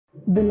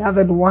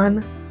Beloved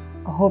one,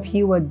 I hope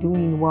you are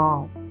doing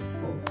well.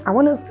 I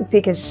want us to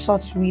take a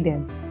short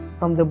reading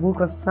from the book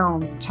of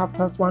Psalms,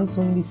 chapter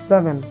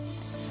 127.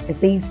 It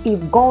says,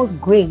 if God's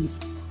grace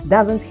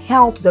doesn't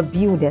help the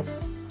builders,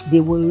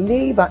 they will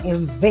labor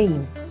in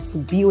vain to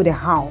build a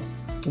house.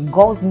 If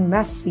God's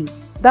mercy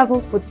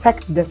doesn't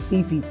protect the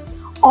city,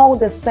 all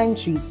the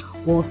centuries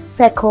will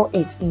circle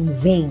it in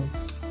vain.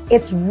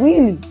 It's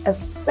really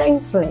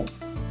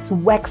senseless to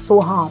work so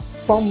hard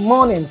from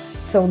morning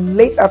till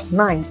late at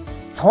night,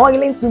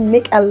 toiling to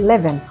make a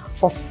living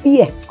for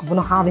fear of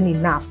not having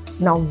enough.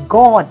 Now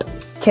God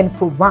can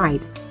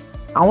provide.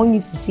 I want you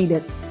to see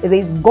this. It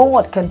says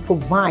God can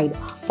provide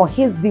for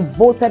his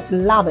devoted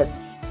lovers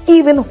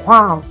even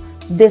while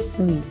they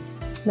sleep.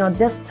 Now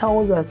this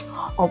tells us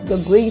of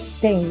the great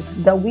things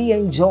that we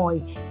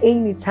enjoy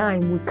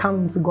anytime we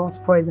come into God's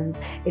presence.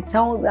 It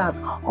tells us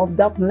of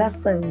the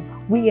blessings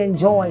we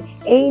enjoy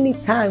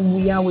anytime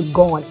we are with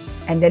God.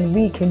 And then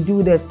we can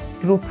do this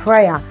through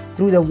prayer,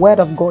 through the word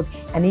of God,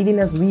 and even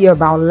as we are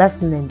about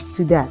listening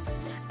to that.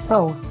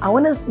 So I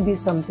want us to do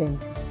something.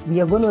 We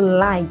are going to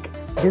like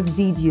this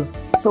video.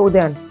 So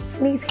then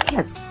please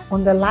hit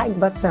on the like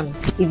button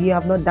if you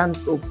have not done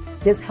so.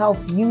 This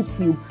helps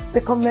YouTube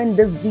recommend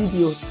this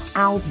video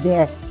out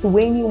there to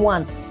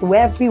anyone, so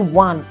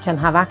everyone can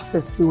have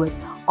access to it.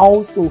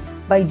 Also,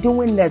 by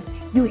doing this,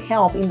 you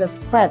help in the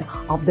spread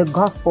of the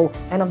gospel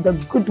and of the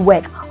good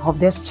work of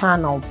this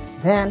channel.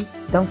 Then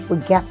don't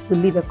forget to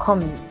leave a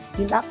comment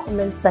in that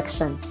comment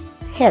section.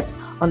 Hit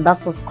on that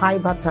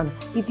subscribe button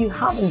if you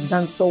haven't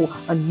done so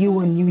and you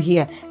are new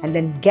here, and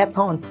then get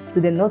on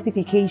to the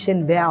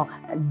notification bell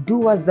and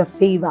do us the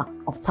favor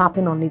of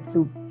tapping on it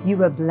too.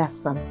 You are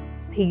blessed.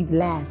 Stay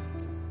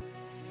blessed.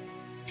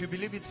 If you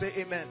believe it, say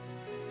amen.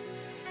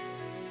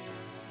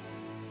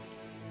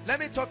 Let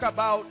me talk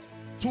about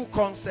two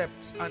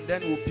concepts and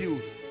then we'll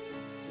build.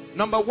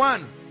 Number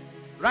one,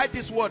 write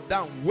this word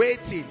down: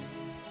 waiting.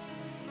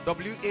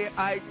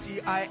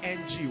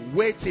 W-A-I-T-I-N-G,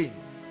 waiting.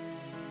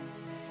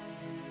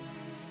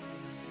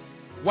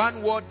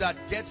 One word that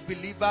gets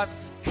believers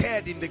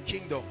scared in the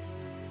kingdom.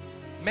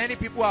 Many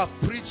people have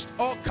preached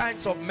all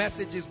kinds of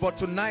messages, but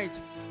tonight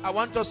I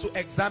want us to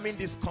examine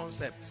this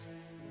concept.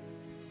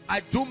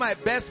 I do my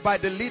best by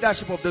the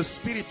leadership of the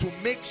Spirit to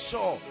make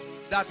sure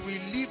that we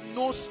leave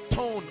no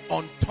stone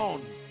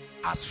unturned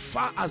as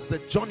far as the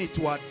journey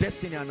to our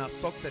destiny and our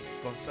success is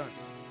concerned.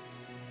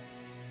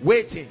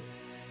 Waiting.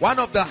 One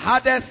of the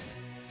hardest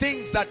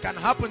things that can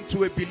happen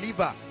to a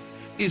believer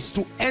is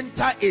to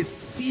enter a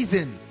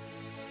season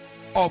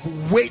of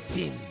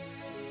waiting.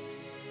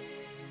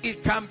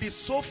 It can be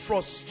so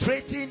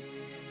frustrating,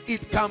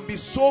 it can be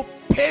so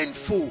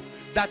painful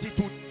that it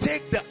will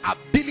take the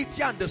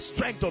ability and the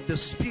strength of the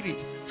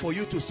Spirit for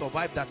you to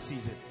survive that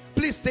season.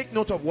 Please take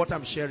note of what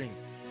I'm sharing.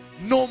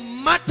 No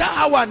matter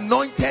how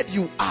anointed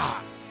you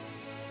are,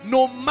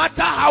 no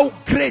matter how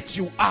great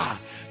you are,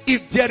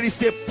 if there is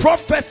a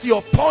prophecy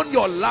upon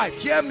your life,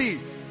 hear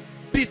me,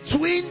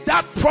 between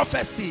that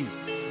prophecy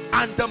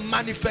and the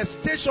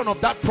manifestation of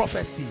that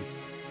prophecy,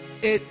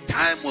 a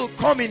time will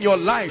come in your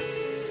life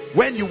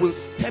when you will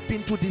step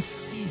into this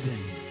season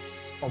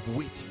of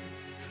waiting.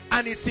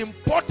 And it's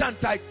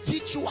important I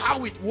teach you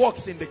how it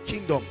works in the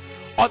kingdom.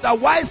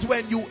 Otherwise,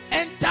 when you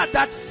enter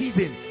that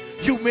season,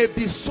 you may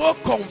be so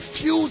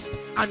confused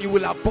and you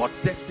will abort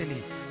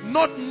destiny,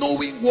 not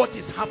knowing what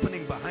is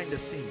happening behind the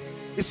scenes.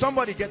 Is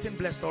somebody getting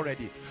blessed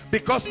already?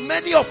 Because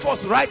many of us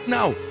right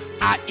now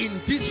are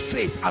in this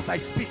phase as I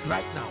speak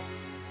right now.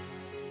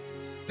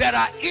 There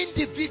are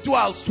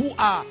individuals who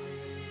are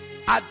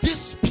at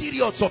these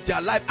periods of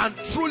their life and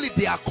truly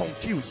they are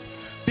confused,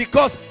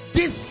 because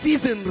this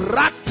season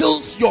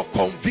rattles your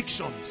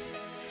convictions.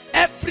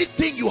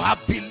 Everything you have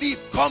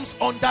believed comes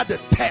under the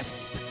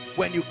test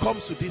when you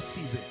come to this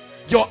season.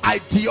 Your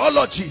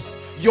ideologies,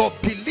 your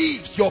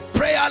beliefs, your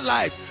prayer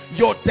life,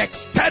 your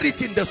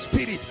dexterity in the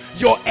spirit,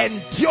 your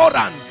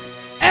endurance,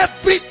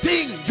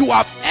 everything you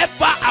have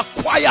ever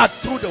acquired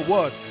through the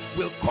word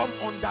will come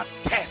under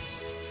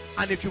test.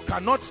 And if you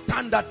cannot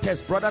stand that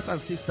test, brothers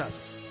and sisters,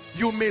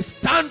 you may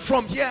stand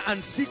from here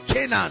and see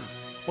Canaan,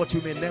 but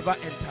you may never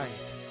enter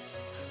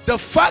it. The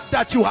fact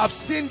that you have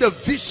seen the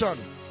vision,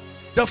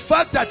 the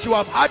fact that you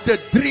have had the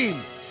dream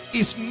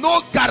is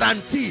no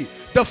guarantee.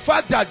 The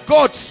fact that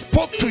God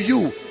spoke to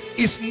you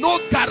is no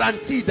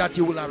guarantee that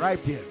you will arrive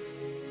there.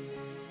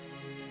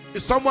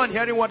 Is someone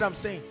hearing what I'm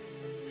saying?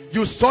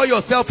 You saw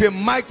yourself a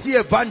mighty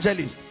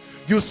evangelist.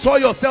 You saw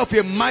yourself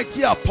a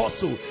mighty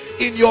apostle.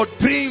 In your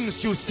dreams,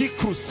 you see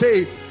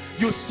crusades.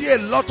 You see a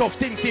lot of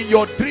things in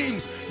your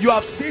dreams. You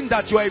have seen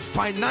that you are a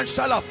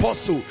financial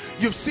apostle.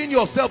 You've seen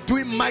yourself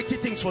doing mighty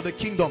things for the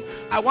kingdom.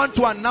 I want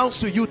to announce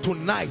to you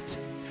tonight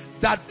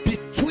that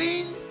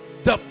between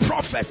the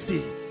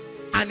prophecy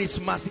and its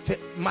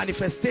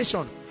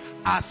manifestation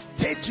are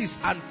stages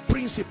and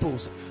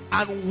principles,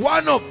 and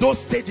one of those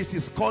stages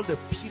is called the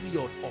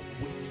period of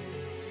waiting.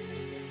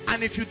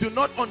 And if you do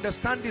not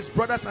understand this,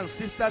 brothers and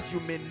sisters,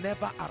 you may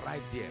never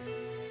arrive there.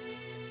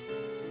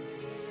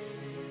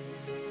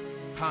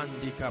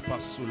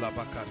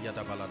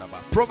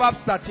 Proverbs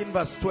 13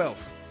 verse 12.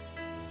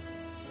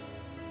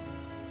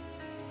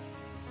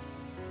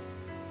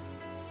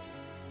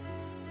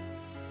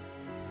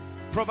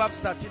 Proverbs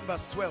 13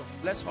 verse 12.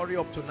 Let's hurry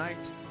up tonight.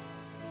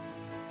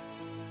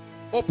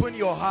 Open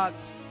your heart.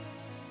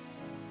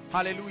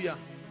 Hallelujah.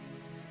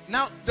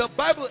 Now the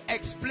Bible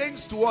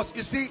explains to us.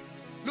 You see,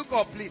 look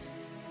up please.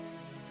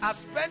 I've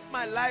spent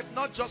my life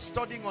not just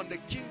studying on the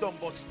kingdom,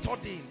 but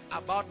studying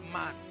about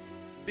man.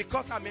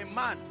 Because I'm a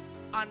man,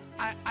 and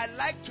I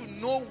like to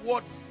know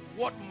what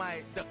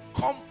the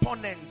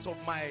components of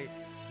my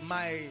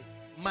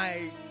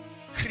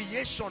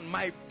creation,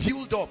 my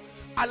build up.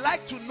 I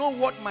like to know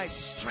what my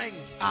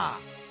strengths are,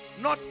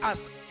 not as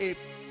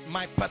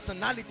my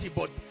personality,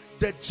 but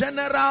the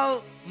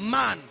general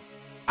man.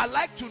 I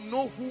like to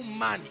know who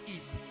man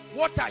is.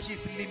 What are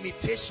his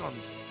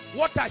limitations?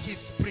 What are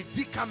his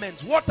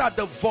predicaments? What are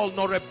the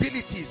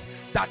vulnerabilities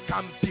that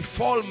can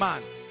befall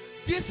man?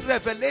 This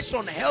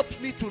revelation helps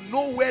me to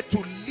know where to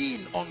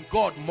lean on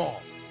God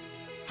more.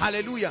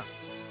 Hallelujah.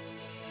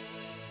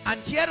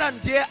 And here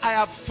and there I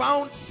have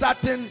found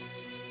certain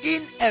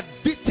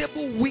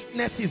inevitable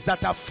weaknesses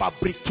that are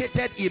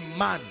fabricated in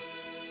man.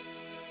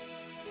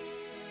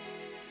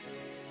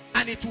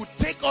 And it will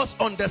take us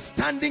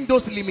understanding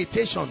those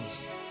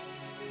limitations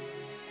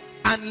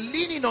and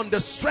leaning on the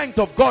strength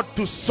of God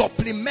to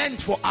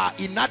supplement for our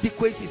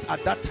inadequacies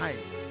at that time.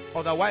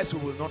 Otherwise we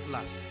will not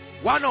last.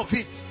 One of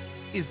it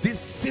is this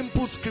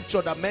simple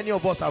scripture that many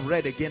of us have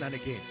read again and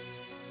again.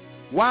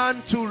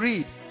 One to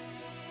read.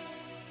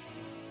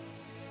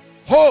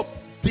 Hope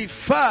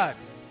deferred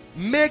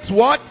makes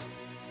what?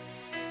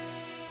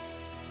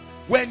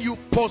 When you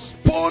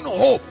postpone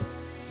hope,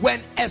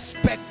 when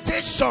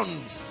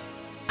expectations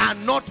are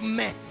not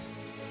met,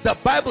 the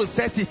Bible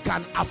says it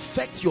can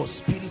affect your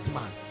spirit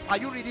man. Are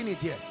you reading it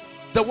here?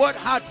 The word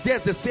heart,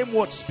 there's the same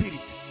word spirit.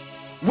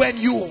 When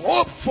you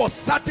hope for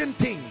certain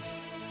things,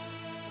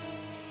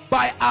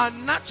 by our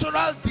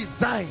natural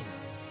design,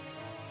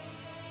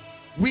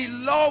 we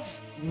love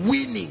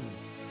winning,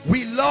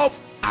 we love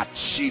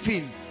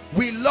achieving,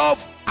 we love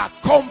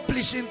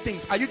accomplishing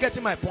things. Are you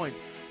getting my point?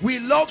 We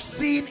love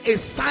seeing a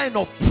sign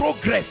of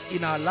progress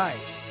in our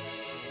lives.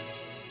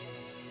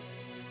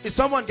 Is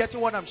someone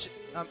getting what I'm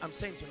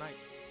saying tonight?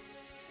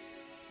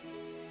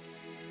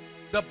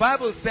 The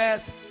Bible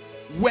says,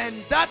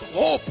 when that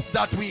hope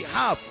that we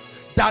have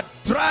that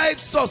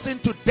drives us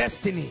into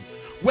destiny,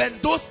 when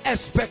those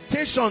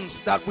expectations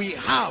that we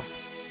have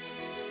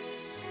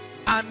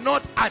are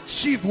not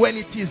achieved, when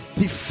it is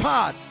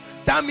deferred,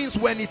 that means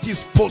when it is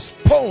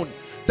postponed,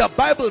 the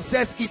Bible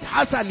says it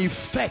has an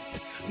effect,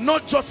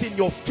 not just in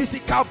your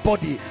physical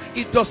body.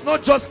 It does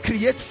not just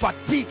create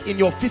fatigue in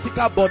your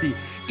physical body,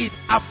 it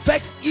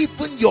affects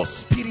even your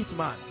spirit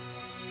man.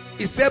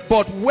 He said,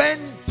 but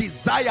when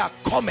desire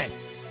cometh,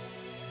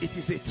 it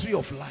is a tree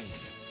of life.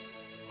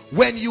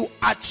 When you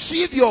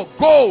achieve your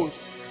goals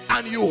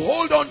and you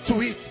hold on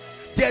to it,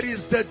 there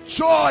is the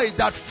joy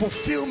that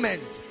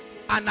fulfillment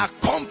and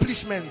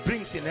accomplishment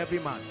brings in every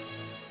man.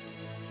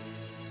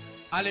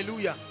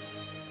 Hallelujah.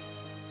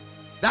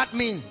 That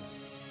means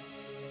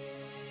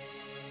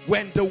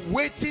when the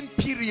waiting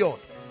period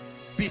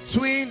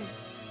between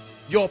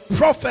your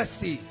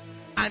prophecy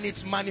and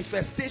its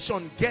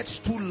manifestation gets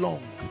too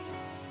long,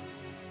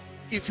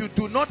 if you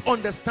do not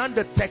understand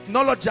the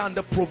technology and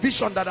the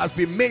provision that has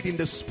been made in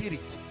the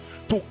spirit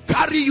to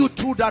carry you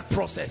through that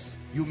process,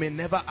 you may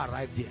never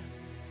arrive there.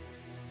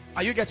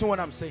 Are you getting what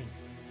I'm saying?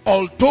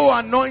 Although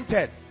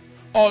anointed,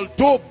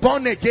 although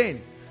born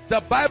again,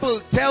 the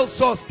Bible tells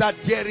us that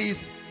there is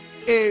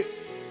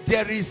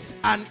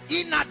an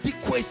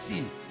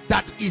inadequacy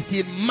that is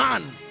in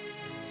man,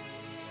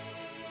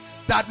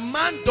 that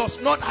man does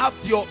not have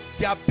the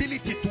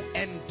ability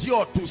to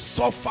endure, to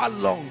suffer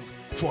long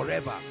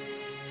forever.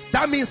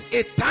 That means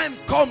a time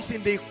comes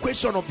in the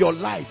equation of your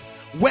life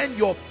when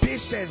your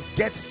patience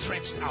gets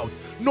stretched out,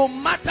 no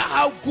matter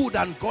how good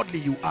and godly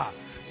you are.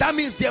 That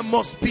means there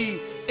must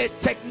be a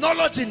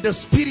technology in the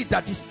spirit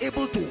that is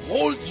able to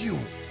hold you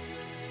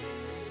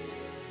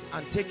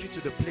and take you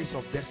to the place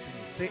of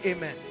destiny. Say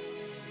amen.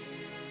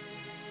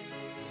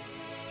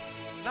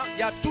 Now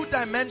there are two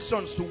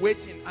dimensions to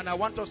waiting, and I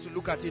want us to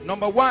look at it.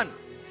 Number one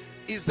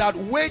is that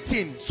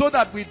waiting, so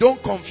that we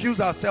don't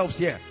confuse ourselves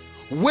here,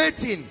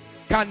 waiting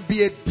can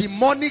be a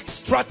demonic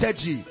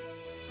strategy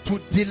to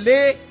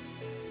delay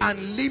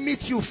and limit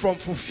you from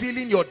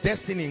fulfilling your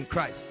destiny in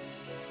Christ.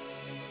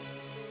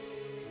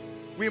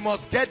 We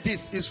must get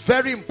this. It's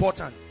very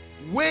important.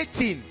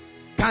 Waiting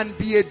can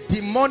be a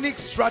demonic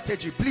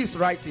strategy. Please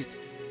write it.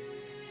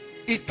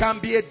 It can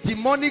be a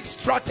demonic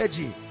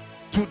strategy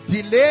to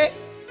delay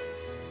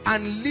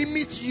and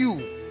limit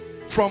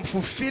you from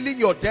fulfilling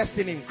your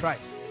destiny in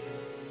Christ.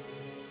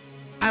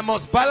 I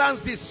must balance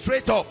this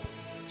straight up,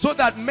 so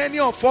that many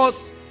of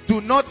us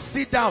do not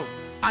sit down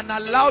and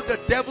allow the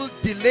devil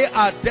delay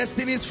our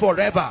destinies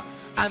forever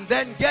and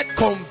then get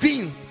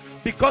convinced,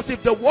 because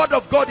if the word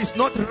of God is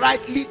not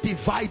rightly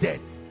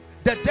divided,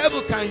 the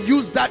devil can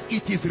use that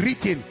it is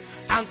written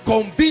and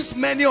convince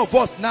many of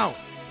us now.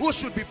 who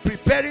should be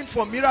preparing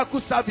for miracle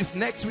service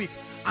next week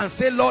and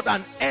say, Lord,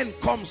 an end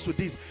comes to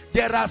this.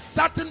 There are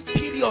certain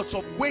periods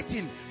of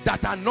waiting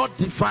that are not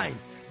divine.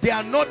 They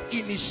are not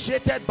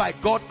initiated by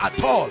God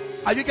at all.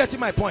 Are you getting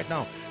my point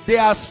now? They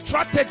are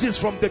strategies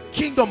from the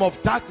kingdom of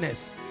darkness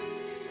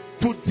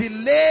to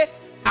delay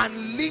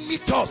and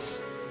limit us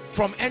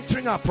from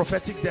entering our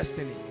prophetic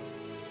destiny.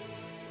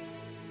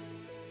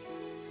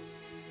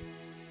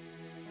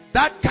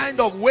 That kind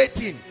of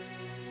waiting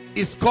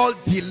is called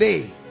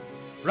delay.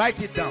 Write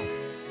it down.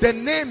 The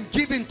name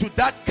given to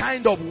that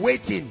kind of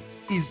waiting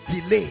is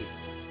delay.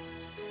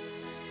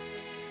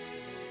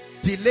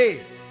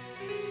 Delay.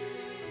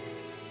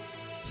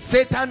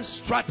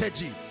 Satan's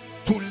strategy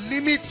to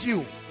limit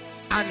you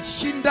and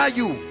hinder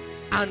you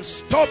and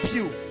stop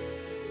you.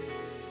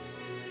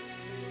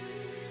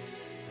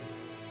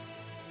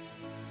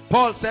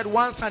 Paul said,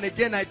 once and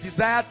again I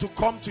desired to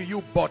come to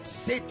you, but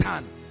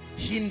Satan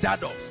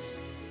hindered us.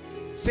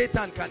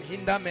 Satan can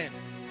hinder men.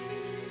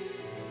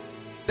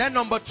 Then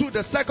number two,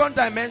 the second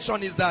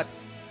dimension is that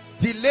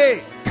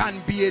delay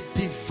can be a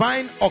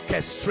divine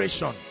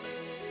orchestration.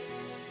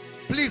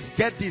 Please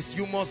get this.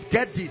 You must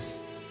get this.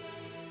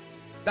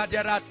 That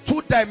there are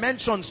two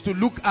dimensions to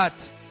look at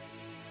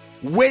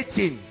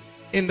waiting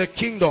in the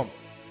kingdom.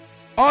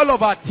 All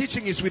of our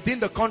teaching is within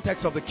the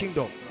context of the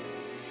kingdom.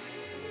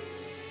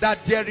 That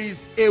there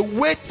is a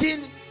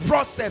waiting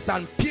process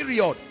and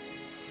period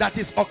that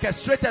is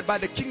orchestrated by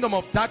the kingdom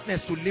of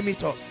darkness to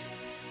limit us.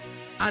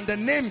 And the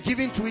name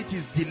given to it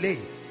is delay.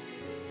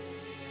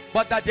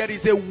 But that there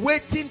is a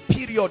waiting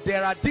period.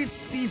 There are these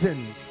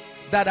seasons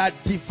that are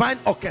divine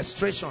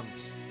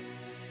orchestrations.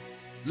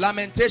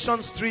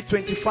 Lamentations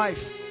 3:25.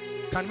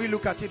 Can we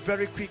look at it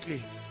very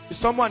quickly? Is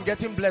someone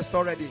getting blessed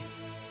already?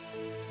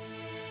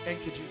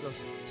 Thank you,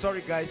 Jesus.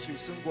 Sorry guys, you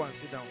soon go and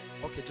sit down.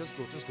 Okay, just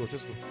go.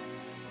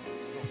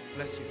 No,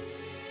 bless you.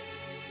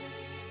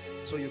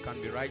 So you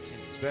can be writing.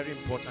 It's very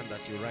important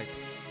that you write.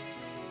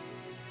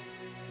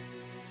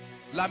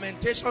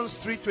 Lamentations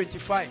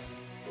 3:25.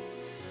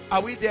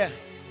 Are we there?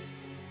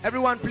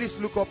 Everyone please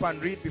look up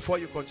and read before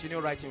you continue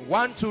writing.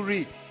 1, 2,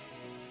 read.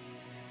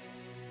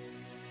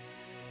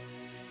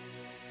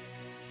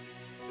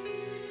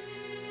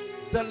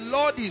 The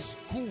Lord is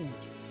good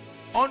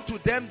unto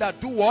them that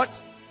do what?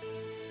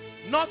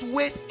 Not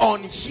wait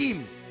on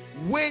him.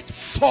 Wait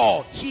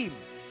for him.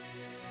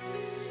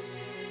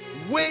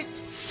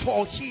 Wait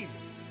for him.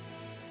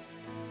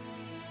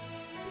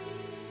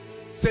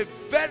 It's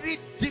a very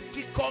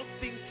difficult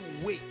thing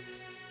to wait.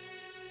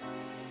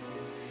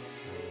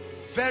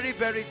 Very,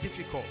 very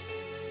difficult.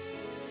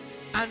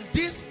 And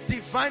this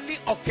divinely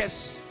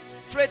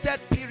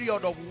orchestrated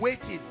period of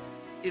waiting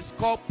is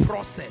called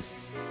process.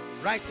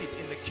 Write it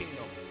in the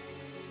kingdom.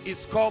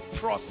 It's called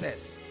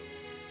process.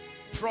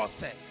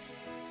 Process.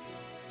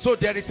 So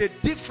there is a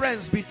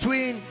difference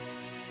between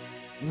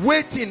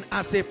waiting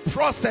as a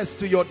process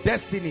to your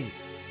destiny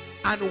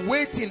and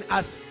waiting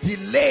as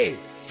delay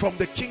from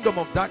the kingdom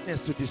of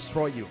darkness to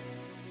destroy you.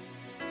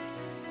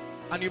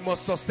 And you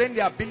must sustain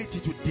the ability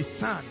to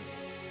discern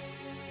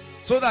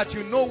so that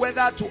you know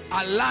whether to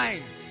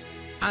align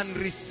and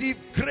receive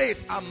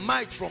grace and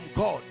might from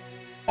God,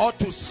 or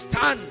to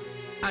stand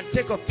and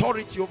take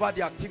authority over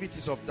the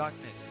activities of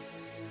darkness.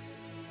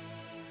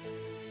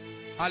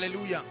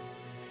 Hallelujah.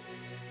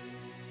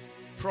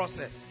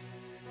 Process.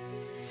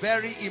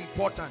 Very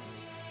important.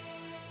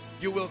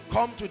 You will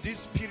come to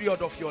this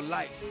period of your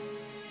life,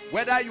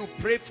 whether you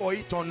pray for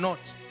it or not.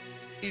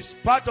 It's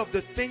part of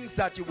the things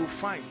that you will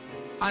find.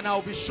 And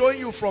I'll be showing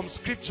you from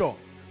scripture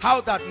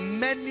how that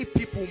many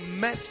people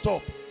messed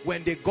up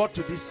when they got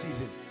to this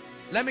season.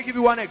 Let me give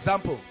you one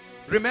example.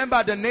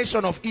 Remember the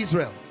nation of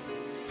Israel.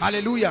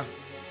 Hallelujah.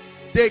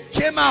 They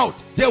came out.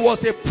 There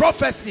was a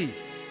prophecy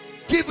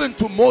given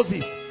to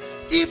Moses.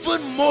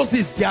 Even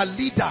Moses, their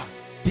leader,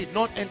 did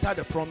not enter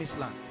the promised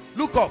land.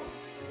 Look up.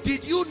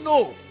 Did you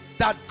know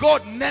that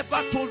God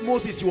never told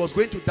Moses he was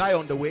going to die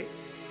on the way?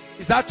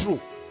 Is that true?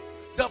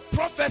 The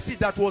prophecy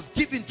that was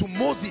given to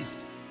Moses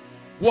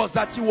was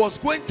that he was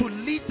going to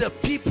lead the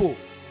people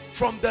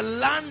from the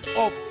land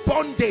of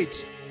bondage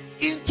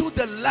into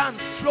the land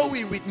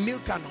flowing with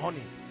milk and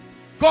honey.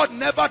 God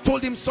never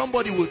told him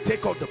somebody will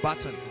take up the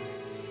baton.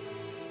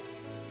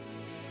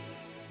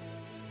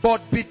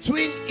 But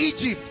between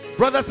Egypt,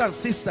 brothers and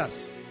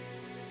sisters,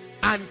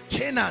 and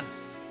Canaan,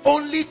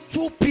 only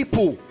 2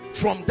 people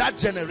from that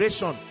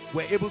generation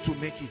were able to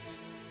make it.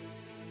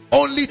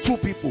 Only 2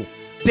 people.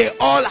 They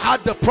all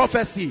had the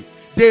prophecy.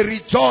 They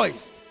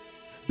rejoiced.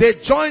 They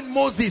joined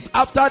Moses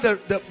after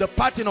the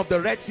parting of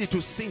the Red Sea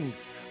to sing.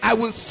 I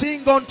will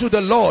sing unto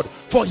the Lord,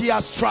 for he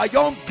has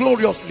triumphed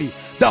gloriously.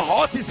 The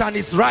horses and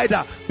his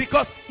rider,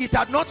 because it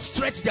had not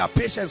stretched their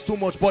patience too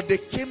much, but they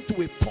came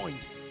to a point.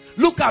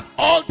 Look at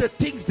all the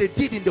things they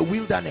did in the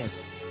wilderness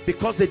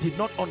because they did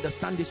not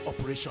understand this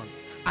operation.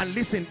 And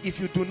listen, if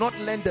you do not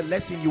learn the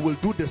lesson, you will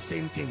do the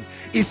same thing.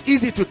 It's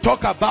easy to talk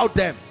about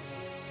them.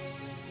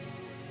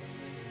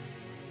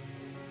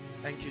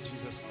 Thank you,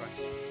 Jesus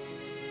Christ.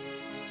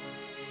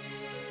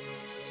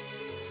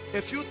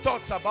 A few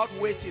thoughts about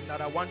waiting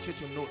that I want you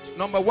to note.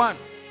 Number one,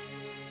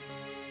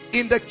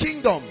 in the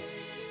kingdom,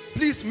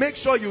 please make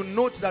sure you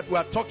note that we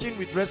are talking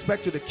with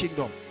respect to the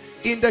kingdom.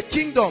 In the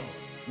kingdom,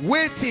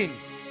 waiting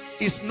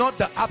is not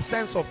the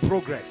absence of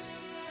progress.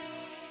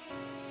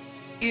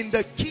 In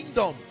the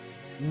kingdom,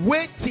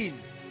 waiting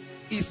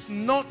is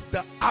not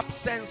the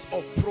absence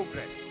of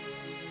progress.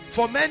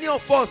 For many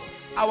of us,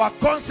 our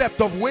concept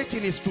of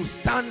waiting is to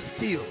stand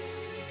still,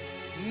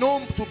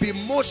 known to be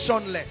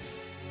motionless.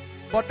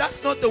 But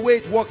that's not the way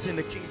it works in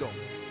the kingdom.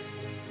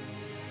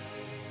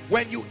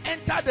 When you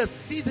enter the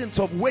seasons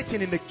of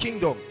waiting in the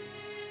kingdom,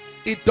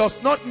 it does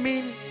not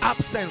mean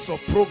absence of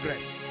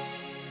progress.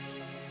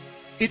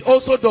 It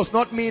also does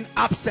not mean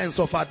absence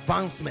of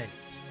advancement.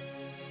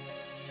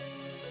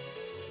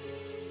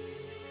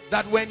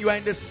 That when you are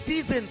in the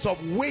seasons of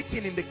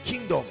waiting in the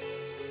kingdom,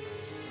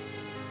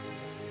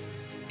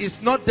 it's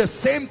not the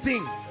same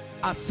thing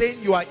as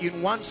saying you are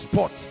in one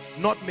spot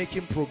not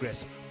making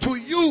progress. To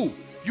you,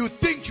 you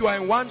think you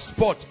are in one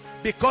spot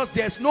because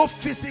there's no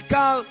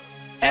physical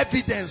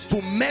evidence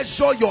to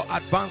measure your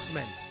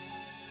advancement.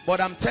 But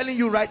I'm telling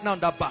you right now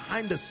that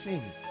behind the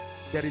scene,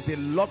 there is a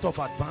lot of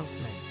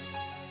advancement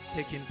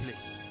taking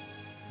place.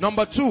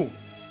 Number two,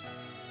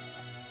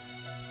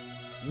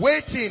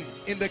 waiting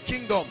in the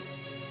kingdom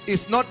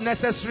is not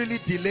necessarily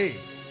delay.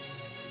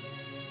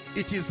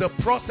 It is the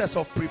process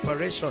of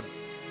preparation.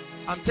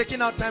 I'm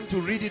taking out time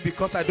to read it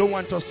because I don't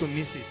want us to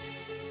miss it.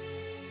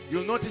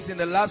 You'll notice in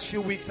the last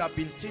few weeks I've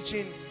been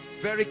teaching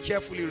very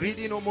carefully,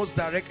 reading almost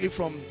directly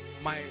from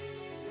my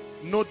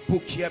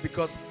notebook here,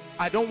 because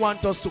I don't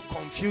want us to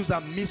confuse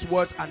and miss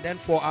words. And then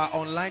for our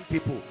online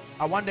people,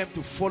 I want them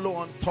to follow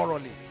on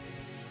thoroughly.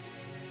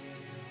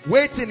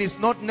 Waiting is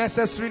not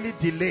necessarily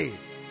delay.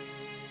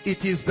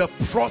 It is the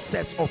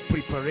process of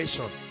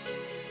preparation.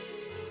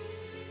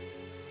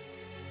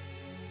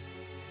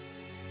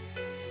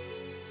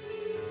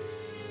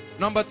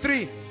 Number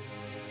three,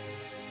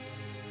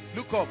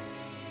 look up.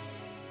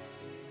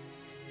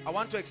 I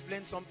want to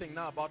explain something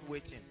now about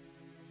waiting.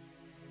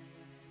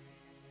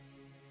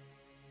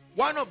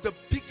 One of the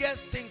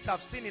biggest things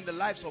I've seen in the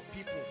lives of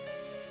people,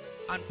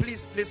 and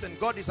please listen,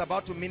 God is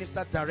about to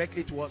minister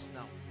directly to us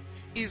now,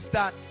 is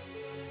that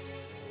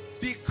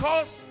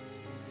because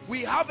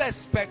we have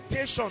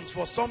expectations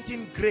for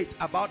something great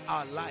about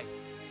our life,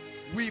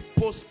 we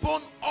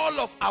postpone all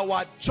of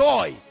our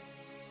joy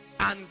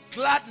and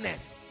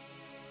gladness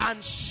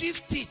and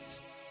shift it,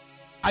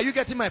 are you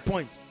getting my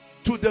point,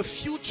 to the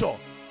future,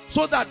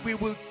 so that we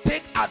will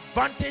take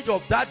advantage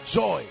of that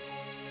joy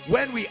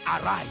when we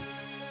arrive.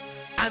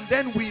 And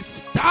then we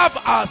starve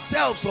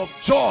ourselves of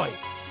joy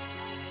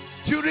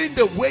during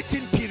the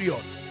waiting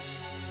period.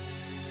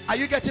 Are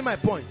you getting my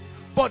point?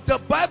 But the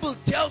Bible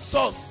tells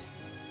us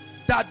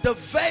that the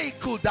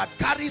vehicle that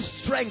carries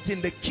strength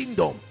in the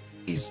kingdom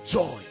is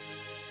joy.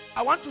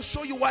 I want to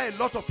show you why a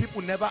lot of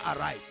people never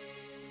arrive.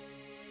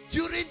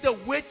 During the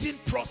waiting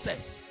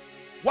process,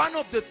 one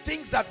of the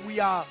things that we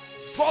are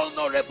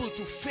vulnerable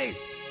to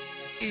face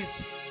is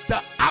the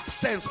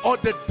absence or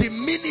the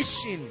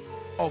diminishing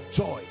of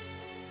joy.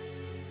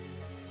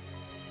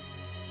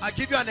 I'll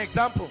give you an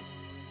example.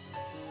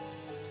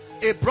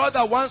 A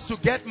brother wants to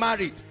get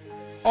married,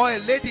 or a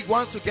lady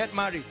wants to get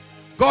married.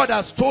 God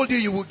has told you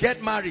you will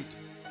get married.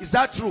 Is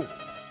that true?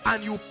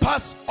 And you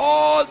pass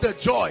all the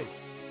joy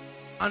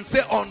and say,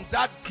 on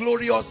that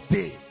glorious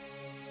day,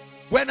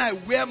 when I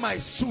wear my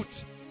suit,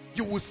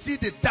 you will see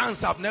the dance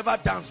I've never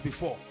danced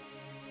before.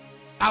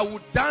 I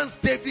would dance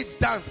David's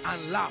dance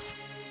and laugh.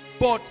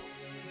 But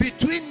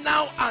between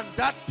now and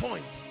that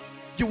point,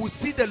 you will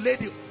see the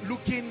lady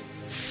looking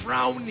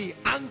frowny,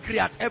 angry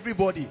at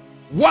everybody.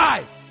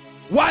 Why?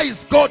 Why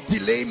is God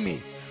delaying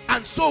me?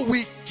 And so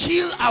we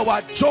kill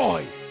our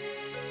joy.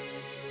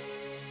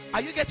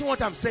 Are you getting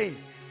what I'm saying?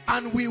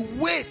 And we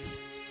wait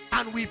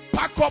and we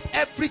pack up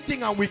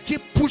everything and we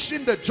keep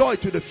pushing the joy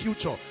to the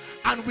future.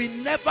 And we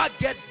never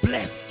get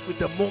blessed with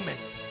the moment.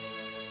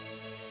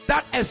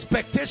 That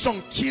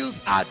expectation kills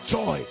our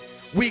joy.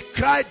 We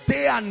cry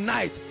day and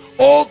night,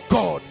 oh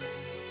God,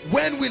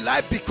 when will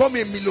I become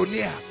a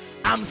millionaire?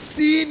 I'm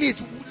seeing it.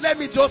 Let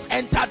me just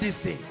enter this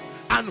thing.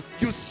 And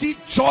you see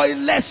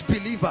joyless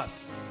believers,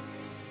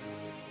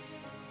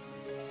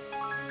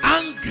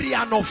 angry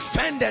and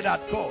offended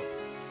at God.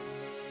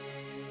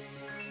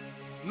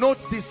 Note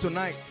this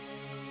tonight,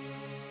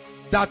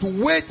 that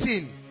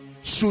waiting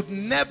should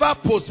never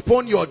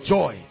postpone your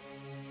joy.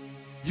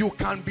 You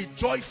can be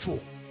joyful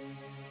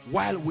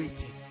while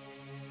waiting.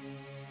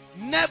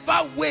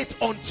 Never wait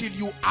until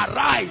you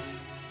arrive.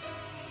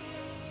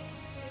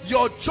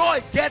 Your joy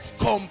gets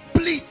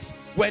complete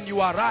when you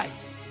arrive,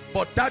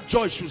 but that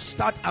joy should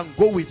start and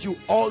go with you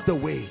all the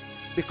way,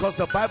 because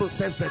the Bible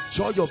says the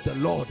joy of the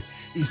Lord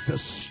is the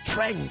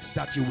strength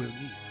that you will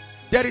need.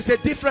 There is a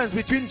difference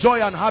between joy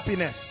and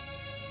happiness.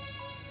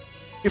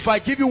 If I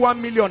give you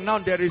 1 million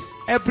now, there is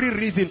every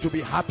reason to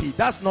be happy.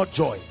 That's not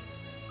joy.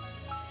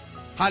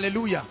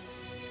 Hallelujah.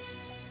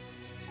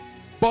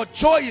 But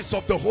joy is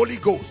of the Holy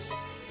Ghost.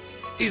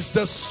 Is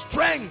the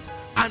strength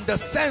and the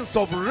sense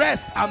of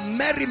rest and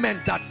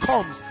merriment that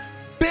comes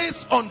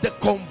based on the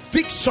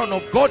conviction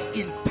of God's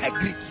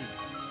integrity.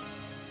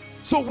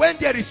 So when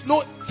there is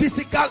no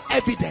physical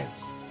evidence,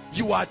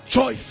 you are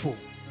joyful.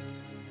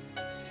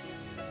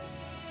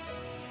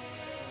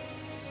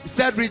 He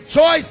said,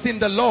 rejoice in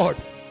the Lord.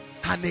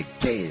 And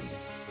again,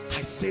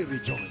 I say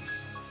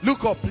rejoice.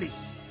 Look up, please.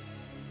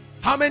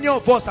 How many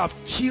of us have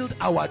killed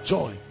our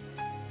joy?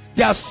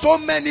 There are so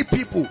many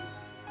people.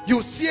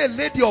 You see a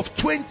lady of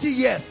 20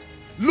 years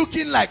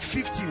looking like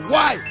 50.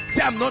 Why?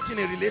 Say, I'm not in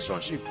a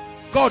relationship.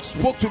 God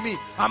spoke to me.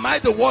 Am I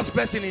the worst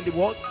person in the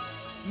world?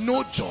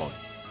 No joy.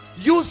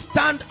 You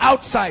stand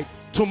outside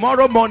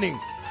tomorrow morning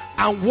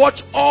and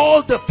watch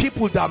all the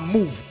people that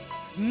move.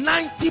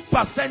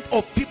 90%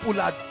 of people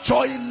are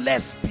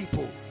joyless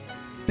people.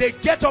 They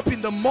get up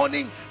in the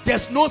morning,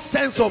 there's no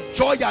sense of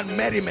joy and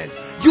merriment.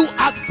 You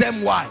ask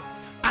them why,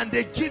 and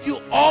they give you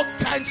all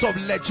kinds of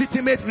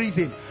legitimate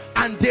reasons,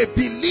 and they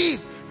believe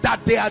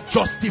that they are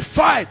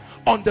justified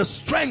on the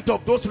strength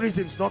of those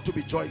reasons not to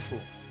be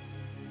joyful.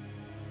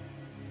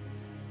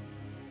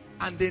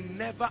 And they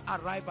never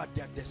arrive at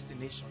their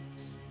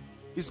destinations.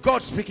 Is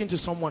God speaking to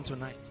someone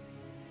tonight?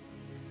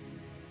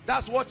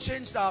 That's what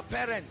changed our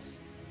parents.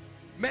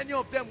 Many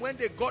of them, when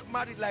they got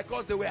married like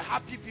us, they were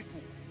happy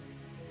people.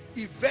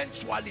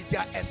 Eventually,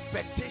 their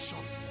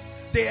expectations,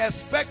 they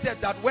expected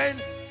that when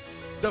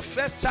the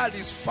first child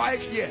is 5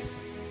 years,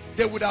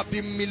 they would have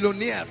been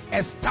millionaires,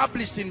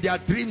 established in their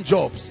dream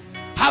jobs,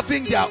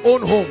 having their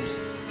own homes.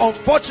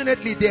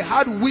 Unfortunately, they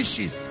had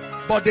wishes,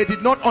 but they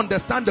did not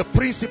understand the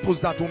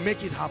principles that will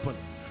make it happen.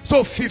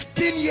 So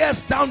 15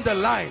 years down the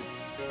line,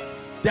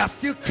 they are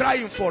still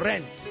crying for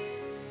rent.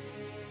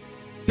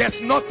 There's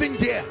nothing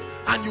there.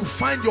 And you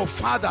find your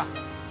father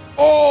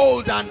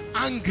old and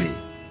angry.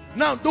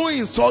 Now, don't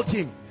insult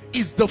him.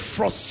 It's the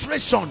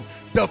frustration,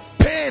 the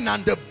pain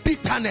and the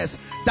bitterness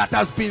that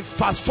has been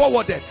fast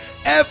forwarded.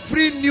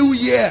 Every new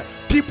year,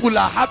 people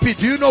are happy.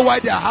 Do you know why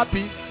they are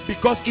happy?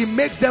 Because it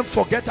makes them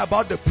forget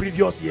about the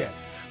previous year.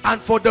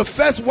 And for the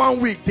first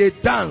 1 week, they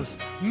dance.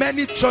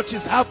 Many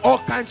churches have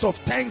all kinds of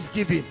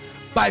thanksgiving.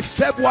 By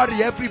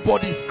February,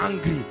 everybody is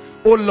angry.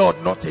 Oh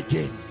Lord, not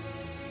again.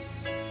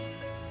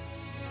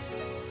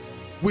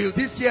 Will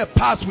this year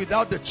pass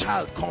without the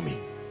child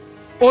coming?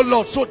 Oh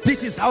Lord, so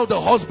this is how the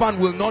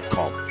husband will not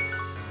come.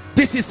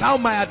 This is how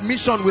my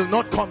admission will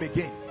not come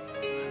again.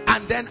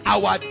 And then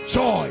our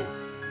joy,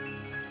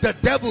 the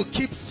devil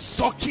keeps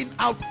sucking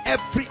out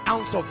every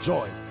ounce of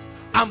joy.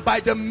 And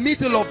by the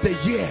middle of the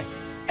year,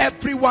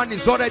 everyone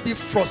is already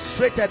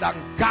frustrated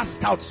and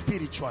gassed out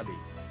spiritually.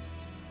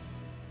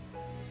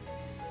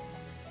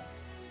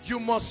 You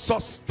must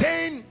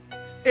sustain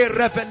a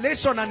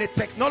revelation and a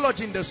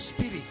technology in the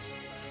spirit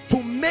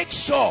to make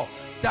sure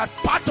that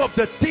part of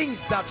the things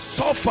that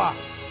suffer,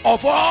 of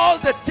all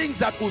the things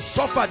that will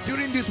suffer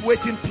during this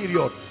waiting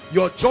period,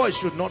 your joy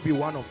should not be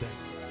one of them.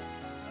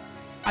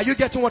 Are you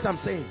getting what I'm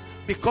saying?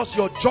 Because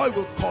your joy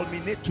will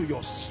culminate to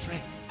your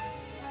strength.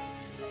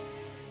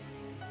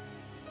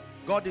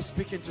 God is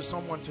speaking to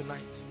someone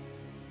tonight.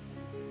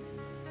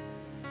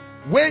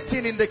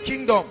 Waiting in the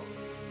kingdom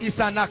is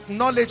an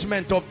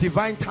acknowledgement of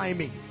divine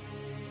timing.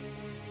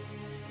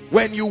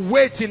 When you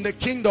wait in the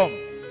kingdom,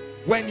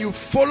 when you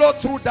follow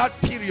through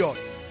that period,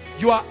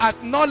 you are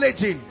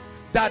acknowledging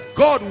that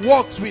God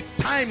works with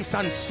times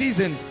and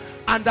seasons,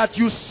 and that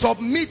you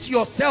submit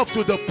yourself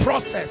to the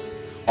process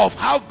of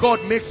how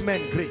God makes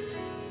men great.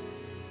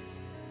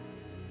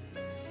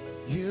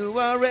 You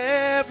are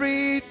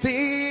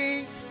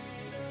everything.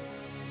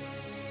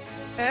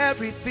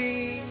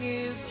 Everything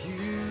is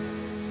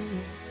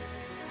you.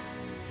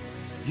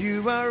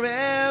 You are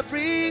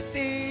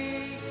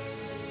everything.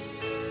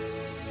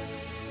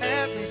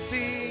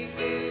 Everything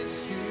is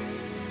you.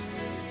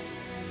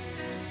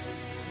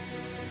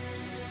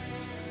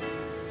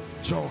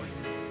 Joy.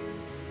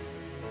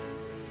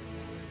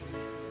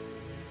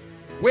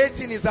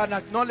 Waiting is an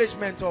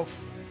acknowledgement of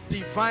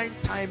divine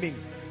timing.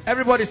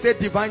 Everybody say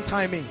divine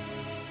timing.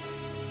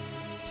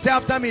 Say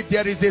after me,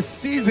 there is a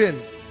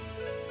season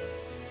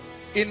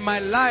in my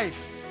life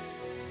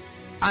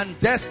and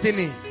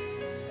destiny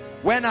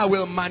when I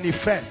will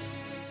manifest.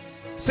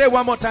 Say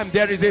one more time,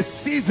 there is a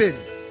season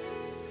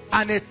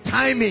and a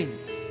timing.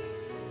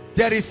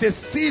 There is a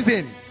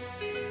season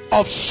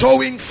of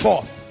showing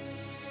forth.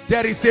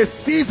 There is a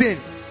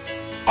season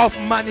of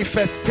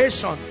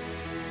manifestation.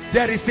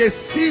 There is a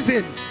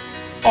season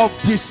of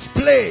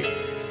display.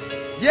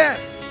 Yes,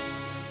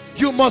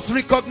 you must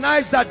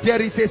recognize that there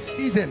is a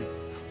season.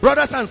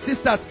 Brothers and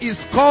sisters,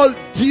 it's called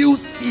due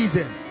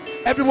season.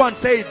 Everyone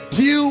say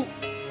due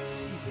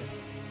season.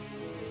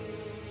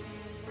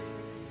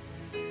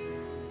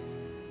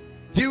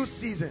 Due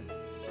season.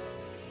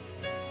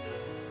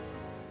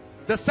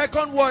 The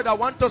second word I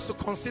want us to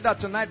consider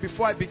tonight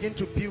before I begin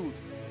to build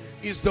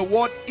is the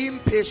word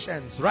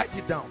impatience. Write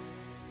it down.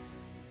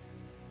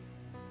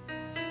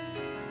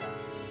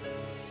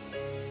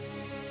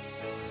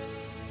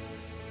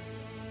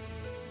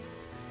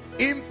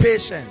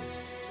 Impatience.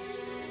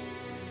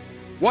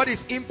 What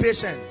is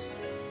impatience?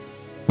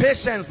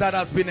 Patience that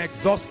has been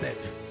exhausted.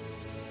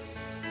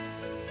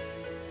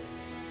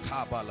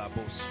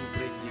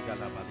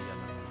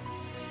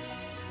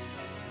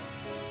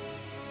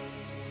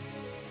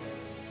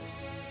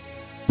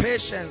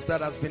 Patience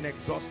that has been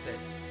exhausted.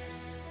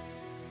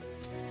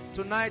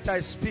 Tonight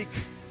I speak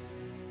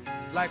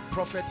like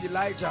Prophet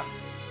Elijah,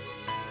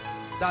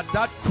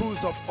 that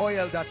cruise of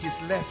oil that is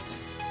left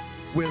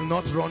will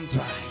not run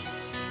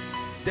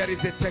dry. There is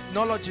a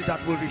technology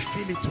that will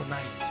refill it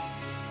tonight.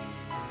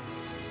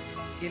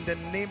 In the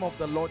name of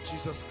the Lord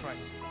Jesus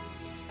Christ.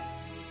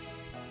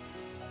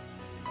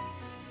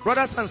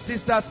 Brothers and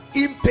sisters,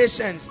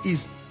 impatience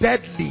is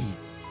deadly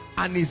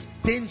and is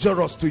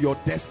dangerous to your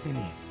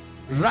destiny.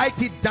 Write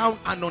it down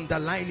and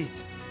underline it.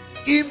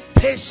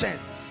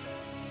 Impatience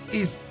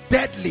is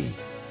deadly.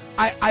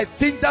 I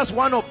think that's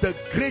one of the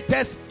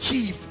greatest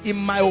keys, in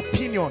my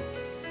opinion,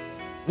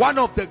 one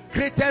of the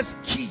greatest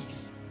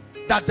keys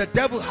that the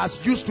devil has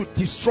used to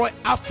destroy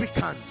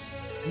Africans,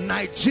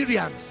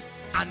 Nigerians,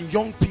 and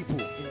young people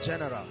in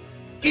general.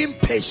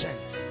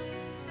 Impatience.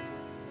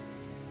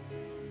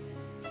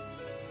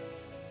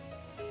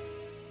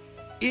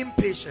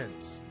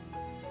 Impatience.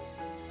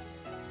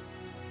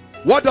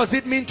 What does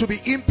it mean to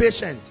be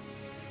impatient?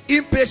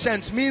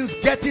 Impatience means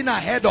getting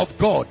ahead of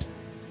God.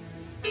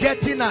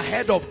 Getting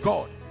ahead of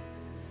God.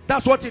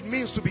 That's what it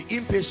means to be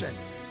impatient.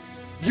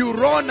 You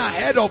run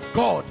ahead of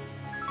God.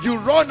 You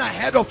run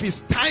ahead of His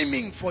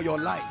timing for your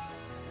life.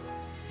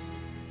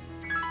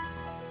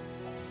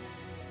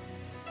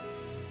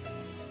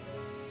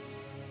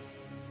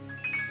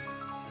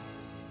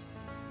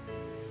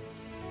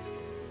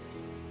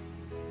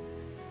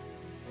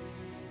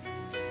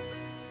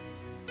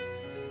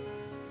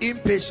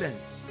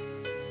 Impatience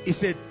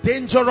is a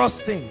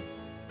dangerous thing.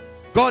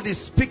 God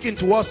is speaking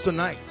to us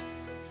tonight,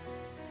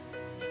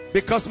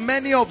 because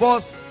many of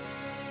us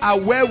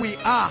are where we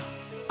are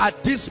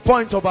at this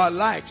point of our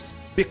lives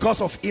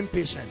because of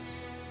impatience.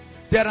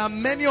 There are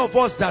many of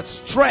us that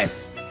stress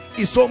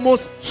is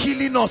almost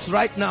killing us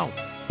right now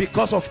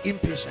because of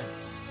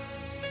impatience.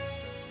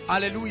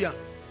 Hallelujah.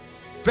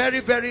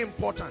 Very, very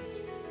important.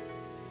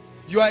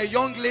 You are a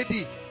young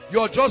lady,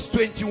 you're just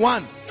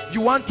 21,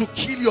 you want to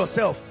kill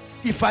yourself.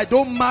 If I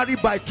don't marry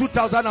by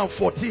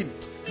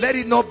 2014, let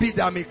it not be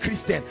that I'm a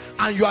Christian.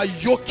 And you are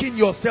yoking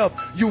yourself.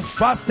 You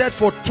fasted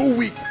for 2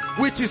 weeks,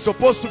 which is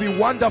supposed to be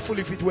wonderful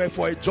if it were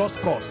for a just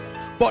cause.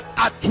 But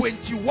at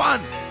 21,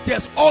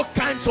 there's all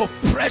kinds of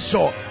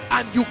pressure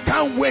and you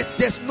can't wait.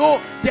 There's no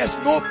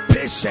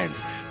patience.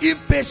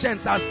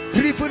 Impatience has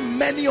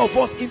driven many of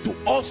us into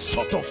all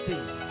sorts of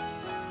things.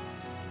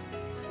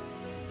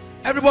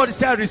 Everybody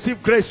say, I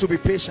receive grace to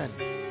be patient.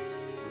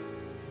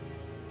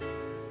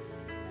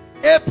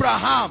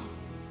 Abraham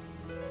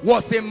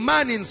was a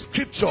man in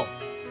scripture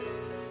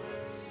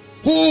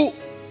who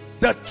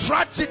the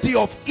tragedy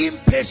of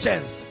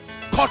impatience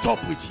caught up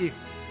with him.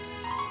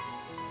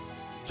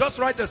 Just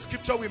write the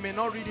scripture. We may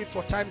not read it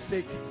for time's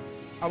sake.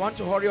 I want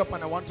to hurry up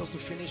and I want us to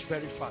finish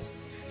very fast.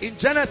 In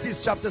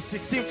Genesis chapter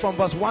 16 from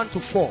verse 1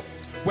 to 4.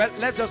 Well,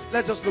 let's just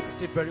look at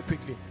it very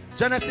quickly.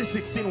 Genesis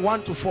 16,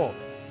 1 to 4.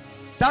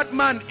 That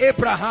man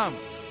Abraham,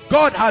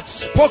 God had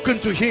spoken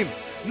to him.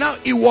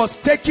 Now it was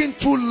taking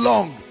too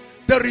long.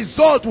 The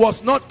result was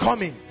not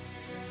coming.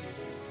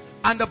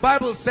 And the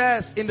Bible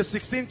says in the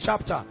 16th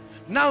chapter,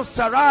 now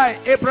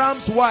Sarai,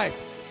 Abraham's wife,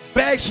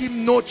 bare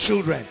him no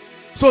children.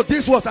 So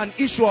this was an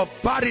issue of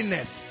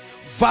barrenness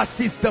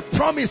versus the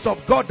promise of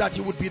God that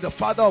he would be the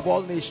father of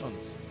all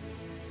nations.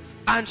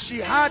 And she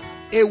had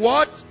a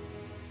what?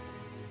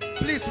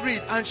 Please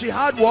read. And she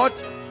had what?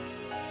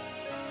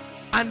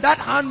 And that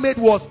handmaid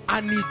was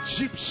an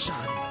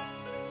Egyptian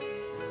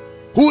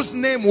whose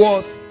name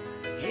was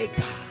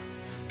Hagar.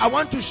 I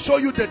want to show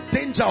you the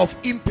danger of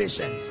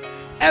impatience.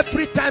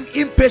 Every time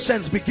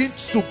impatience begins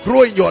to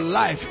grow in your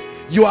life,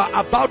 you are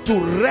about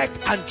to wreck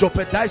and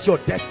jeopardize your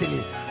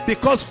destiny.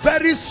 Because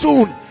very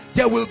soon,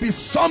 there will be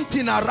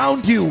something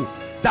around you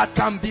that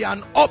can be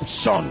an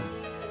option.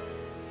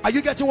 Are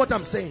you getting what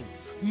I'm saying?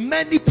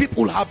 Many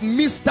people have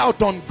missed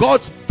out on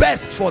God's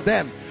best for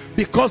them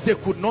because they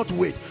could not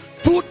wait.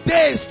 2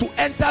 days to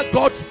enter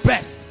God's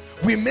best.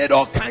 We made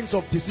all kinds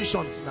of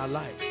decisions in our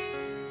lives.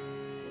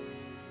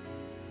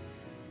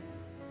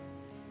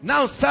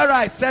 Now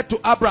Sarai said to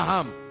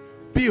Abraham,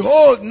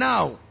 behold,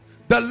 now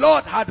the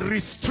Lord had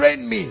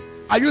restrained me.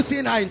 Are you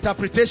seeing her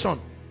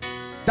interpretation?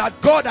 That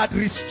God had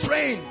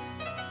restrained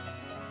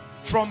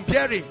from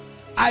bearing.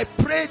 I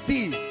pray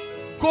thee,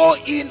 go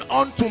in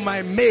unto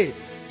my maid,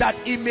 that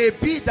it may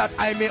be that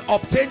I may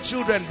obtain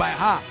children by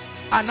her.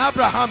 And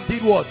Abraham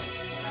did what?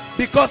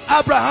 Because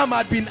Abraham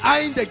had been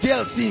eyeing the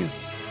girl since.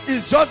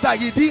 It's just that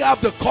he didn't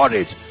have the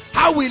courage.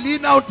 How will he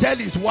now tell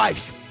his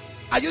wife?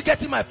 Are you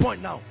getting my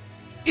point now?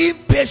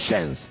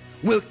 Impatience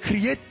will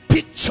create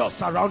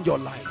pictures around your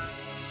life.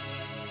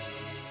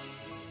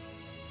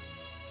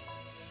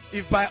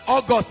 If by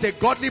August a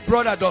godly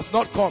brother does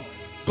not come,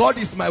 God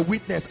is my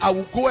witness, I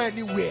will go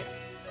anywhere,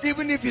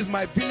 even if it's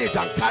my village,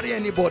 and carry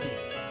anybody.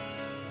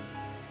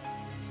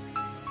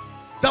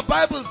 The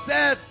Bible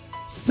says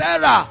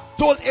Sarah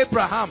told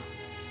Abraham,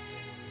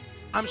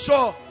 I'm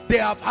sure they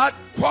have had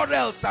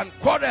quarrels and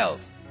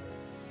quarrels.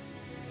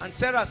 And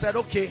Sarah said,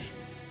 okay,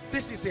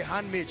 this is a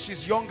handmaid.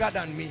 She's younger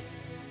than me.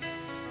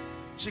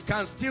 She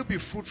can still be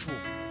fruitful.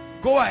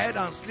 Go ahead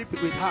and sleep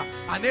with her.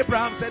 And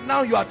Abraham said,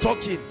 now you are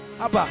talking.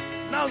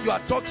 Abba, now you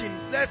are talking.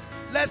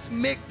 Let's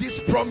make this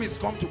promise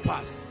come to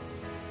pass.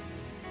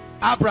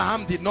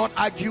 Abraham did not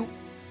argue.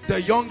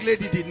 The young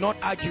lady did not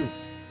argue.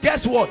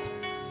 Guess what?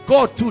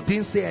 God too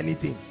didn't say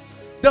anything.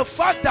 The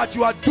fact that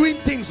you are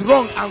doing things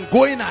wrong and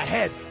going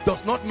ahead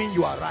does not mean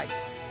you are right.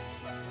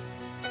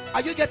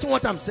 Are you getting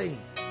what I'm saying?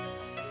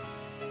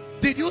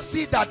 Did you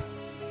see that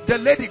the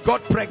lady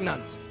got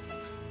pregnant?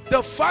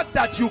 The fact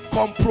that you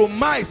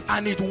compromise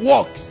and it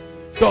works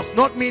does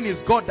not mean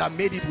it's God that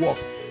made it work.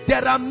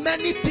 There are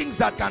many things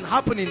that can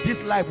happen in this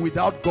life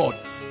without God.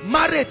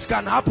 Marriage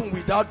can happen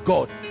without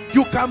God.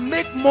 You can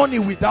make money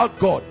without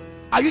God.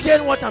 Are you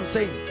hearing what I'm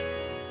saying?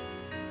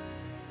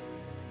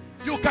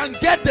 You can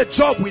get the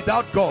job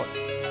without God.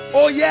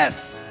 Oh yes,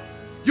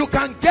 you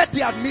can get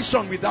the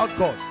admission without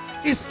God.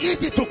 It's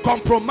easy to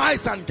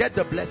compromise and get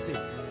the blessing.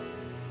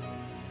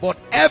 But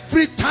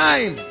every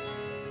time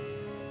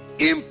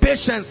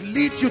impatience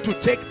leads you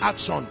to take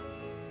action,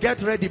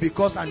 get ready,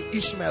 because an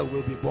Ishmael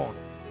will be born.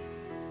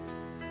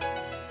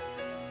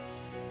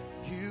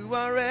 You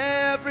are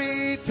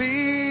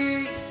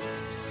everything.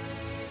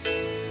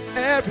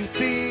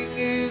 Everything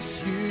is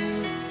you.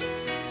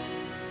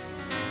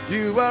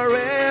 You are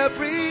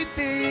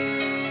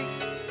everything.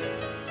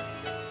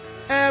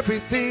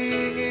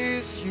 Everything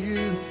is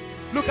you.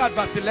 Look at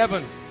verse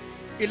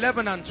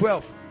 11 and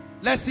 12.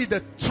 Let's see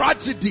the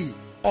tragedy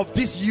of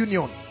this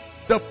union.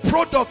 The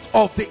product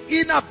of the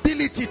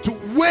inability to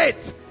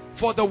wait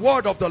for the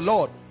word of the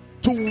Lord.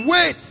 To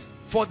wait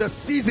for the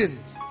seasons.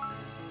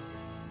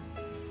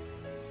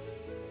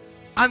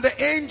 And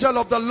the angel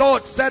of the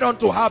Lord said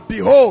unto her,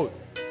 behold,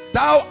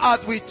 thou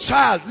art with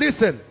child.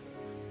 Listen.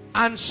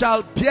 And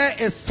shall bear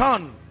a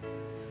son,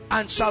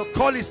 and shall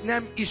call his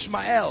name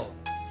Ishmael,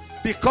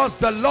 because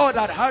the Lord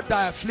had heard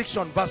thy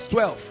affliction. Verse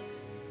 12.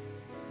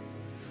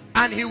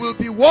 And he will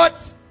be what?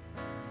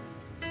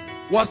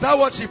 Was that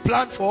what she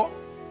planned for?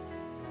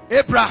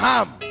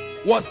 Abraham,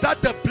 was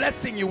that the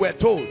blessing you were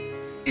told?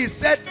 He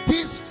said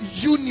this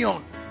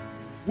union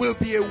will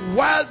be a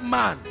wild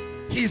man.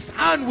 His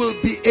hand will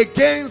be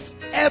against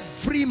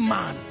every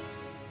man,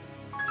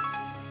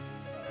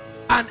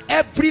 and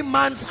every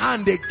man's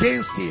hand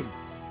against him,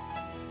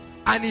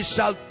 and he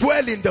shall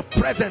dwell in the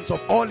presence of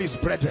all his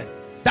brethren.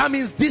 That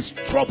means this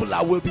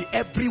troubler will be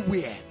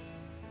everywhere.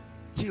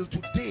 Till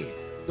today,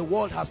 the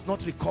world has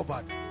not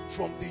recovered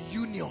from the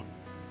union.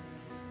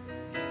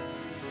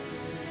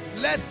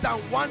 Less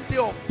than 1 day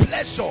of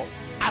pleasure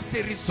as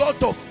a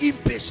result of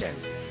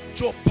impatience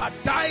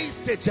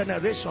jeopardized a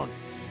generation.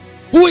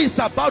 Who is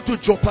about to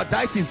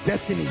jeopardize his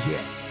destiny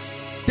here?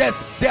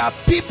 There are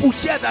people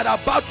here that are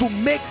about to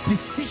make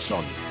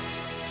decisions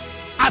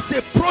as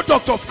a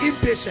product of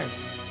impatience.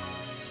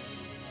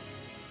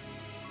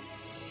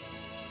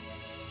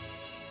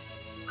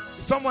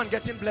 Is someone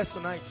getting blessed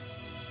tonight?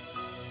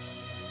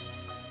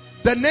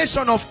 The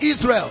nation of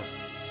Israel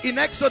in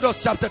Exodus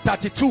chapter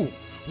 32,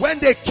 when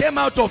they came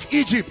out of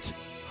Egypt,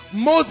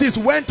 Moses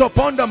went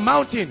upon the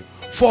mountain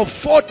for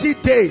 40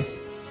 days.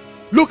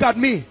 Look at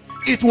me.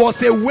 It was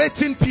a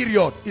waiting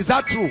period. Is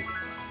that true?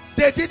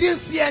 They didn't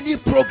see any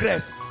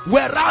progress,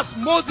 whereas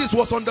Moses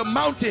was on the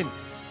mountain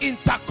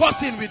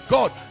intercoursing with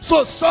God.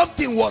 So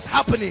something was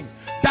happening.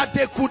 That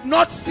they could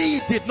not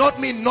see did not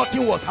mean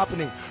nothing was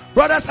happening.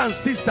 Brothers and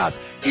sisters,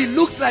 it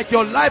looks like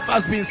your life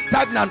has been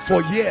stagnant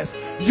for years.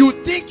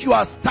 You think you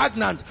are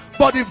stagnant,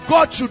 but if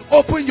God should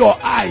open your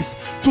eyes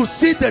to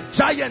see the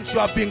giants you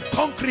have been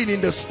conquering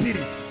in the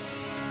spirit.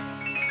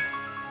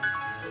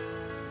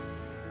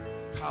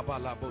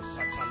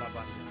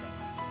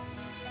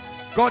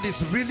 God is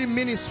really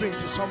ministering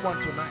to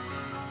someone tonight.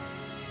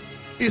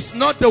 It's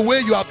not the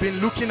way you have been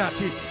looking at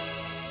it.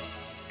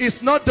 It's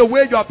not the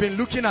way you have been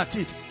looking at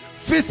it.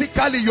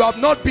 Physically, you have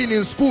not been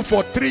in school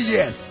for 3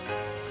 years,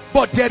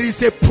 but there is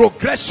a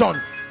progression.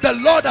 The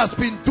Lord has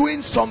been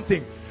doing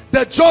something.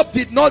 The job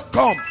did not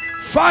come.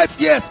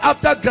 5 years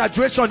after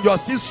graduation, you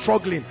are still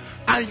struggling,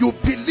 and you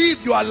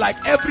believe you are like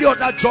every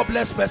other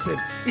jobless person.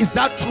 Is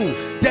that true?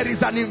 There is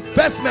an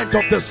investment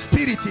of the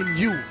Spirit in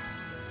you.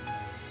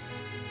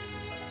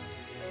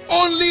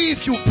 Only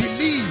if you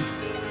believe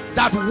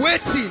that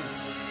waiting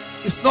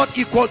is not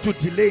equal to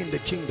delay in the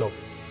kingdom.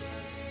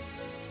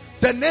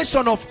 The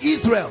nation of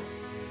Israel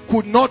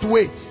could not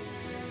wait.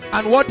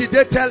 And what did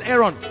they tell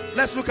Aaron?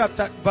 Let's look at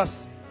that verse,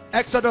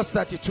 Exodus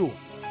 32.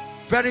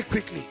 Very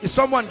quickly. Is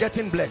someone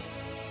getting blessed?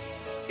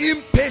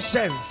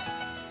 Impatience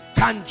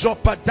can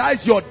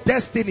jeopardize your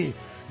destiny.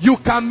 You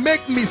can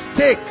make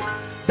mistakes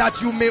that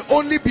you may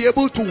only be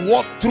able to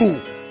walk through,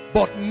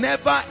 but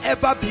never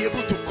ever be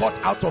able to cut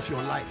out of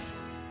your life.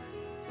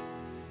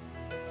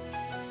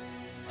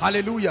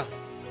 Hallelujah.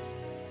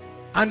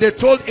 And they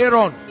told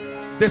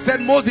Aaron, they said,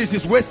 Moses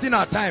is wasting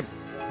our time.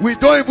 We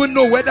don't even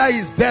know whether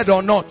he's dead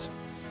or not.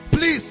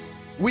 Please,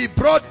 we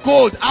brought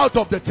gold out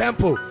of the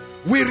temple.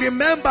 We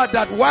remember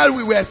that while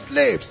we were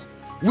slaves,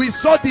 we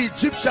saw the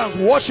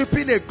Egyptians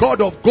worshiping a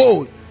god of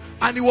gold,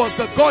 and it was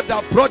the God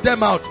that brought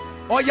them out.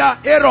 Oh yeah,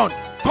 Aaron,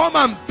 come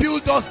and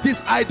build us this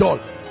idol.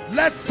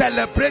 Let's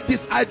celebrate this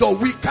idol.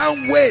 We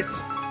can't wait.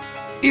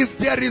 If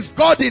there is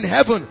God in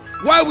heaven,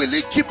 why will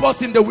he keep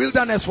us in the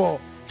wilderness for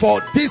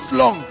this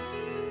long?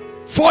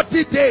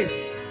 40 days.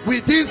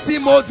 We didn't see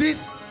Moses.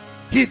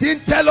 He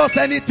didn't tell us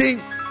anything,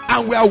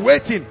 and we are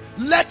waiting.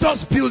 Let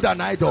us build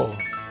an idol.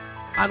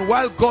 And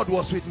while God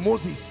was with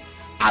Moses,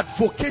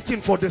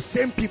 advocating for the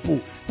same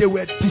people, they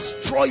were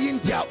destroying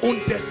their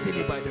own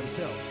destiny by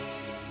themselves.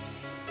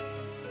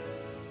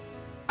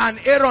 And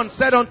Aaron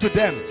said unto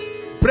them,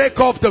 break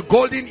off the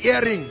golden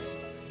earrings.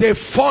 They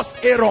forced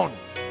Aaron.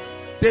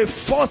 They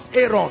forced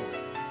Aaron,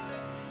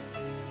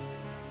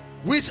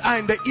 which are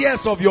in the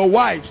ears of your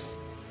wives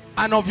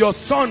and of your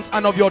sons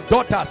and of your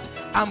daughters,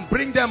 and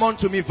bring them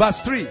unto me. Verse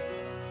 3.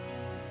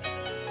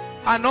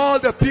 And all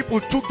the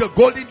people took the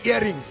golden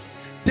earrings.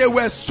 They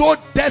were so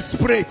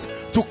desperate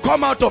to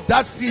come out of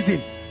that season.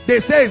 They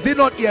say, is it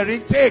not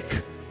earring? Take.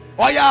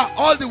 Oh yeah,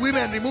 all the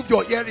women, remove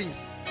your earrings.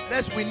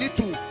 We need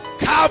to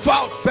carve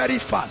out very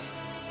fast.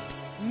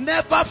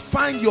 Never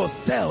find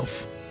yourself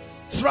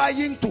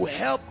trying to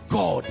help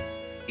God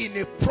in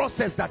a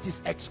process that is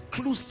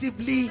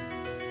exclusively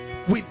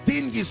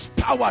within his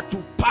power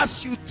to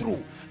pass you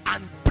through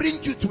and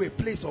bring you to a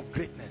place of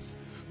greatness.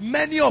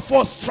 Many of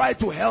us try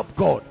to help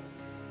God.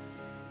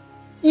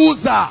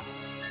 Uzzah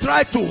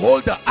tried to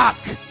hold the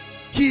ark.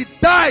 He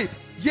died,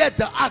 yet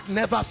the ark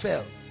never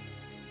fell.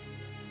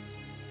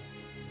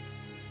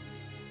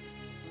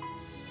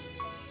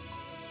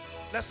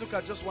 Let's look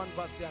at just one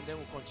verse there and then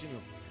we'll continue.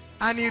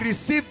 And he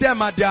received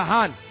them at their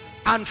hand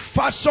and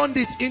fashioned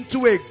it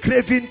into a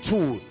graving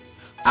tool.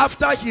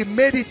 After he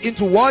made it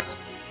into what?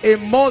 A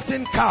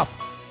molten calf.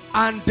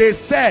 And they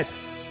said,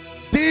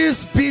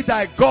 this be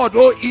thy God,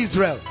 O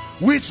Israel,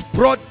 which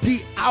brought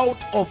thee out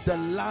of the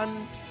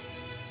land.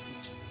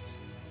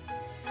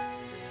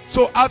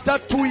 So after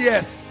 2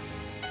 years,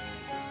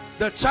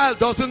 the child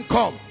doesn't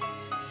come.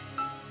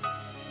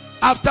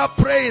 After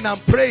praying and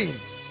praying,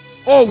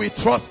 oh, we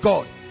trust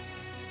God.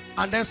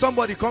 And then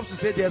somebody comes to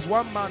say, there's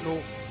one man,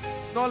 oh,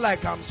 it's not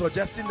like I'm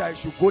suggesting that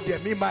you should go there.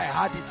 Me, my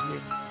heart is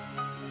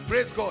name.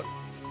 Praise God.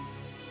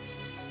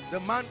 The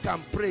man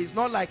can pray. It's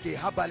not like a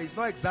herbalist. It's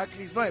not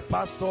exactly, it's not a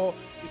pastor.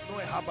 It's not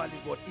a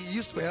herbalist, but he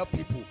used to help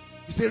people.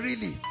 You say,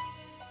 really?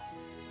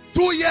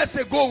 2 years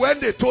ago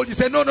when they told you,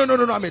 say, no,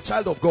 I'm a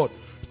child of God.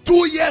 2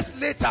 years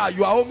later,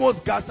 you are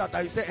almost gassed out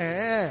and you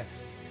say,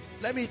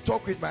 let me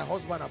talk with my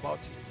husband about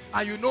it.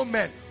 And you know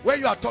men, when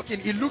you are talking,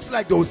 it looks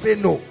like they will say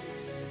no.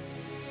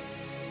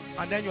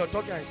 And then you are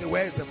talking and you say,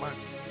 where is the man?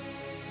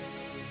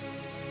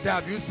 Say,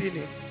 have you seen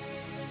him?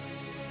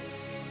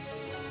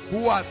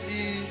 Who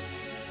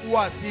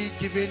has he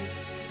given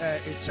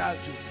a child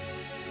to?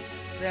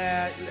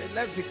 Say,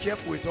 let's be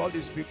careful with all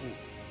these people.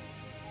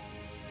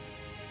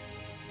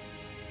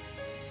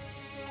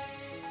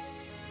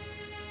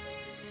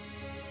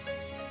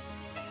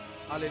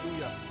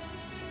 Hallelujah.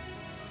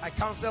 I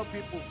counsel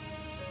people,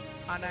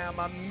 and I am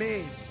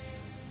amazed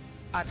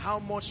at how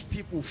much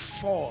people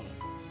fall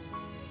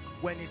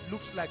when it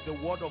looks like the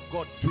word of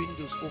God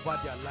dwindles over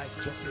their life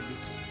just a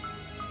little.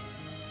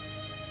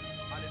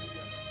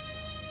 Hallelujah.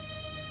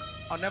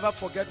 I'll never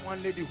forget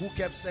one lady who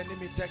kept sending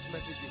me text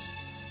messages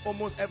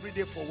almost every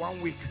day for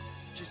 1 week.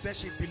 She said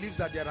she believes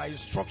that there are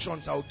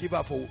instructions I will give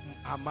her for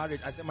her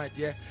marriage. I said, my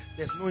dear,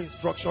 there's no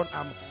instruction.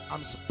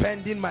 I'm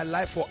spending my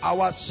life for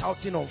hours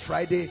shouting on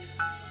Friday.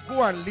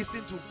 Go and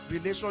listen to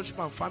Relationship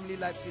and Family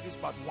Life series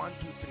part 1,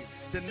 2, 3.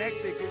 The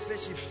next day, she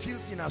says she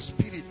feels in her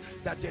spirit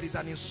that there is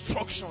an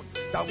instruction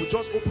that will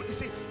just open. You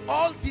see,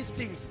 all these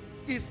things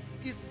is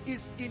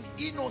in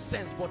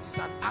innocence, but it's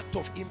an act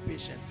of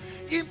impatience.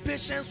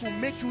 Impatience will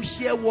make you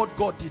hear what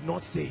God did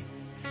not say.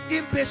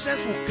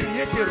 Impatience will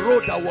create a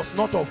road that was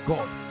not of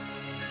God.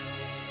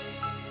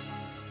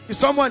 Is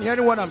someone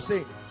hearing what I'm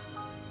saying?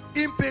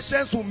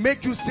 Impatience will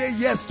make you say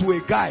yes to a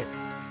guy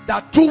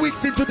that 2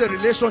 weeks into the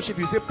relationship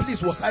you say,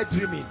 please, was I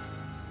dreaming?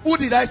 Who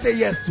did I say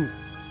yes to?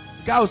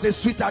 The guy will say,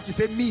 sweetheart. You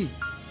say, me.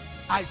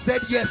 I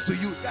said yes to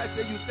you. The guy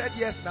say, you said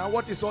yes now.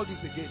 What is all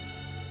this again?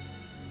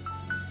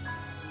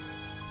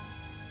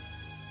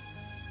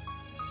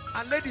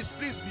 And ladies,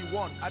 please be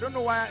warned. I don't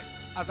know why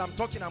as I'm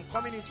talking, I'm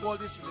coming into all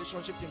this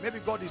relationship thing. Maybe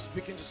God is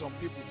speaking to some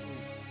people through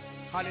it.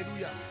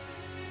 Hallelujah.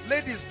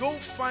 Ladies,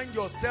 don't find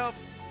yourself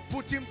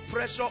putting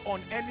pressure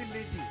on any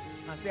lady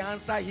and say,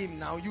 answer him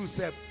now, you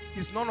say.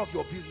 It's none of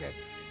your business.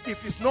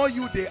 If it's not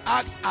you, they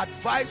ask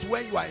advice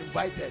when you are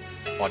invited.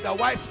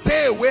 Otherwise,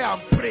 stay away and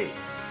pray.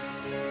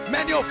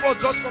 Many of us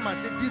just come and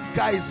say, this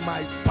guy is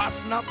my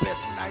personal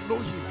person, I know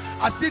him.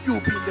 As if you'll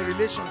be in the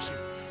relationship.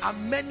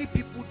 And many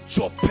people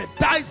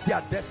jeopardize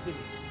their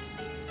destinies.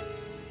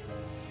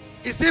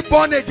 Is he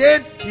born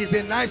again? He's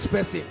a nice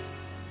person.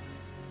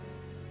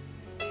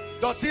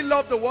 Does he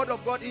love the word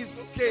of God? He's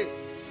okay.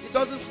 He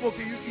doesn't smoke.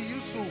 He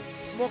used to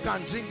smoke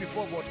and drink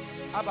before, but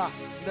Abba,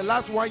 in the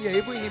last 1 year,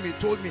 even him, he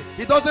told me,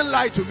 he doesn't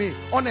lie to me,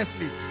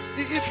 honestly.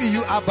 If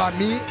you Abba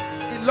me,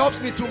 he loves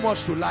me too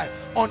much to lie.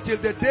 Until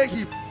the day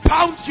he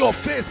pounds your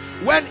face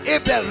when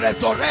Abel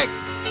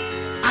resurrects,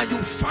 and you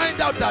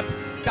find out that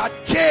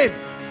Cain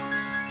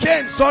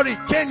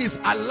is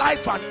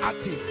alive and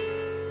active,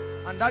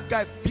 and that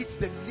guy beats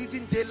the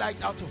living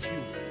daylight out of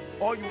you.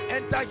 Or you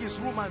enter his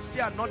room and see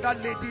another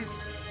lady's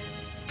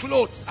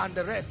clothes and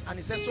the rest, and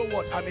he says, so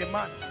what? I'm a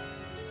man.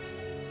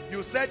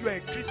 You said you're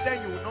a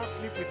Christian, you will not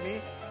sleep with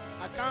me.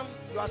 I can't,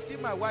 you are still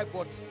my wife,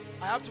 but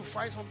I have to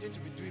find something to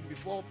be doing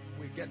before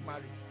we get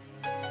married.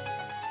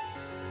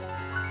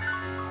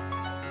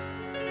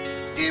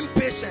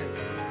 Impatience.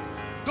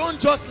 Don't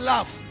just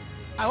laugh.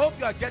 I hope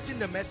you are getting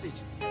the message.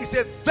 It's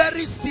a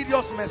very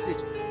serious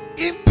message.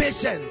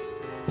 Impatience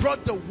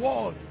brought the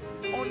world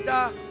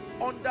under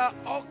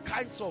all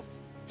kinds of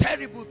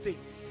terrible things.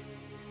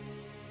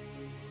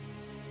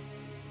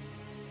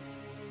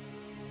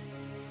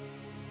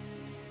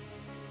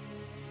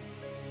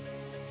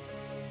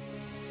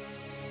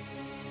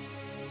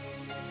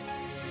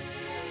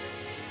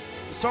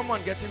 Is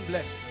someone getting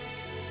blessed?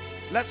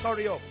 Let's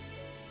hurry up.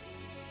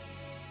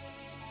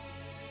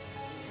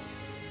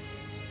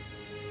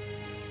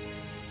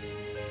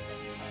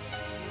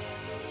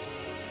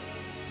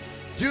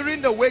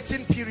 During the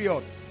waiting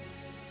period,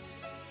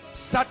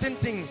 certain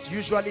things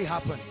usually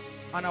happen,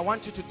 and I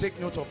want you to take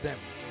note of them.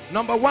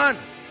 Number one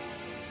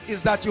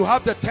is that you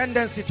have the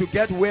tendency to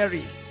get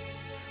weary,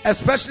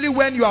 especially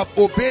when you have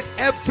obeyed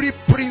every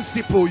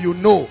principle you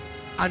know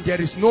and there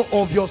is no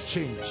obvious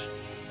change.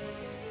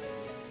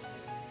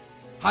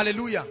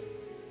 Hallelujah.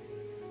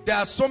 There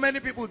are so many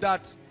people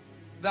that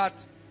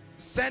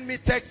send me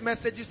text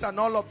messages and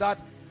all of that,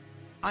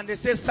 and they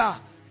say, sir,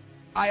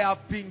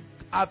 I've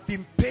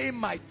been paying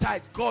my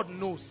tithe. God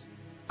knows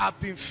I've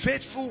been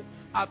faithful.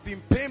 I've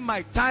been paying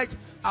my tithe.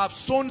 I've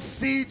sown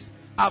seeds.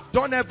 I've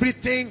done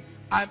everything.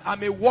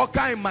 I'm a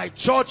worker in my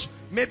church,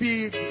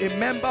 maybe a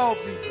member of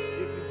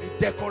the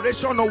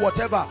decoration or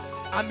whatever.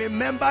 I'm a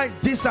member in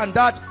this and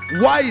that.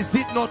 Why is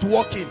it not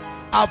working?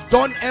 I've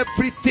done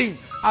everything.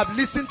 I've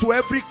listened to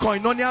every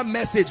koinonia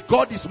message.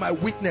 God is my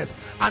witness.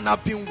 And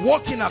I've been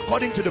working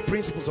according to the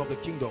principles of the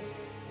kingdom.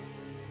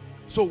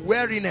 So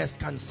weariness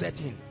can set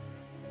in,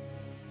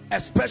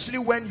 especially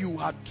when you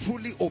are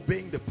truly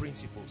obeying the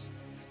principles.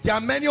 There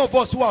are many of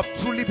us who have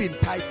truly been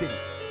tithing.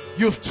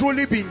 You've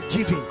truly been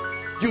giving.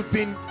 You've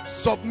been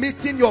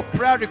submitting your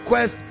prayer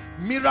request,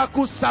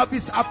 miracle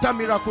service after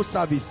miracle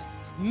service.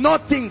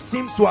 Nothing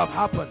seems to have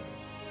happened.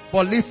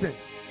 But listen.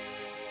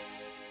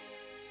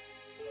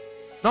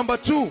 Number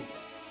two,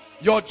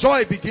 your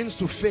joy begins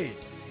to fade.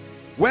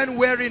 When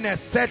weariness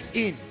sets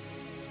in,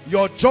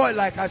 your joy,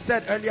 like I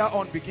said earlier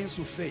on, begins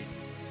to fade.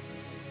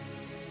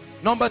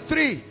 Number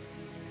three,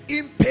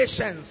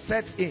 impatience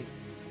sets in.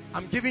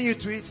 I'm giving it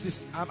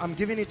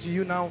to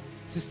you now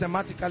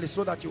systematically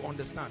so that you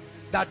understand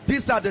that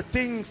these are the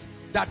things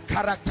that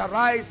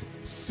characterize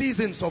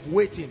seasons of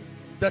waiting,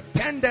 the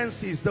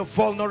tendencies, the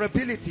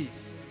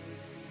vulnerabilities.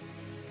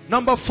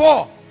 Number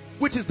four,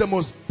 which is the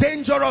most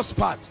dangerous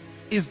part,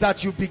 is that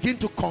you begin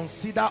to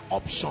consider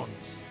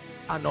options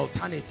and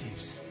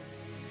alternatives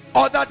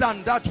other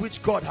than that which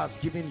God has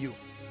given you.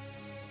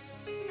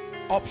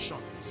 Options.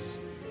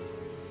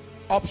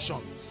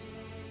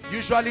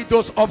 Usually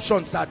those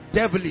options are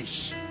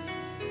devilish.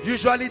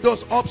 Usually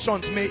those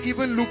options may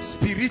even look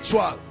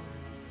spiritual,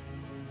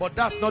 but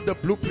that's not the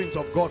blueprint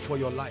of God for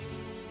your life.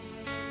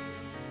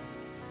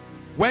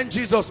 When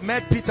Jesus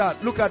met Peter,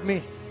 look at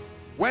me.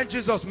 When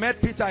Jesus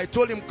met Peter, he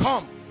told him,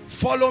 come,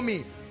 follow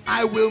me.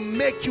 I will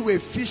make you a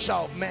fisher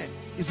of men.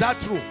 Is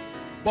that true?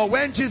 But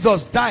when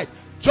Jesus died,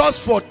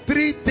 just for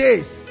 3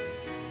 days,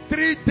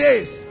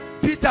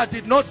 Peter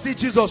did not see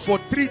Jesus for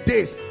 3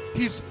 days.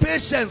 His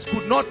patience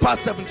could not pass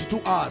 72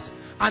 hours.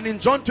 And in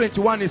John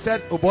 21, he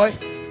said, oh boy,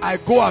 I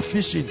go a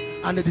fishing.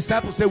 And the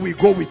disciples said, we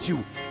go with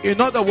you. In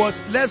other words,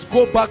 let's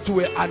go back to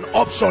an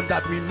option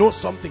that we know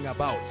something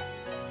about.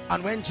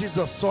 And when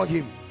Jesus saw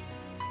him,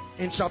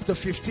 in chapter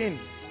 15,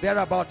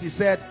 thereabout, he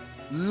said,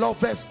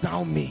 lovest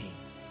thou me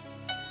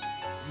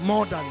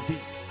more than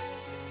this?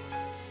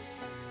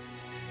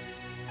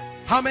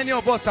 How many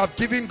of us have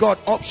given God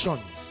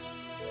options?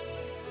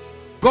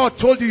 God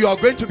told you are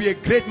going to be a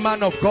great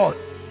man of God,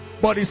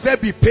 but he said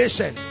be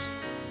patient.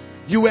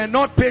 You were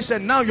not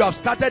patient. Now you have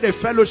started a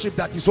fellowship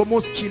that is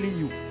almost killing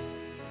you.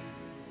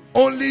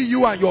 Only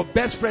you and your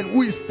best friend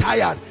who is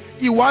tired,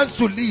 he wants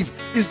to leave.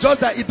 It's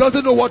just that he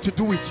doesn't know what to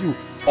do with you.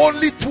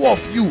 Only two of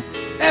you.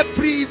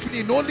 Every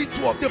evening, only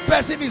two of the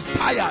person is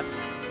tired.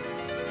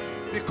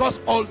 Because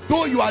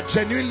although you are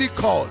genuinely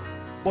called,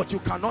 but you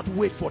cannot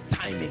wait for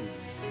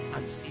timings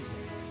and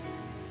seasons.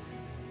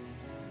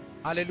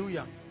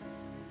 Hallelujah.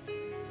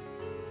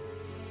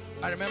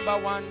 I remember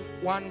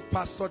one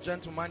pastor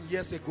gentleman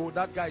years ago.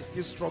 That guy is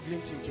still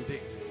struggling till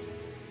today.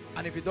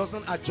 And if he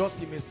doesn't adjust,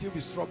 he may still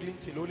be struggling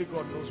till only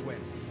God knows when.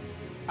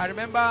 I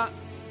remember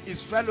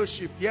his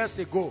fellowship years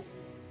ago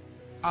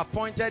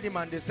appointed him,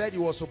 and they said he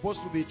was supposed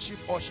to be chief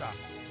usher.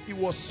 It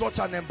was such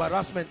an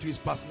embarrassment to his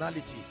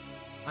personality.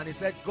 And he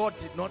said God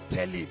did not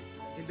tell him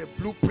in the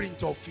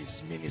blueprint of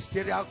his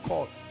ministerial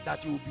call that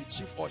he will be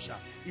chief usher.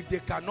 If they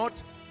cannot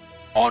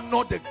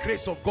honor the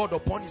grace of God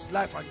upon his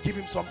life and give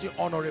him something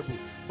honorable.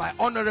 By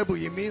honorable,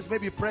 he means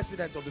maybe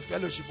president of the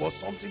fellowship or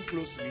something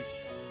close to it.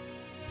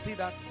 See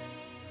that?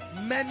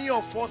 Many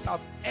of us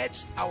have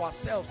edged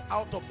ourselves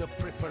out of the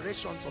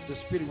preparations of the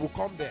Spirit. We'll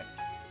come there.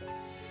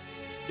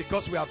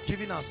 Because we have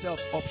given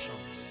ourselves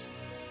options.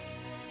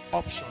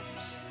 Options.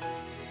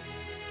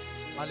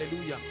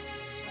 Hallelujah.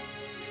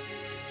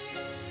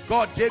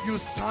 God gave you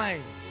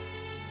signs.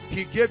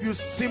 He gave you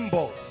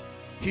symbols.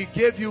 He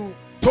gave you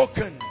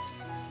tokens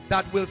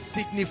that will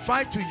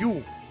signify to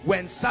you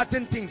when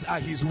certain things are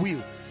his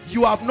will.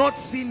 You have not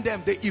seen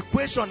them. The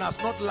equation has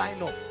not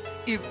lined up.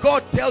 If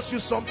God tells you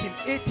something,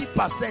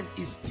 80%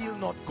 is still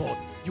not God.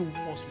 You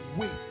must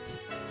wait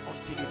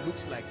until it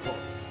looks like God.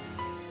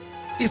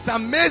 It's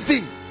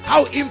amazing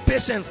how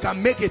impatience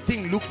can make a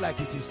thing look like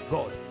it is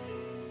God,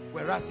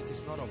 whereas it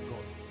is not of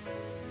God.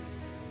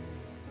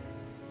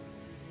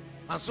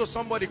 And so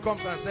somebody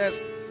comes and says,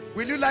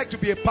 will you like to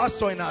be a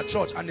pastor in our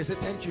church? And they say,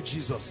 thank you,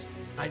 Jesus.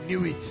 I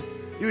knew it.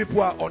 You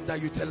people are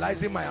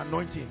underutilizing my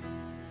anointing.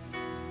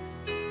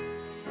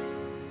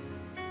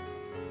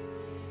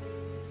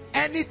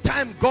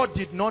 Anytime God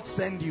did not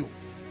send you,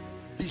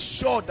 be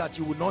sure that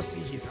you will not see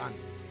his hand.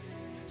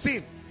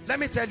 See, let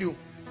me tell you,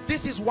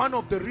 this is one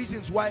of the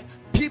reasons why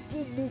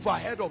people move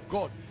ahead of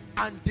God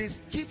and they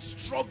keep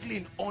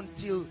struggling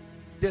until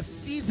the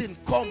season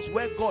comes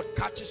where God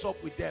catches up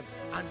with them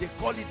and they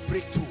call it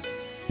breakthrough.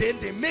 Then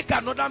they make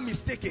another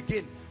mistake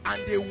again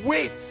and they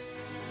wait.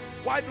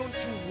 Why don't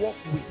you walk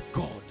with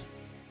God?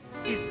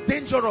 It's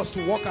dangerous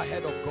to walk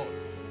ahead of God.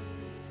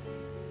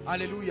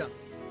 Hallelujah.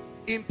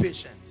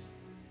 Impatience.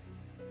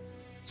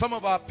 Some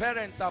of our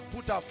parents have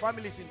put our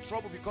families in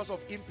trouble because of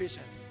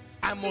impatience.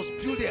 I must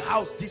build a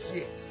house this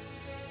year.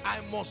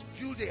 I must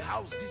build a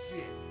house this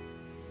year.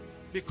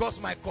 Because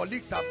my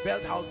colleagues have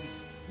built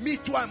houses. Me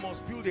too, I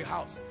must build a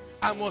house.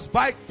 I must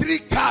buy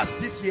 3 cars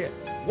this year.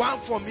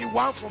 One for me,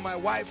 one for my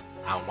wife,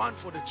 and one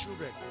for the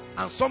children.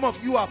 And some of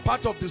you are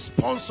part of the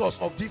sponsors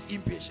of this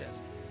impatience.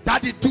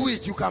 Daddy, do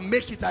it. You can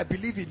make it. I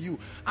believe in you.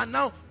 And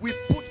now we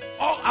put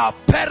all our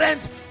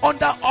parents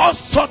under all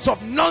sorts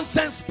of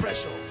nonsense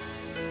pressure.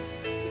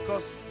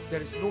 Because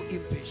there is no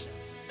impatience.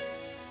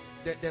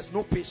 There's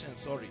no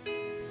patience, sorry.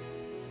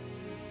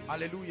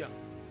 Hallelujah.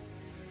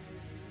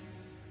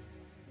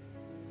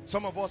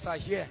 Some of us are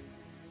here.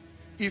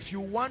 If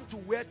you want to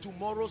wear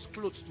tomorrow's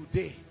clothes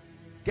today,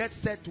 get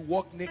set to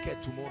walk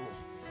naked tomorrow.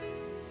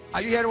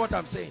 Are you hearing what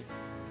I'm saying?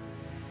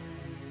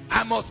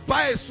 I must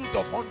buy a suit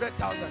of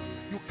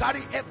 100,000. You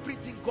carry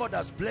everything God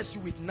has blessed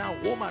you with now,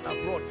 home and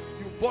abroad.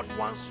 You bought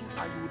one suit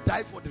and you will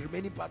die for the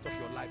remaining part of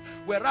your life.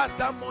 Whereas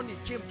that money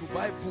came to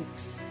buy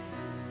books.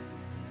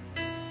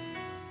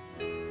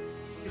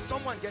 Is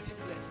someone getting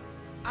blessed?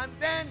 And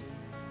then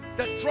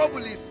the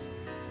trouble is,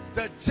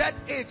 the jet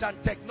age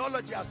and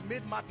technology has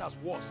made matters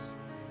worse.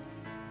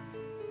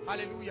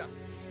 Hallelujah.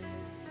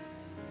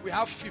 We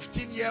have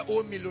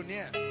 15-year-old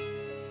millionaires,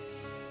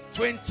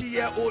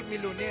 20-year-old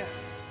millionaires.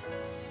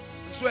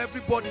 And so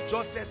everybody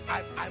just says,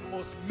 I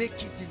must make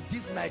it in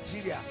this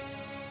Nigeria.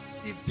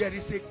 If there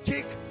is a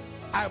cake,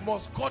 I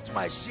must cut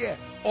my share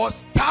or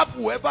stab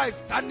whoever is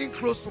standing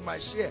close to my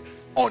share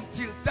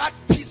until that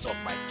piece of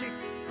my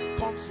cake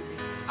comes to me.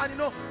 And you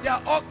know, there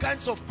are all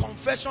kinds of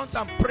confessions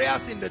and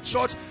prayers in the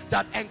church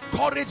that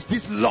encourage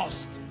this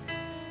lust.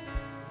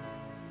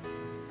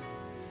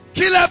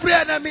 Kill every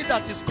enemy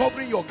that is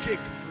covering your cake,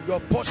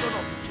 your portion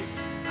of the cake.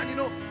 And you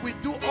know, we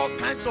do all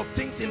kinds of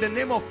things in the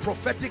name of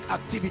prophetic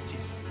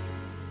activities.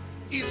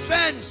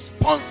 Events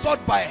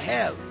sponsored by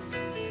hell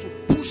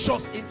to push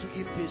us into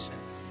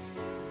impatience.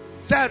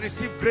 Say, I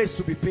receive grace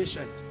to be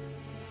patient.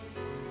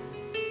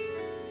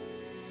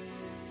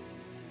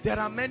 There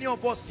are many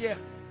of us here.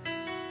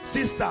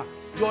 Sister,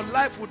 your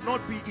life would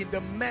not be in the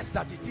mess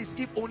that it is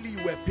if only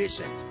you were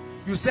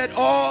patient. You said,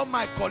 all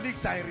my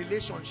colleagues are in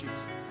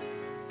relationships.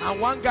 And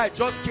one guy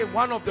just came,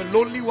 one of the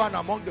lonely one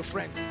among the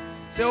friends.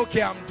 Say,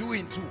 okay, I'm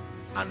doing too.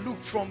 And look,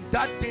 from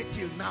that day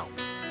till now,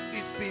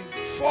 it's been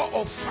 4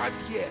 or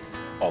 5 years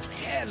of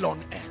hell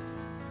on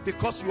earth.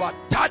 Because you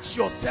attach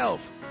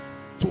yourself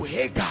to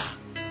Hagar.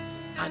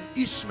 And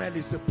Ishmael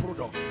is the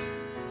product.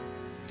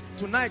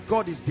 Tonight,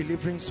 God is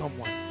delivering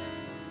someone.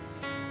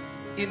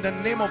 In the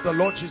name of the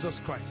Lord Jesus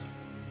Christ.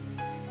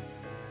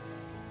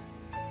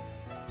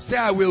 Say,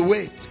 I will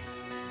wait.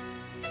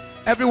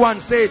 Everyone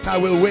say it, I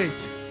will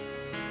wait.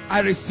 I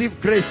receive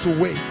grace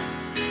to wait.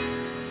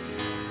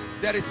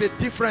 There is a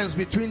difference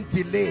between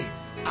delay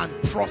and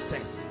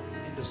process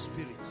in the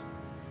spirit.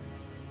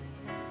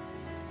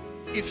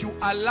 If you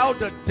allow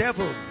the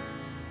devil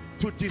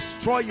to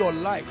destroy your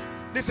life.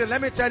 Listen,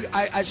 let me tell you,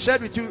 I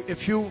shared with you a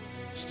few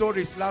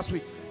stories last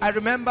week. I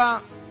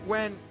remember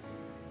when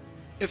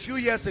a few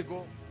years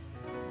ago,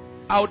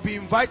 I would be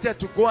invited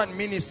to go and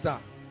minister.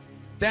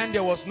 Then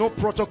there was no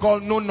protocol,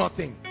 no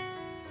nothing.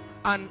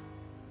 And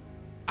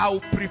I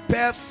would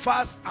prepare,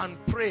 fast and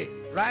pray,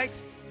 right?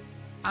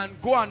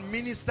 And go and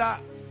minister.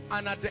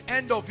 And at the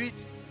end of it,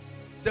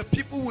 The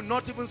people will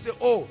not even say,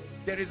 oh,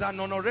 there is an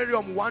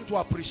honorarium, we want to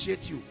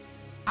appreciate you.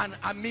 And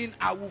I mean,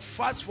 I will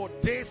fast for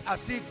days as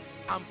if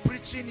I'm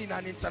preaching in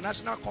an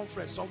international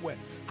conference somewhere.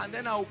 And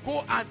then I'll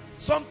go, and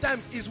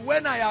sometimes it's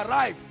when I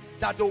arrive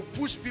that they'll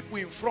push people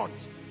in front.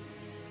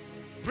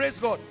 Praise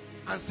God.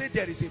 And say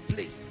there is a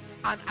place.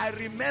 And I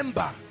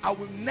remember, I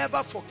will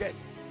never forget,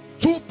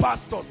 2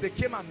 pastors, they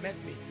came and met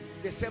me.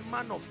 They said,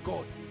 man of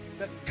God,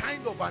 the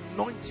kind of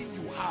anointing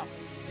you have,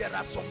 there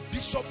are some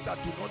bishops that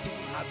do not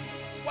even have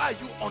it. Why are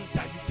you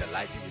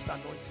underutilizing this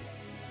anointing?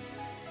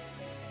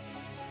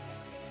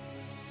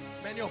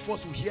 Many of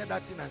us will hear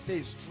that thing and say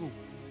it's true.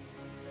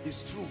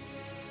 It's true.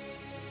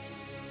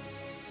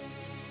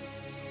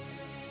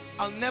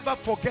 I'll never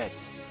forget,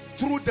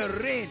 through the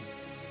rain,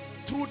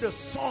 through the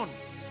sun,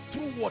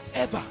 through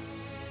whatever,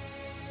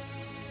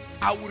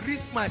 I will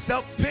risk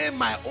myself, pay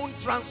my own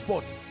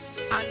transport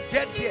and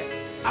get there.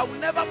 I will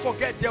never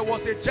forget, there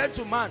was a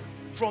gentleman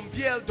from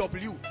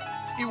BLW.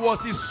 It was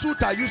his suit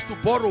I used to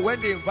borrow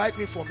when they invite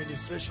me for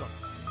ministration.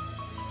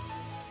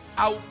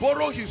 I will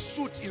borrow his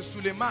suit in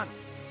Suleiman,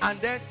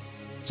 and then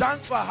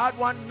Janfa had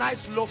one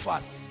nice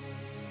loafers.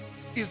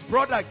 His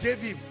brother gave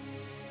him.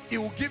 He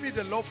will give me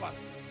the loafers.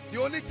 The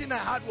only thing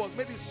I had was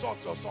maybe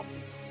socks or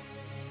something.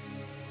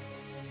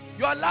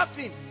 You are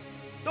laughing.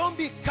 Don't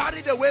be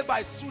carried away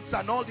by suits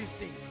and all these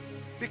things.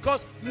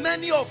 Because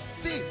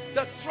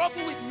the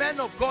trouble with men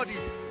of God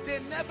is they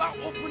never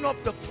open up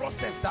the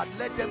process that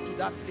led them to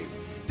that place.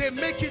 They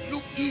make it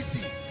look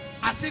easy,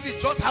 as if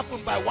it just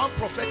happened by one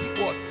prophetic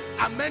word.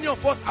 And many of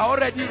us are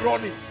already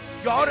running.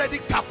 You're already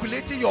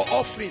calculating your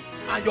offering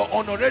and your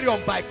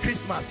honorarium by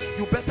Christmas.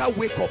 You better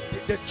wake up.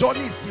 The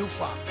journey is still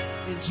far.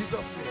 In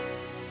Jesus'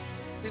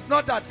 name. It's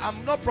not that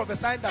I'm not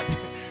prophesying that.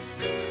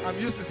 I'm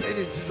used to saying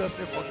in Jesus'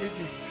 name, forgive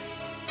me.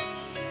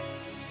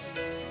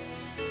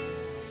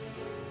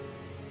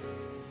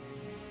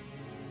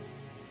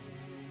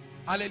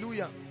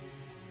 Hallelujah.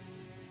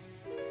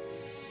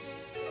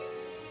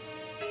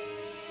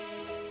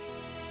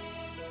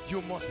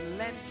 You must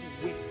learn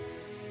to wait.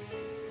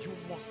 You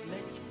must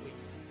learn to wait.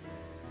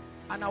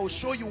 And I will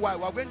show you why.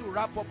 We're going to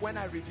wrap up when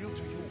I reveal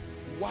to you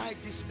why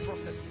this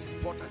process is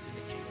important in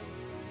the kingdom.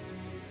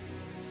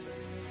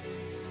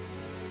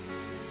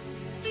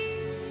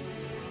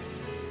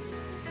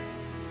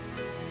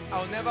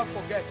 I'll never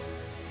forget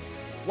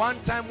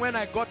one time when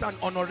I got an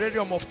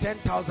honorarium of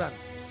 10,000.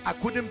 I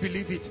couldn't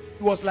believe it.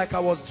 It was like I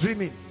was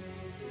dreaming.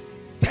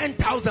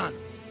 10,000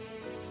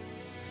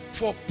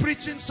 for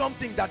preaching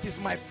something that is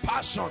my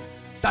passion,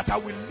 that I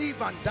will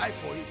live and die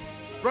for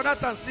it. Brothers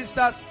and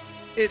sisters,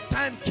 a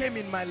time came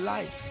in my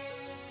life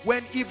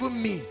when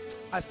even me,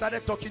 I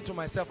started talking to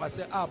myself. I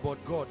said, but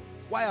God,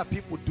 why are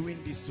people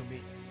doing this to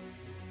me?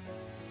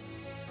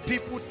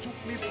 People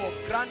took me for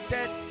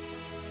granted.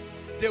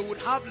 They would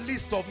have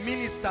list of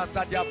ministers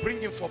that they are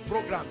bringing for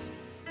programs,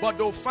 but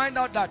they'll find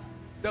out that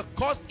the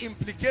cost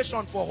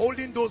implication for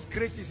holding those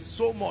graces is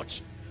so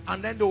much,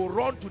 and then they'll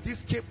run to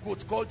this scapegoat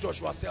called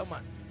Joshua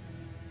Selman.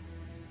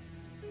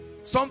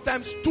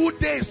 Sometimes 2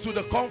 days to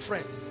the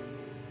conference,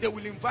 they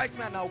will invite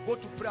me and I'll go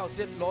to pray. I'll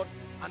say, Lord,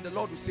 and the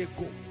Lord will say,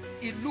 go.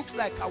 It looked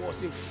like I was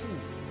a fool,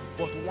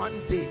 but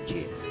one day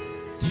came.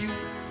 Due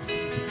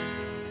season.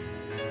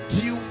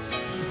 Due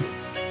season.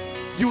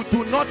 You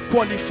do not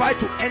qualify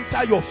to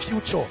enter your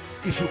future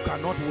if you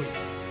cannot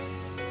wait.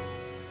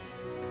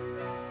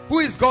 Who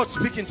is God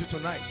speaking to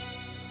tonight?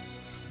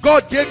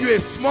 God gave you a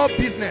small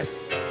business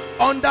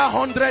under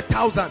 100,000.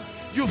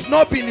 You've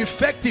not been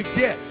effective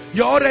there.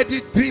 You're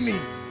already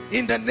dreaming.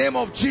 In the name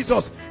of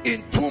Jesus,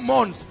 in 2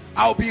 months,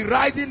 I'll be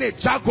riding a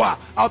Jaguar.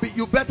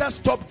 You better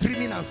stop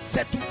dreaming and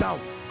settle down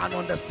and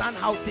understand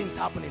how things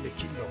happen in the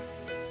kingdom.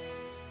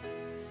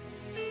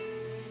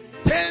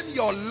 Tame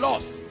your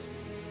lust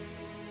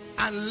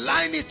and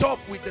line it up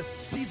with the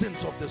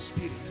seasons of the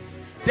Spirit.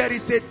 There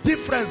is a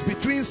difference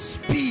between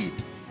speed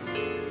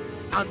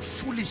and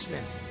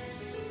foolishness.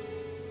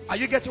 Are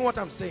you getting what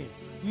I'm saying?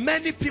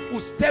 Many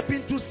people step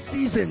into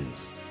seasons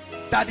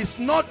that is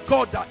not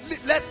God.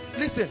 Let's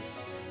listen.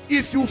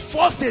 If you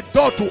force a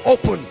door to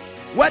open,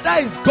 whether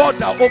it's God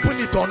that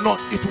opened it or not,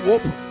 it will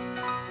open.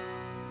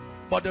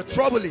 But the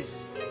trouble is,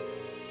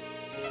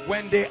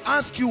 when they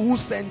ask you who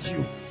sent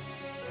you,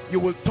 you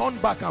will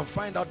turn back and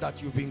find out that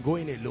you've been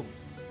going alone.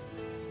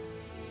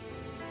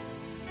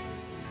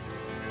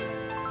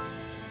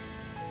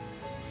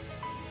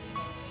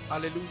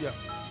 Hallelujah.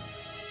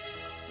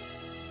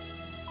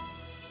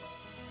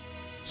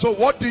 So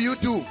what do you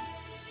do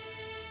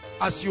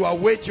as you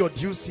await your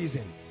due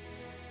season?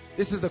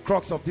 This is the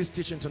crux of this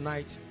teaching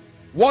tonight.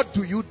 What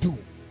do you do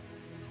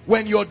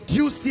when your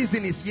due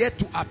season is yet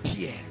to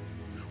appear?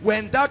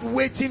 When that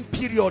waiting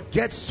period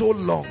gets so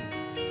long,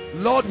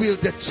 Lord, will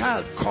the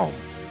child come?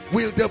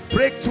 Will the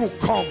breakthrough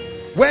come?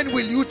 When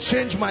will you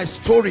change my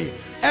story?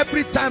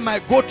 Every time I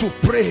go to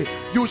pray,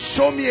 you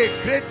show me a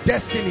great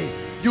destiny.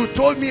 You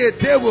told me a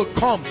day will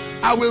come.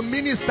 I will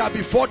minister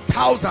before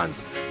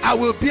thousands. I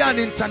will be an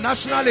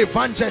international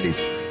evangelist.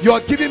 You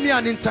are giving me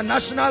an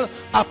international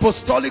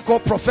apostolic or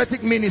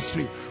prophetic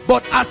ministry.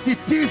 But as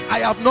it is,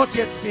 I have not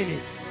yet seen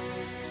it.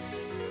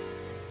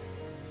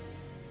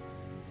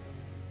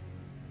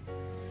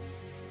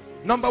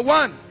 Number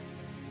one,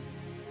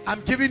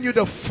 I'm giving you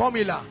the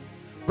formula.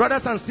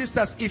 Brothers and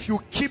sisters, if you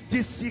keep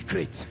this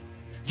secret,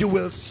 you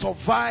will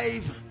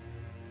survive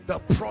the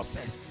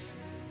process.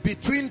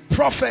 Between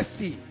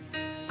prophecy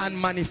and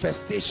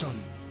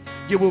manifestation,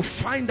 you will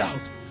find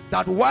out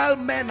that while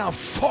men are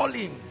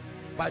falling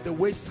by the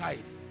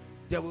wayside,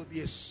 there will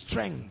be a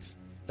strength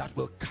that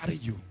will carry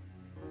you.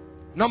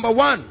 Number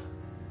one,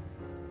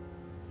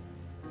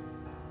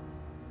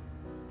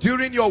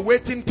 during your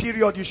waiting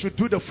period, you should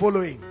do the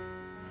following.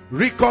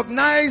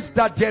 Recognize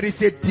that there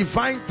is a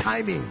divine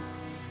timing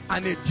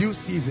and a due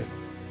season.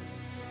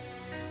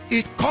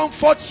 It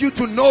comforts you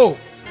to know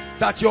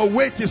that your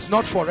wait is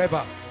not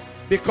forever,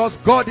 because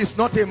God is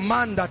not a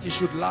man that he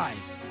should lie,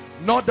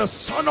 nor the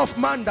son of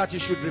man that he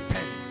should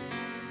repent.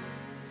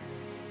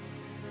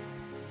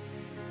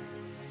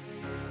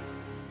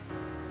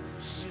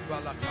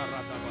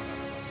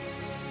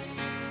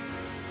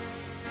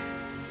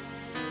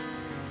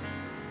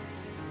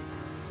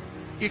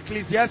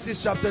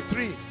 Ecclesiastes chapter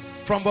 3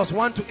 from verse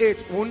 1 to 8,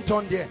 we won't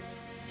turn there,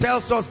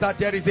 tells us that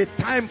there is a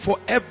time for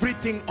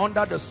everything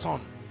under the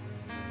sun.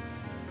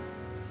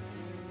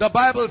 The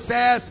Bible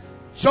says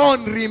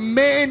John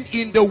remained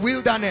in the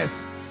wilderness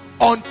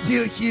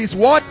until his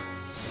what?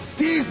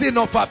 Season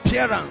of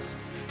appearance.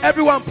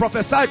 Everyone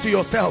prophesy to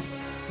yourself,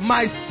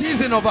 my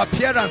season of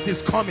appearance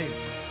is coming.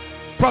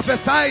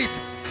 Prophesy it,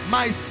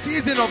 my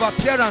season of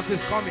appearance is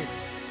coming.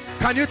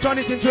 Can you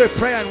turn it into a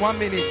prayer in 1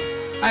 minute?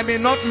 I may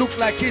not look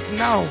like it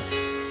now,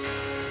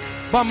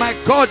 but my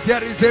God,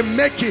 there is a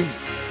making,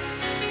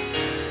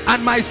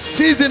 and my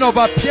season of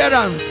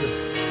appearance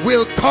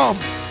will come.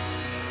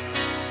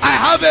 I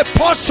have a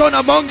portion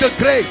among the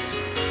great,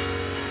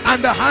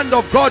 and the hand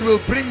of God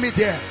will bring me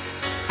there.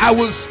 I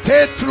will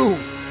stay true.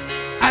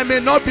 I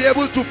may not be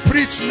able to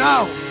preach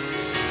now.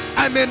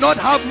 I may not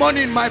have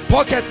money in my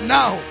pocket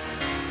now,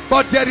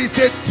 but there is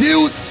a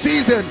due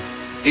season.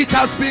 It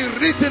has been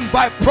written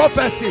by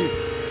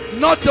prophecy.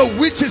 Not the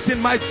witches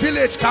in my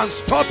village can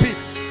stop it.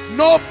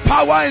 No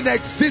power in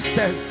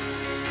existence.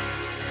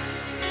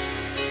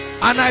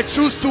 And I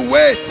choose to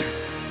wait.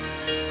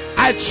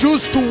 I choose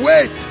to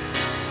wait.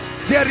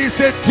 There is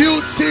a due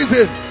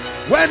season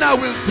when I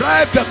will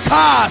drive the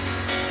cars.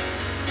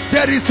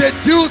 There is a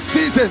due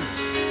season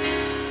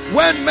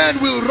when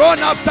men will run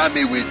after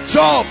me with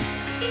jobs.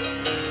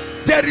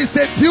 There is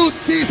a due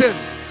season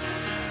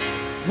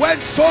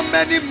when so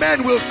many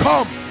men will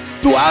come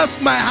to ask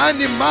my hand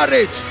in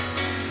marriage.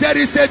 There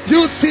is a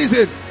due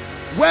season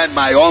when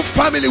my own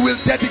family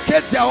will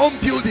dedicate their own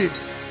building.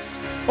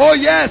 Oh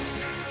yes,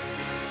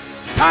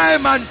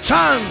 time and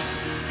chance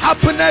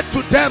happened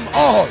to them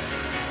all.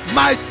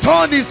 My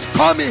turn is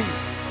coming.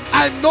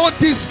 I know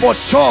this for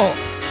sure.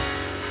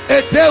 A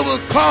day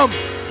will come,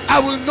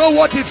 I will know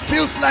what it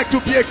feels like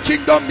to be a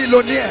kingdom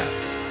millionaire.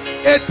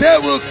 A day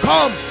will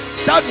come,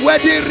 that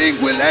wedding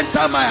ring will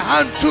enter my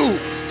hand too.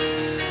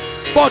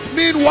 But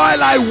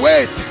meanwhile I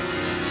wait.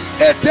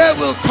 A day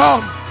will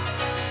come,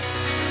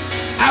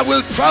 I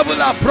will travel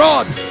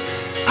abroad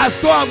as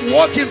though I'm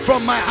walking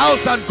from my house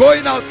and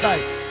going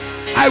outside.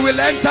 I will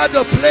enter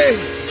the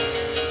plane.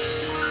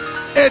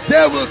 A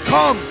day will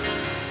come,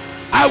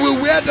 I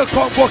will wear the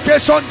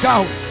convocation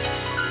gown.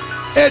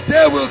 A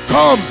day will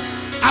come,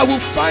 I will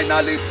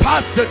finally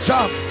pass the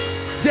jam.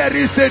 There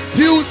is a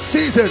due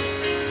season.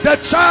 The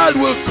child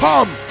will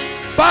come.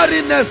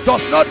 Barrenness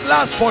does not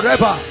last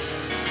forever.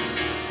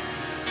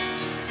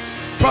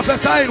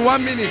 Prophesy in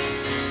 1 minute.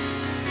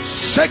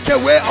 Shake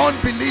away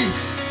unbelief.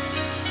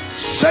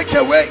 Shake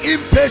away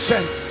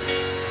impatience.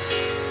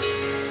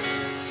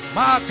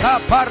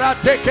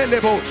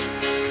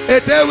 A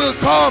day will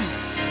come,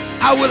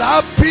 I will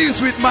have peace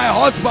with my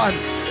husband.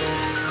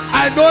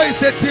 I know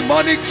it's a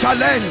demonic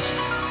challenge.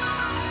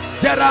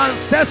 There are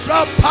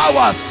ancestral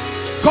powers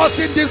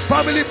causing this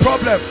family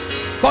problem,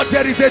 but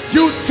there is a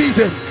due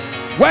season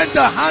when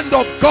the hand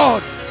of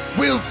God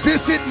will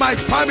visit my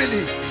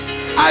family.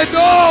 I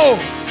know,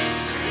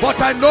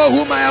 but I know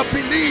whom I have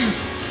believed,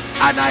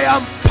 and I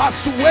am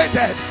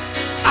persuaded.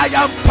 I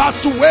am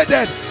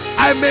persuaded.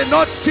 I may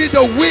not see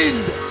the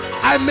wind,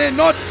 I may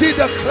not see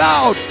the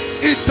cloud,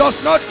 it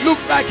does not look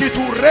like it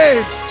will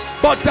rain,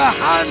 but the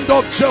hand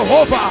of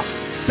Jehovah,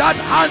 that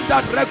hand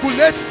that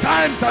regulates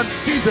times and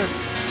seasons,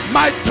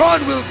 my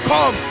turn will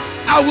come.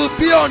 I will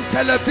be on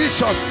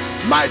television.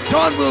 My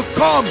turn will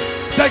come.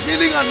 The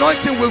healing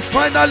anointing will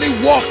finally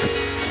walk.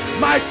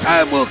 My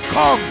time will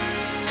come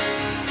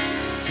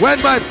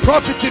when my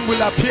profiting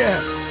will appear.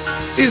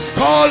 It's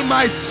called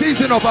my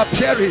season of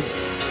appearing.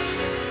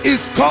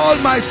 It's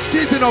called my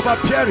season of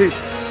appearing.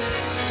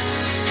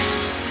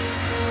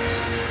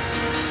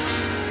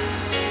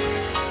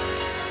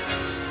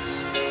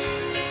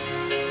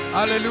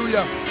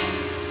 Hallelujah.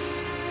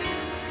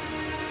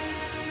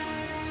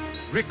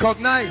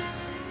 Recognize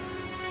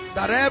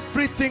that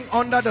everything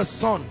under the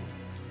sun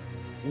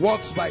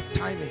works by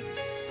timings.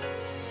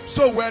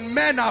 So when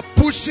men are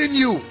pushing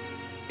you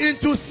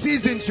into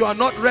seasons you are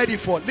not ready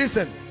for,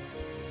 listen,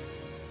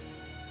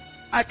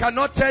 I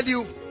cannot tell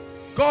you.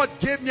 God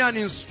gave me an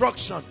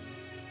instruction,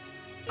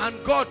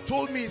 and God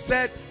told me, he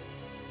said,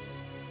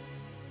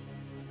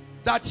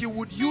 that he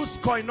would use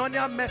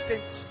koinonia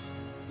messengers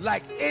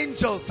like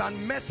angels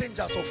and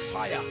messengers of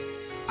fire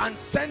and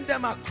send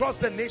them across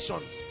the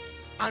nations.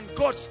 And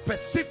God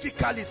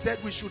specifically said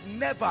we should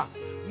never,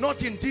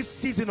 not in this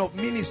season of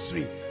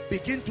ministry,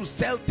 begin to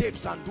sell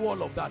tapes and do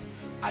all of that.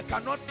 I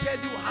cannot tell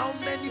you how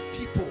many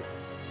people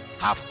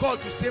have called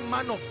to say,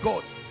 man of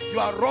God, you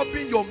are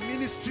robbing your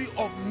ministry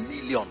of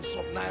millions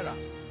of naira.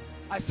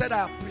 I said,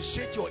 I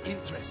appreciate your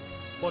interest,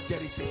 but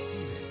there is a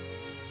season.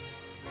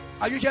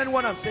 Are you hearing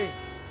what I'm saying?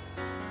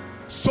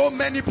 So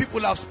many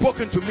people have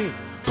spoken to me.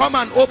 Come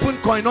and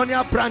open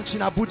Koinonia branch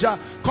in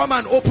Abuja. Come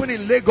and open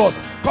in Lagos.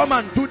 Come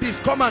and do this.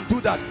 Come and do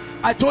that.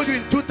 I told you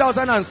in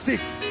 2006,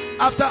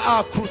 after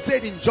our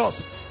crusade in Jos,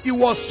 it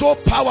was so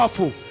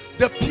powerful.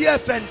 The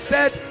PFN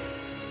said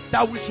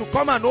that we should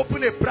come and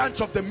open a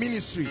branch of the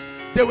ministry.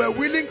 They were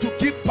willing to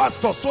give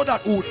pastors so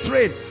that we would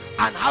train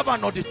and have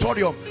an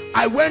auditorium.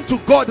 I went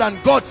to God and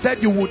God said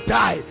you would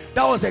die.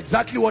 That was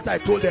exactly what I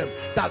told them.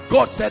 That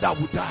God said I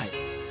would die.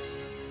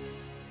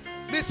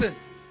 Listen,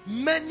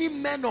 many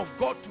men of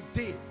God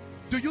today,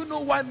 do you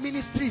know why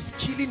ministry is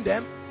killing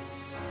them?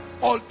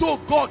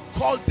 Although God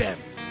called them,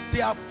 they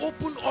have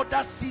opened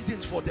other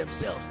seasons for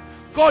themselves.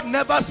 God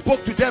never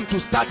spoke to them to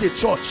start a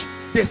church.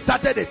 They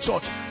started a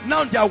church.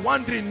 Now they are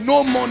wondering,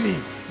 no money,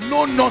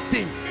 no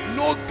nothing,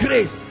 no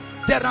grace.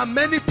 There are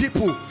many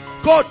people,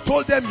 God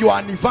told them you are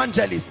an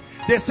evangelist.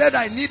 They said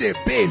I need a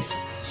base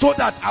so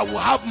that I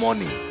will have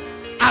money.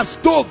 As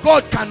though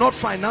God cannot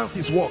finance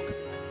his work.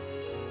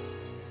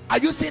 Are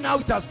you seeing how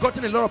it has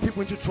gotten a lot of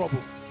people into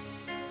trouble?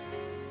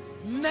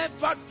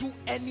 Never do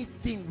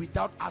anything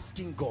without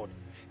asking God.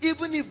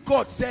 Even if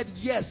God said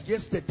yes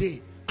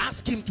yesterday,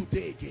 ask him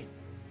today again.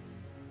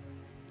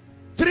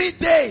 3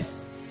 days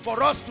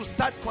for us to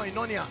start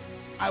Koinonia,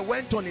 I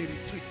went on a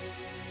retreat.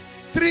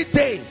 3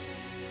 days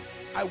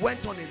I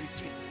went on a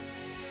retreat.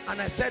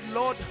 And I said,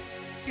 Lord,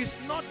 it's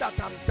not that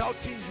I'm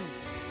doubting you,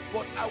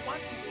 but I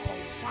want to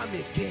confirm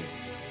again.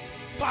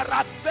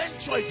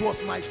 Peradventure it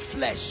was my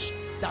flesh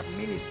that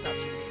ministered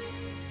to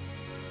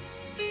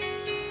me.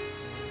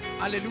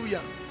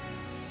 Hallelujah.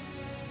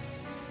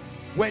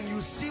 When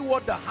you see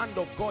what the hand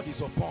of God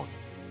is upon,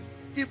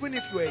 even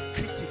if you are a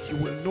critic, you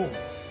will know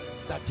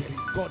that there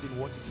is God in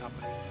what is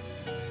happening.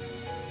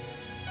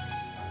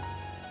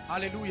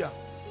 Hallelujah.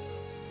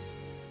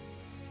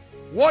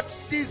 What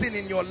season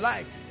in your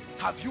life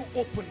have you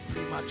opened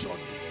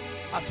prematurely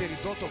as a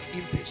result of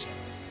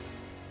impatience?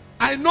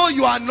 I know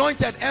you are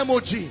anointed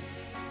MOG.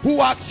 Who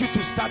asked you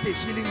to start a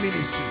healing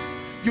ministry?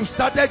 You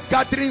started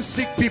gathering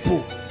sick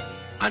people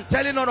and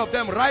telling all of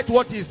them, write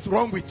what is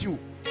wrong with you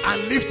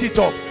and lift it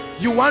up.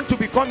 You want to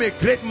become a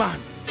great man.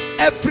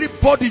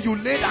 Everybody you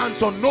laid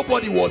hands on,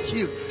 nobody was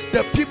healed.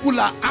 The people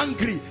are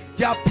angry.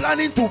 They are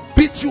planning to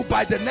beat you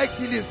by the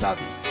next healing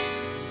service.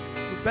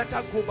 You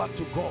better go back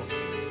to God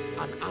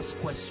and ask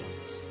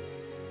questions.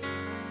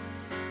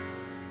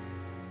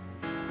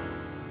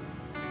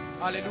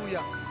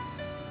 Hallelujah.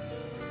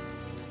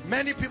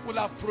 Many people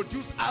have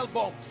produced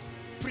albums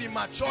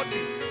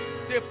prematurely.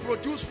 They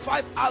produced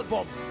 5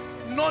 albums.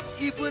 Not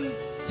even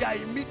their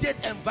immediate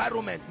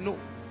environment, no.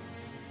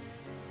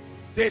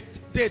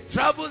 They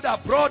traveled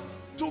abroad,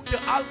 took the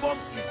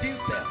albums, it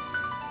didn't sell.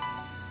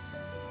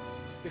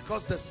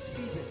 Because the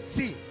season.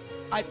 See,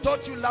 I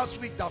taught you last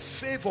week that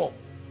favor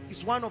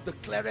is one of the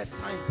clearest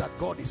signs that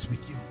God is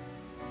with you.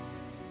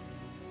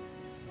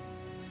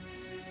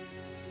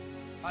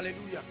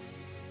 Hallelujah.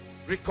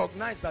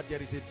 Recognize that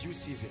there is a due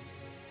season.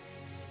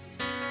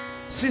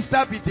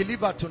 Sister, be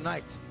delivered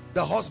tonight.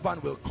 The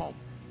husband will come.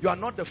 You are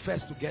not the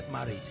first to get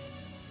married.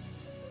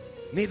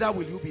 Neither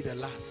will you be the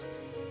last.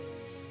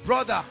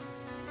 Brother,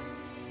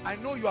 I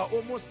know you are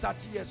almost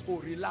 30 years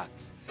old. Relax.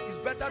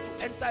 It's better to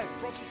enter a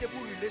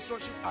profitable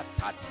relationship at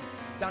 30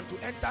 than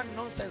to enter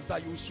nonsense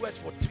that you sweat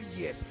for 3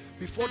 years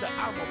before the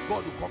arm of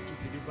God will come to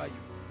deliver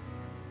you.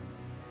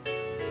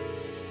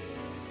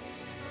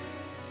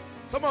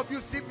 Some of you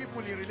see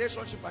people in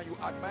relationship and you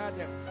admire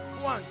them.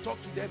 Go and talk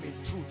to them in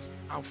truth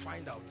and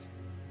find out.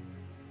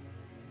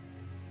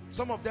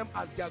 Some of them,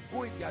 as they are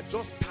going, they are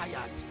just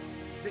tired.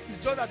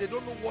 It's just that they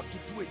don't know what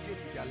to do again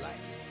with their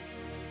lives.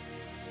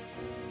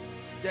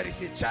 There is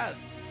a child.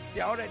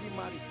 They are already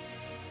married.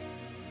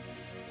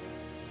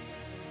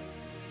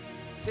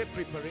 Say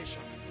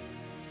preparation.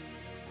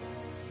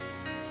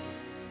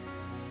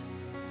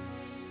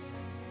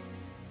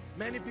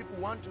 Many people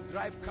want to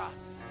drive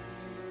cars.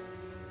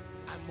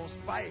 I must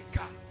buy a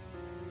car.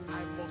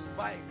 I must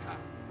buy a car.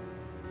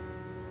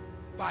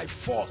 By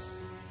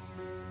force,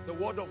 the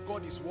word of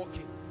God is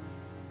working.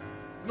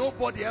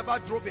 Nobody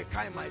ever drove a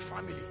car in my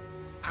family.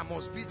 I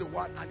must be the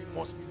one, and it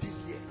must be this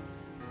year.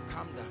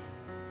 Calm down.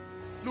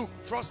 Look,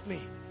 trust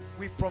me.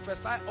 We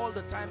prophesy all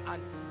the time,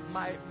 and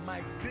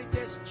my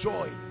greatest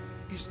joy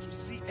is to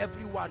see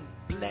everyone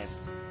blessed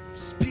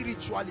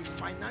spiritually,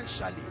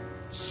 financially,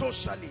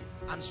 socially,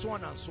 and so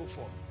on and so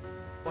forth.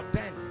 But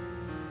then,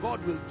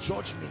 God will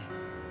judge me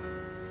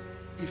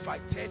if I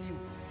tell you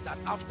that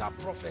after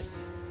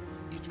prophecy,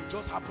 it will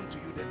just happen to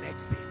you the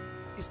next day.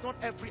 It's not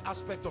every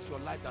aspect of your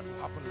life that will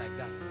happen like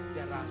that.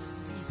 There are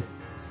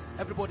seasons.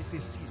 Everybody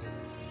says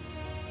seasons.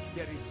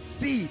 There is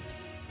seed,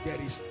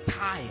 there is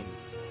time,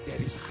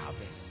 there is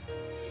harvest.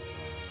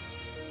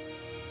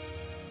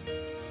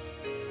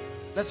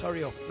 Let's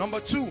hurry up. Number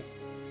 2.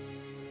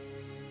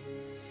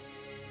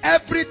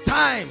 Every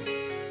time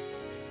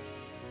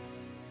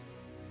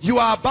you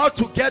are about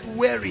to get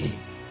weary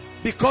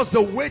because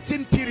the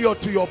waiting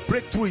period to your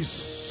breakthrough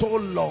is so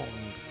long,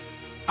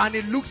 and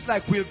it looks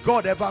like, will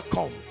God ever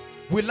come?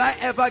 Will I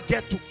ever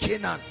get to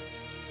Canaan?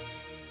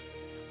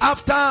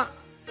 After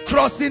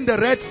crossing the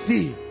Red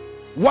Sea,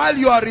 while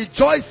you are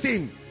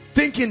rejoicing,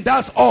 thinking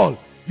that's all,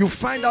 you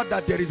find out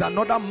that there is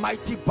another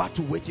mighty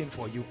battle waiting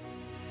for you.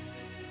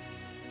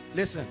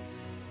 Listen,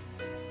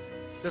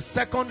 the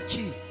second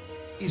key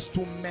is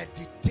to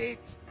meditate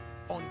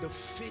on the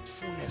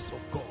faithfulness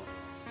of God.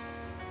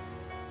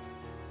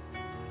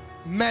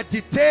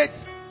 Meditate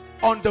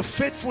on the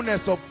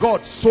faithfulness of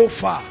God so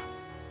far.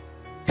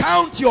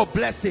 Count your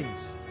blessings.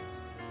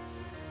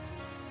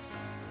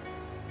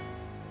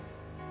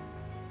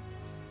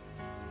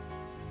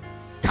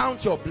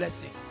 Count your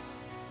blessings.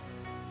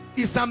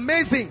 It's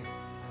amazing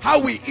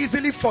how we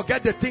easily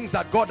forget the things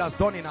that God has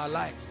done in our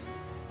lives,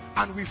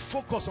 and we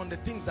focus on the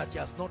things that He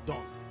has not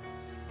done.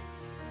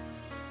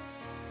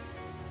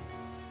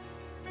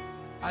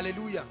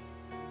 Hallelujah.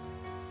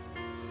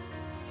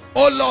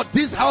 Oh Lord,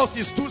 this house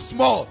is too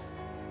small.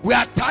 We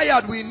are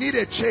tired. We need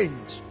a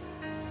change.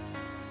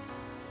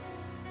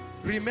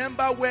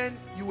 Remember when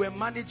you were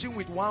managing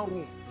with one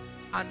room,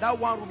 and that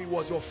one room, it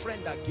was your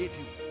friend that gave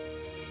you.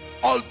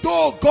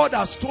 Although God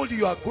has told you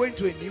you are going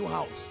to a new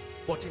house,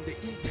 but in the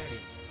interim,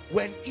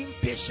 when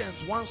impatience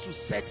wants to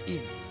set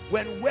in,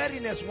 when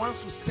weariness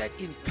wants to set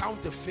in,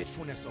 count the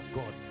faithfulness of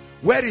God.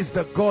 Where is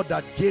the God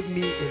that gave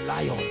me a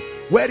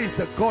lion? Where is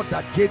the God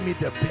that gave me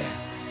the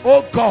bear?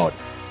 Oh God,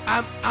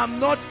 I'm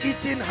not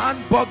eating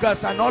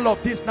hamburgers and all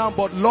of this now,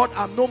 but Lord,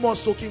 I'm no more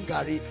soaking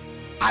gari.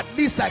 At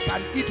least I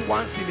can eat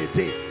once in a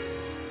day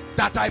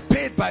that I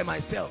paid by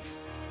myself.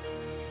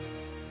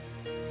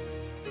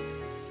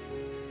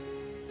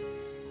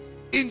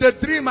 In the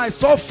dream, I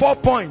saw 4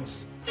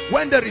 points.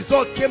 When the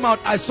result came out,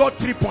 I saw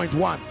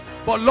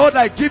 3.1. But Lord,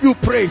 I give you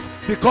praise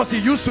because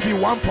it used to be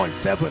 1.7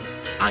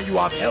 and you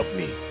have helped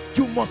me.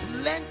 You must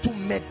learn to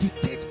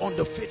meditate on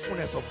the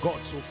faithfulness of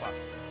God so far.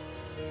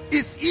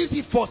 It's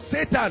easy for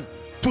Satan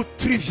to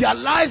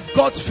trivialize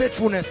God's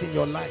faithfulness in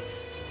your life.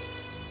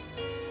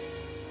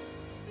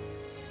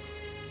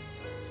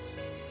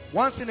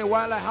 Once in a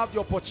while, I have the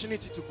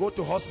opportunity to go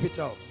to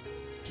hospitals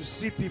to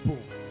see people,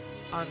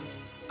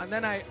 and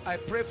then I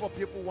pray for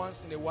people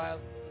once in a while,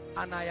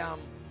 and I am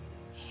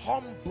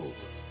humbled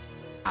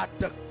at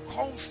the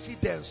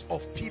confidence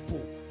of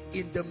people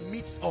in the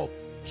midst of,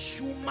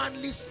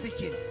 humanly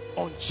speaking,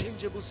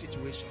 unchangeable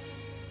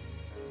situations.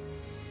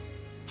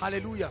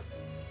 Hallelujah.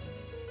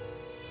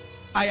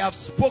 I have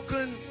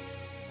spoken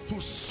to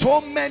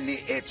so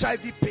many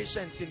HIV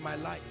patients in my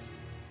life,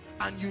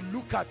 and you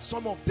look at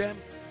some of them,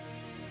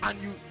 and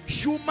you,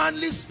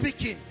 humanly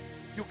speaking,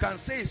 you can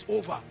say it's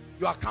over.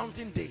 You are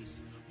counting days,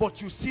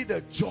 but you see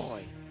the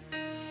joy.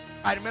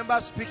 I remember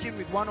speaking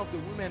with one of the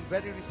women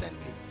very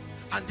recently,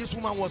 and this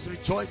woman was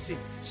rejoicing.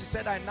 She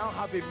said, I now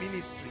have a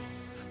ministry.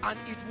 And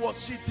it was,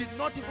 she did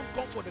not even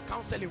come for the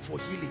counseling for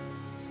healing.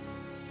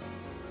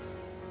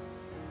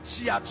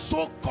 She had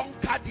so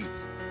conquered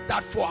it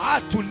that for her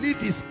to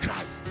live is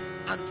Christ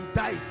and to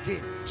die is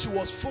gain. She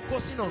was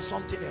focusing on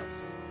something else.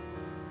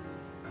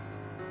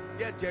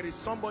 Yet there is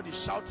somebody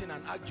shouting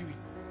and arguing,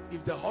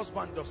 if the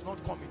husband does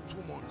not come in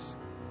 2 months,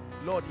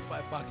 Lord, if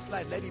I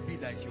backslide, let it be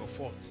that it's your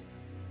fault.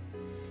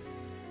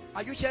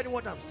 Are you hearing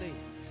what I'm saying?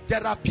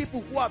 There are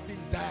people who have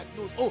been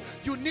diagnosed. Oh,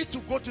 you need to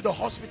go to the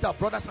hospital,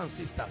 brothers and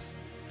sisters,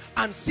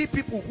 and see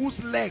people whose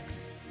legs,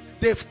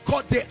 they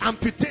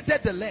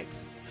amputated the legs,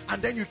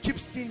 and then you keep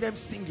seeing them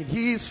singing,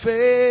 His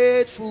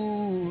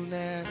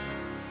faithfulness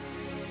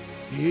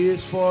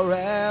is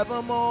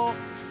forevermore.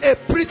 A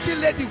pretty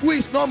lady who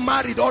is not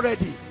married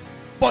already,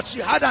 but she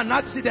had an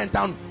accident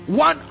and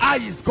one eye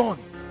is gone.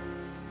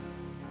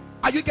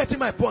 Are you getting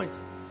my point?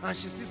 And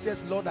she still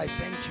says, Lord, I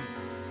thank you.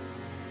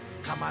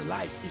 I'm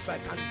alive. If I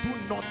can do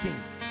nothing,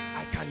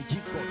 I can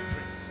give God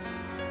praise.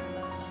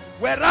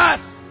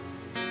 Whereas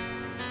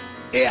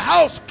a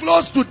house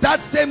close to that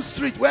same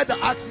street where the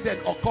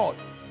accident occurred,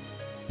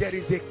 there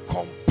is a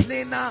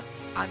complainer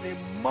and a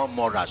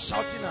murmurer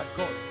shouting at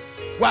God.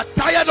 We are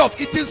tired of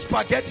eating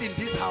spaghetti in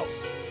this house.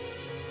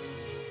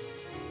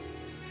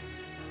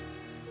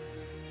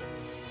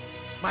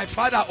 My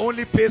father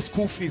only pays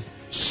school fees.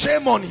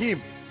 Shame on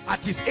him. At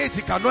his age,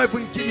 he cannot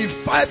even give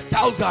me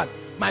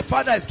 5,000. My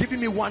father is giving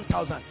me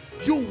 1,000.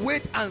 You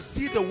wait and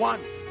see the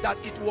one that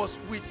it was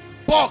with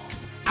box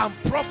and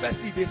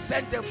prophecy. They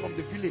sent them from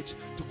the village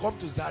to come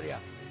to Zaria.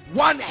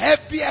 One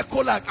heavy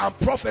echolog and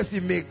prophecy,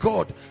 may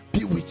God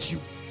be with you.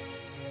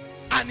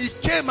 And he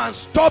came and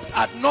stopped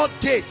at North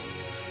Gate,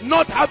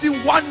 not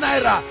having 1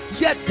 naira,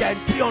 yet they are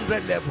in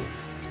 300 level.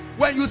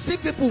 When you see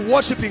people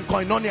worship in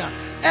Koinonia,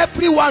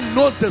 everyone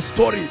knows the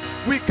story.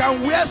 We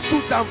can wear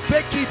suits and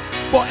fake it,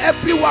 but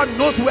everyone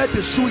knows where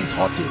the shoe is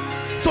hurting.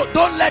 So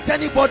don't let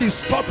anybody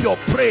stop your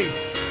praise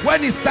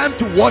when it's time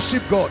to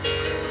worship God.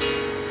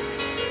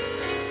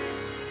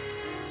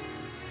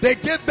 They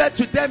gave birth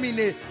to them in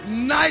a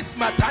nice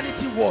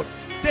maternity ward.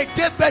 They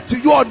gave birth to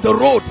you on the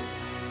road.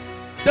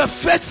 The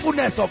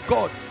faithfulness of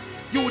God.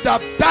 You would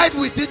have died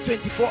within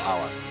 24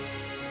 hours.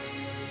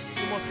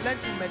 You must learn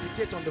to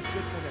meditate on the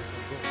faithfulness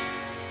of God.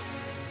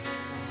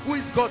 Who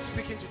is God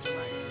speaking to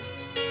tonight?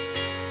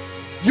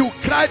 You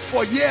cried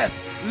for years.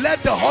 Let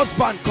the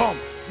husband come.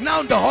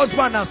 Now the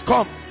husband has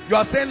come. You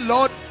are saying,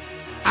 Lord,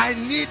 I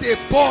need a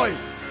boy.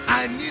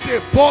 I need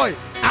a boy.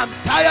 I'm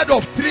tired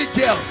of 3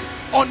 girls.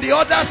 On the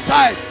other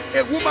side,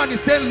 a woman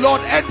is saying,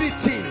 Lord,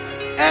 anything,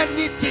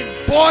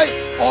 boy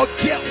or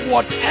girl,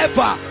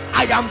 whatever,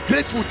 I am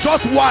grateful.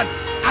 Just one.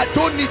 I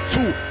don't need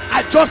 2.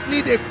 I just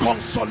need a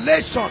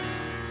consolation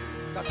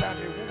that I am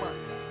a woman.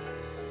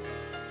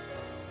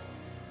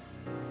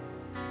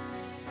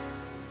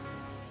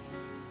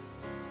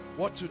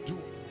 What to do?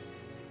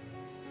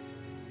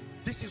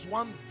 This is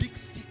one big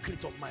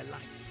secret of my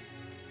life.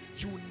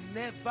 You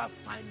never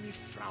find me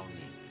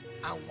frowning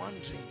and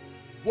wondering,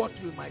 what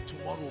will my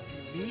tomorrow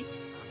be? Me?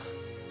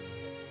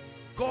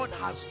 God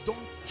has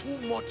done too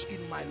much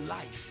in my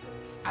life.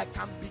 I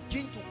can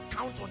begin to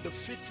count on the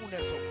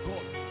faithfulness of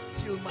God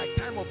till my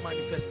time of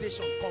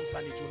manifestation comes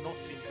and it will not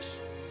finish.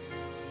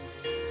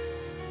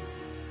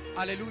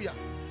 Hallelujah.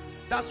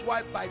 That's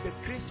why by the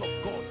grace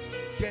of God,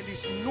 there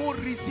is no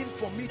reason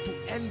for me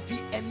to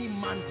envy any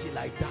man till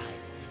I die.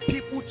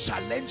 People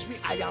challenge me,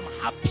 I am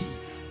happy.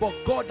 But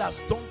God has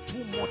done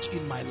too much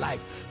in my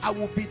life. I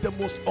will be the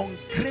most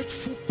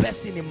ungrateful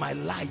person in my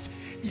life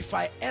if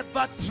I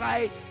ever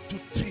try to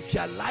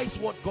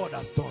trivialize what God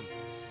has done.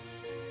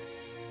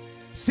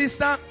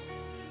 Sister,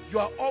 you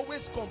are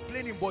always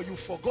complaining, but you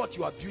forgot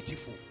you are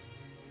beautiful.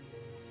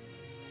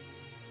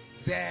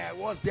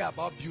 What's there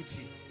about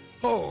beauty?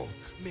 Oh,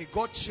 may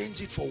God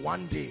change it for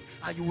one day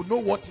and you will know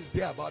what is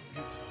there about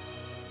beauty.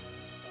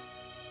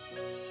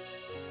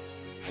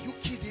 Are you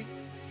kidding?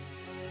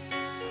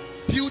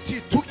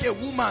 Beauty took a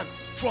woman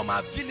from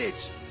her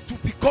village to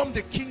become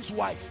the king's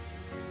wife.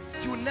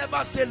 You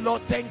never say,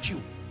 Lord, thank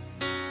you.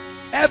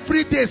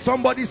 Every day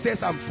somebody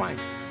says, I'm fine.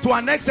 To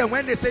an extent,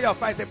 when they say you're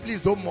fine, say,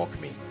 please don't mock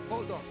me.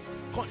 Hold on.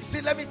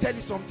 See, let me tell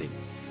you something.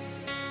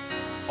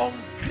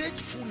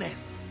 Ungratefulness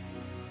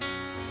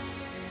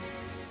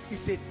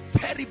is a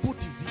terrible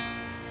disease.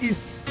 Is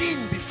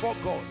sin before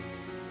God.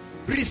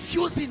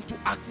 Refusing to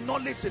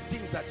acknowledge the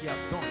things that he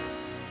has done.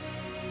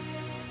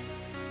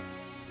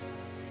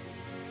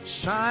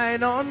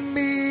 Shine on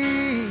me.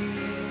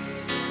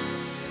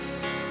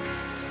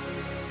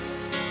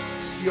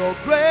 It's your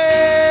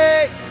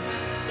grace.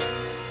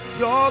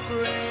 Your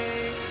grace.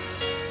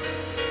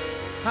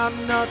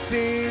 I'm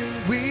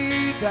nothing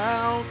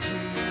without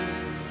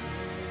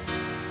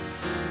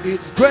you.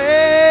 It's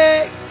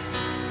grace.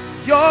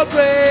 Your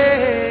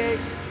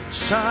grace.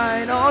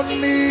 Shine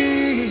on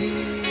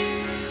me.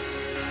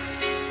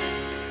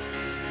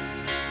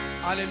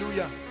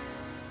 Hallelujah.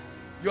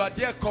 You are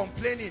there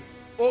complaining.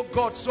 Oh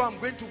God, so I'm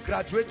going to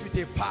graduate with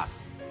a pass.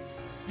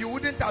 You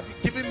wouldn't have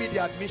given me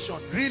the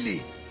admission.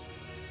 Really?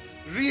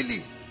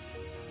 Really?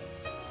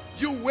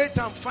 You wait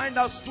and find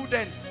out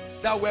students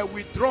that were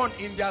withdrawn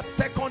in their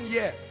 2nd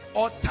year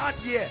or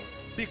 3rd year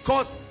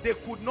because they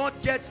could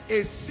not get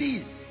a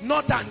C,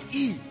 not an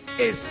E,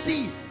 a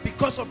C,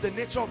 because of the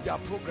nature of their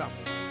program.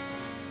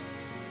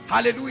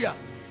 Hallelujah.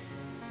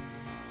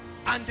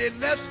 And they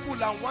left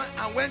school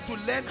and went to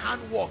learn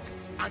handwork,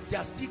 and they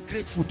are still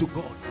grateful to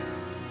God.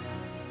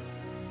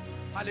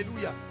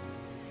 Hallelujah.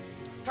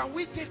 Can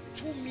we take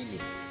 2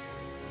 minutes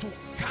to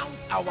count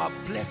our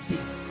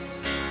blessings?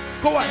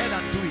 Go ahead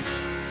and do it.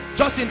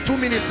 Just in 2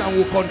 minutes and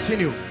we'll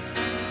continue.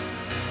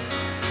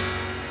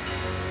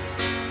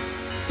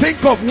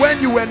 Think of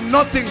when you were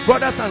nothing,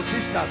 brothers and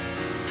sisters.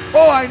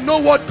 Oh, I know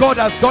what God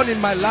has done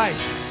in my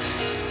life.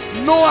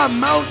 No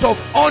amount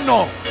of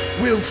honor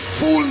will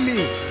fool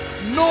me.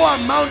 No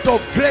amount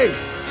of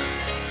grace.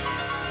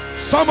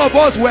 Some of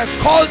us were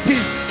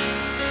cultists.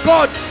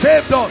 God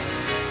saved us.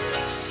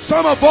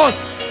 Some of us,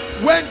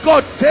 when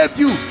God saved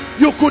you,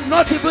 you could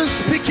not even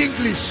speak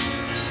English.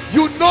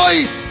 You know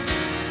it.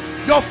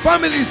 Your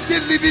family is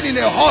still living in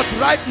a hut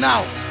right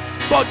now,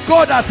 but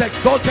God has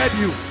exalted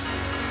you.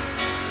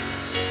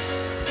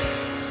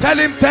 Tell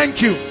him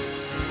thank you.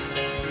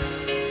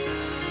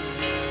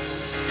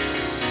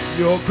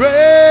 Your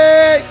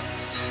grace,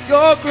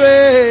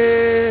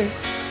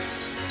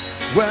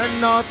 we're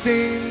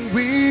nothing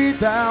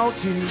without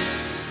you.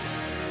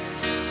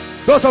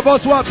 Those of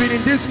us who have been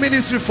in this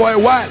ministry for a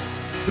while,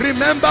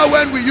 remember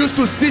when we used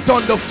to sit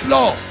on the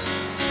floor.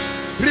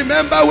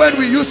 Remember when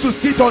we used to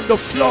sit on the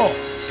floor.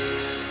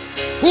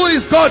 Who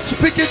is God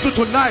speaking to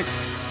tonight?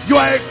 You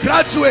are a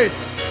graduate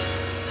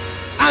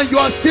and you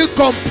are still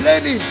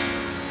complaining.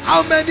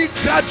 How many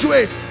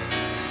graduates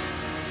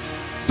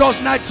does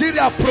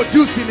Nigeria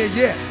produce in a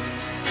year?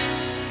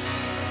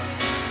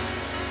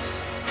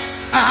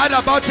 I heard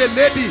about a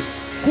lady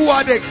who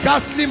had a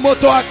ghastly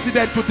motor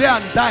accident today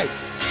and died.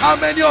 How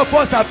many of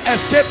us have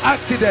escaped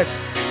accident?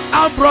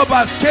 Armed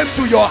robbers came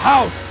to your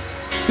house.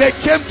 They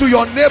came to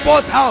your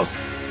neighbor's house.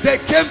 They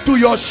came to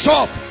your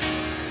shop.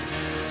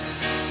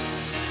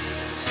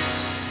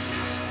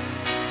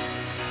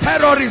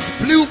 Terrorists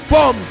blew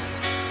bombs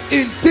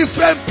in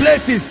different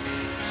places.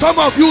 Some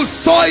of you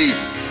saw it.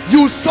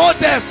 You saw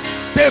them.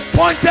 They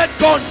pointed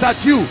guns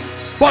at you.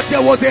 But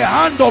there was a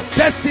hand of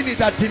destiny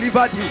that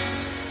delivered you.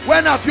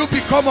 When have you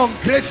become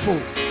ungrateful?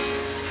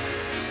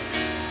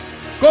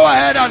 Go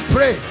ahead and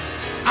pray.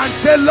 And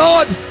say,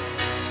 Lord,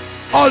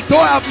 although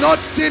I have not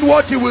seen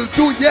what you will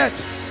do yet,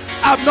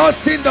 I have not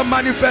seen the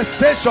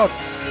manifestation,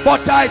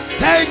 but I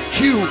thank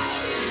you.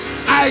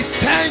 I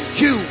thank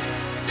you.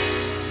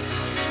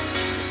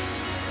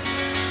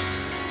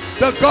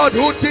 The God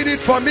who did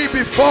it for me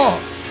before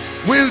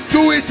will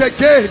do it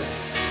again.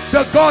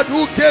 The God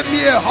who gave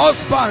me a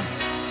husband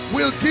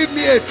will give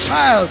me a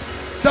child.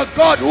 The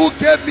God who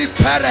gave me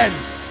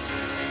parents.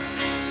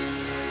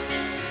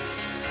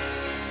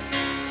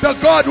 The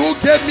God who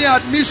gave me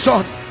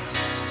admission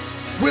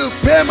will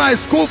pay my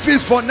school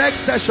fees for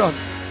next session.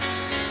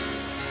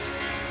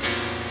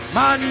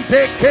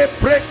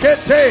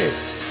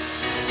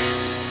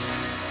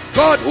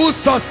 God who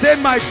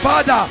sustained my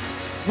father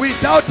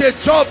without a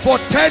job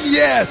for 10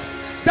 years.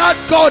 That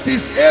God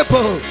is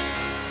able.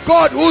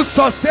 God who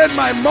sustained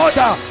my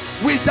mother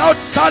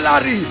without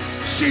salary.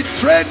 She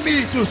trained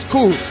me to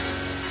school.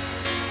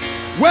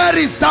 Where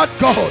is that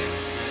God?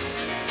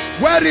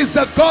 Where is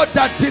the God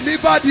that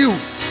delivered you?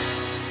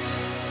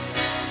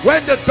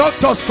 When the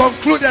doctors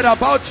concluded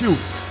about you,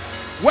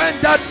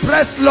 when that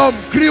breast lump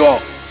grew up,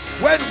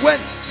 when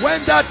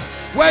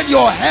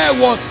your hair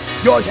was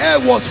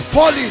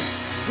falling,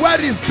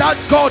 where is that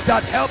God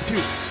that helped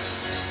you?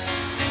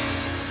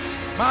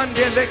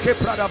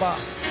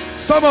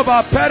 Some of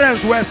our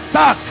parents were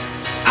sacked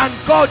and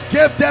God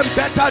gave them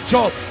better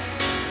jobs.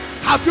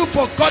 Have you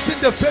forgotten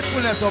the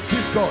faithfulness of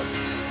this God?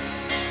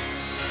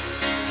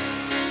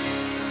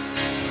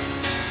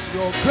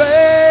 Your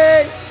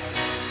grace,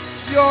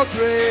 your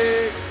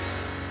grace.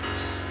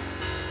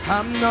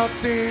 I'm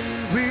nothing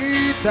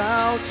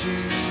without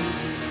you.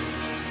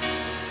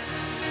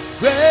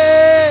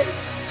 Grace,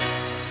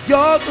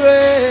 your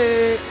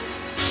grace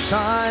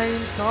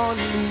shines on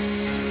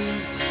me.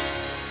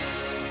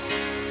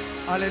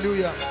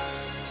 Hallelujah.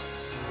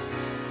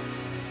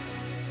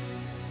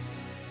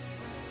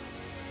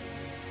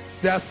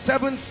 There are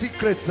 7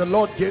 secrets the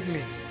Lord gave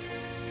me.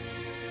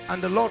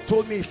 And the Lord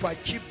told me if I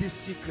keep these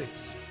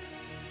secrets,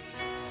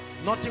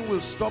 nothing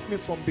will stop me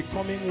from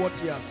becoming what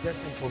He has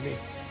destined for me.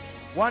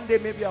 One day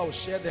maybe I will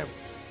share them.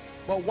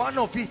 But one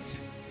of it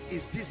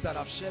is this that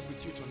I've shared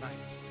with you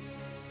tonight.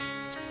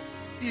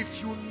 If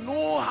you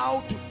know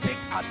how to take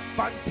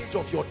advantage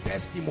of your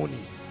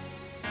testimonies,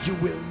 you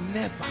will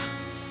never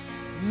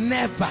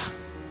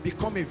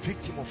become a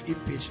victim of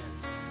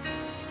impatience.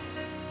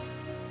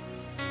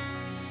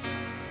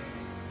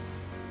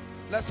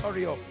 Let's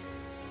hurry up.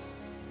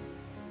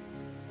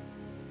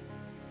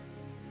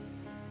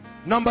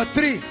 Number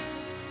 3.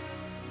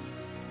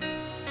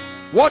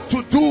 What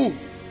to do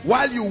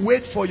while you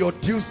wait for your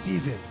due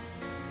season.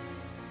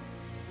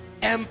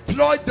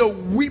 Employ the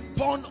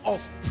weapon of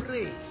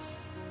praise.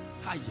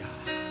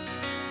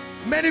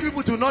 Many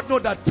people do not know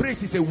that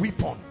praise is a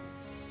weapon.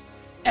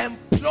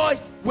 Employ,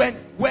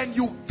 when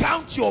you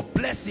count your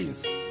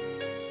blessings,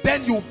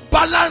 then you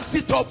balance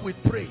it up with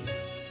praise.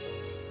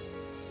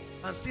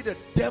 And see the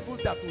devil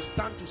that will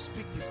stand to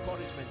speak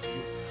discouragement to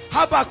you.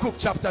 Habakkuk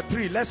chapter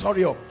 3. Let's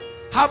hurry up.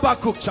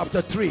 Habakkuk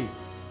chapter 3.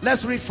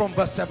 Let's read from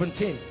verse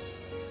 17.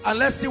 And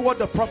let's see what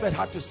the prophet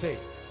had to say.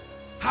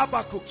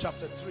 Habakkuk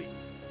chapter 3.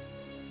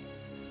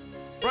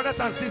 Brothers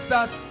and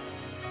sisters,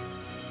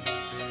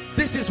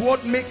 this is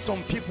what makes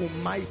some people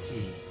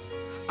mighty.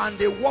 And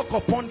they walk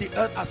upon the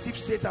earth as if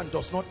Satan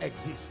does not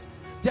exist.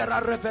 There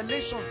are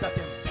revelations that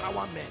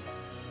empower men.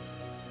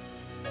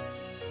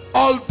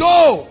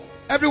 Although,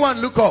 everyone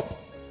look up,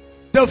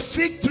 the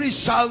fig tree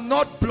shall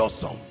not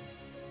blossom,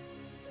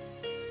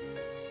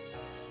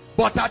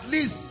 but at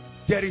least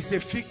there is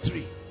a fig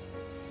tree.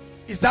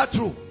 Is that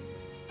true?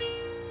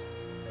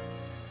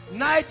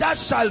 Neither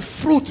shall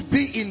fruit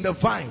be in the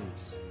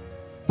vines,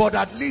 but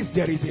at least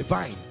there is a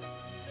vine.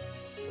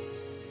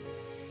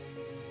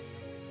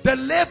 The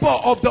labor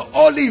of the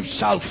olive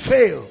shall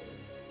fail,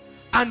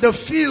 and the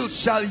field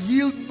shall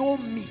yield no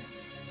meat.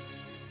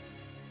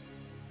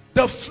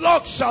 The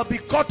flock shall be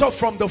cut off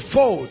from the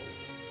fold,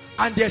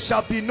 and there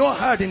shall be no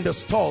herd in the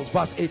stalls.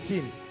 Verse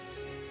 18.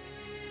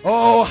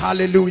 Oh,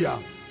 hallelujah.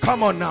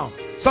 Come on now.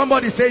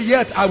 Somebody say,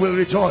 yet I will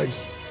rejoice.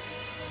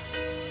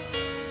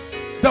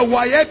 The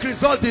WAEC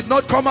result did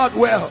not come out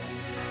well.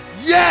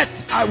 Yet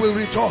I will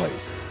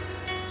rejoice.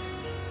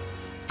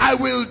 I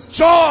will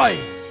joy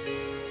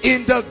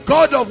in the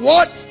God of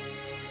what?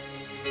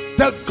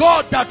 The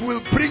God that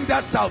will bring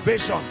that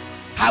salvation.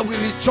 I will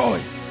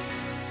rejoice.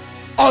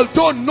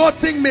 Although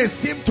nothing may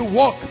seem to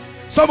work.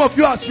 Some of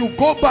you, as you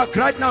go back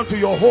right now to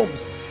your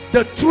homes,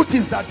 the truth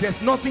is that there's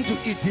nothing to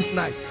eat this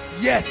night.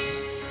 yet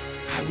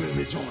I will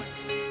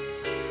rejoice.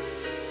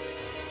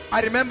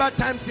 I remember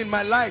times in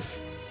my life,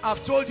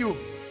 I've told you,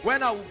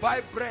 when I would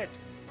buy bread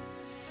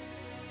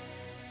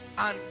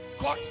and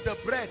cut the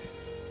bread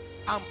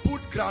and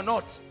put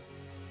granite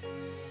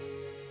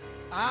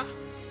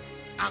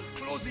and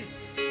close it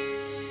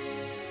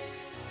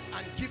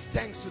and give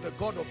thanks to the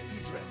God of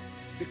Israel,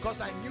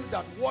 because I knew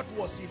that what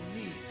was in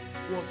me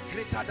was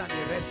greater than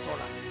a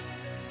restaurant,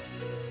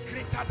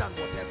 greater than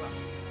whatever.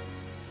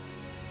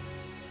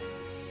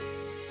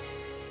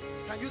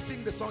 Can you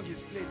sing the song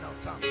he's playing now,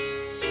 Sam?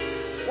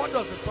 What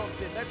does the song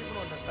say? Let's even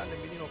understand the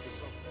meaning of the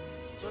song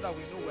so that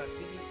we know we're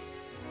singing.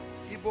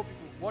 Igbo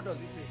people, what does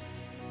it say?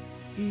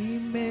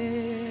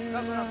 Email.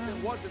 That's what I'm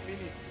saying. What's the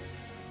meaning?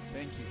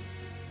 Thank you.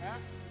 Huh?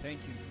 Thank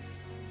you.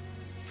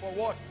 For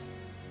what?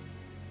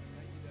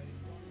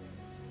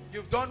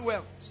 You've done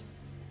well.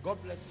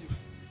 God bless you.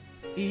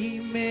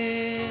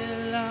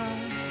 Email.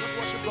 Just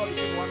worship God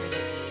within 1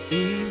 minute.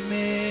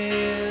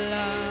 Email.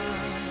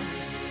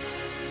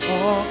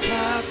 Oh,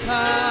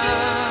 Kaka.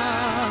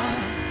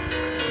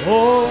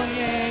 Oh,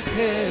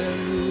 Yekeru.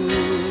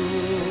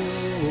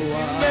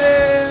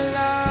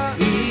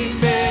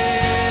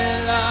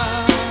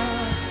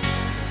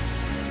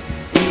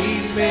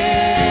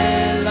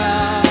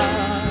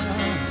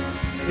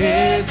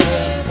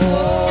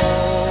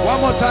 One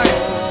more time.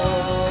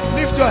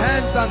 Lift your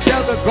hands and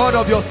tell the God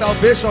of your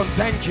salvation,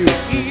 thank you.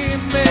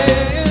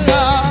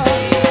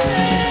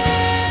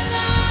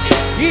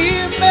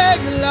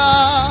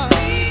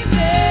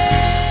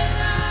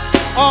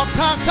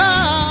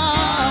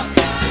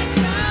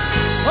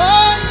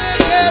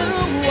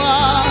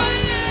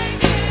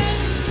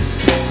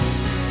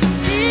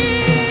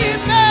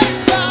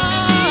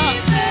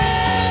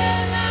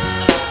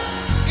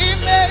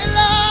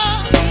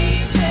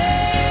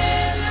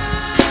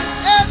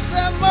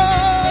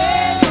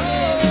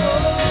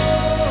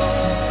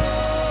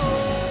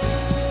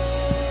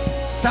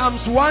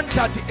 Psalms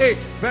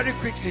 138, very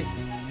quickly.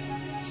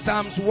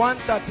 Psalms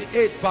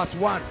 138 verse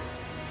 1.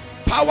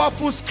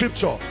 Powerful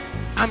scripture.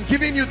 I'm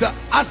giving you the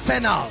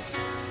arsenals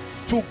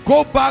to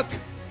go back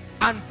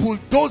and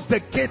bulldoze the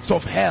gates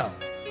of hell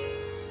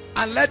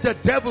and let the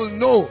devil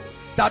know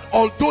that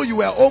although you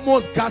were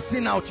almost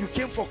gassing out, you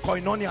came for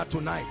koinonia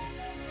tonight,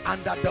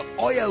 and that the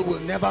oil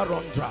will never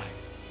run dry.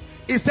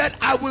 He said,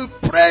 I will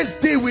praise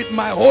thee with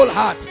my whole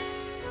heart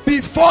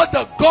before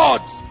the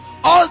gods.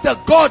 All the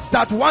gods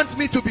that want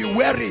me to be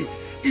weary,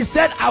 he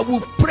said, I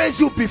will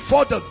praise you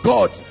before the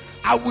gods.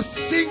 I will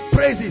sing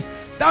praises.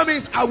 That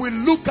means I will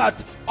look at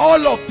all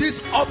of these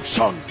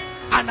options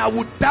and I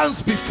will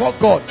dance before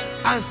God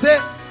and say,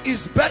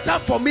 it's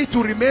better for me to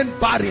remain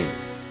barren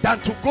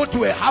than to go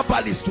to a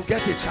herbalist to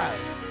get a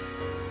child.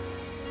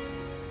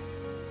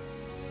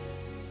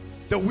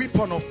 The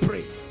weapon of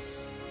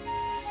praise.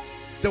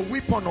 The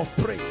weapon of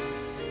praise.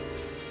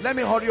 Let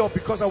me hurry up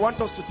because I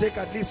want us to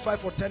take at least 5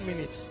 or 10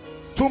 minutes.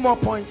 2 more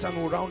points and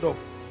we'll round up.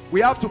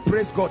 We have to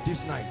praise God this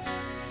night.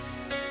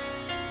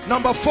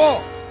 Number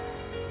 4.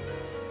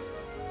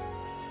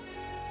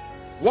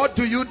 What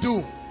do you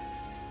do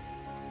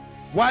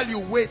while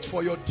you wait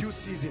for your due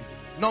season?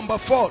 Number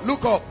 4,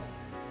 look up.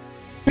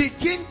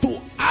 Begin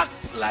to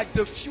act like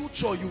the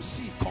future you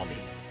see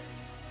coming.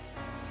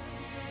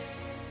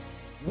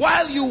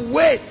 While you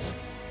wait,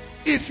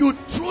 if you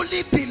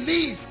truly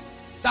believe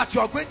that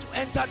you are going to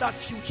enter that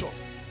future,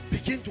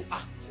 begin to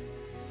act.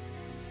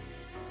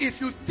 If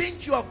you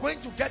think you are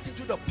going to get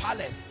into the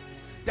palace,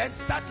 then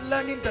start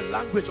learning the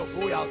language of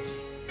royalty.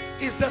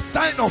 It's the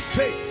sign of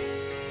faith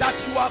that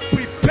you are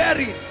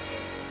preparing.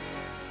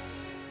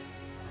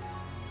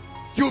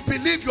 You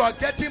believe you are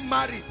getting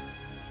married.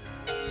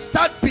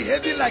 Start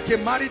behaving like a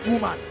married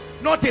woman,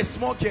 not a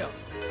small girl.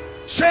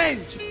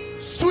 Change,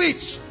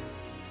 switch,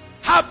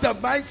 have the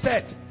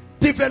mindset,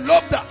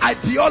 develop the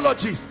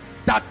ideologies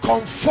that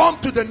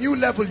conform to the new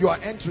level you are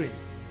entering.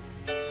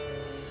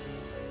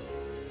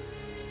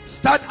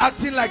 Start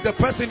acting like the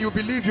person you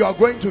believe you are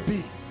going to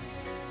be.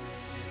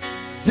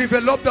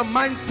 Develop the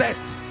mindset.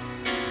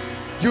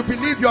 You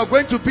believe you are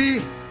going to be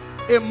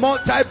a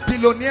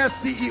multi-billionaire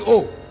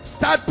CEO.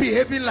 Start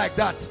behaving like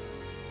that.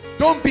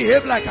 Don't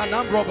behave like an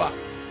armed robber.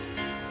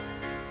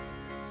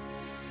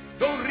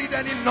 Don't read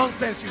any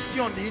nonsense you see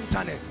on the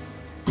internet.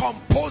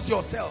 Compose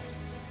yourself.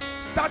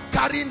 Start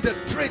carrying the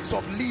traits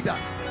of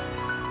leaders.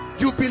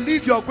 You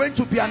believe you are going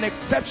to be an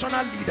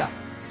exceptional leader.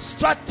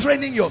 Start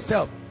training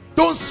yourself.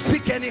 Don't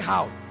speak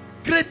anyhow.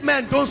 Great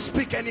men don't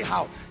speak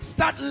anyhow.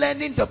 Start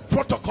learning the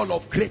protocol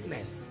of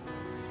greatness.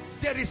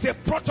 There is a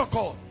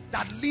protocol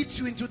that leads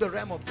you into the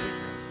realm of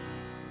greatness.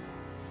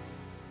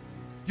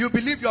 You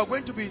believe you are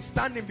going to be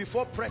standing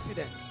before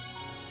presidents.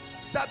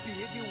 Start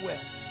behaving well.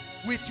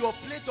 With your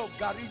plate of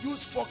gari,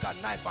 use fork and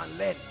knife and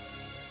learn.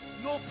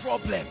 No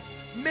problem.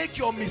 Make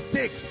your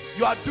mistakes.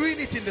 You are doing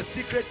it in the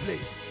secret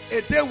place.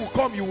 A day will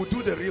come, you will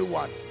do the real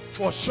one.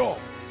 For sure.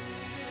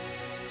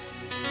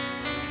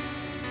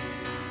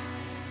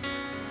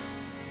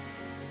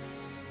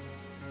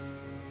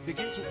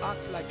 Begin to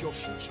act like your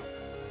future.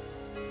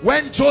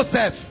 When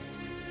Joseph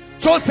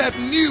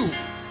knew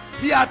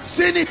He had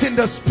seen it in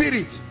the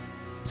spirit,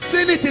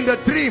 seen it in the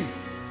dream,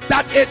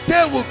 that a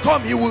day will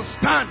come he will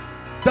stand.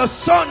 The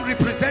sun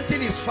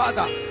representing his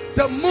father,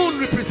 the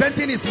moon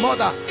representing his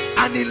mother,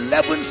 and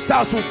 11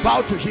 stars will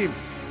bow to him.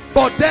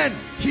 But then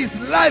his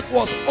life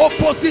was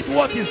opposite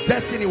what his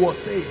destiny was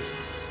saying.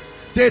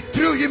 They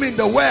threw him in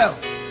the well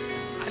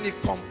and he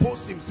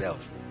composed himself.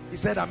 He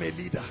said, I'm a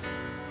leader.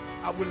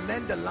 I will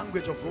learn the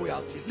language of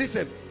royalty.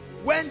 Listen,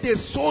 when they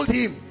sold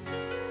him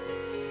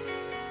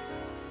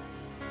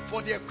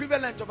for the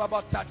equivalent of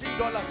about $13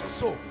 or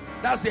so,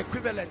 that's the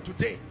equivalent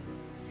today.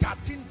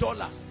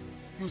 $13,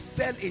 you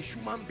sell a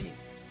human being.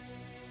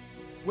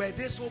 Were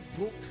they so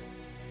broke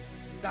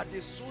that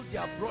they sold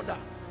their brother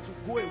to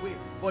go away?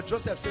 But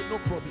Joseph said, no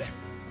problem.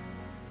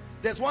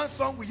 There's one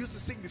song we used to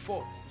sing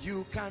before.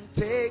 You can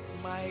take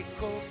my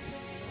coat,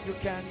 you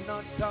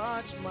cannot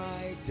touch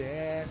my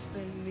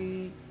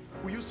destiny.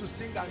 We used to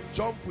sing and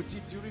jump with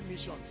it during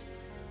missions.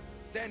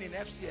 Then in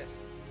FCS,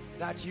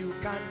 that you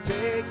can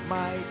take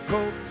my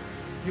coat,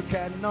 you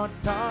cannot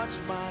touch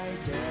my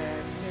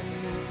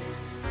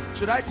destiny.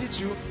 Should I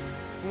teach you?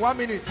 1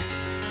 minute.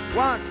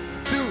 1,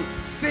 2,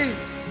 sing.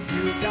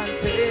 You can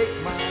take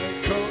my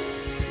coat,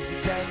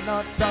 you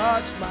cannot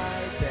touch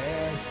my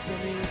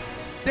destiny.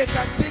 They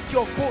can take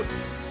your coat,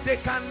 they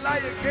can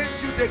lie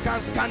against you, they can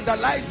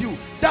scandalize you.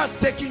 That's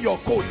taking your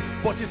coat,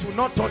 but it will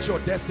not touch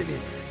your destiny.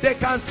 They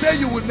can say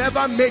you will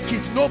never make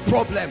it, no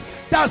problem.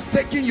 That's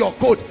taking your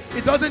coat.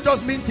 It doesn't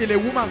just mean till a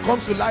woman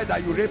comes to lie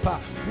that you rape her.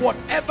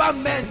 Whatever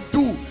men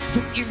do to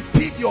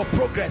impede your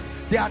progress,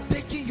 they are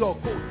taking your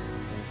coat.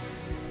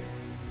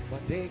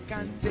 But they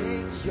can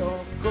take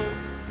your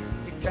coat,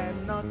 you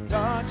cannot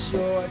touch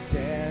your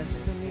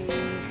destiny.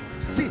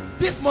 See,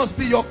 this must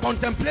be your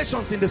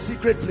contemplations in the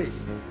secret place.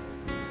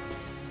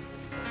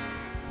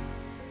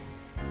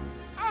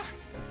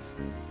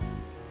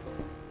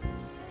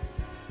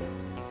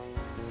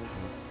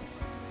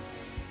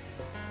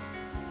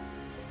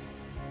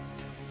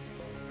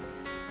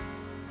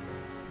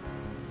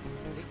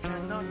 They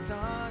cannot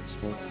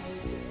touch my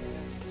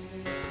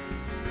destiny.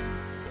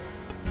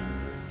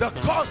 The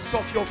cost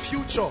of your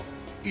future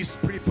is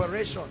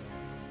preparation.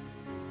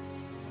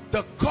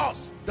 The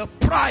cost, the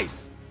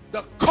price,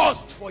 the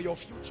cost for your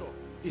future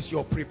is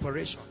your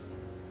preparation.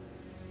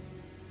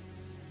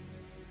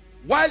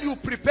 While you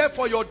prepare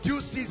for your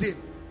due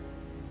season,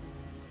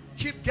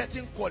 keep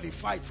getting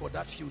qualified for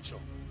that future.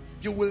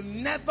 You will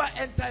never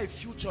enter a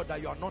future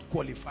that you are not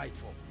qualified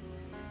for.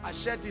 I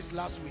shared this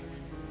last week.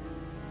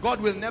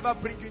 God will never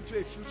bring you into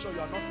a future you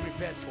are not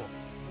prepared for.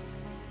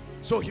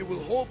 So he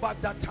will hold back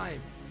that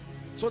time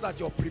so that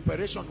your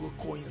preparation will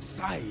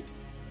coincide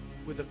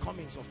with the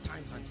comings of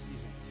times and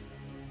seasons.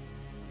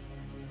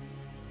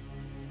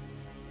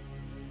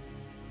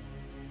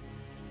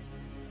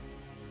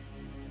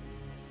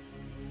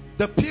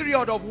 The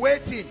period of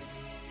waiting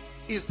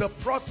is the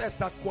process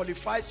that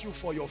qualifies you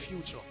for your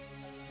future.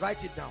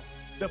 Write it down.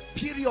 The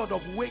period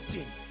of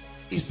waiting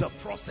is the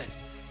process.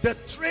 The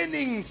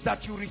trainings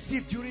that you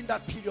receive during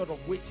that period of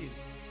waiting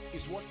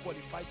is what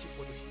qualifies you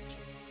for the future.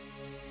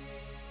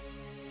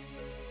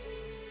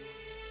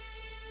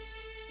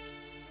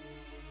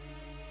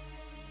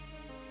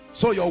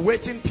 So your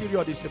waiting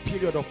period is a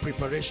period of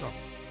preparation.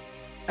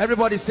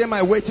 Everybody say,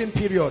 my waiting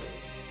period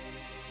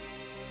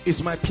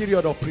is my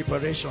period of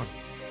preparation.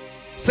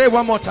 Say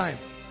one more time.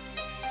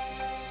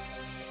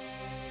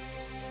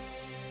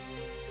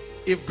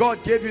 If God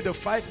gave you the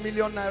 5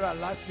 million naira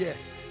last year,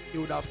 he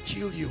would have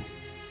killed you.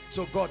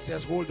 So God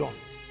says, hold on.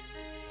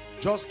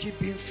 Just keep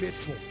being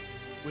faithful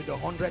with the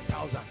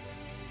 100,000.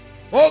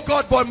 Oh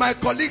God, but my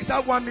colleagues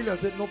have 1 million.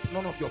 I said, nope,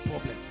 none of your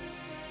problem.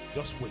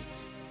 Just wait.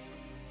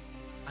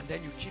 And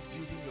then you keep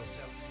building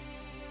yourself.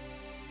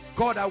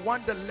 God, I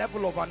want the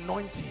level of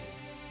anointing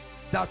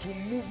that will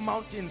move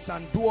mountains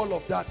and do all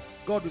of that.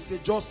 God will say,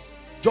 just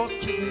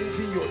keep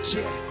moving your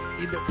chair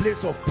in the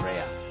place of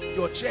prayer.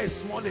 Your chair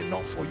is small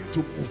enough for you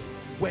to move.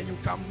 When you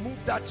can move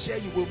that chair,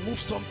 you will move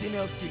something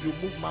else till you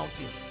move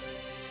mountains.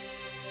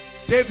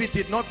 David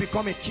did not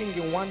become a king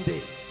in one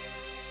day.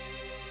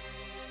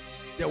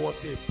 There was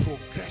a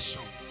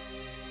progression.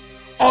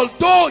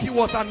 Although he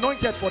was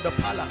anointed for the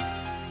palace,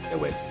 there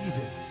were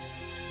seasons.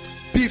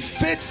 Be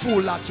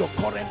faithful at your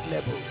current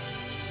level.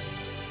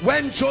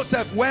 When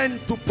Joseph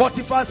went to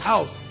Potiphar's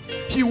house,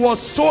 he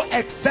was so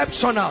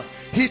exceptional.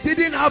 He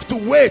didn't have to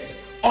wait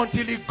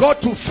until he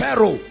got to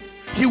Pharaoh.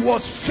 He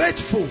was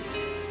faithful,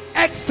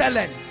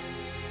 excellent.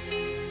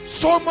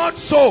 So much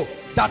so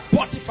that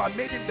Potiphar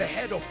made him the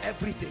head of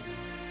everything.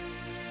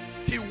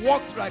 He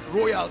walked like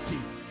royalty.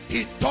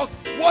 He talked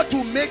what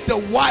to make the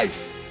wife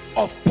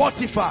of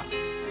Potiphar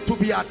to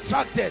be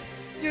attracted.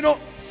 You know,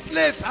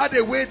 slaves had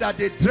a way that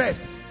they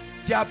dressed.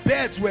 Their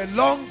beards were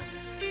long.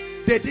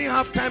 They didn't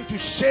have time to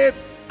shave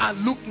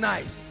and look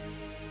nice.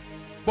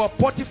 But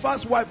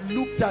Potiphar's wife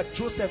looked at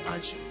Joseph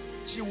and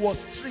she was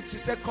strict. She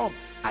said, come,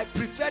 I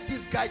prefer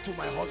this guy to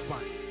my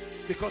husband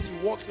because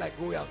he walks like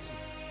royalty.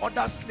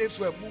 Other slaves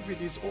were moving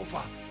his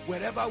over.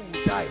 Wherever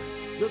we die,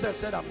 Joseph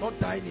said, I'm not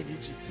dying in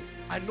Egypt.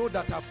 I know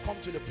that I've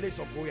come to the place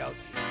of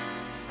royalty.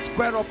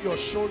 Square up your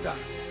shoulder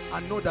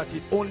and know that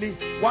it only,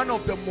 one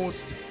of the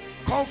most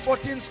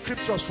comforting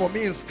scriptures for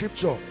me in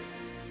scripture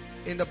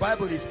in the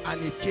Bible is,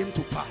 and it came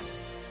to pass.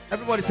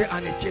 Everybody say,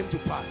 and it came to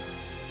pass.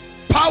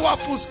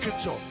 Powerful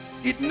scripture.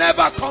 It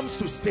never comes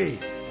to stay.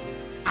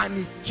 And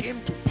it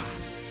came to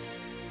pass.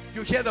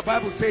 You hear the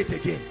Bible say it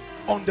again.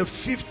 On the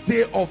 5th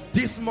day of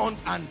this month,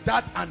 and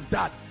that,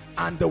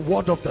 and the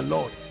word of the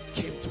Lord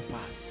came to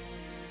pass.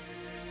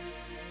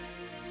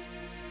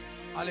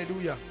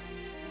 Hallelujah.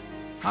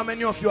 How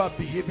many of you are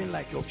behaving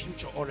like your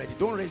future already?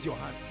 Don't raise your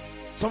hand.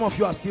 Some of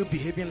you are still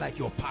behaving like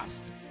your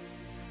past.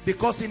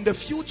 Because in the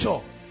future,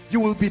 you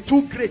will be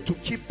too great to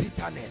keep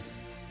bitterness.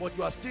 But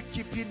you are still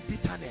keeping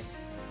bitterness.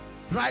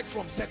 Right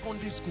from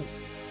secondary school.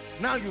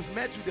 Now you've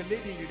met with the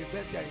lady in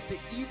university and you say,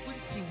 even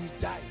till we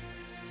die,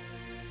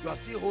 you are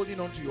still holding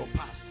on to your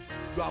past.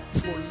 You are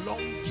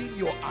prolonging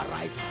your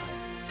arrival.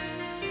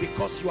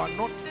 Because you are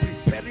not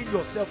preparing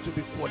yourself to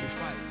be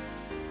qualified.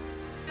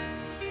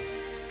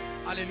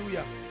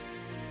 Hallelujah.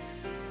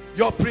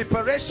 Your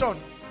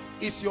preparation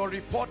is your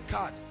report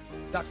card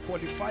that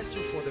qualifies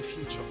you for the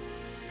future.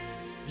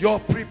 Your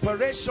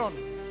preparation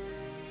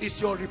is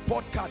your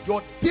report card.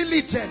 You're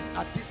diligent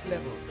at this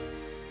level.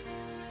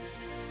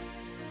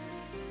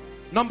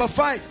 Number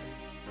 5.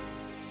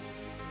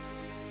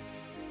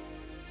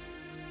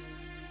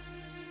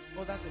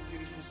 Oh, that's a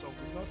beautiful song.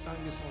 We've not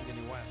sang this song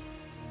in a while.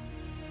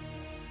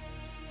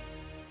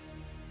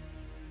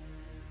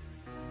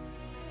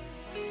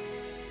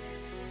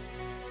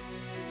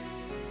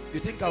 You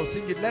think I'll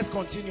sing it? Let's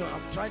continue.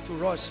 I'm trying to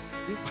rush.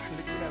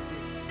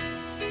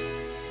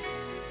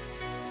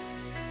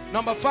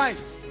 Number 5.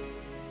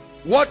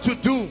 What to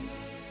do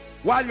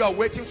while you are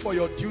waiting for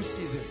your due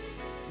season.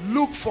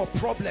 Look for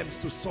problems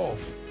to solve.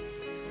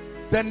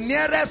 The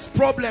nearest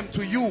problem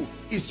to you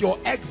is your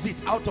exit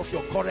out of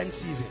your current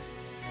season.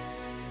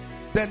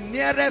 The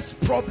nearest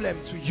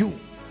problem to you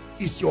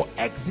is your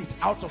exit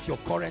out of your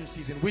current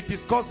season. We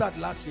discussed that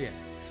last year.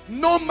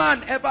 No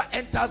man ever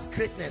enters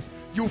greatness.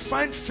 You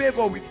find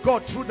favor with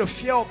God through the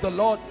fear of the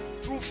Lord,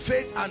 through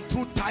faith and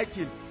through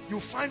title. You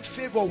find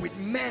favor with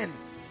men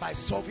by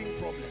solving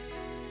problems.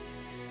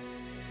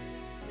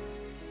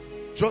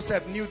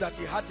 Joseph knew that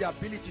he had the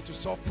ability to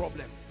solve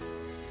problems,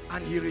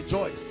 and he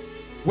rejoiced.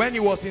 When he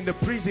was in the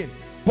prison,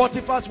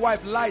 Potiphar's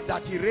wife lied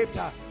that he raped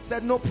her.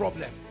 Said, no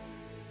problem.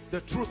 The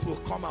truth will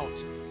come out.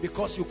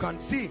 Because you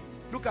can see,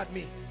 look at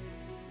me.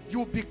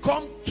 You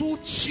become too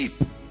cheap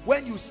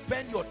when you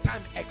spend your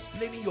time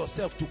explaining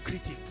yourself to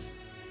critics.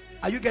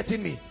 Are you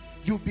getting me?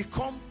 You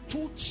become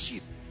too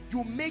cheap.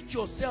 You make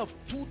yourself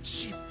too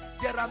cheap.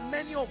 There are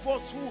many of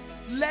us who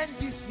learn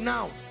this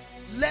now.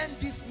 Learn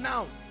this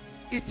now.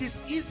 It is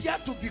easier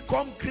to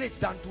become great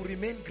than to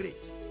remain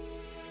great.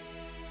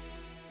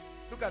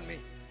 Look at me.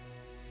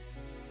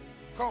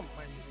 Come,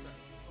 my sister.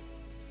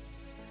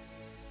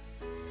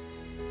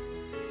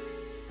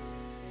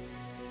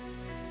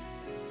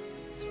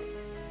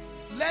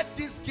 Let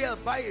this girl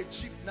buy a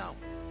jeep now.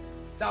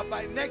 That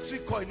by next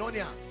week,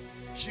 Koinonia,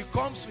 she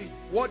comes with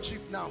what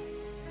jeep now?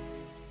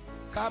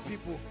 Car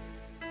people.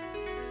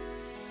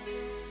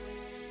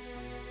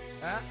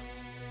 Huh?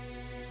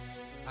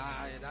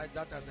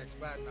 That has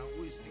expired now.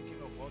 Who is thinking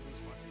of all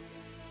these ones?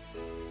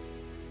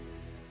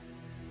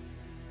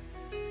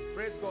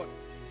 Praise God.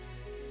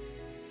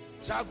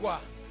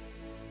 Jaguar.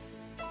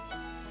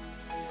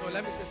 No,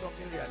 let me say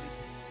something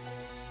realistic.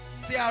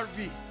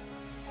 CRV.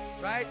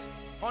 Right?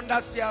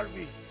 Honda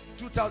CRV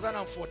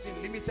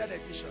 2014 limited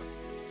edition.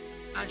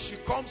 And she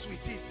comes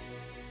with it.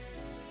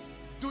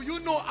 Do you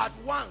know at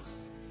once,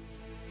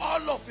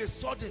 all of a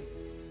sudden,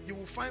 you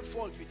will find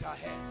fault with her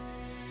hair.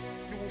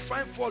 You will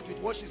find fault with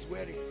what she's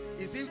wearing.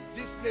 Is it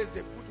this place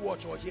they put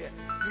watch or here?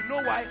 You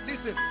know why?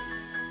 Listen.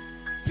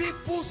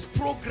 People's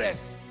progress,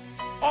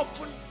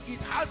 often it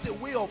has a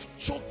way of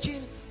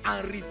choking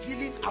and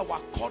revealing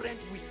our current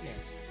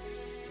weakness.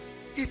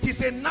 It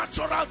is a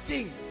natural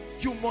thing.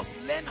 You must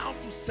learn how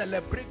to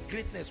celebrate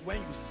greatness when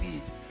you see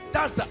it.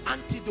 That's the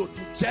antidote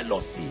to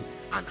jealousy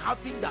and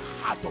having the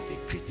heart of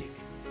a critic.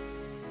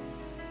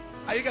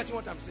 Are you getting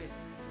what I'm saying?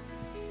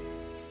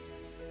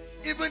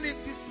 Even if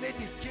this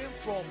lady came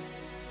from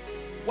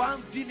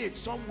one village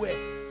somewhere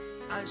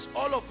and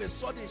all of a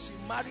sudden she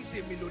marries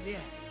a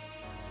millionaire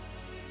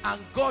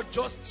and God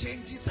just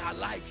changes her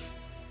life.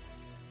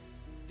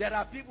 There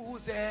are people who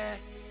say,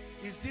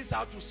 is this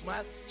how to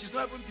smile? She's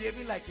not even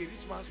behaving like a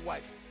rich man's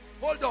wife.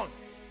 Hold on.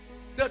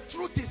 The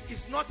truth is,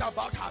 it's not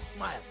about her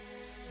smile.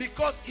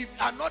 Because if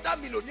another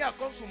millionaire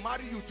comes to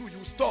marry you too,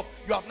 you stop.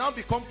 You have now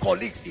become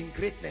colleagues in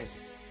greatness.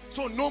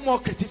 So no more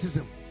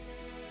criticism.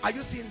 Are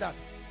you seeing that?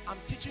 I'm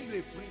teaching you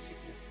a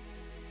principle.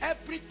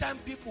 Every time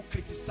people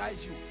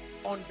criticize you,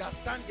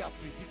 understand their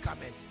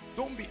predicament.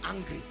 Don't be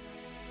angry.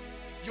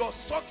 Your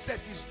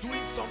success is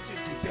doing something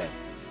to them.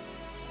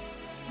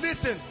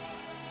 Listen.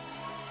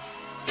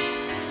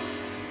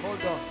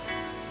 Hold on.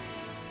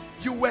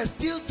 You were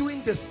still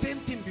doing the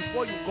same thing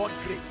before you got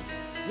great.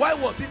 Why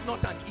was it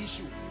not an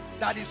issue?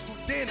 That is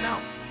today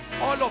now,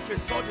 all of a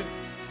sudden,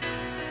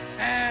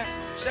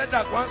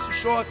 Shadrach wants to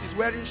show us he's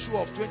wearing shoe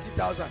of 20,000.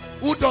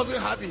 Who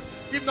doesn't have it?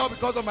 If not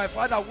because of my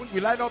father,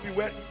 will I not be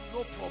wearing?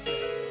 No problem.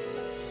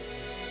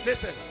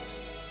 Listen.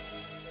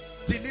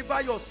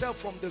 Deliver yourself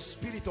from the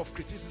spirit of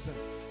criticism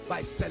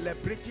by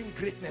celebrating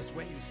greatness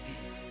when you see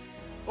it.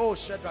 Oh,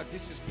 Shadrach,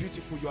 this is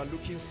beautiful. You are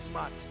looking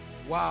smart.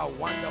 Wow,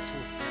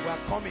 wonderful. We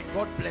are coming.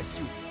 God bless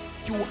you.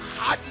 You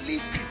hardly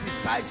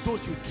criticize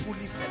those you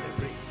truly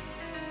celebrate.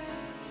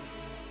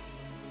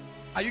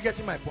 Are you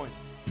getting my point?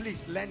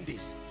 Please learn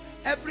this.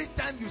 Every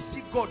time you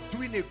see God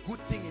doing a good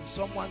thing in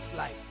someone's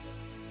life,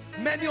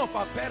 many of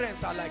our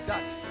parents are like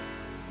that.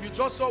 You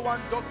just saw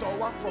one doctor or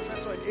one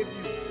professor in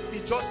ABU. He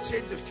just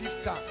changed the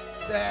 5th car.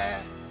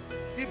 Say,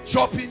 keep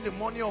chopping the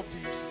money of the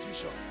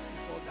institution.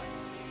 It's all that.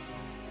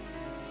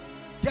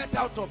 Get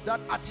out of that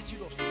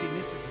attitude of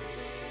cynicism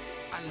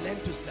and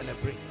learn to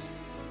celebrate.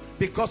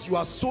 Because you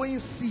are sowing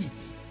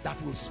seeds that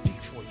will speak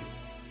for you.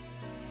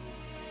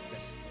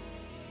 Yes.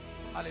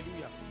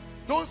 Hallelujah.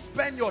 Don't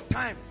spend your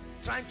time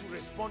trying to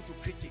respond to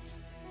critics.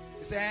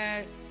 You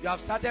say, you have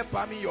started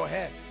palming your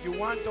hair. You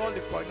want all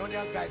the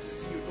koinonia guys to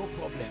see you. No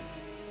problem.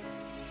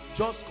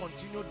 Just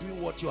continue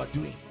doing what you are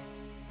doing.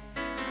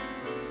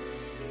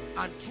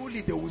 And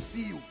truly they will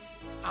see you.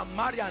 And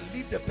marry and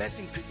leave the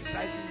person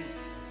criticizing you.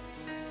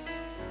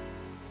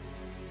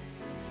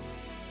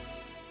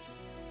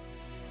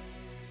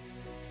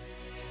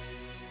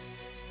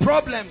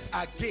 Problems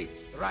are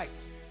gates, right?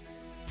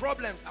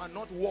 Problems are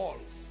not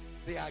walls.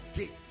 They are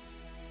gates.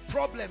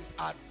 Problems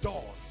are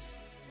doors.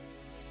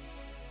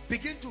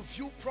 Begin to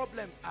view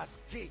problems as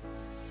gates.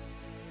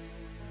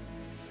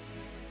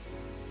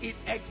 It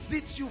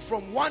exits you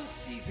from one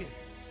season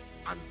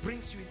and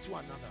brings you into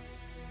another.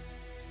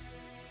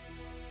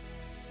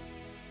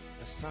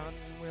 The sun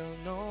will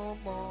no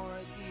more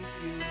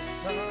give you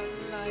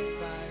sunlight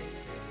by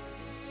day.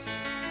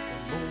 The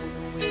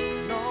moon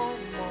will no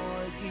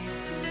more give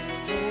you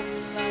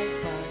moonlight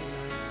by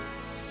night.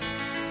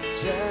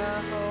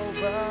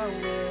 Jehovah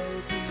will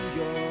be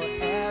your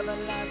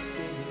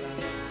everlasting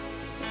light.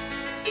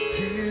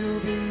 He'll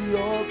be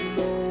your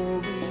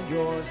glory,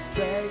 your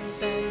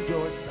strength and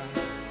your sight.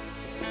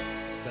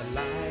 The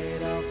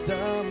light of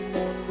the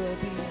moon will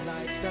be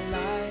like the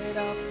light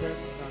of the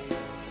sun.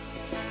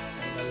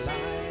 And the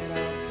light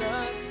of the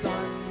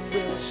sun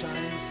will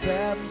shine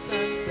 7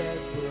 times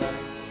as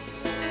bright.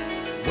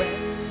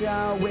 When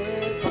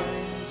Yahweh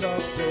binds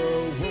up the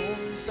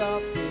wounds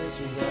of this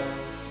world,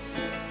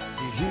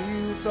 He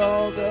heals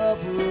all the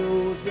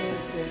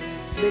bruises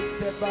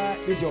inflicted by...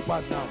 This is your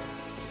past now.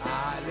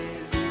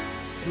 Hallelujah.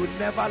 You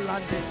never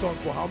learned this song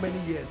for how many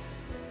years?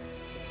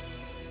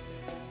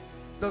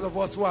 Those of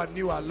us who are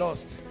new are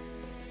lost.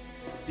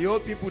 The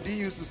old people didn't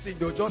used to sing.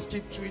 They'll just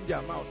keep chewing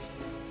their mouth.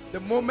 The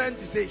moment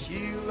you say,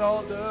 heal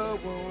all the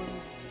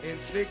wounds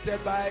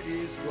inflicted by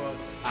this world.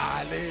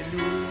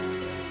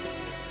 Hallelujah.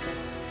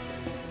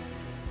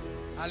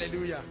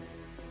 Hallelujah.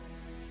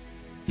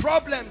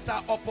 Problems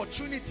are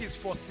opportunities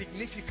for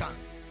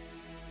significance.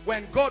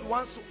 When God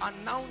wants to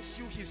announce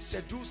you, He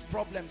schedules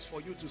problems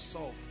for you to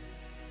solve.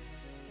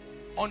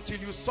 Until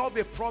you solve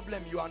a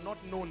problem, you are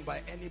not known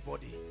by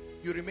anybody.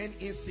 You remain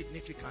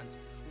insignificant.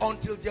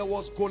 Until there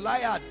was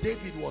Goliath,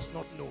 David was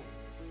not known.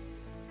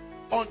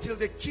 Until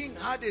the king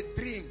had a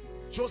dream,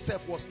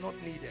 Joseph was not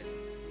needed.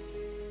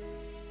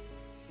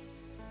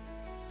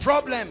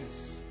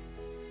 Problems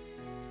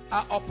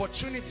are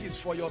opportunities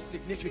for your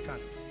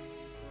significance.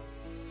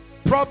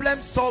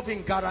 Problem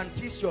solving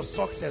guarantees your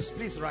success.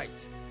 Please write.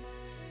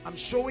 I'm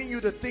showing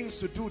you the things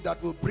to do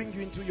that will bring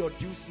you into your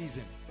due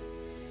season.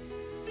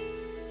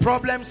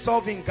 Problem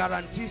solving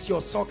guarantees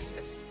your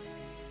success.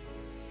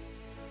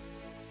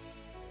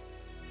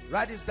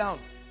 Write this down.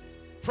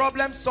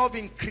 Problem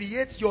solving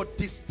creates your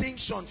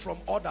distinction from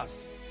others.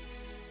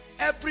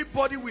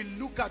 Everybody will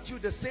look at you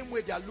the same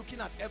way they are looking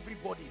at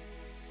everybody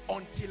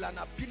until an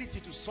ability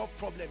to solve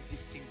problem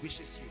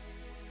distinguishes you.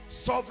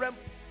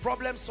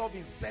 Problem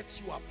solving sets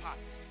you apart.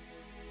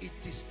 It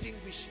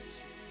distinguishes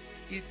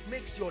you. It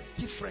makes your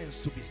difference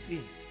to be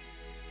seen.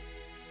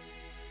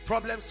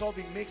 Problem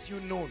solving makes you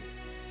known.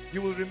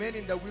 You will remain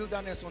in the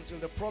wilderness until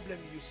the problem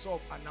you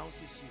solve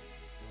announces you.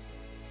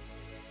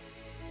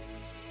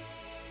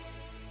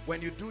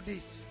 When you do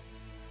this,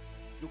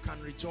 you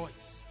can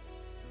rejoice,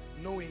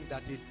 knowing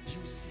that a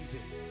due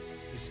season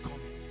is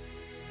coming.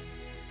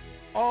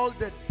 All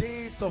the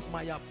days of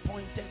my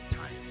appointed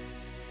time,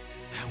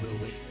 I will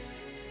wait.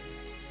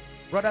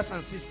 Brothers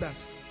and sisters,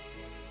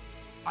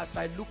 as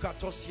I look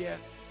at us here,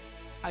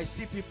 I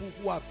see people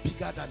who are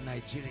bigger than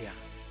Nigeria.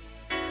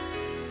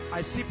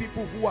 I see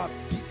people who are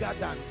bigger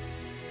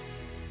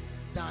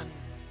than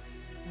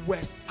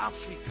West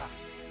Africa.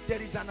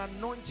 There is an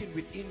anointing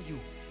within you.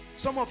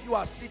 Some of you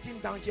are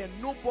sitting down here.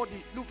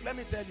 Nobody, look, let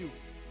me tell you.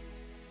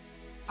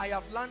 I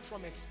have learned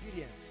from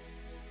experience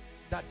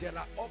that there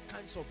are all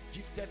kinds of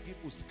gifted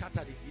people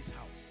scattered in this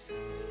house.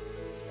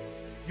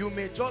 You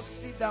may just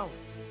sit down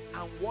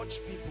and watch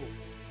people.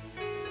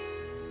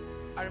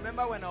 I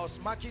remember when I was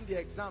marking the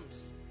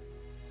exams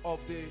of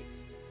the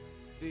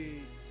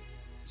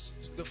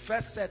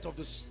first set of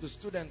the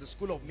students, the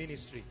School of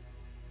Ministry.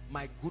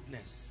 My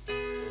goodness.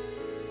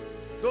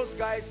 Those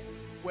guys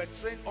were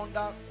trained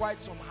under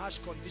quite some harsh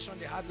condition.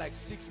 They had like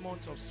 6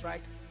 months of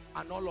strike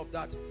and all of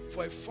that.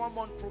 For a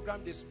 4-month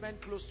program, they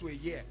spent close to a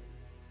year.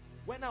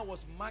 When I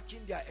was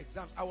marking their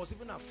exams, I was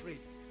even afraid.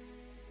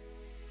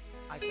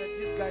 I said,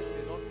 these guys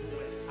may not do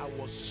well.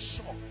 I was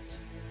shocked.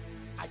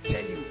 I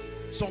tell you,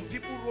 some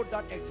people wrote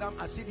that exam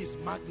as if it's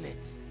magnet.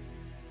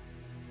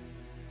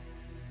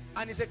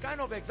 And it's a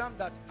kind of exam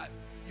that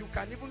you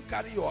can even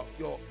carry your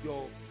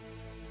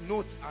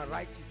notes and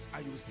write it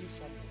and you will still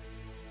fumble.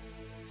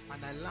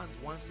 And I learned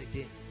once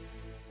again,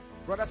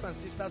 brothers and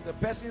sisters, the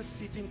person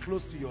sitting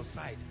close to your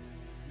side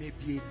may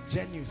be a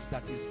genius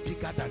that is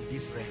bigger than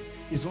this realm.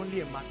 It's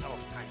only a matter of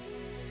time.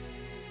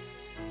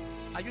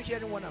 Are you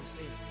hearing what I'm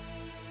saying?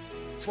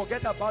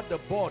 Forget about the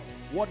board,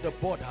 what the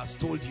board has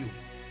told you.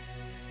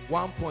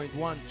 1.1,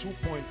 2.2,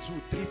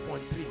 3.3,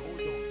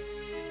 hold on.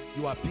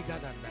 You are bigger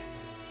than that.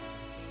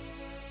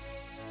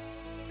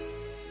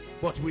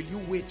 But will you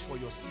wait for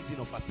your season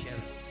of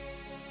appearing?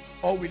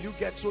 Or will you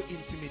get so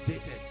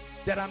intimidated?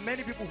 There are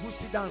many people who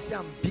sit down and say,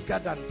 I'm bigger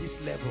than this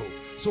level,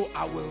 so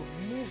I will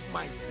move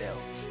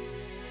myself.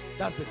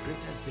 That's the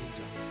greatest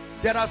danger.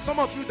 There are some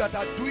of you that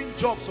are doing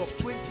jobs of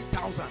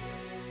 20,000,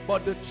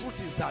 but the truth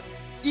is that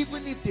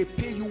even if they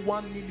pay you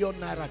 1 million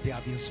naira, they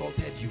have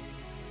insulted you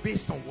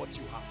based on what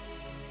you have.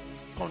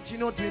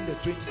 Continue doing the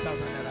 20,000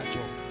 naira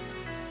job.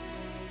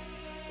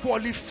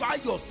 Qualify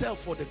yourself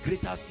for the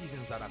greater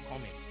seasons that are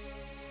coming.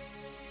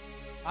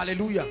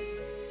 Hallelujah.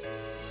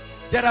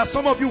 There are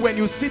some of you, when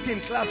you sit in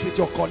class with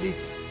your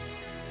colleagues,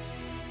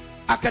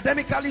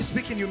 academically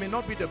speaking, you may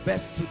not be the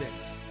best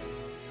students,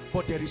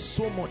 but there is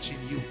so much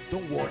in you.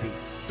 Don't worry.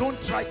 Don't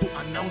try to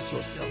announce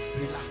yourself.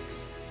 Relax.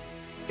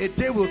 A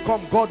day will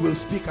come, God will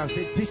speak and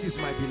say, this is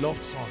my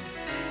beloved son.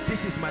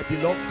 This is my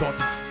beloved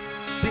daughter.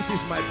 This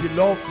is my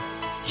beloved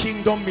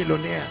kingdom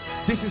millionaire.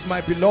 This is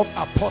my beloved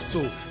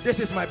apostle. This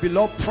is my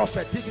beloved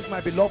prophet. This is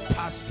my beloved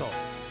pastor.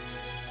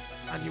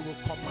 And he will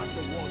command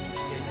the world to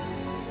hear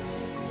you.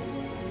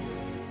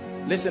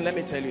 Listen, let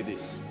me tell you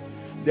this.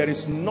 There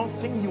is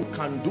nothing you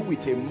can do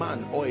with a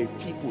man or a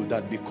people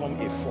that become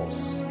a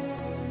force.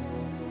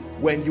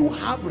 When you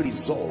have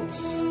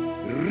results,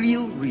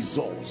 real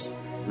results,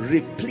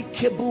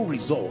 replicable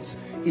results,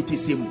 it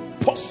is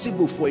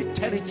impossible for a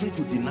territory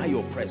to deny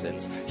your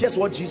presence. Here's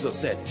what Jesus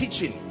said,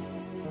 teaching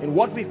in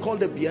what we call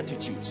the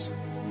Beatitudes,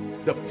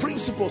 the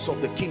principles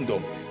of the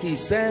kingdom. He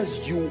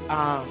says, you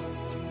are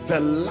the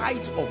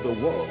light of the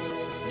world.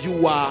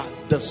 You are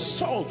the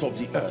salt of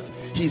the earth.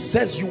 He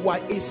says you are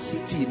a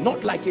city,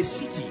 not like a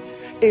city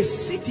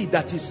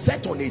that is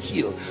set on a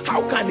hill.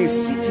 How can a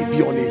city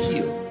be on a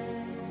hill?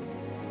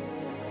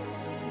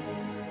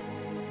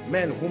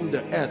 Men whom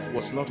the earth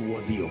was not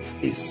worthy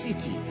of. A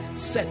city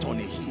set on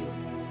a hill,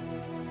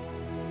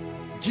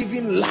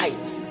 giving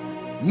light.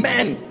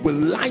 Men will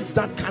light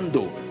that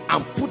candle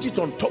and put it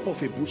on top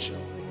of a bushel.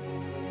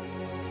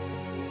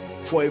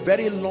 For a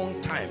very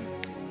long time,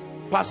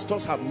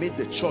 pastors have made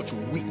the church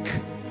weak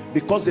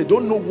because they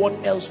don't know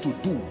what else to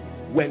do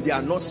when they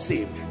are not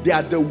saved. They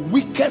are the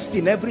weakest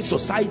in every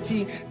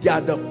society. They are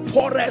the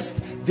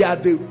poorest. They are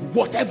the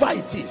whatever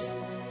it is,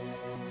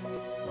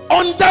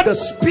 under the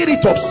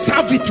spirit of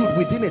servitude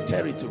within a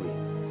territory.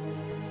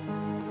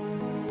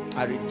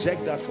 I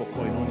reject that for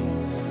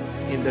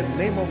koinonia in the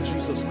name of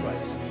Jesus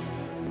Christ.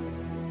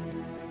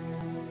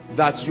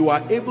 That you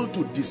are able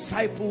to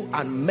disciple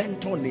and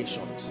mentor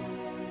nations.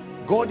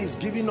 God is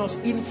giving us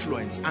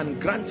influence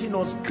and granting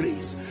us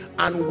grace,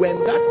 and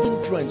when that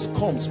influence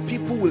comes,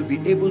 people will be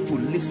able to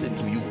listen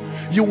to you.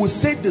 You will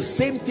say the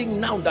same thing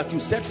now that you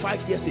said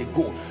 5 years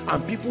ago,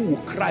 and people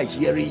will cry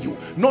hearing you,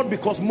 not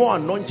because more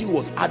anointing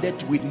was added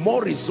to it,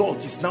 more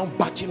result is now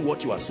backing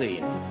what you are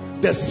saying.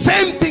 The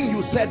same thing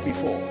you said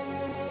before.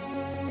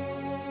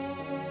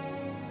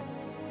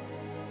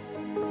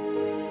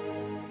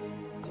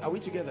 Are we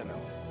together now?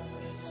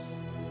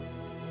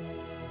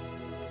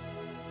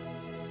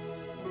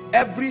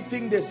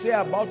 Everything they say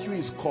about you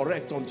is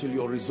correct until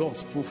your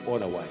results prove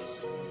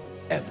otherwise.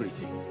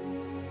 Everything.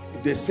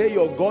 If they say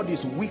your God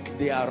is weak,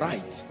 they are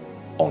right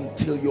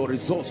until your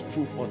results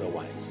prove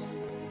otherwise.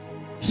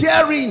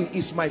 Hearing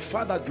is my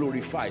Father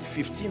glorified.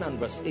 15 and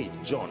verse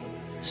 8, John.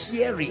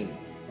 Hearing.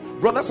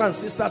 Brothers and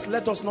sisters,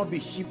 let us not be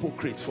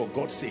hypocrites for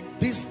God's sake.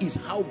 This is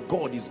how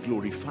God is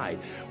glorified.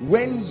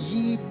 When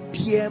ye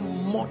bear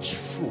much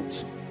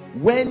fruit.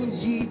 When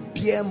ye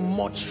bear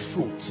much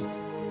fruit.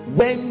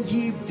 When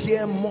ye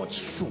bear much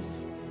fruit.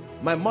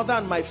 My mother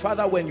and my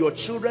father, when your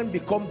children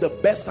become the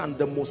best and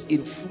the most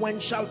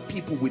influential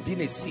people within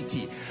a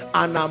city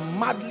and are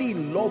madly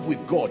in love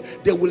with God,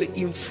 they will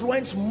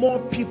influence more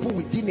people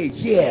within a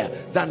year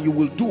than you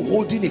will do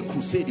holding a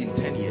crusade in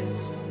 10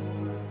 years.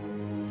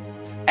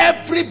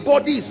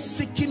 Everybody is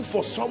seeking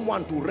for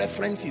someone to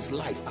reference his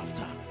life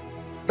after.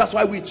 That's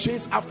why we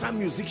chase after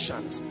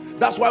musicians.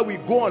 That's why we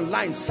go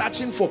online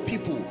searching for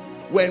people.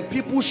 When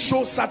people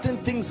show certain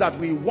things that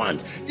we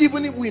want,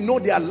 even if we know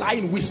they are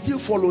lying, we still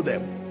follow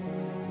them.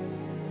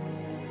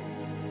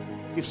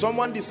 If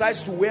someone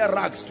decides to wear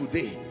rags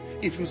today,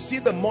 If you see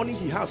the money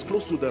he has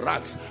close to the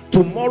rags,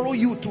 tomorrow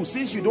you too,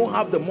 since you don't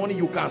have the money,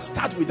 you can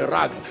start with the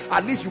rags.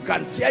 At least you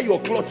can tear your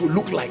cloth to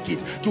look like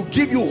it, to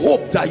give you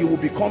hope that you will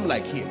become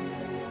like him.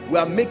 We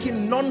are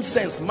making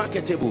nonsense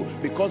marketable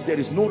because there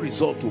is no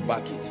result to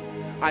back it.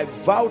 I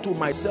vow to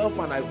myself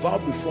and I vow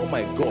before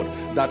my God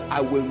that I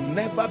will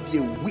never be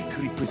a weak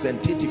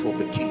representative of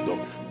the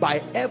kingdom.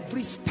 By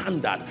every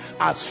standard,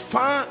 as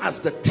far as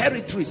the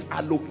territories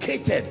are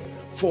located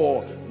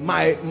for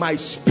my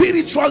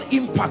spiritual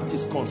impact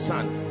is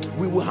concerned,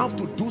 we will have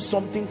to do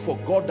something for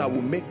God that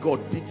will make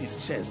God beat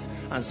his chest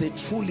and say,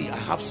 truly I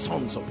have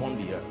sons upon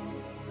the earth.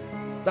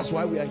 That's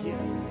why we are here.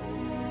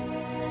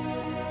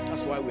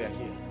 That's why we are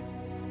here.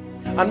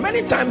 And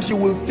many times you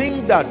will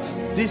think that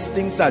these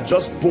things are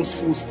just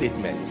boastful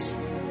statements.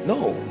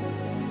 No.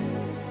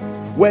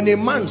 When a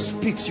man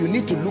speaks, you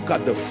need to look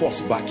at the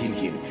force backing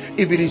him.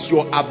 If it is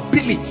your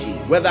ability,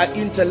 whether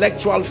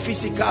intellectual,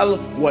 physical,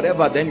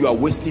 whatever, then you are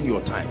wasting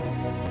your time.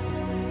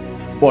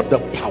 But the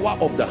power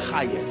of the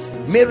highest.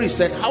 Mary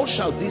said, how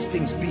shall these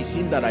things be,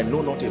 seeing that I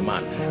know not a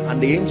man?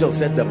 And the angel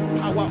said, the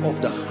power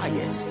of the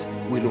highest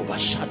will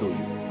overshadow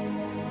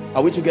you.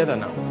 Are we together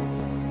now?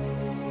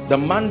 The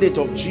mandate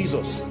of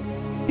Jesus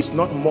is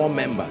not more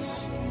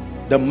members.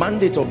 The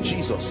mandate of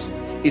Jesus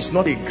is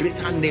not a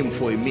greater name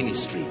for a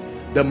ministry.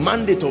 The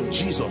mandate of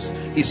Jesus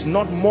is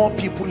not more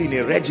people in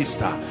a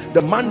register.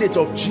 The mandate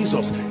of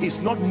Jesus is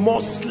not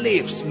more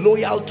slaves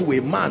loyal to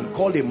a man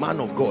called a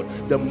man of God.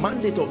 The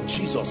mandate of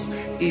Jesus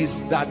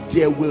is that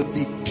there will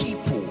be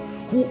people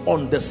who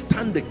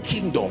understand the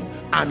kingdom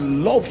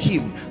and love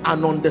him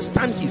and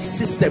understand his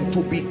system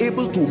to be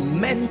able to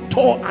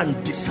mentor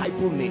and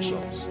disciple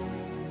nations.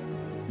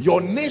 Your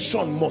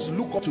nation must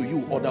look up to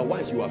you,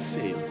 otherwise you have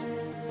failed.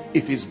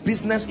 If it's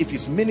business, if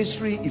it's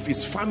ministry, if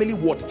it's family,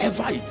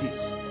 whatever it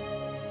is,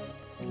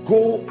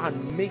 go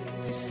and make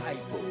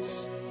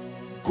disciples.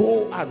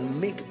 Go and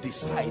make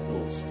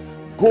disciples.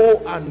 Go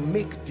and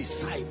make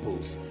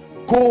disciples.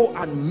 Go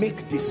and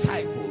make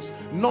disciples.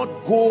 Not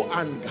go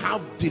and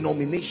have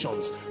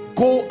denominations.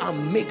 Go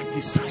and make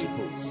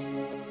disciples.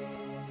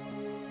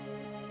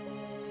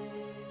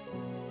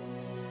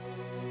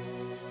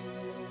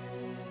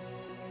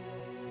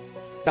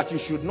 That you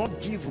should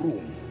not give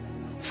room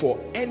for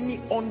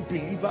any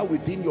unbeliever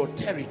within your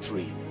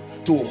territory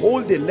to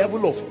hold a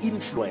level of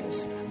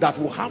influence that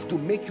will have to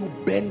make you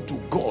bend to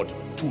God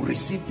to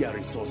receive their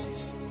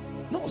resources.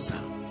 No, sir.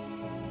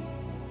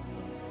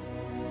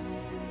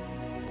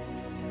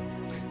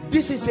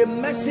 This is a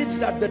message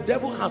that the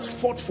devil has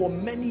fought for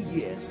many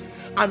years,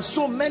 and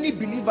so many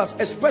believers,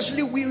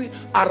 especially we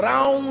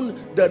around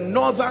the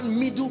northern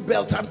middle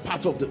belt and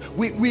part of the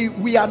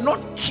we are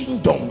not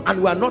kingdom,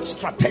 and we are not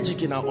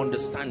strategic in our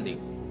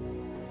understanding.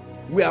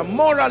 We are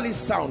morally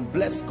sound,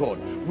 bless God.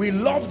 We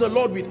love the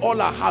Lord with all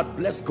our heart,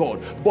 bless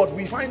God. But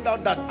we find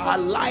out that our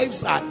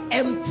lives are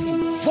empty,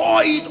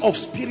 void of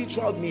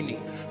spiritual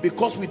meaning,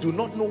 because we do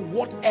not know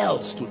what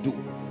else to do.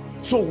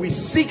 So we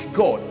seek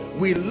God,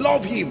 we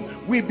love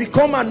him, we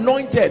become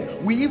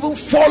anointed, we even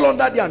fall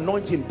under the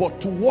anointing.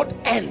 But to what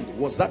end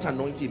was that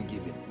anointing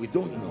given? We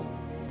don't know.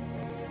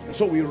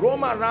 So we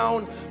roam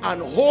around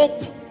and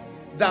hope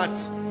that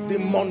the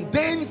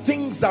mundane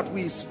things that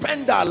we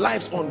spend our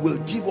lives on will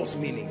give us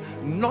meaning.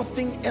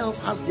 Nothing else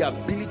has the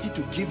ability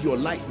to give your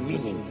life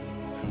meaning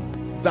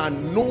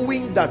than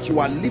knowing that you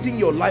are living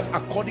your life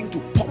according to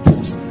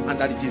purpose and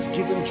that it is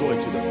giving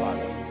joy to the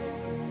Father.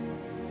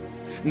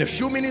 In a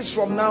few minutes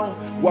from now,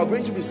 we are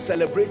going to be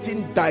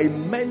celebrating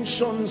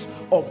dimensions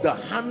of the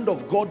hand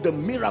of God, the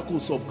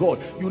miracles of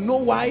God. You know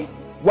why?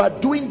 We are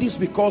doing this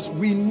because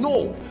we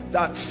know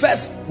that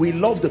first, we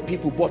love the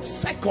people, but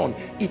second,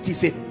 it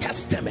is a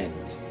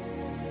testament.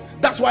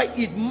 That's why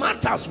it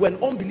matters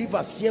when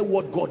unbelievers hear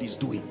what God is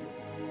doing.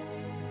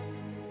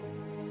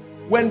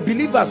 When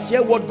believers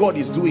hear what God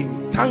is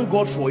doing, thank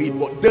God for it,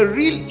 but the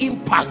real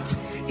impact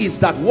is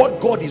that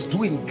what God is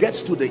doing gets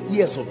to the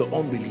ears of the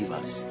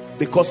unbelievers,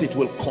 because it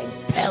will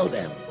compel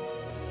them.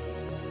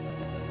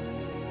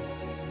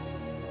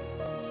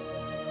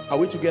 Are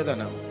we together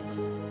now?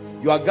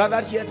 You are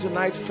gathered here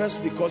tonight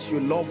first because you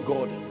love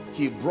God,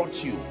 he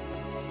brought you,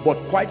 but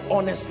quite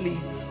honestly,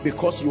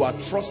 because you are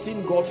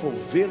trusting God for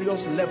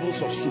various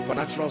levels of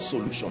supernatural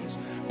solutions.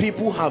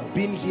 People have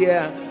been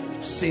here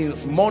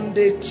since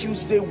Monday,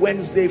 Tuesday,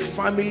 Wednesday,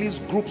 families,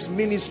 groups,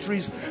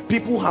 ministries.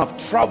 People have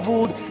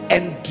traveled,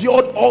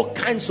 endured all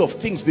kinds of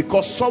things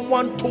because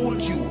someone told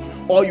you,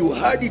 or you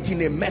heard it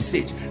in a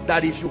message,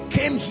 that if you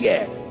came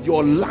here,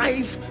 your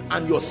life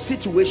and your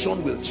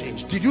situation will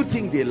change. Did you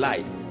think they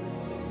lied?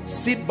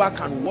 Sit back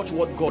and watch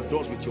what God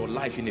does with your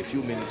life in a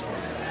few minutes from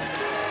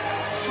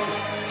now. So,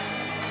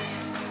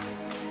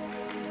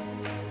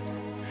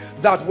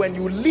 that when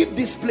you leave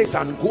this place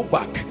and go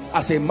back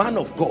as a man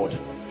of God,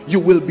 you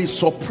will be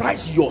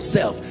surprised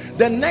yourself.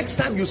 The next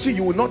time you see,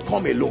 you will not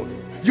come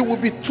alone. You will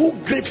be too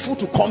grateful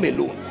to come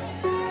alone.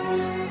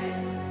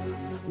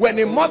 When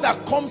a mother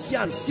comes here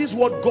and sees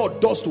what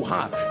God does to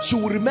her, she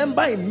will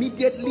remember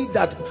immediately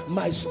that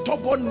my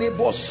stubborn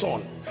neighbor's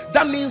son.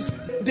 That means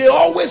They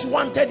always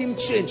wanted him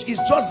changed. It's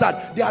just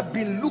that they had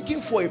been looking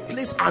for a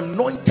place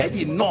anointed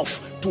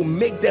enough to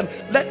make them.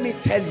 Let me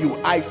tell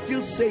you, I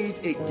still say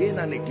it again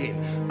and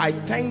again. I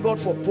thank God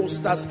for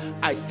posters.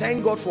 I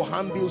thank God for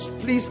handbills.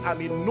 Please, I'm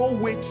in no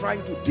way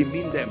trying to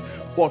demean them,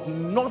 but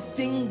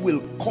nothing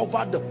will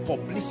cover the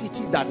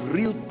publicity that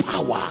real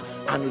power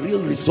and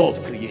real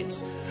result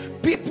creates.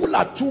 People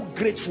are too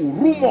grateful.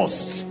 Rumors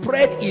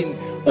spread in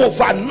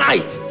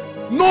overnight.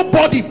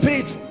 Nobody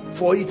paid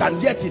for it,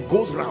 and yet it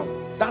goes round.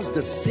 That's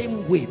the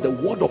same way the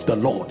word of the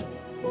Lord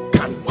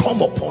can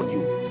come upon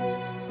you.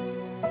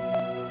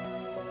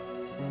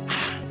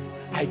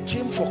 I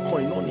came for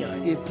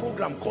Koinonia, a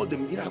program called the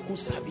Miracle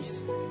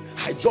Service.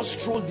 I just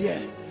strolled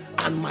there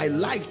and my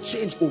life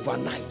changed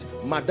overnight.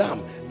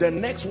 Madam, the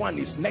next one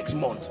is next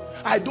month.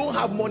 I don't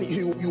have money.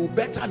 You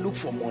better look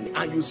for money.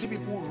 And you see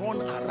people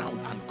run around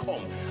and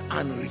come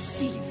and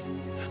receive.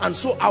 And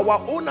so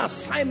our own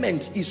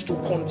assignment is to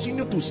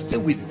continue to stay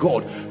with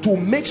God, to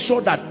make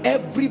sure that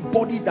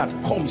everybody that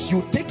comes,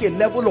 you take a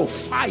level of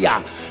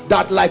fire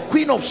that, like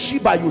Queen of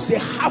Sheba, you say,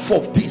 half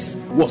of this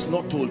was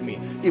not told me.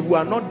 If we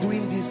are not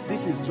doing this,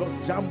 this is just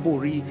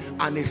jamboree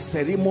and a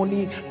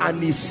ceremony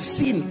and a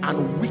sin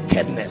and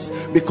wickedness.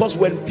 Because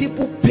when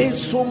people pay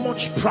so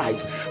much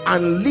price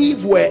and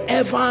leave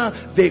wherever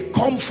they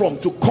come from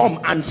to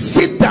come and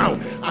sit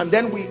down, and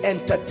then we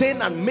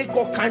entertain and make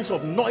all kinds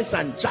of noise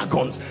and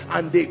jargons,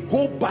 and they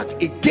go back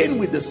again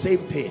with the same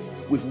pain,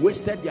 we've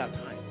wasted their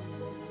time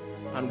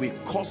and we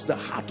cause the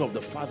heart of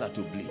the Father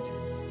to bleed.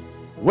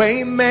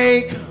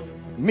 Waymaker,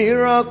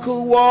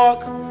 miracle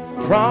walk,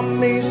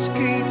 promise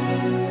keep,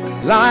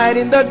 light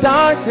in the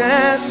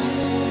darkness,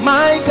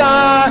 my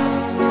God,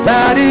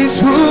 that is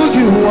who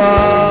you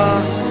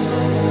are.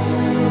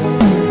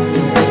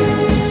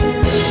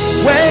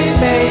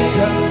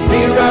 Waymaker,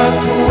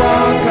 miracle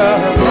walker,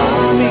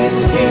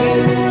 promise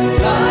keep,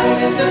 light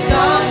in the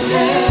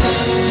darkness,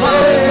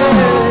 my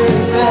God,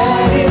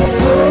 that is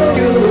who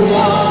you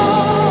are.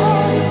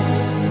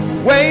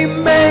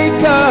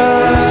 Waymaker,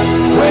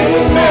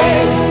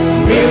 waymaker,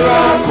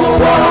 miracle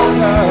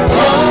walker,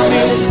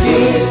 promise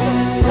keep,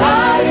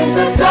 light in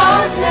the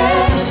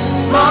darkness,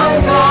 my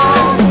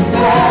God,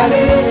 that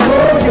is who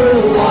you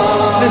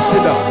are.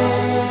 Listen up.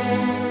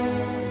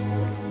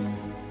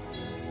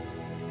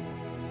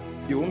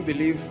 You won't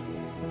believe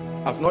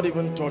I've not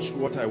even touched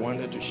what I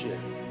wanted to share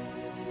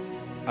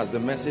as the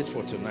message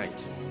for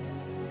tonight.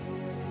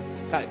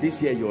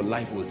 This year your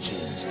life will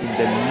change in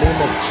the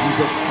name of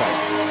Jesus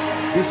Christ.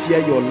 This year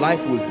your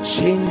life will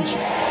change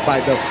by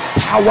the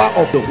power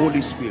of the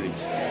Holy Spirit.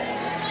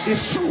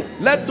 It's true.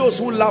 Let those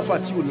who laugh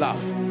at you laugh.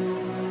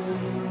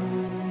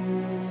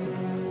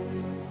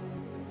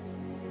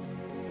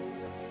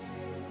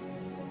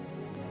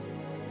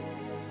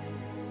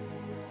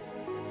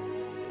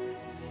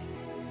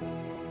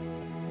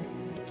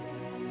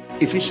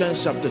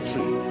 Ephesians chapter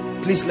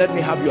 3. Please let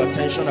me have your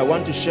attention. I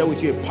want to share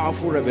with you a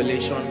powerful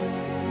revelation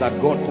that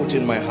God put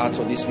in my heart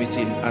for this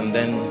meeting, and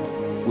then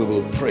we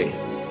will pray.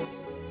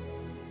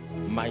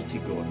 Mighty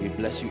God, we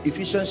bless you.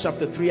 Ephesians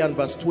chapter 3 and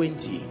verse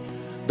 20.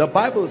 The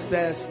Bible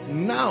says,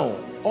 now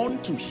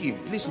unto him.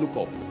 Please look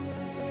up.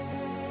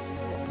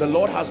 The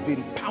Lord has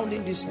been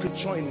pounding this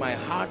scripture in my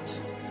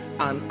heart,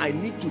 and I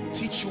need to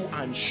teach you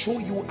and show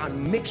you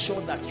and make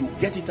sure that you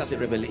get it as a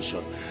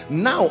revelation.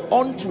 Now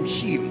unto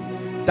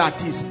him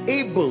that is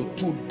able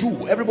to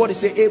do, everybody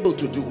say able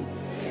to do,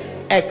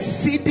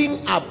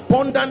 exceeding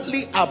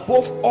abundantly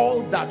above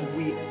all that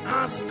we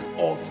ask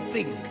or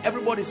think.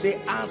 Everybody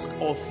say ask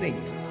or think.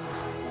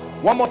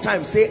 One more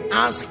time, say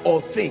ask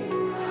or think.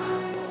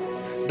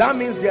 That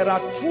means there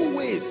are two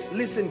ways,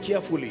 listen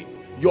carefully,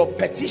 your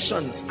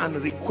petitions and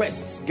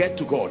requests get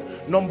to God.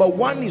 Number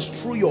one is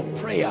through your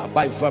prayer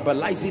by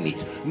verbalizing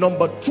it.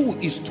 Number two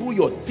is through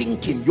your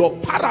thinking. Your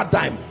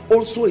paradigm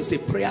also is a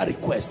prayer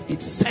request.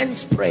 It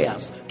sends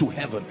prayers to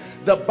heaven.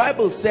 The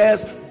Bible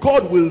says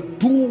God will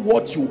do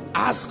what you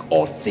ask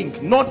or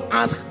think, not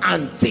ask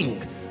and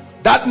think.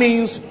 That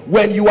means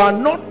when you are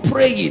not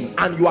praying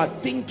and you are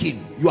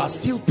thinking, you are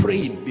still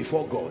praying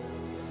before God.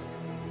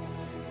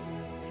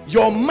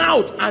 Your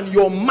mouth and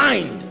your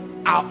mind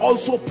are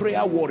also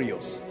prayer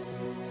warriors.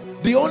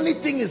 The only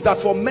thing is that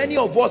for many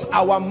of us,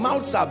 our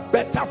mouths are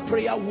better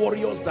prayer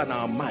warriors than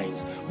our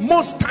minds.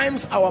 Most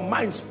times our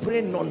minds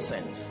pray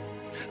nonsense,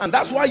 and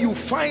that's why you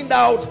find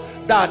out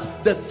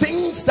that the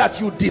things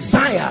that you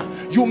desire,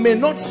 you may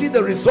not see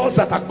the results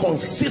that are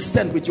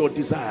consistent with your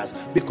desires,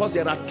 because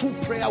there are two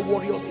prayer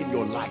warriors in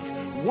your life.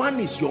 One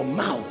is your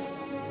mouth.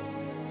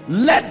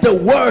 Let the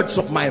words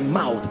of my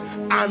mouth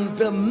and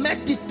the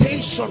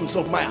meditations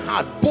of my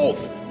heart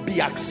both be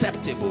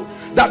acceptable.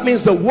 That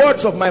means the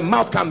words of my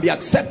mouth can be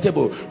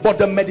acceptable, but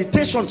the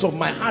meditations of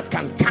my heart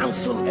can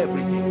cancel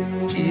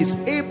everything. He is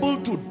able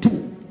to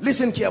do,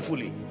 listen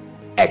carefully,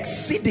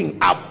 exceeding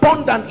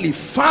abundantly,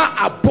 far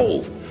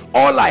above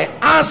all I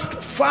ask,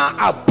 far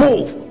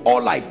above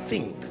all I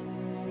think.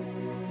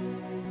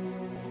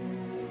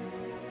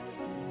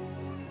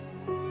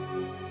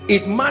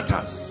 It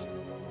matters.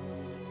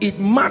 It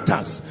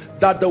matters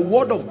that the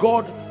word of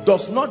God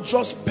does not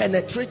just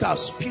penetrate our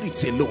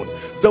spirits alone.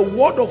 The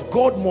word of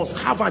God must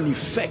have an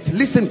effect.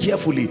 Listen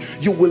carefully.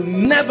 You will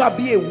never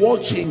be a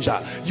world changer.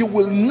 You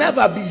will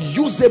never be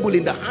usable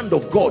in the hand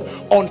of God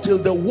until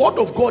the word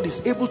of God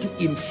is able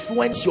to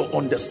influence your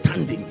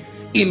understanding,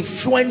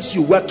 influence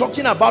you. We're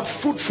talking about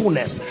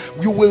fruitfulness.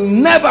 You will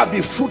never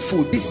be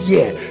fruitful this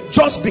year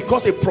just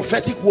because a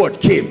prophetic word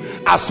came.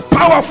 As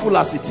powerful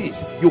as it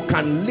is, you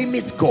can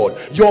limit God.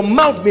 Your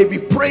mouth may be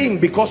praying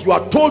because you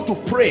are told to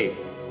pray,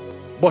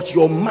 but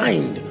your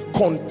mind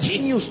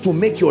continues to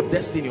make your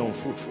destiny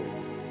unfruitful.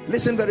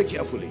 Listen very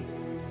carefully.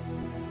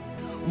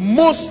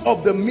 Most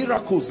of the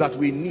miracles that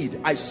we need,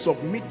 I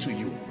submit to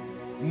you,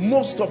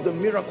 most of the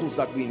miracles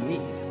that we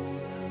need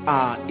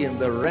are in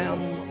the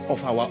realm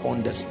of our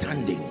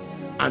understanding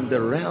and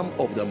the realm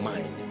of the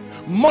mind.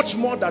 Much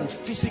more than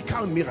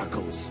physical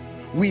miracles,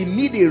 we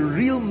need a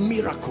real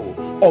miracle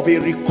of a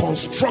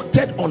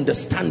reconstructed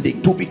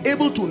understanding to be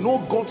able to know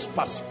God's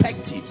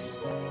perspectives.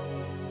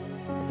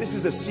 This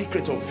is the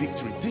secret of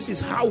victory. This is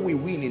how we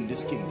win in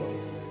this kingdom.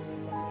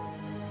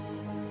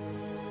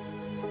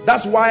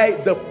 That's why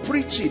the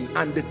preaching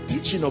and the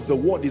teaching of the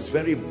word is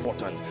very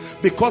important,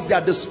 because they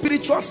are the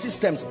spiritual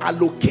systems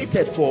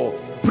allocated for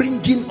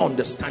bringing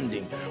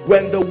understanding.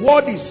 When the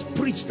word is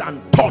preached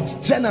and taught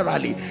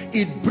generally,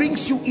 it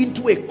brings you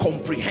into a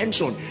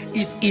comprehension.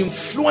 It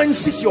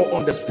influences your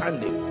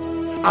understanding.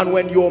 And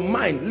when your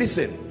mind,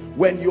 listen,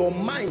 when your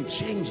mind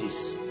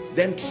changes,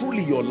 then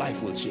truly your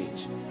life will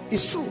change.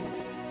 It's true.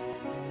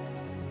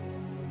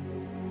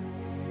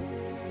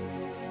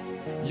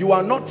 You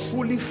are not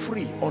truly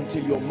free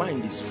until your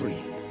mind is free.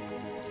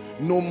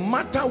 No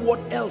matter what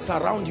else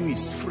around you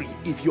is free,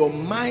 if your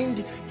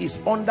mind is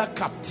under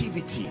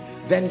captivity,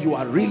 then you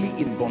are really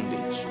in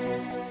bondage.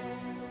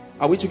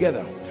 Are we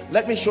together?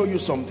 Let me show you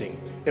something,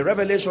 a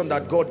revelation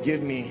that God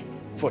gave me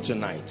for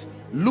tonight.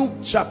 Luke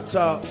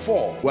chapter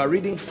 4, we're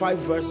reading 5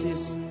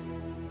 verses.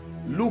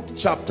 Luke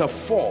chapter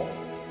 4,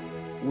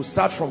 we'll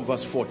start from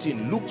verse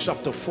 14. Luke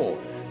chapter 4,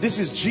 this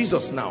is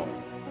Jesus now.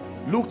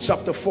 Luke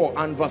chapter 4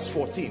 and verse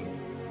 14.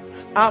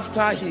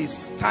 After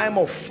his time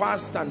of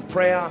fast and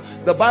prayer,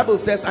 the Bible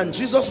says, and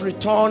Jesus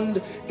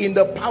returned in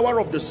the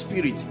power of the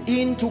Spirit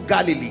into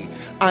Galilee,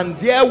 and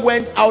there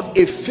went out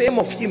a fame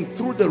of him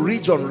through the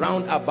region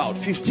round about.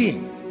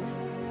 15.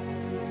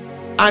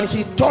 And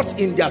he taught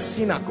in their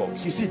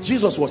synagogues. You see,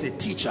 Jesus was a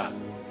teacher.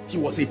 He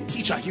was a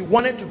teacher. He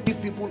wanted to give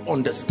people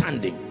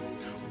understanding.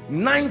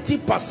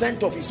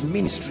 90% of his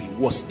ministry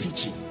was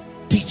teaching,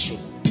 teaching,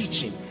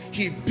 teaching.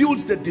 He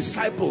built the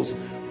disciples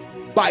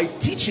by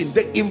teaching.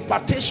 The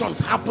impartations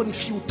happened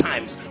few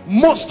times.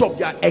 Most of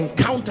their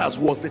encounters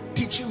was the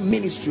teaching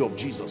ministry of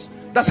Jesus.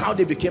 That's how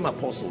they became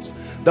apostles.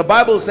 The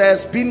Bible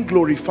says, being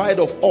glorified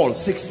of all.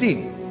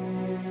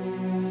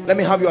 16. Let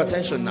me have your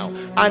attention now.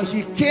 And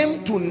he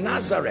came to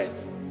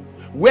Nazareth,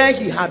 where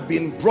he had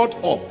been brought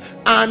up,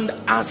 and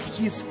as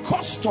his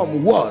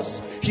custom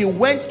was, he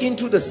went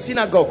into the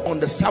synagogue on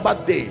the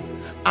Sabbath day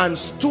and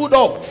stood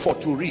up for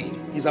to read.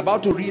 He's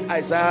about to read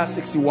Isaiah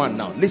 61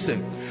 now.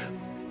 Listen.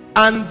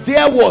 And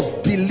there was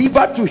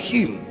delivered to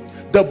him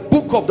the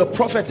book of the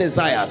prophet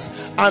Isaiah.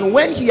 And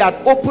when he had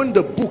opened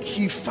the book,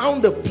 he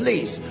found the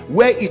place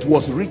where it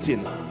was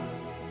written,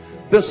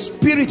 the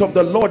Spirit of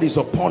the Lord is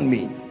upon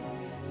me,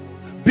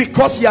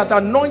 because he hath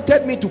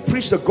anointed me to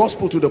preach the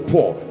gospel to the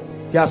poor.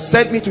 He has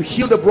sent me to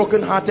heal the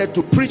brokenhearted,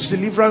 to preach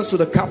deliverance to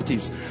the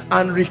captives,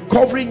 and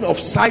recovering of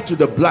sight to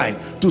the blind,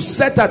 to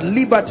set at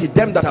liberty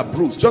them that are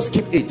bruised. Just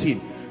keep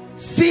 18.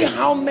 See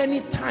how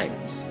many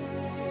times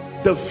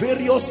the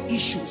various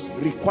issues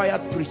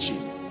required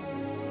preaching.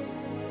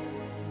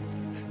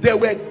 There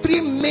were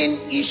 3 main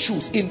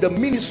issues in the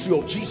ministry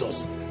of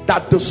Jesus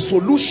that the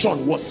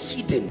solution was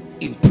hidden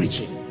in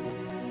preaching,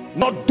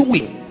 not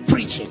doing,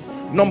 preaching.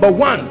 Number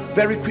 1,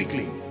 very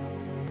quickly,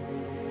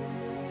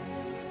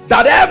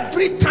 that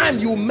every time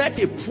you met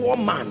a poor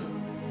man,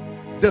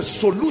 the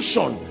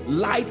solution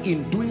lied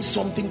in doing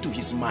something to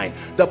his mind.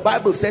 The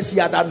Bible says he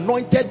had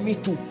anointed me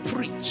to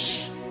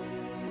preach,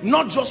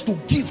 not just to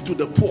give to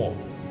the poor.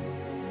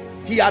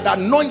 He had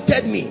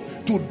anointed me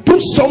to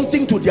do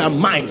something to their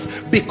minds,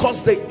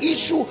 because the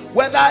issue,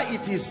 whether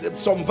it is,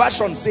 some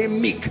versions say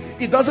meek,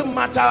 it doesn't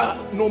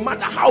matter. No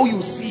matter how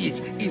you see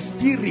it, it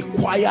still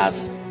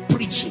requires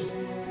preaching.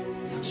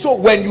 So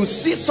when you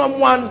see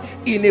someone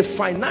in a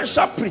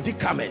financial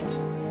predicament,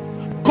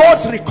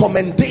 God's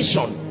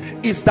recommendation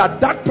is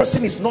that that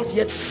person is not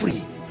yet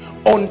free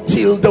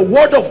until the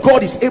word of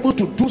God is able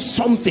to do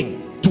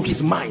something to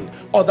his mind.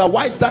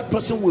 Otherwise that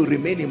person will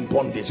remain in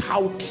bondage.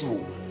 How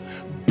true.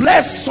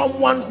 Bless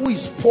someone who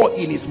is poor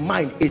in his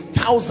mind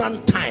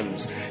 1,000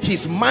 times.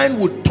 His mind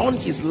would turn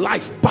his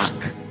life back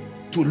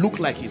to look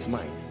like his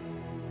mind.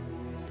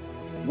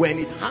 When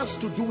it has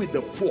to do with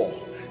the poor,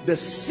 the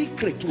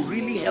secret to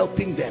really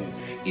helping them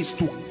is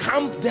to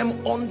camp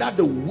them under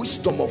the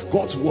wisdom of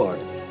God's word.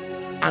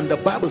 And the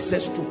Bible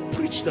says to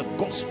preach the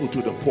gospel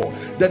to the poor.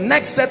 The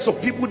next sets of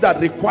people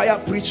that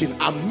require preaching,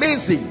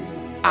 amazing,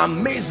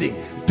 Amazing.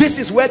 This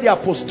is where the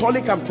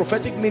apostolic and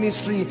prophetic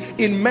ministry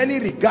in many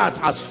regards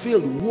has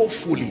failed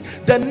woefully.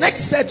 The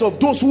next set of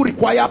those who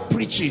require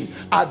preaching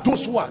are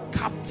those who are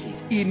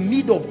captive, in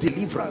need of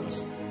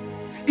deliverance.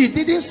 He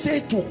didn't say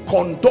to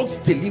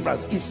conduct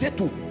deliverance, he said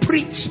to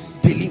preach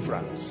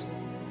deliverance.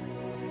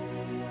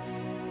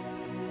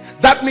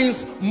 That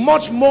means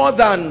much more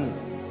than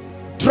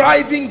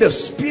driving the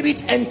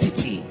spirit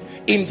entity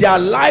in their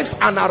lives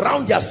and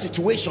around their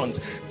situations.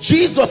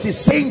 Jesus is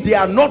saying they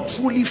are not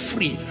truly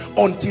free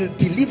until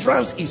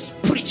deliverance is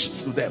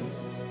preached to them.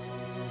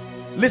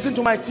 Listen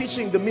to my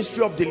teaching, the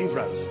mystery of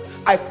deliverance.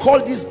 I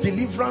call this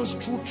deliverance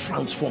through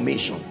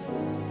transformation.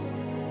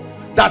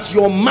 That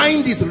your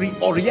mind is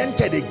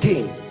reoriented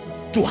again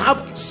to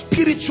have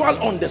spiritual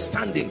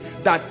understanding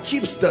that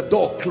keeps the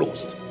door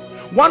closed.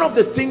 One of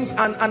the things,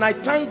 and I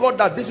thank God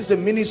that this is a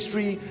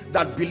ministry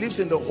that believes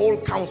in the whole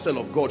counsel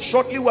of God.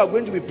 Shortly we are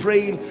going to be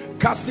praying,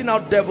 casting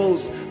out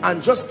devils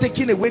and just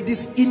taking away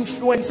these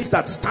influences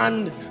that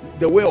stand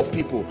the way of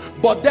people.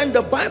 But then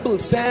the Bible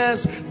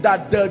says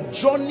that the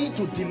journey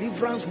to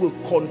deliverance will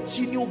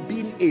continue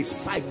being a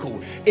cycle,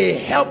 a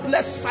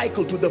helpless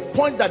cycle, to the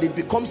point that it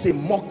becomes a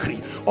mockery,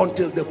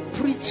 until the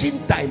preaching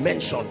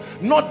dimension,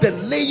 not the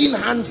laying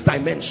hands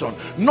dimension,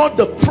 not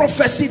the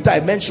prophecy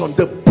dimension,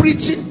 the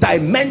preaching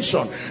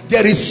dimension.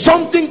 There is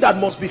something that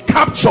must be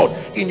captured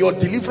in your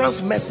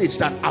deliverance message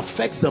that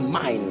affects the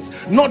minds,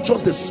 not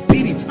just the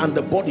spirits and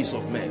the bodies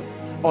of men.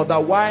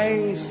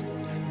 Otherwise,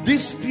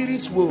 these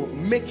spirits will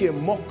make a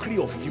mockery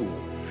of you.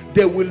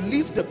 They will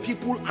leave the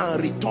people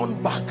and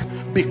return back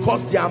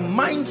because their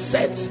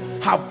mindsets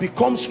have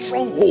become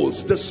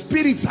strongholds. The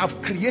spirits have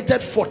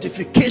created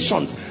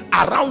fortifications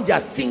around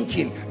their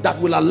thinking that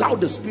will allow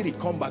the spirit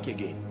come back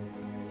again.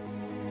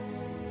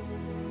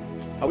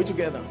 Are we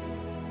together?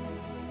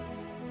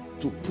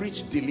 To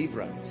preach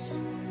deliverance,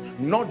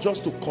 not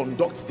just to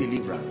conduct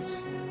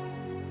deliverance.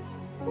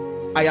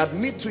 I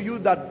admit to you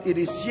that it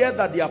is here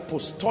that the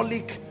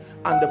apostolic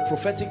and the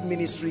prophetic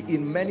ministry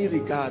in many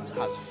regards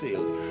has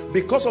failed,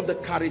 because of the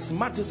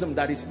charismatism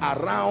that is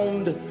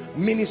around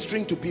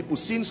ministering to people.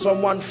 Seeing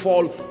someone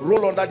fall,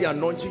 roll under the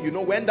anointing, you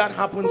know, when that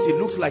happens, it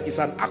looks like it's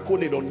an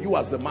accolade on you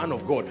as the man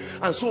of God,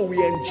 and so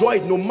we enjoy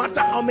it. No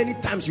matter how many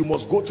times you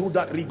must go through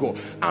that rigor,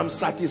 I'm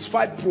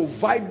satisfied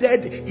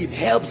provided it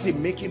helps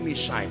in making me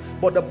shine.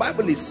 But the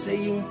Bible is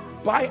saying,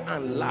 by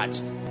and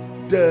large,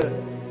 the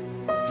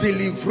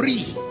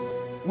delivery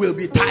will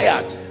be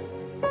tired.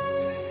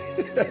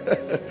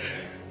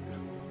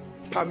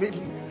 Permit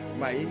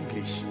my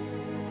English.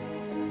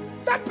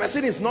 That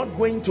person is not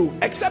going to,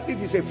 except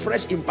if it's a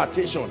fresh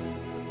impartation,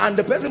 and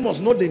the person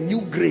must know the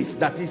new grace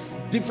that is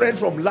different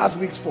from last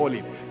week's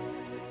falling.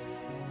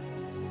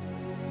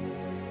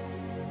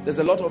 There's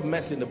a lot of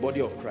mess in the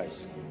body of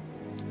Christ.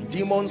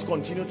 Demons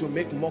continue to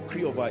make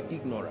mockery of our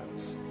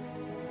ignorance.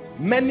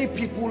 Many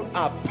people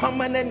are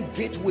permanent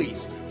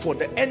gateways for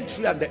the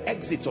entry and the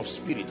exits of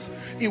spirits.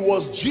 It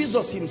was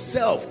Jesus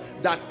himself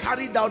that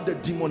carried out the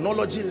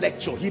demonology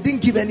lecture. He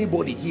didn't give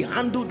anybody. He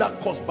handled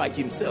that course by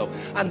himself.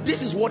 And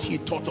this is what he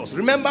taught us.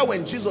 Remember,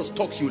 when Jesus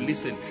talks, you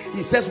listen.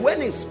 He says,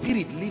 when a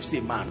spirit leaves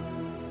a man,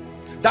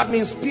 that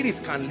means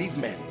spirits can leave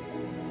men.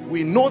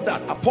 We know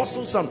that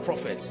apostles and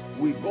prophets,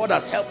 God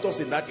has helped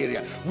us in that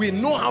area. We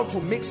know how to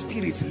make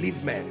spirits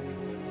leave men.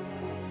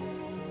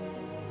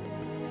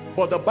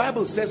 But the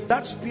Bible says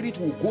that spirit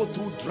will go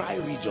through dry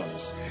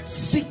regions,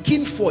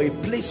 seeking for a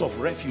place of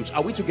refuge.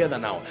 Are we together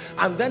now?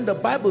 And then the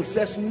Bible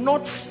says,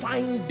 not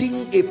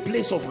finding a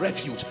place of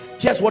refuge.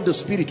 Here's what the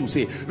spirit will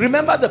say.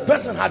 Remember, the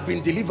person had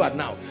been delivered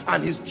now,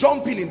 and he's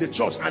jumping in the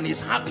church and he's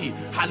happy.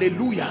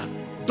 Hallelujah.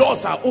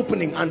 Doors are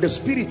opening, and the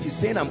spirit is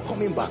saying, I'm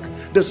coming back.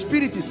 The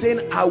spirit is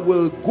saying, I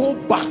will go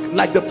back,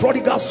 like the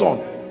prodigal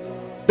son.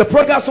 The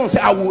prodigal son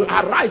said, I will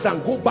arise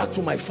and go back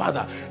to my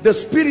father. The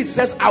spirit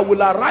says, I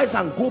will arise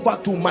and go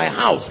back to my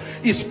house.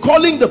 He's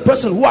calling the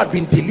person who had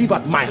been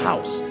delivered my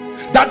house.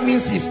 That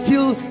means he's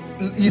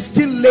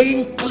still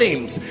laying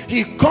claims.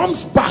 He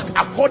comes back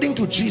according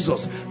to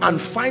Jesus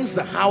and finds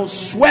the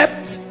house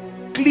swept,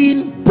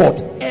 clean,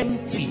 but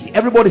empty.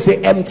 Everybody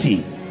say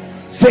empty.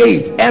 Say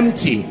it,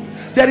 empty.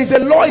 There is a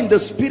law in the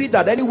spirit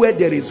that anywhere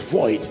there is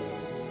void,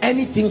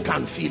 anything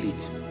can fill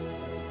it.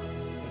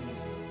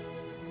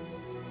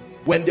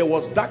 When there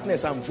was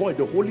darkness and void,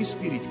 the Holy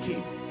Spirit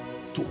came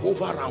to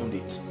hover around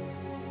it.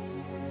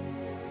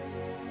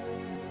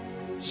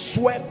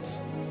 Swept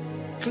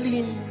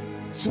clean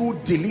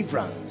through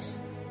deliverance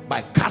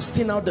by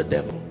casting out the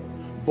devil,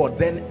 but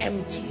then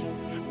empty,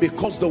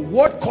 because the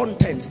word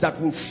contents that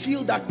will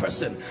fill that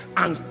person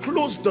and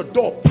close the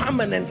door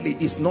permanently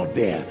is not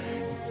there.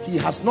 He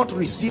has not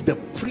received the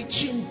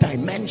preaching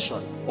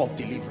dimension of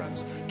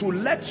deliverance to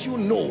let you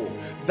know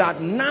that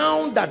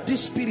now that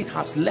this spirit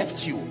has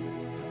left you.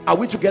 Are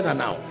we together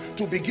now?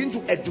 To begin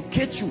to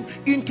educate you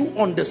into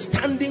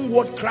understanding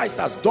what Christ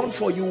has done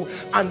for you,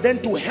 and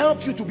then to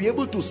help you to be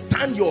able to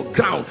stand your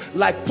ground,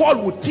 like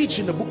Paul would teach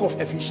in the book of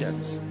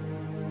Ephesians,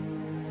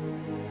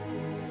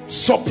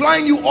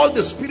 supplying you all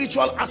the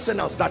spiritual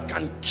arsenals that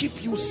can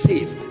keep you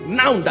safe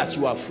now that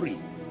you are free.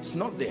 It's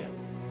not there.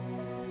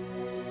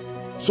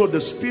 So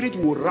the spirit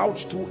will route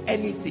through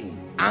anything,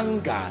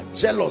 anger,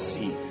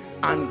 jealousy,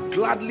 and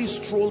gladly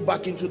stroll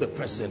back into the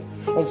person.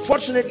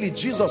 Unfortunately,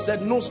 Jesus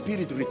said no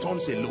spirit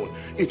returns alone.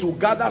 It will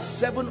gather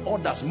 7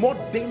 others more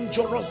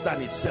dangerous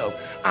than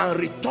itself and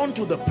return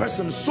to the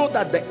person, so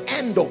that the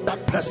end of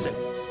that person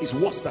is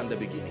worse than the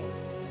beginning.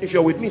 If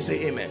you're with me,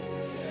 say amen.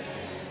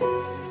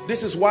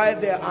 This is why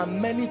there are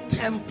many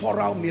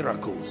temporal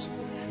miracles.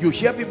 You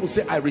hear people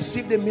say, I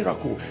received a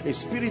miracle, a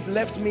spirit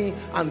left me,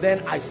 and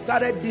then I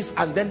started this,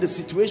 and then the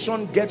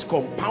situation gets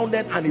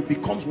compounded and it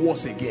becomes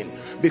worse again,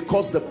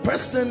 because the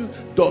person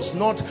does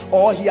not,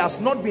 or he has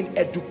not been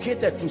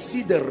educated to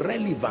see the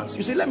relevance.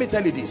 You see, let me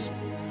tell you this.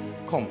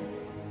 Come,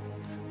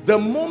 the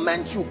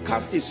moment you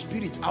cast a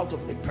spirit out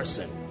of a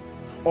person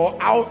or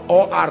out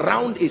or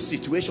around a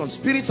situation,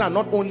 spirits are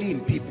not only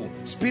in people,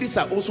 spirits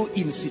are also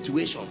in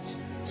situations.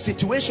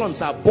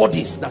 Situations are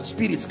bodies that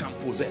spirits can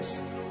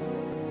possess.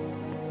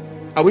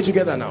 Are we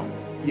together now?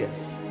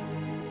 Yes.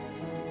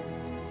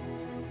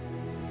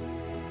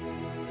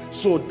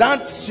 So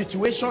that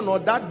situation or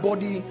that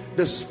body,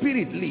 the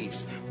spirit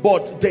leaves,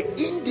 but the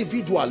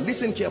individual,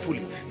 listen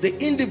carefully, the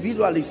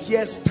individual is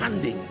here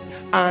standing,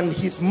 and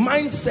his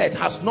mindset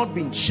has not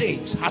been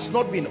changed, has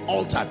not been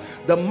altered.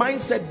 The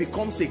mindset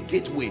becomes a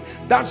gateway.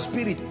 That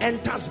spirit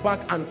enters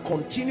back and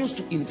continues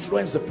to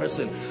influence the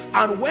person.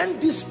 And when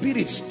this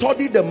spirit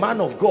study the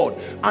man of God,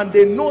 and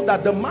they know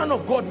that the man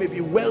of God may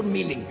be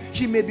well-meaning,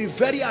 he may be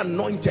very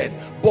anointed,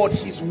 but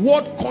his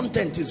word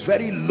content is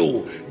very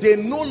low, they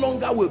no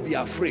longer will be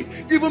afraid.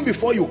 Even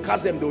before you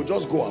cast them, they will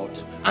just go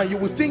out, and you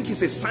will think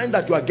it's a sign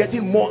that you are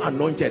getting more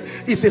anointed.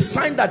 It's a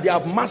sign that they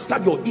have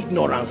mastered your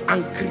ignorance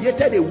and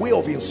created a way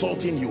of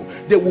insulting you.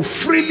 They will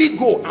freely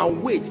go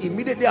and wait.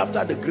 Immediately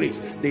after the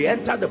grace, they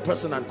enter the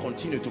person and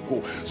continue to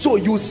go. So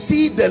you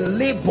see the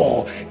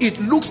labor. It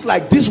looks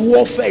like this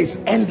warfare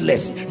is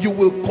endless. You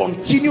will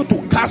continue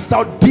to cast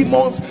out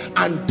demons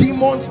and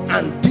demons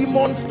and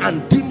demons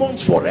and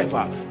demons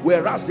forever,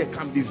 whereas there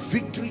can be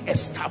victory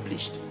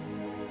established.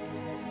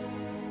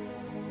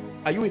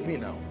 Are you with me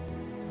now?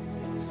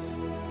 Yes.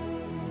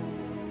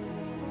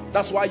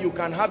 That's why you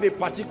can have a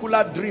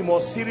particular dream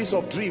or series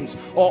of dreams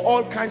or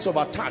all kinds of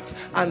attacks,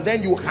 and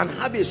then you can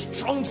have a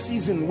strong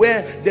season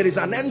where there is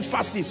an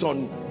emphasis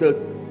on the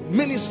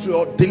ministry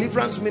or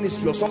deliverance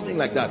ministry or something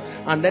like that,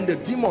 and then the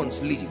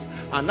demons leave,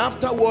 and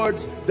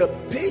afterwards the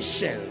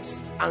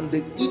patience and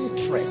the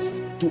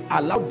interest to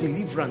allow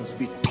deliverance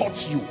be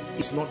taught you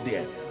is not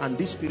there, and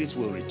these spirits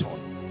will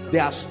return. They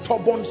are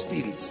stubborn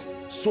spirits,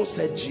 so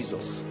said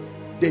Jesus.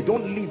 They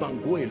don't leave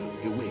and go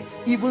away.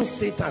 Even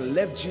Satan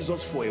left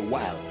Jesus for a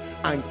while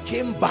and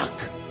came back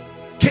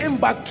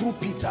through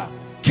Peter,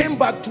 came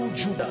back through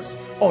Judas,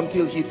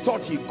 until he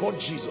thought he got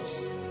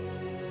Jesus.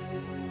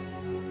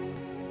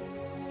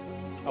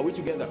 Are we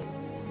together?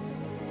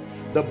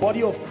 The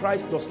body of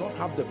Christ does not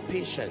have the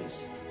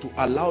patience to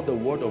allow the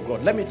word of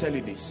God. Let me tell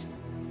you this.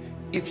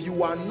 If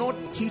you are not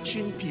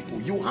teaching people,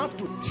 you have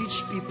to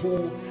teach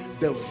people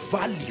the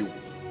value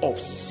of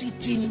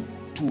sitting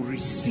to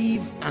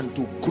receive and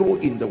to grow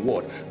in the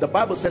word. The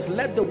Bible says,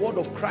 let the word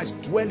of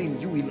Christ dwell in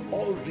you in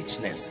all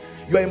richness.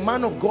 You are a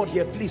man of God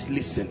here, please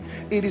listen.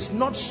 It is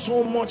not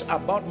so much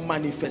about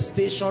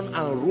manifestation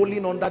and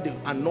rolling under the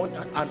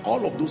anointing and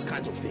all of those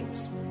kinds of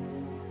things.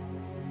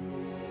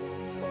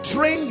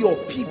 Train your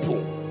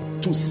people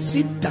to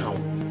sit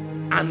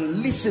down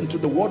and listen to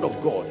the word of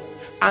God,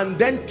 and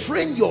then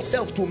train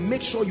yourself to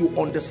make sure you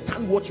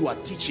understand what you are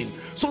teaching,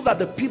 so that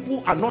the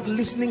people are not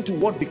listening to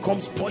what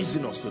becomes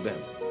poisonous to them.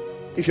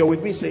 If you're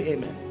with me, say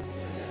amen.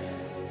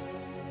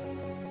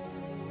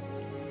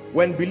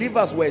 When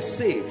believers were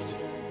saved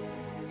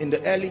in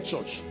the early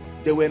church,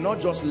 they were not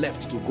just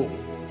left to go.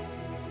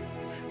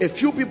 A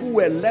few people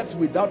were left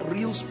without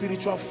real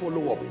spiritual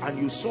follow-up, and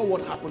you saw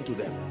what happened to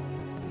them.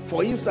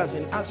 For instance,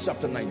 in Acts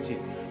chapter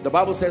 19, the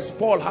Bible says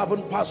Paul,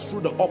 having passed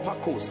through the upper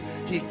coast,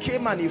 he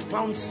came and he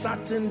found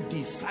certain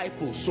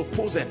disciples,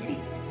 supposedly.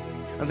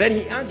 And then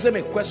he asked them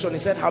a question. He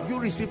said, have you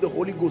received the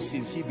Holy Ghost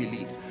since he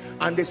believed?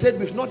 And they said,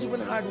 we've not even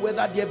heard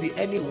whether there be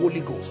any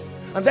Holy Ghost.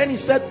 And then he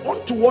said,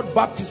 unto what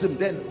baptism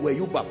then were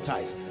you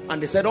baptized?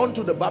 And they said,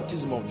 unto the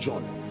baptism of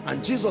John.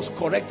 And Jesus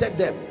corrected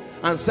them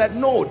and said,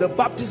 no, the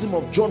baptism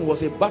of John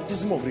was a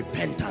baptism of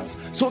repentance,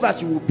 so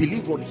that you will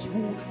believe on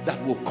who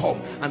that will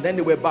come. And then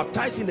they were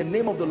baptized in the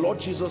name of the Lord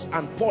Jesus,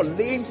 and Paul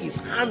laying his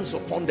hands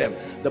upon them,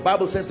 the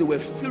Bible says they were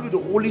filled with the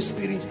Holy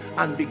Spirit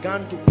and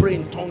began to pray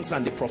in tongues,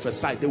 and they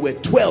prophesied. They were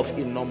 12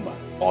 in number,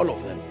 all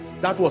of them.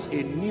 That was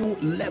a new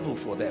level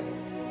for them.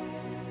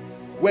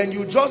 When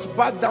you just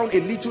back down a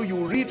little,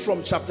 you read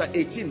from chapter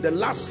 18, the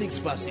last 6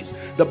 verses.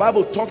 The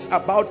Bible talks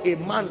about a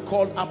man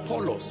called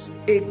Apollos,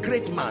 a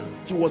great man.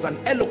 He was an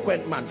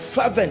eloquent man,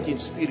 fervent in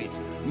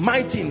spirit,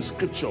 mighty in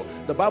scripture.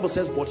 The Bible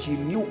says, but he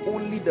knew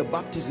only the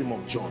baptism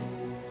of John.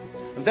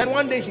 And then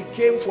one day he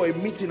came for a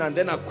meeting, and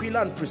then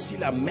Aquila and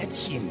Priscilla met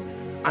him,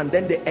 and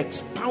then they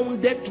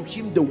expounded to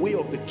him the way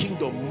of the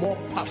kingdom more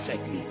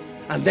perfectly.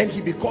 And then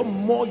he became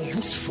more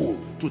useful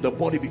to the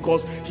body,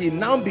 because he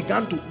now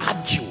began to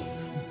argue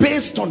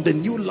based on the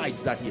new light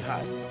that he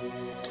had.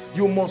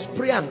 You must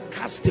pray and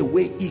cast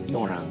away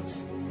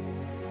ignorance.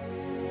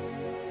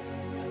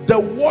 The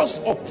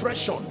worst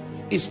oppression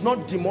is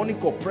not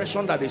demonic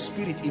oppression that the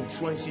spirit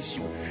influences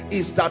you.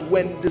 Is that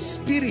when the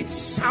spirit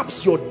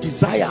saps your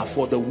desire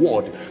for the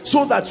word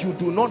so that you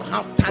do not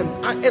have time,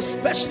 and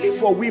especially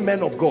for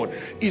women of God,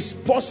 it's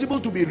possible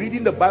to be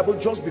reading the Bible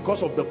just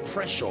because of the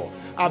pressure.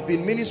 I've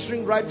been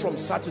ministering right from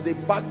Saturday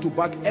back to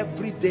back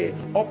every day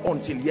up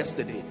until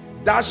yesterday.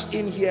 Dash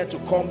in here to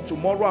come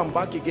tomorrow. I'm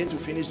back again to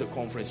finish the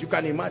conference. You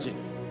can imagine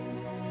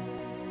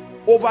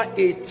over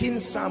 18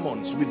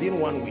 sermons within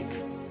 1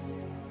 week.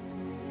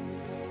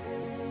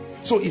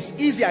 So it's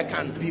easy. I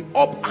can be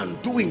up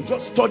and doing,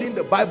 just studying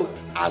the Bible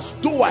as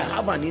though I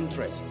have an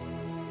interest,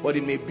 but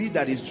it may be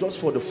that it's just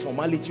for the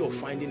formality of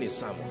finding a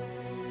sermon.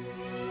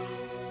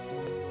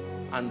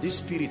 And these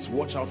spirits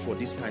watch out for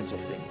these kinds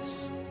of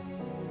things.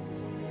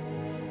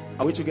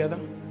 Are we together?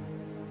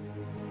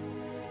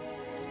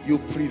 You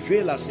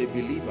prevail as a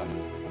believer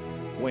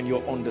when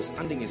your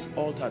understanding is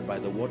altered by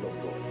the word of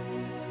God.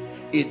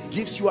 It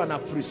gives you an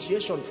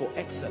appreciation for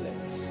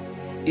excellence.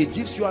 It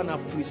gives you an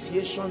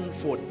appreciation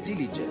for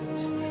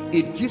diligence.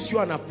 It gives you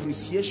an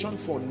appreciation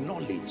for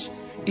knowledge.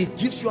 It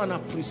gives you an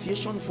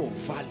appreciation for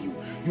value.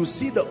 You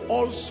see the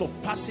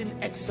all-surpassing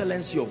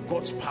excellency of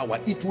God's power.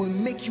 It will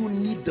make you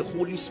need the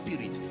Holy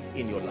Spirit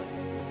in your life.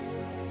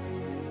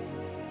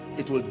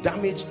 It will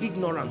damage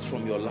ignorance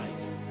from your life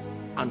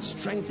and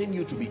strengthen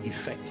you to be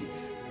effective.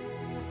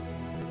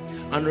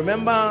 And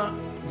remember,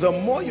 the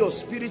more your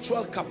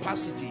spiritual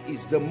capacity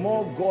is, the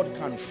more God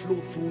can flow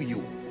through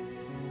you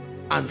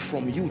and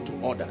from you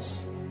to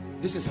others.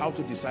 This is how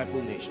to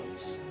disciple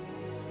nations.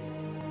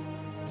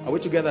 Are we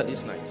together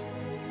this night?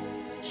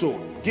 So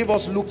give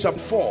us Luke chapter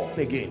 4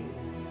 again.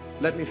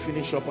 Let me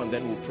finish up and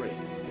then we'll pray.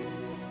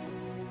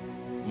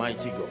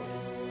 Mighty God.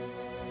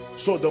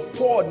 So the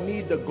poor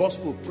need the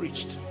gospel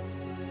preached.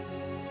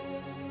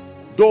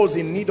 Those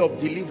in need of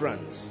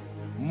deliverance,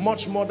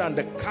 much more than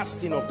the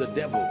casting of the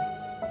devil,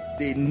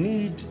 they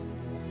need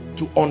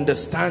to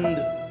understand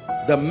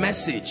the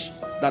message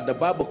that the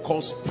Bible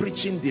calls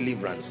preaching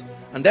deliverance.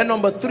 And then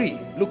number 3,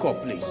 look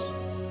up please.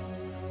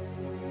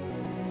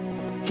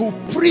 To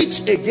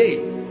preach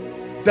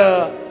again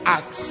the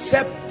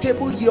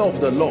acceptable year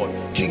of the Lord.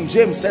 King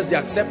James says the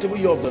acceptable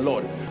year of the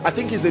Lord. I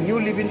think it's the New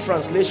Living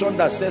Translation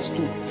that says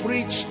to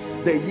preach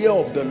the year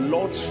of the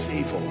Lord's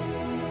favor.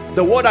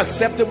 The word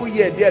acceptable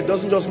year there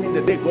doesn't just mean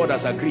the day God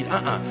has agreed.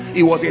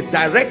 It was a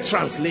direct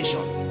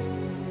translation,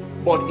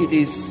 but it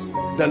is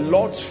the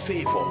Lord's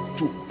favor,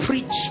 to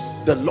preach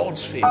the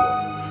Lord's favor.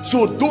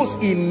 So those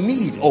in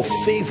need of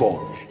favor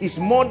is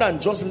more than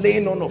just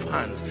laying on of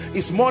hands.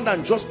 It's more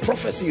than just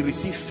prophecy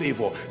receive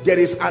favor. There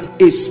is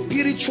a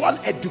spiritual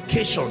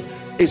education,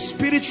 a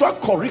spiritual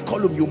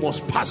curriculum you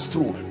must pass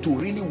through to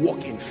really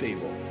walk in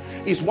favor.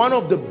 It's one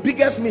of the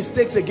biggest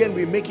mistakes again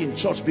we make in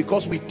church,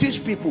 because we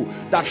teach people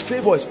that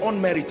favor is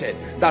unmerited,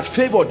 that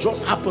favor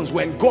just happens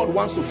when God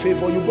wants to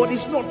favor you. But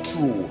it's not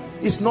true.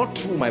 It's not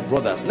true, my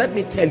brothers. Let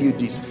me tell you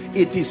this,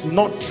 it is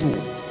not true.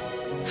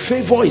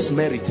 Favor is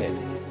merited.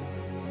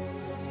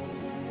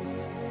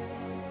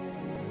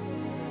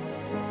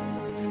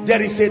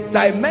 There is a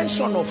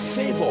dimension of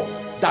favor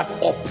that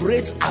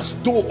operates as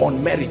though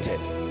unmerited.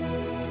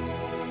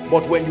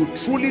 But when you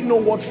truly know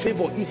what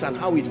favor is and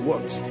how it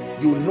works,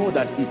 you know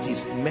that it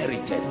is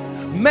merited.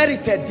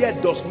 Merited there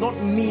does not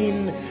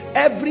mean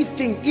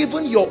everything,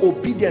 even your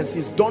obedience,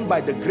 is done by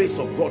the grace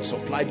of God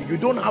supplied. You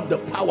don't have the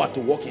power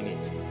to walk in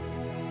it.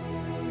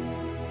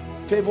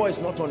 Favor is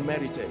not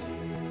unmerited.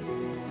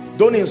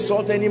 Don't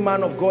insult any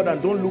man of God,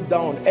 and don't look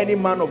down on any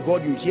man of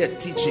God you hear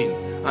teaching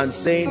and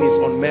saying is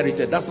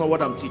unmerited. That's not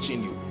what I'm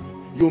teaching you.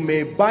 You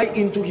may buy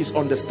into his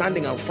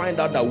understanding and find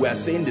out that we are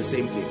saying the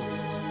same thing.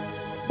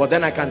 But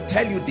then I can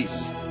tell you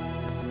this,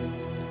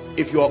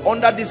 if you are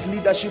under this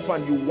leadership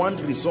and you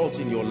want results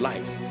in your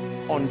life,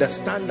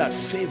 understand that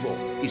favor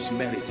is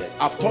merited.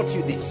 I've taught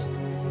you this,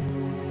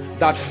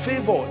 that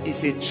favor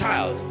is a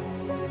child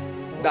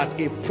that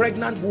a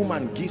pregnant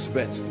woman gives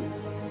birth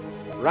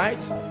to,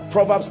 right?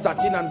 Proverbs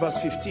 13 and verse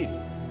 15.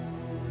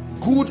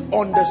 Good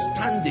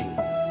understanding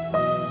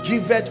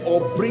giveth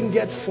or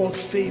bringeth forth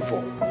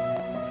favor,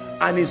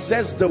 and it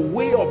says the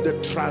way of the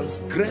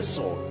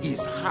transgressor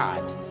is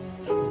hard.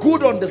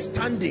 Good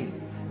understanding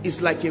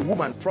is like a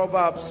woman.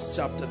 Proverbs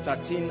chapter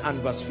 13 and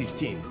verse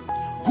 15.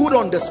 Good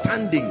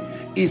understanding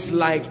is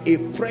like a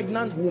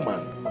pregnant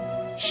woman.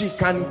 She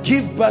can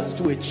give birth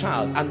to a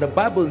child, and the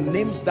Bible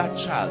names that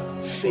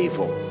child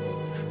favor.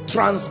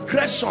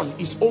 Transgression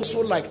is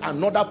also like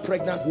another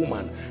pregnant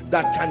woman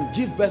that can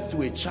give birth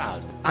to a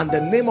child, and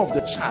the name of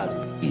the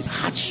child is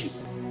hardship.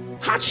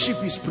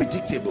 Hardship is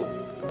predictable.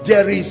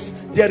 There is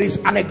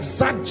an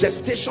exact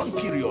gestation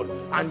period,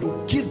 and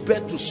you give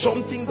birth to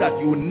something that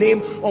you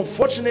name.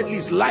 Unfortunately,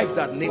 it's life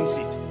that names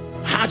it.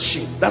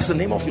 Hardship, that's the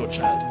name of your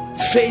child.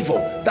 Favor,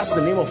 that's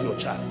the name of your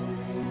child.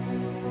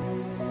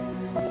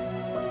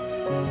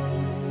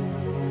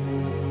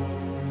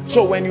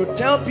 So when you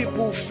tell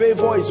people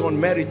favor is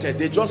unmerited,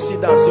 they just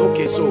sit down and say,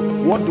 okay, so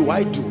what do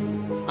I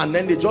do? And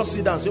then they just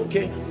sit down and say,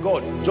 okay,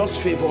 God, just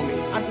favor me.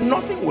 And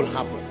nothing will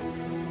happen.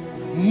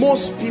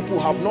 Most people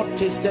have not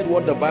tasted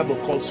what the Bible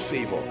calls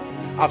favor.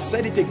 I've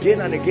said it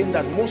again and again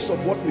that most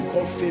of what we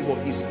call favor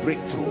is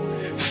breakthrough.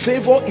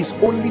 Favor is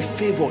only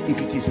favor if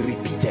it is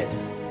repeated.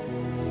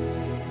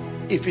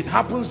 If it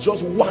happens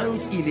just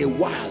once in a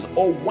while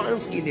or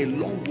once in a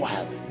long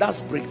while,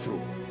 that's breakthrough.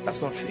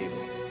 That's not favor.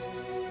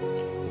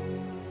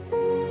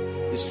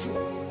 It's true.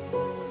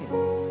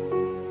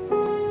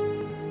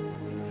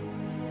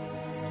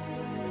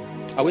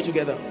 Are we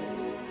together?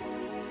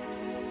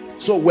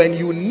 So when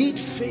you need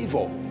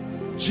favor,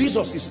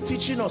 Jesus is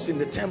teaching us in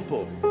the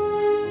temple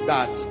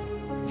that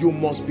you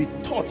must be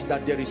taught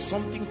that there is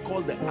something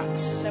called the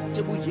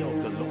acceptable year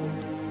of the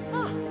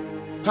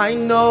Lord. I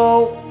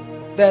know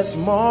there's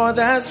more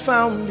that's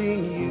found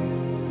in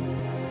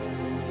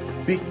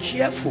you. Be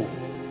careful.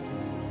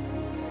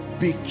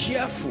 Be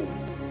careful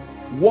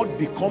what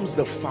becomes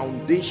the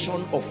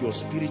foundation of your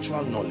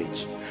spiritual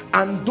knowledge,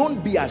 and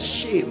don't be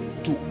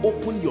ashamed to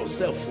open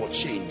yourself for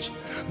change.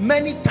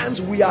 Many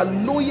times we are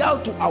loyal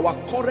to our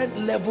current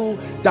level,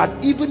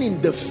 that even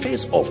in the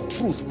face of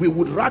truth we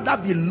would rather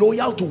be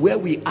loyal to where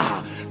we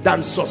are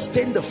than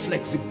sustain the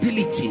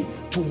flexibility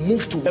to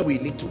move to where we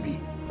need to be.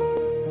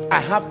 I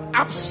have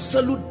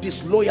absolute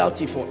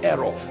disloyalty for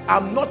error.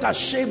 I'm not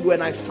ashamed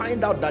when I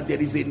find out that there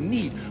is a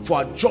need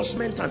for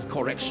adjustment and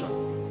correction.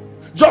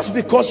 Just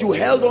because you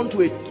held on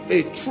to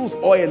a truth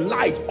or a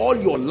light all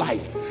your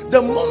life,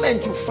 the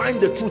moment you find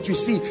the truth, you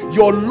see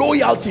your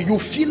loyalty, you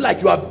feel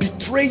like you are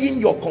betraying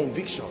your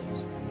convictions.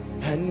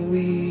 And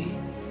we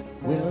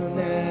will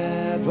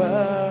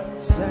never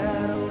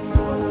settle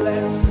for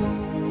less.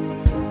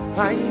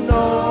 I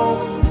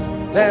know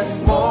there's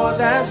more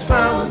that's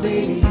found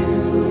in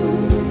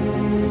you,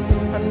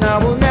 and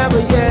I will never,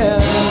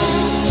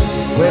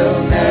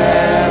 will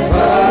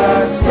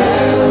never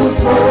settle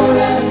for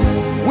less.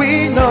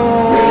 We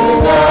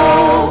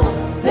know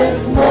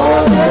there's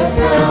more that's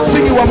found.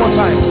 Sing it one more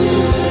time.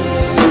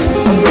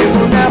 We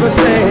will never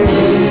say,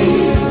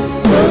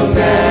 we'll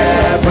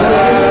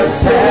never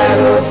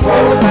settle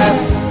for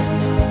less.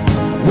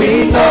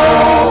 We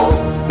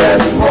know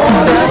there's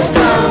more that's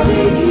found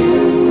in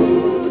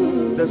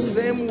you. The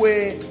same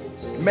way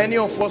many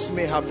of us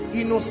may have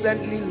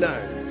innocently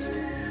learned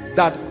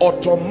that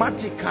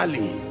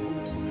automatically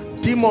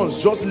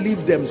demons just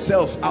leave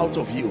themselves out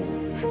of you.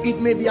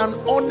 It may be an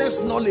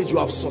honest knowledge you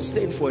have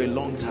sustained for a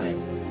long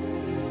time.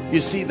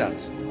 You see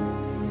that?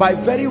 By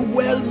very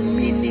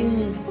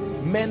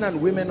well-meaning men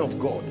and women of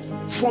God,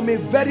 from a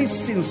very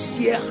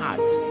sincere heart.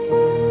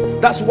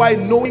 That's why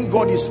knowing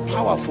God is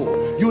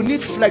powerful. You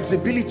need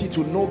flexibility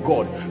to know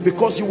God,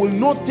 because you will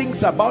know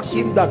things about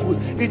him that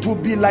it will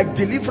be like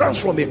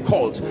deliverance from a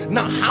cult.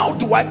 Now, how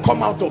do I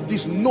come out of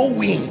this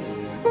knowing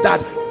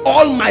that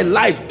all my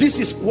life this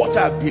is what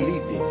I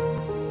believed in?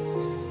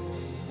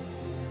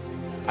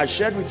 I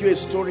shared with you a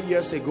story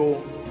years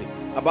ago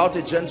about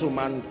a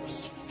gentleman,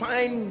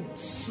 fine,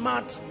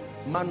 smart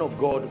man of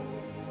God,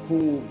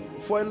 who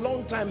for a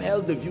long time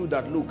held the view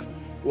that, look,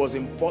 it was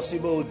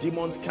impossible,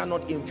 demons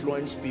cannot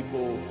influence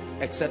people,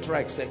 etc.,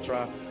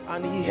 etc.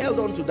 And he held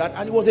on to that,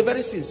 and he was a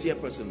very sincere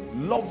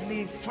person,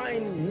 lovely,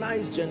 fine,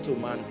 nice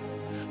gentleman.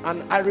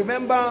 And I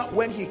remember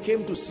when he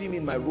came to see me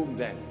in my room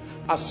then,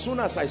 as soon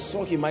as I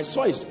saw him, I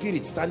saw a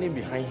spirit standing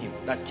behind him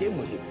that came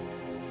with him.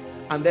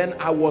 And then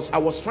I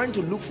was trying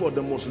to look for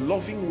the most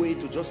loving way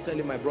to just tell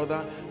him, my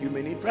brother, you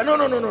may need prayer. No,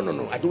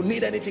 I don't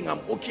need anything. I'm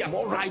okay. I'm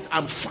all right.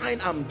 I'm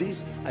fine. I'm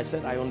this. I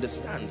said, I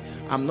understand.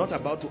 I'm not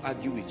about to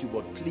argue with you,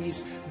 but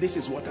please, this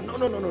is what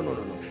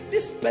no.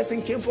 This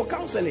person came for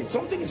counseling.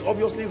 Something is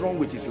obviously wrong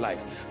with his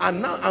life. And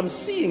now I'm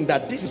seeing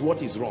that this is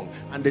what is wrong.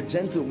 And the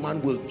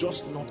gentleman will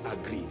just not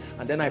agree.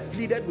 And then I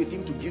pleaded with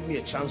him to give me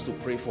a chance to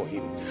pray for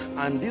him.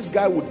 And this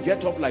guy would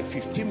get up like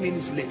 15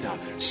 minutes later,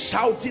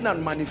 shouting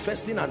and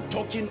manifesting and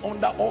talking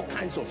on all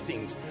kinds of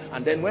things.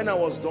 And then when I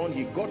was done,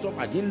 he got up.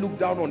 I didn't look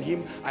down on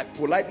him. I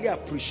politely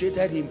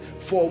appreciated him.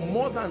 For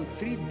more than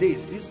 3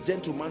 days, this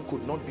gentleman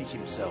could not be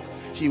himself.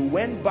 He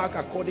went back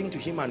according to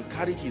him and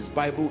carried his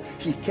Bible.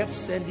 He kept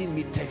sending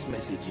me text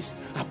messages.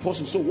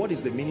 Apostle, so what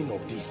is the meaning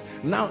of this?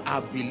 Now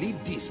I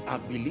believe this, I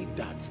believe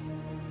that.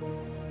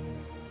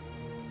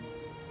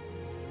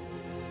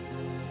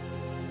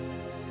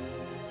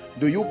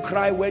 Do you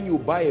cry when you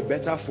buy a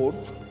better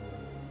phone?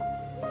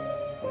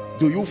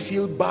 Do you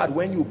feel bad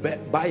when you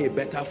buy a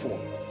better phone?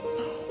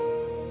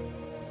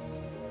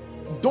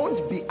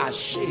 Don't be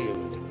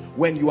ashamed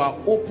when you are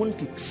open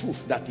to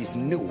truth that is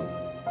new,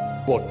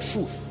 but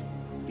truth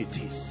it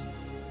is.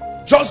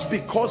 Just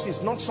because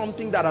it's not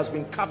something that has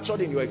been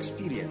captured in your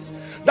experience.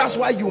 That's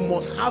why you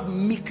must have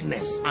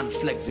meekness and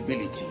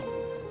flexibility.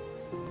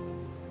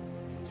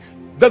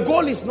 The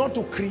goal is not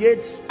to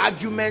create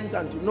argument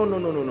and to,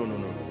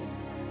 no.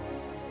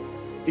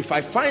 If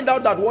I find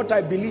out that what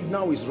I believe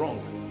now is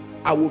wrong,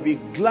 I will be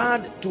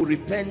glad to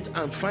repent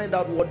and find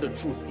out what the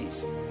truth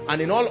is.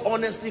 And in all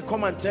honesty,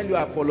 come and tell you,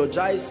 I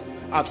apologize,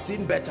 I've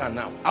seen better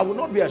now. I will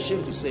not be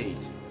ashamed to say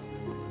it.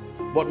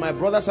 But my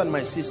brothers and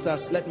my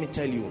sisters, let me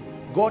tell you,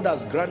 God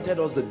has granted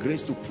us the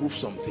grace to prove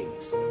some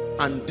things,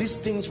 and these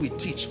things we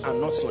teach are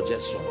not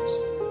suggestions.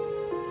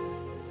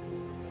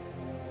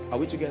 Are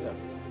we together?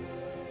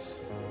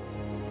 Yes.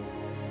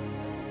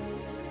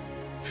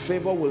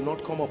 Favor will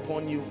not come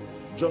upon you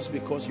just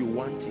because you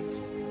want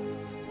it.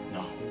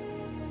 No.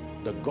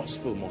 The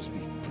gospel must be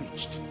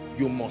preached.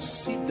 You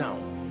must sit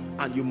down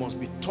and you must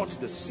be taught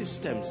the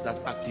systems that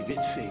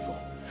activate favor.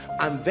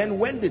 And then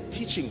when the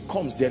teaching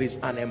comes, there is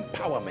an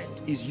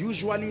empowerment. It's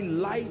usually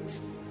light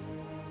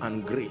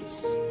and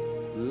grace.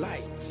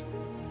 Light,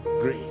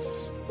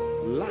 grace,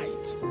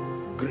 light,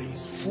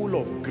 grace. Full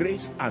of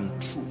grace and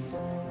truth.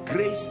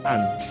 Grace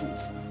and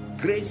truth.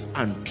 Grace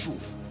and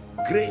truth.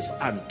 Grace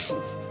and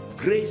truth.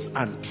 Grace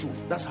and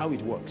truth. That's how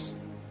it works.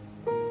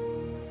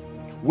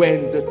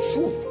 When the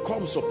truth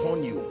comes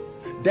upon you,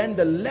 then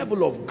the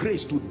level of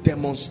grace to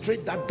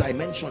demonstrate that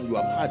dimension you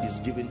have had is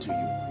given to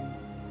you.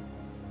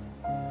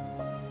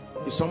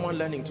 Is someone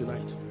learning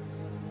tonight?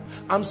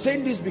 I'm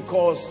saying this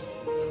because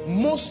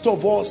most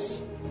of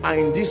us are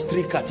in these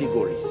three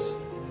categories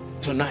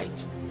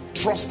tonight.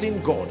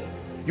 Trusting God.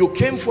 You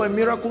came for a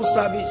miracle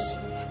service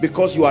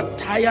because you are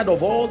tired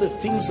of all the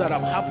things that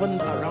have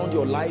happened around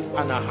your life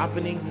and are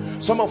happening.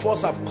 Some of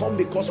us have come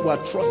because we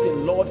are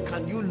trusting, Lord,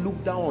 can you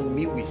look down on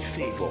me with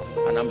favor?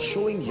 And I'm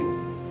showing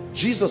you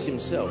Jesus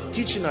himself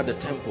teaching at the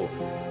temple.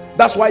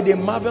 That's why they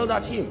marveled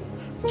at him.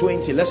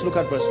 20, let's look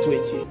at verse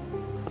 20.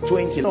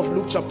 20 of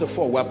Luke chapter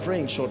 4. We're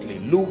praying shortly.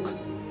 Luke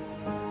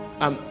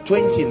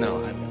 20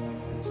 now.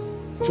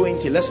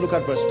 20, let's look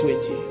at verse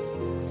 20.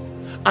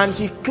 And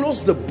he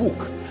closed the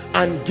book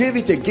and gave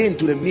it again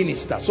to the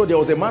minister. So there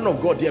was a man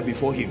of God there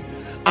before him,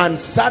 and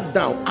sat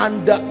down,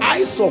 and the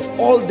eyes of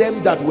all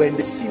them that were in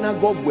the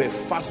synagogue were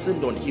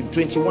fastened on him.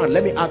 21,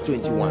 let me add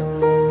 21.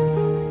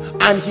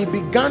 And he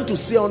began to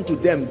say unto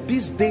them,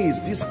 this day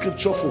is this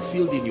scripture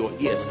fulfilled in your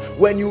ears.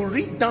 When you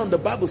read down, the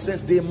Bible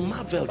says they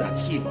marveled at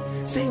him,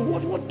 saying,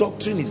 what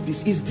doctrine is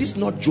this? Is this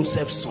not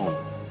Joseph's son?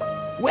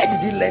 Where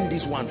did he learn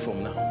this one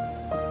from now?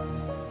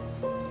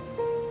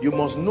 You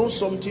must know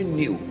something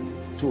new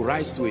to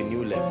rise to a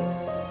new level.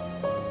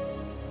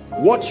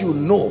 What you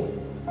know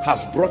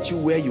has brought you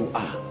where you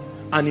are,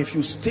 and if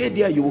you stay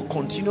there, you will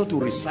continue to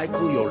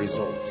recycle your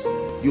results.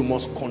 You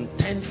must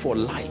contend for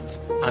light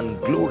and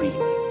glory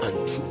and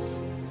truth.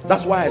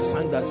 That's why I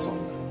sang that song.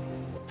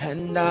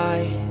 And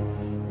I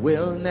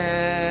will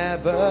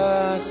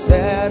never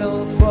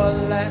settle for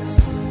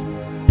less.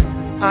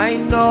 I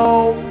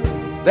know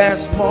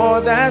there's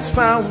more that's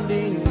found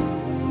in.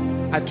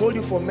 I told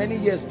you for many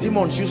years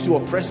demons used to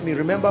oppress me.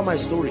 Remember my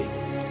story.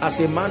 As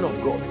a man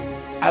of God,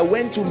 I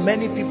went to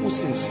many people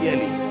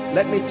sincerely.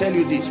 Let me tell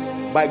you this,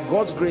 by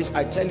God's grace,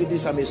 I tell you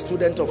this, I'm a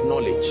student of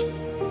knowledge.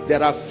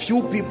 There are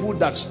few people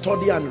that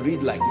study and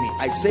read like me.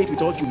 I say it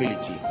with all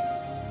humility.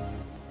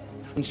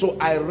 And so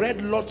I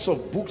read lots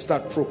of books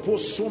that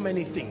propose so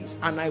many things,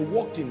 and I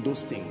walked in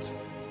those things.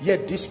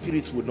 Yet these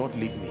spirits would not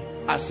leave me.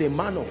 As a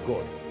man of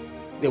God,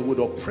 they would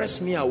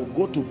oppress me. I would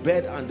go to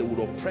bed and they would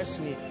oppress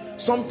me.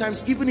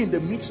 Sometimes even in the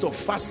midst of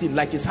fasting,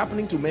 like it's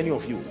happening to many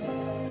of you,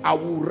 I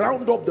will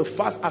round up the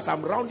fast. As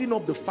I'm rounding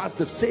up the fast,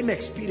 the same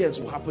experience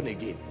will happen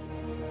again.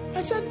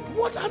 I said,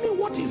 what? I mean,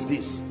 what is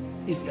this?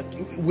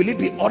 Will it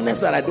be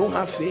honest that I don't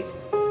have faith?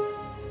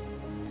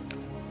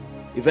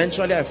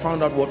 Eventually, I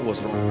found out what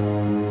was wrong.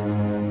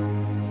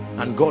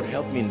 And God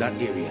helped me in that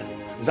area.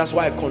 That's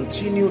why I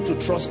continue to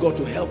trust God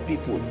to help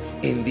people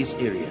in these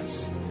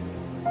areas.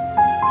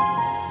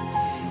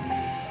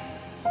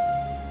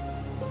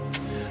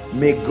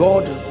 May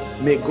God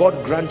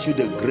grant you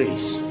the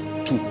grace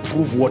to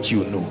prove what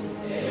you know.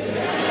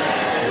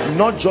 Amen.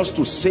 Not just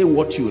to say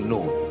what you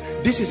know.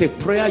 This is a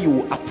prayer you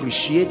will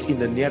appreciate in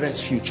the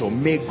nearest future.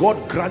 May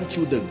God grant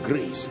you the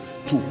grace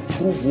to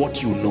prove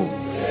what you know.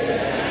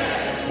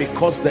 Amen.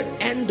 Because the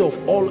end of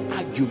all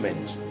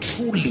argument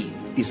truly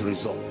is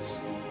results.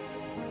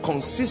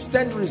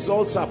 Consistent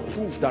results are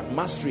proof that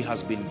mastery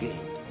has been gained.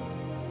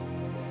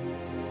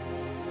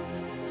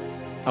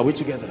 Are we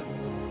together?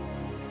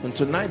 And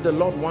tonight the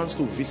Lord wants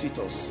to visit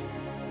us.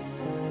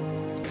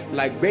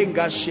 Like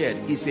Benga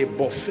shared, is a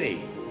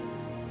buffet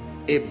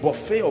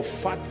of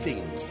fat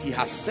things. He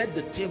has set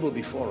the table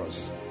before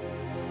us.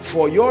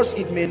 For yours,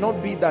 it may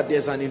not be that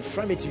there's an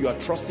infirmity you are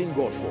trusting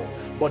God for,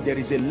 but there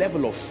is a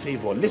level of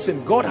favor.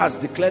 Listen, God has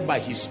declared by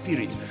his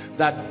spirit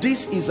that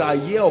this is our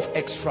year of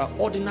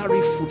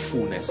extraordinary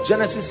fruitfulness.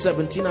 Genesis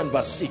 17 and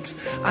verse 6.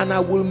 And I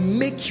will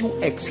make you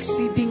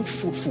exceeding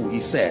fruitful,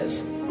 he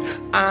says,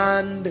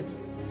 and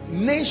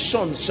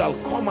nations shall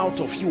come out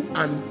of you,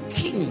 and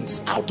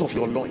kings out of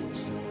your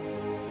loins.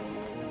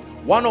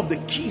 One of the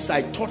keys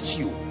I taught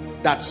you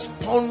that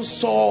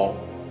sponsor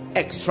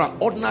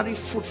extraordinary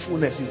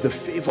fruitfulness is the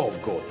favor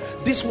of God.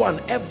 This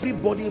one,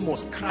 everybody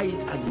must cry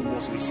it and you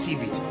must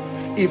receive it.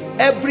 If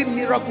every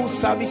miracle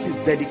service is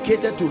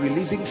dedicated to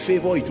releasing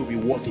favor, it will be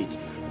worth it.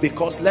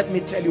 Because let me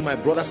tell you, my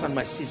brothers and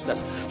my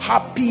sisters,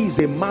 happy is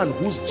a man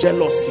whose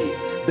jealousy,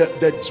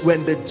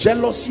 when the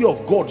jealousy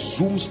of God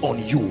zooms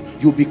on you,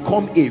 you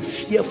become a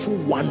fearful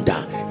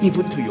wonder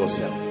even to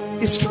yourself.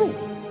 It's true.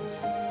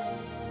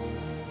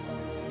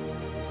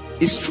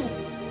 It's true.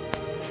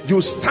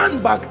 You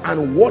stand back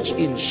and watch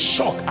in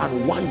shock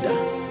and wonder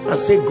and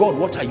say, God,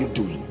 what are you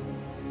doing?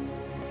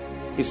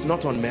 It's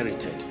not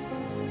unmerited.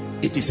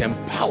 It is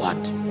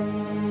empowered,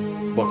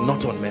 but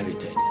not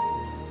unmerited.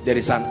 There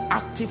is an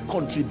active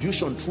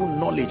contribution through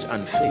knowledge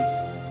and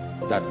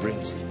faith that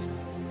brings it.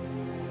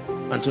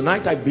 And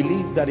tonight I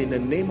believe that in the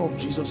name of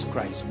Jesus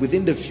Christ,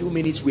 within the few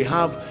minutes, we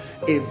have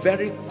a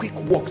very quick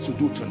work to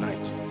do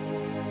tonight.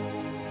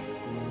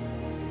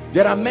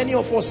 There are many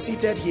of us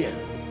seated here.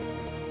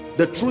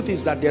 The truth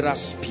is that there are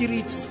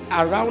spirits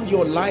around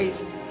your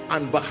life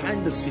and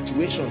behind the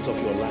situations of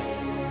your life.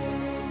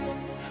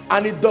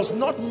 And it does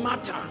not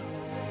matter.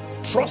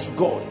 Trust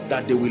God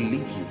that they will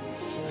leave you.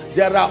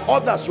 There are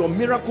others, your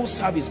miracle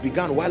service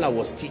began while I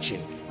was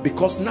teaching,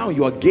 because now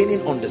you are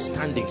gaining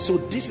understanding. So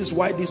this is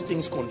why these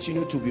things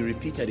continue to be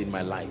repeated in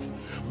my life.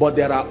 But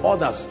there are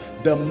others,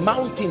 the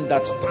mountain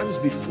that stands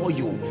before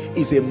you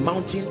is a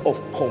mountain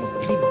of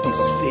complete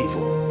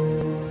disfavor.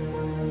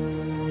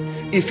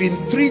 If in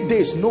 3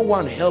 days no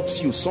one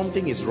helps you,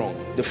 something is wrong.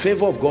 The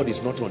favor of God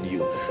is not on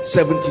you.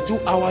 72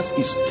 hours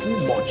is too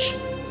much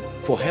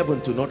for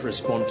heaven to not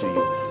respond to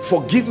you.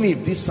 Forgive me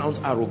if this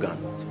sounds arrogant.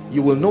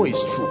 You will know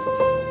it's true.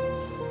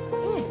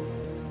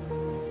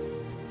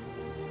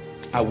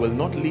 I will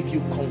not leave you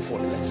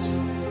comfortless.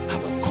 I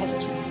will come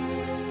to you.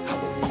 I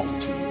will come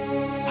to you.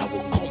 I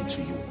will come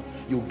to you.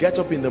 You get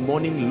up in the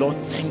morning, Lord,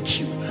 thank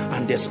you.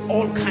 And there's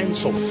all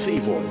kinds of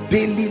favor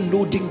daily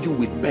loading you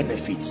with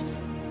benefits.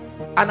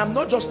 And I'm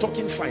not just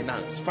talking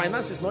finance.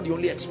 Finance is not the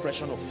only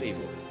expression of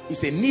favor.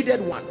 It's a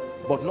needed one,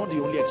 but not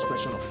the only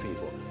expression of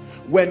favor.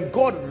 When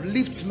God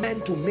lifts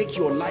men to make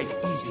your life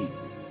easy,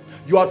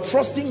 you are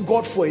trusting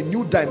God for a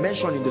new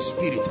dimension in the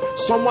spirit.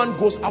 Someone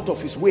goes out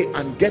of his way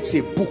and gets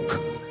a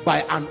book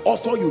by an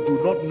author you do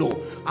not know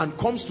and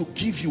comes to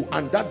give you,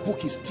 and that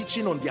book is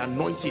teaching on the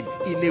anointing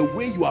in a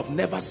way you have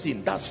never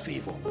seen. That's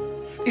favor.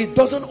 It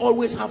doesn't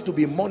always have to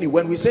be money.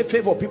 When we say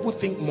favor, people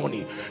think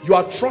money. You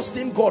are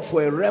trusting God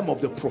for a realm of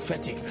the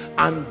prophetic,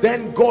 and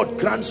then God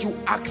grants you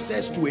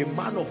access to a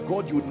man of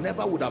God you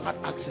never would have had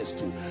access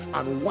to,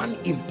 and one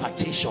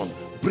impartation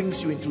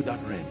brings you into that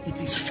realm.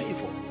 It is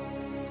favor.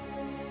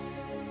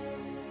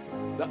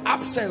 The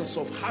absence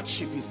of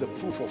hardship is the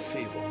proof of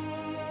favor.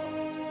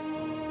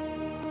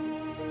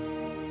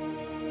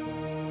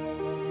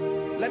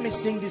 Let me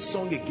sing this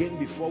song again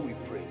before we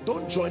pray.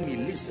 Don't join me,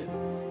 listen.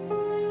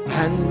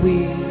 And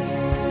we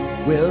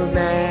will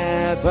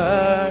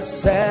never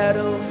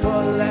settle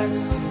for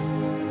less.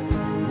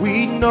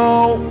 We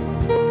know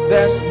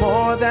there's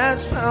more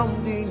that's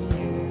found in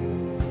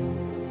you.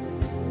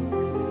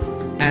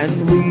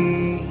 And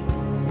we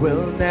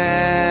will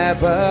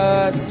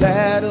never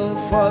settle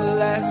for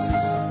less.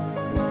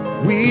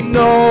 We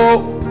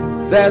know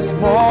there's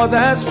more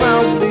that's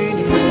found in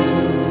you.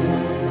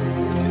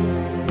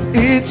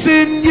 It's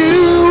in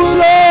you,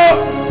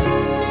 Lord.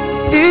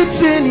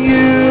 It's in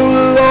you,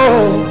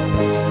 Lord.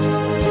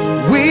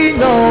 We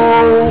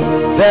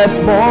know there's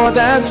more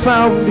that's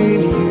found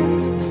in you.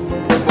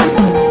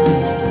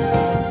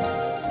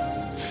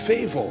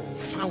 Favor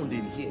found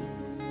in him.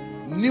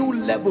 New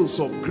levels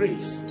of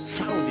grace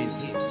found in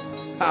him.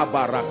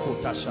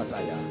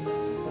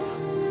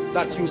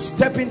 That you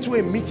step into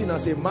a meeting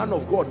as a man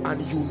of God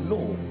and you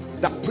know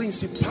that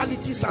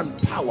principalities and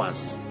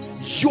powers,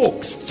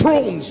 yokes,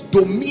 thrones,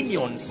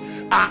 dominions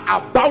are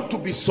about to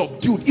be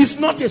subdued. It's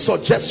not a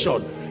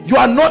suggestion. You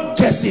are not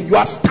guessing. You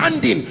are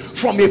standing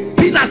from a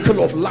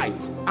pinnacle of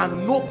light,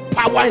 and no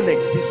power in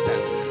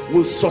existence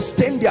will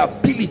sustain the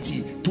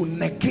ability to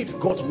negate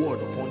God's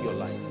word upon your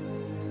life.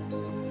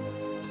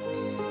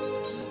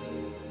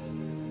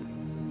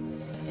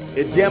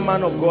 A dear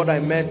man of God I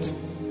met,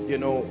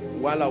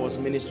 while I was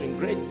ministering,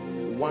 great,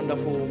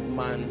 wonderful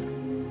man.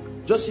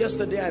 Just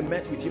yesterday I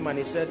met with him and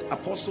he said,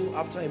 Apostle,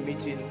 after a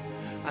meeting,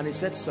 and he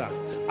said, sir,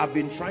 I've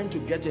been trying to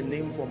get a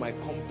name for my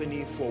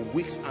company for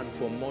weeks and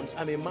for months.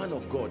 I'm a man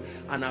of God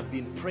and I've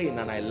been praying,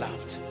 and I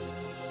laughed.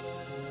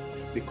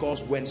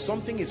 Because when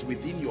something is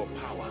within your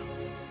power,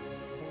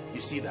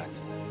 you see that?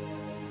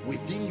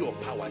 Within your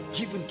power,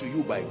 given to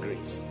you by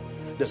grace.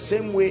 The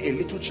same way a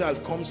little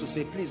child comes to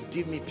say, please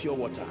give me pure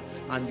water,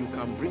 and you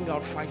can bring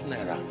out 5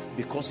 naira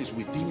because it's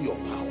within your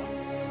power.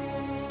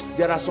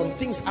 There are some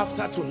things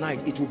after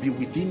tonight, it will be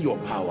within your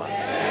power.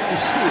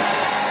 It's true.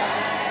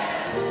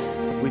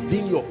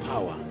 Within your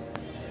power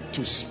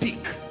to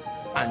speak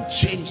and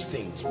change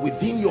things.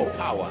 Within your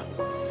power.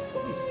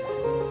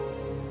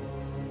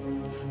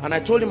 And I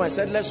told him, I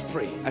said, let's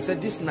pray. I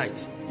said, this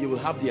night you will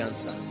have the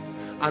answer.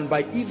 And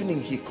by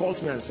evening he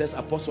calls me and says,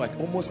 Apostle, I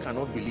almost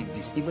cannot believe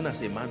this, even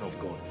as a man of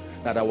God,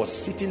 that I was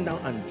sitting down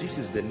and this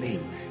is the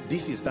name,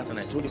 this is that. And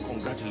I told him,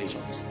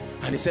 congratulations.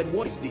 And he said,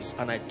 what is this?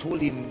 And I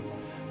told him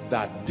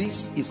that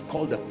this is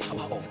called the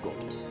power of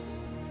God.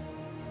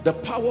 The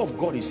power of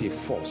God is a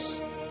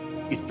force.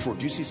 It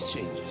produces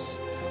changes.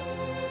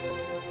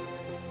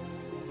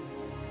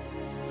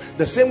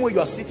 The same way you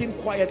are sitting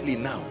quietly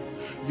now,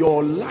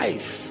 your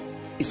life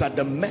is at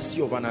the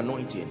mercy of an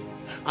anointing.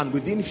 And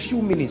within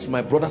few minutes,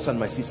 my brothers and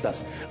my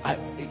sisters,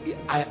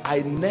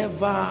 I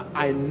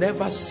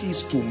never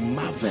cease to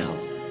marvel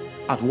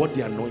at what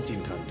the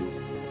anointing can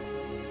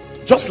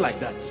do. Just like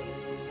that.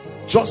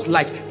 Just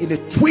like in a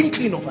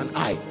twinkling of an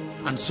eye,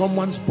 and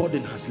someone's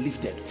burden has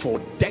lifted for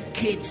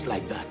decades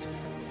like that.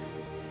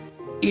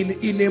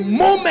 In a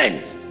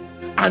moment,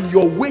 and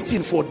your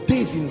waiting for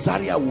days in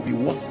Zaria will be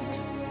worth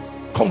it.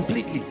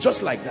 Completely,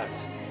 just like that.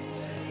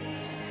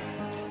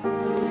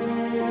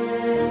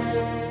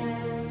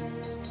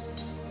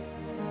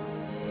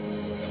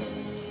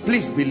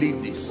 Please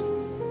believe this.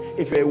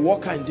 If you're a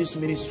worker in this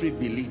ministry,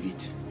 believe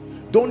it.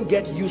 Don't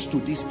get used to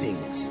these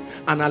things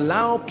and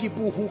allow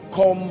people who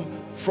come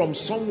from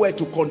somewhere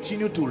to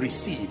continue to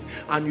receive,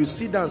 and you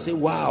sit down and say,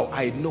 wow,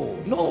 I know.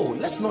 No,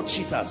 let's not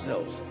cheat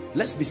ourselves.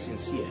 Let's be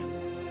sincere.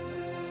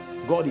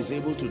 God is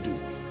able to do.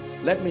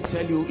 Let me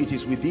tell you, it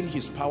is within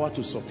his power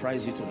to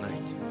surprise you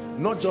tonight.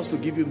 Not just to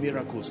give you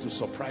miracles, to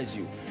surprise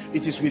you.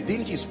 It is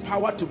within his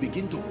power to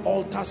begin to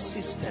alter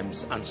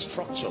systems and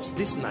structures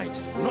this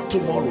night. Not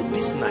tomorrow,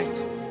 this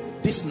night.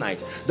 This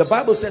night. The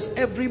Bible says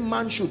every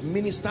man should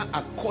minister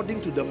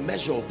according to the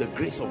measure of the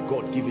grace of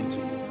God given to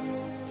you.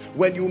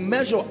 When you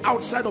measure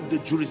outside of the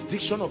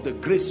jurisdiction of the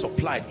grace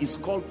supplied, it's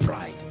called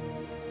pride.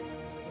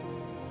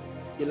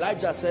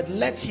 Elijah said,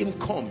 let him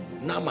come,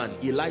 Naaman,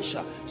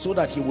 Elisha, so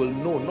that he will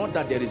know not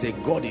that there is a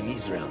God in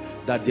Israel,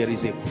 that there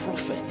is a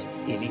prophet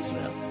in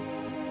Israel.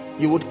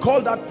 You would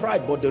call that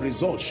pride, but the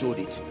result showed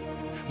it.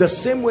 The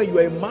same way you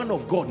are a man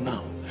of God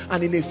now,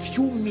 and in a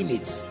few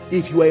minutes,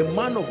 if you are a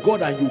man of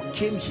God and you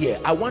came here,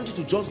 I want you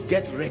to just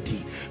get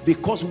ready,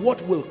 because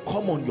what will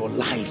come on your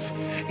life,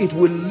 it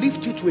will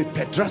lift you to a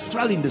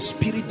pedestal in the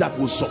spirit that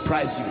will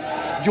surprise you.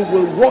 You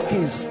will walk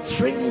in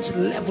strange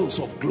levels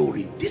of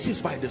glory. This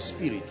is by the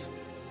Spirit.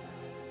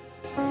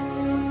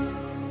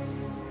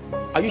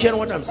 Are you hearing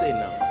what I'm saying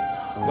now?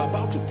 We're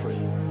about to pray.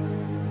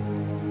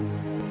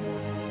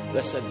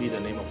 Blessed be the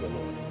name of the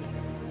Lord.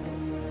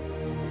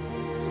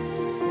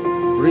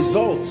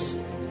 Results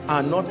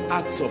are not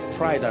acts of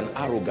pride and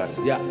arrogance.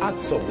 They are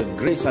acts of the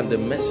grace and the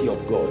mercy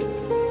of God,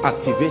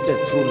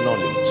 activated through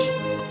knowledge.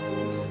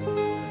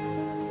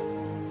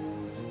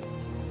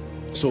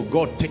 So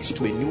God takes you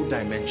to a new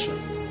dimension.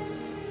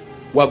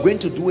 We're going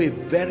to do we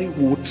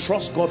will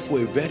trust God for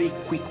a very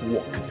quick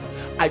walk.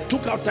 I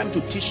took out time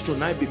to teach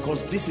tonight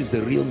because this is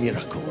the real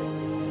miracle.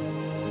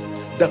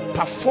 The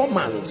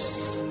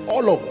performance,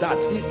 all of that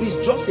is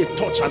just a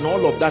touch and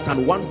all of that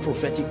and one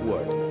prophetic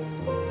word.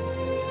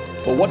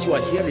 But what you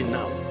are hearing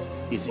now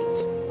is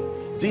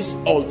it. This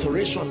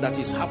alteration that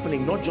is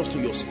happening not just to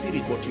your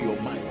spirit but to your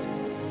mind.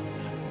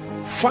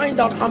 Find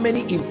out how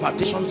many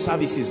impartation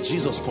services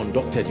Jesus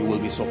conducted. You will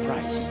be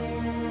surprised.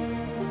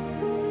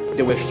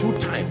 There were few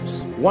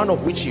times, one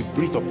of which he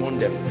breathed upon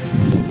them,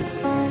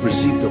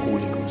 received the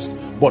Holy Ghost.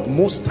 But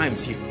most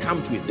times he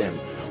camped with them.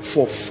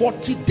 For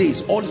 40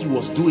 days, all he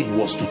was doing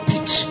was to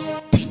teach.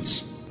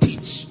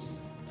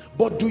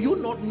 But do you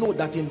not know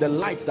that in the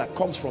light that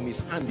comes from his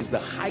hand is the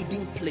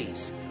hiding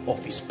place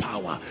of his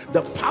power?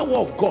 The power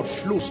of God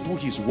flows through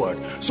his word.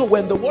 So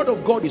when the word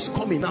of God is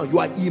coming out, you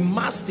are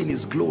immersed in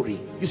his glory.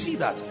 You see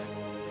that?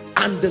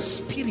 And the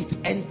Spirit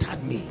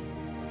entered me.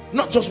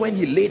 Not just when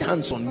he laid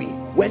hands on me,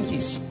 when he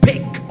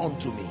spake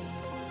unto me.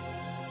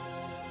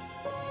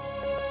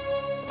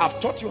 I've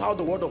taught you how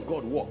the word of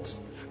God works.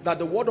 That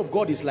the word of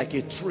God is like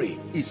a tray,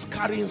 is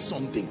carrying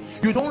something.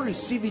 You don't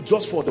receive it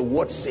just for the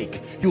word's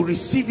sake. You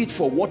receive it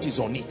for what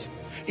is on it.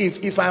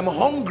 If I'm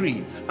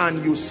hungry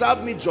and you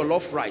serve me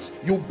jollof rice,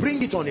 you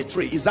bring it on a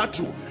tray. Is that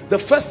true? The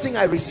first thing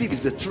I receive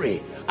is the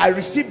tray. I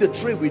receive the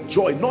tray with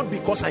joy, not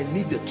because I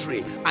need the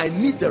tray. I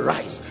need the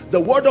rice.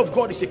 The word of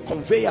God is a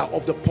conveyor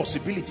of the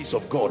possibilities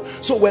of God.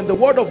 So when the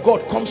word of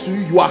God comes to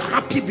you, you are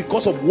happy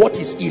because of what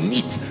is in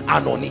it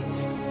and on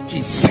it.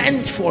 He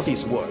sent forth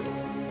his word.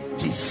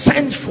 He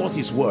sent forth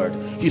his word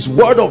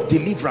of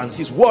deliverance,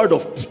 his word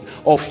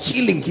of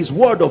healing, his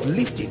word of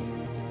lifting.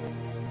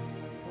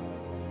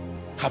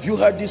 Have you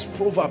heard this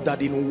proverb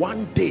that in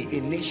one day a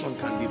nation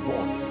can be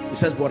born? It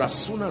says, but as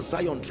soon as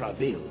Zion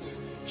travails,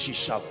 she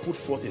shall put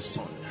forth a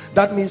son.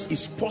 That means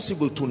it's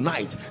possible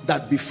tonight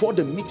that before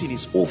the meeting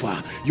is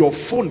over, your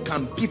phone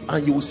can beep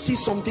and you will see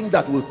something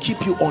that will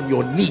keep you on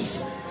your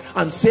knees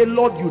and say,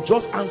 Lord, you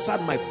just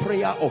answered my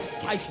prayer of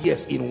 5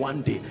 years in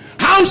one day.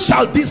 How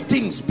shall these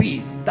things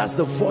be? That's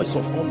the voice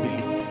of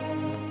unbelief.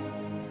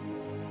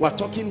 We're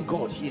talking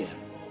God here.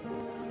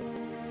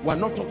 We're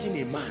not talking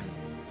a man,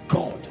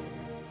 God.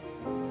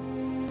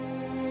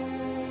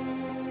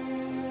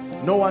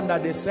 No wonder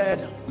they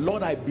said,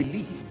 Lord, I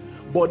believe,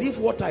 but if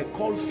what I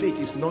call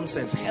faith is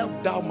nonsense,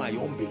 help thou my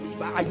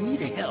unbelief. I need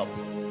help.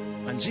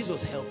 And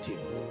Jesus helped him.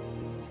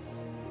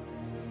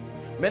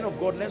 Men of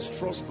God, let's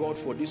trust God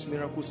for this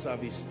miracle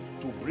service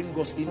to bring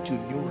us into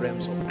new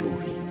realms of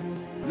glory.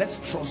 Let's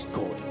trust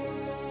God.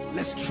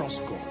 Let's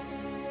trust God.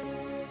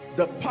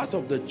 The path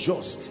of the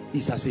just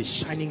is as a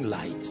shining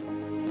light.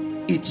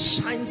 It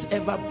shines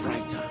ever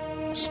brighter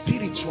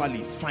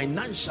spiritually,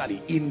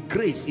 financially, in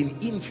grace, in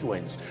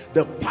influence.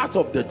 The path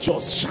of the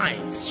just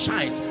shines.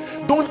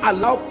 Don't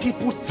allow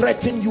people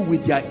threaten you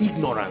with their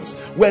ignorance.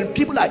 When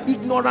people are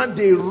ignorant,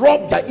 they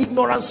rub their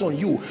ignorance on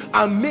you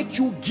and make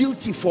you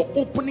guilty for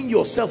opening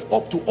yourself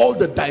up to all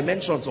the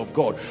dimensions of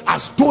God,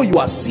 as though you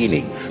are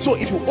sinning. So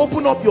if you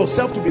open up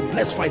yourself to be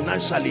blessed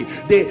financially,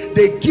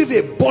 they give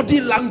a body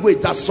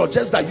language that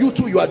suggests that you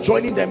too, you are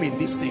joining them in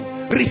this thing.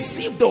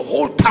 Receive the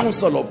whole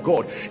counsel of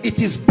God.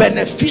 It is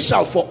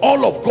beneficial for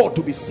all of God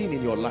to be seen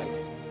in your life.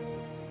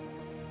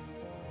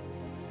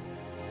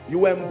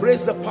 You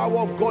embrace the power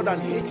of God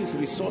and hate his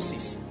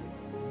resources.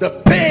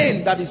 The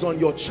pain that is on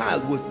your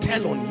child will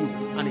tell on you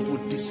and it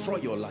will destroy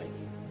your life.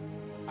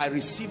 I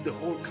receive the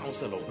whole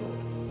counsel of God.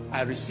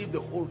 I receive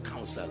the whole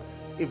counsel.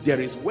 If there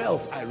is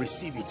wealth, I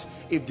receive it.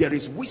 If there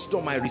is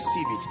wisdom, I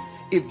receive it.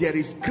 If there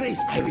is grace,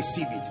 I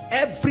receive it.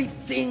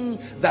 Everything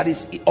that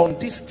is on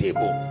this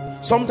table.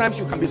 Sometimes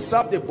you can be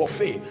served a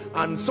buffet,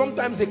 and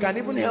sometimes they can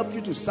even help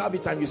you to serve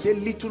it, and you say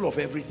little of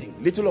everything.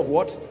 Little of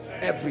what?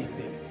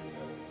 Everything.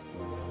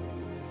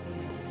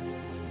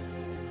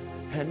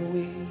 And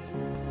we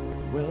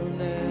will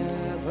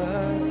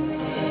never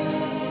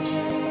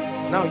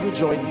say. Now you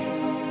join me.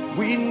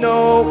 We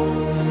know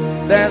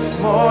there's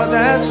more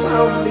that's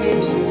found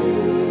in you.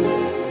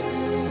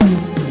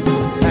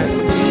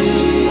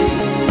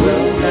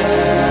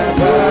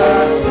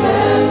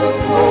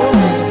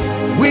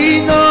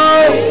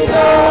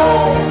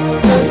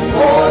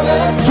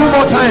 Two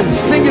more times,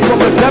 sing it from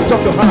the depth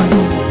of your heart.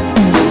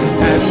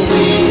 And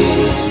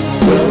we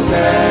will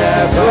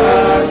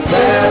never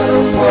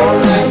settle for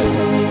less.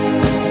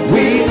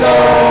 We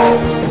know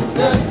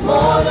there's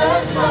more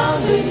that's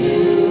found in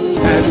you.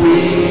 And we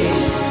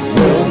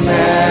will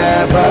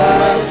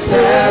never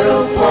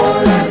settle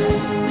for less.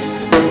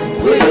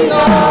 We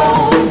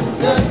know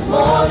there's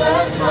more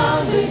that's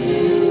found in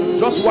you.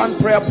 Just one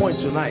prayer point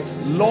tonight.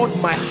 Lord,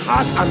 my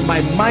heart and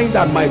my mind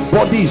and my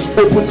body is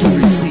open to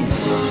receive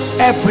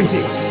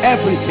everything.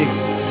 Everything.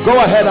 Go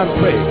ahead and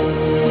pray.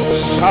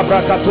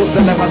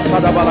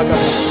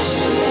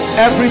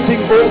 Everything,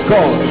 oh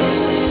God.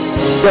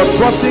 You're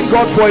trusting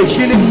God for a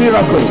healing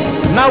miracle.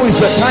 Now is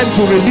the time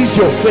to release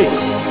your faith.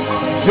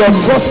 You're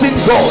trusting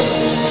God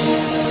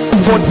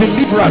for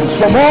deliverance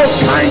from all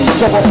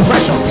kinds of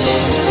oppression.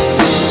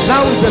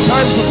 Now is the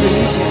time to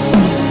believe Him.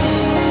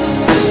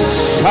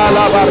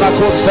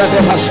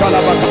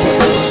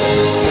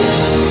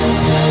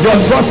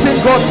 You're trusting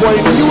God for a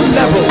new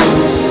level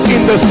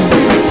in the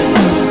spirit,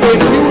 a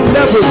new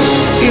level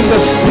in the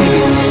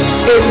spirit,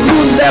 a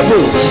new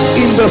level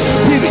in the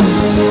spirit.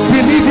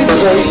 Believing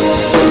for it.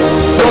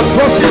 You're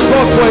trusting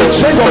God for a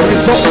change of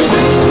results.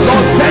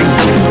 Lord, thank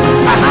you.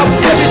 I have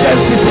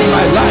evidences in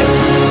my life,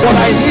 but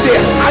I need a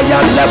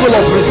higher level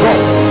of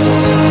results.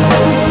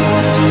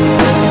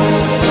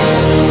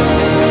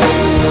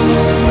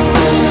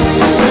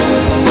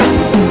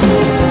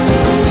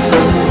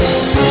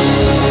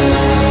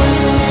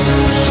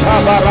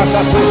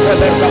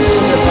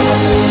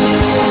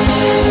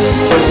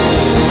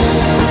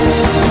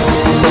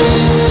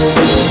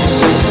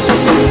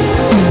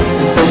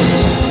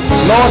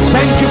 Lord,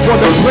 thank you for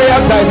the prayer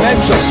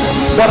dimension,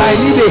 but I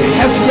need a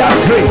heavier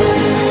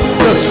grace,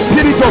 the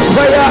spirit of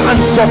prayer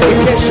and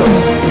supplication.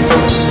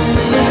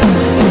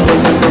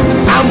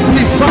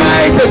 Amplify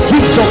the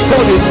gift of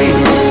God in me.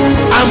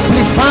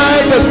 Amplify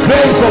the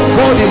grace of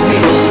God in me.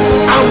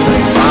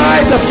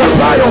 Amplify the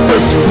supply of the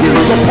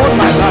Spirit upon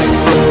my life.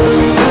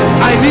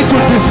 I need to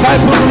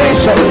disciple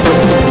nations.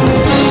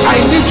 I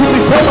need to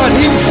become an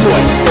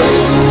influence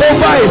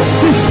over a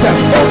system,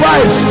 over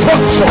a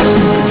structure,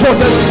 for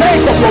the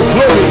sake of your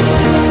glory.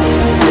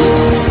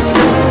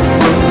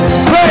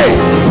 Pray,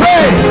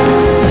 pray.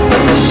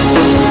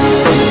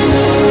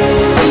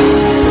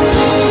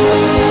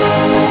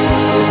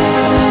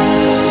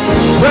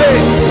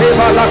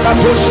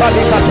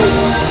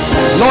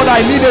 Lord,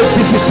 I need a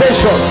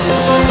visitation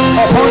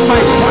upon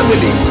my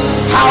family.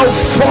 How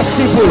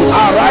forcible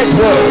are right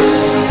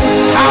words.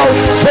 How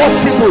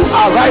forcible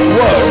are right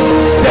words.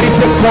 There is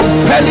a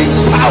compelling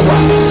power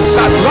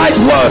that right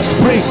words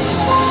bring.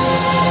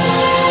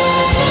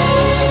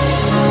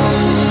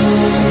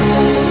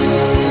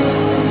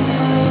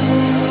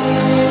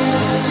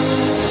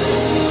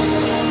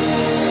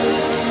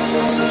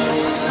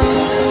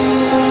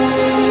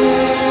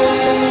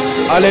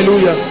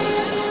 Hallelujah.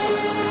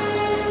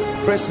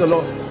 Praise the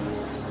Lord.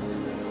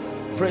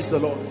 Praise the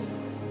Lord.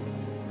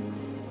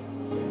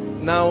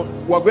 Now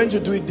we're going to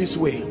do it this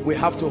way. We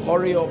have to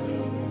hurry up.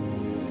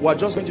 We're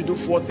just going to do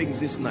 4 things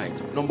this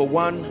night. Number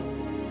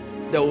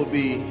 1, there will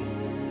be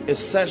a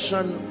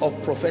session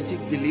of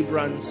prophetic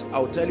deliverance.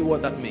 I'll tell you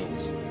what that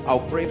means.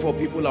 I'll pray for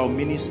people, I'll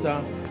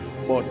minister,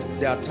 but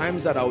there are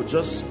times that I'll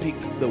just speak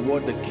the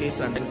word, the case,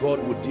 and then God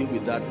will deal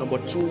with that. Number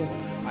 2,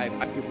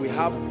 if we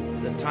have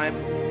the time,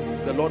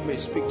 the Lord may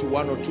speak to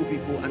 1 or 2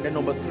 people. And then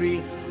number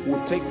 3,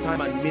 we'll take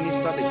time and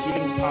minister the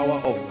healing power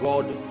of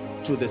God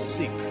to the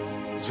sick.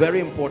 It's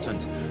very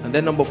important. And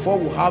then number 4,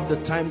 we'll have the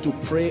time to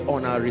pray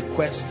on our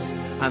requests,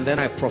 and then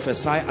I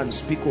prophesy and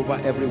speak over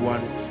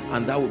everyone,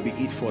 and that will be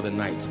it for the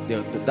night.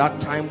 That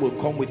time will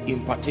come with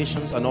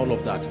impartations and all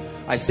of that.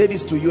 I say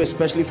this to you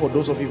especially for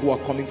those of you who are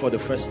coming for the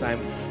first time,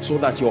 so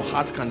that your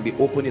heart can be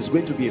open. It's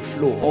going to be a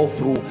flow all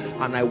through,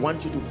 and I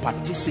want you to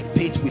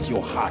participate with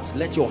your heart.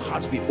 Let your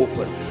heart be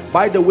open.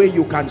 By the way,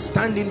 you can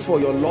stand in for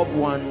your loved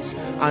ones,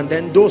 and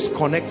then those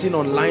connecting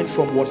online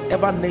from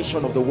whatever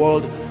nation of the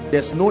world.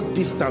 There's no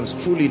distance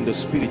truly in the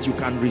spirit. You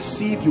can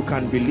receive, you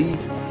can believe,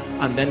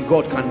 and then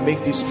God can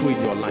make this true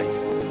in your life.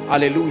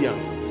 Hallelujah.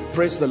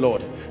 Praise the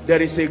Lord.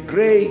 There is a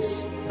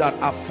grace that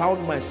I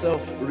found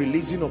myself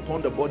releasing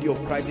upon the body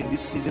of Christ in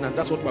this season, and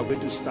that's what we're going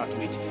to start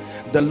with.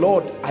 The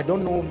Lord, I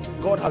don't know,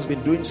 God has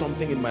been doing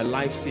something in my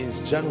life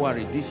since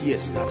January this year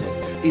started.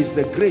 Is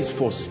the grace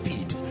for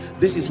speed.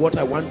 This is what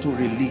I want to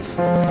release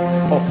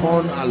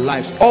upon our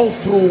lives all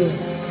through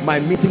my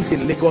meetings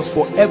in Lagos.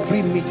 For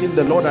every meeting,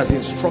 the Lord has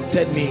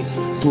instructed me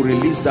to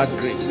release that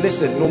grace.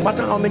 Listen, no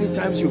matter how many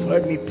times you've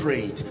heard me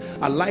pray it,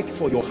 I like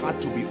for your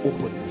heart to be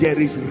open. There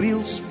is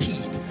real speed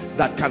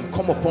that can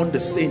come upon the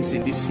saints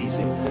in this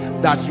season,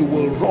 that you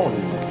will run,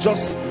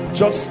 just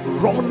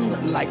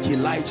run like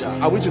Elijah.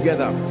 Are we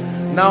together?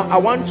 Now I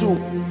want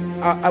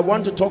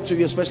to talk to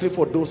you, especially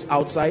for those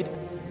outside.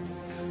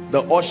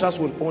 The ushers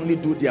will only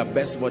do their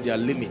best, but they are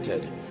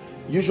limited.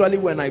 Usually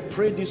when I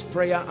pray this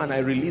prayer and I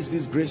release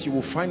this grace, you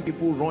will find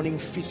people running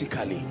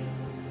physically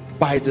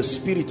by the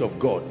Spirit of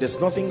God. There's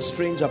nothing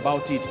strange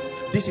about it.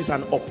 This is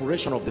an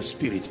operation of the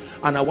Spirit,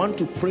 and I want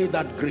to pray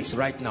that grace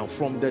right now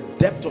from the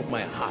depth of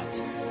my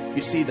heart.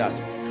 You see that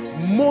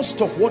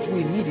most of what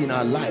we need in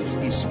our lives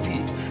is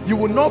speed. You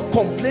will not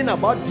complain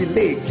about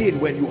delay again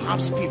when you have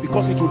speed,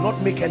 because it will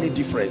not make any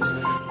difference.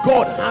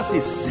 God has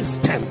a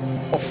system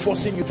of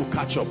forcing you to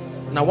catch up.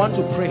 And I want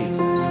to pray,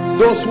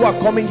 those who are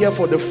coming here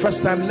for the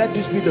first time, let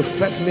this be the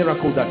first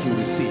miracle that you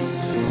receive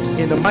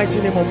in the mighty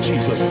name of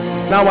Jesus.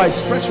 Now I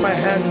stretch my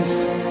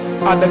hands.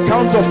 At the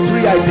count of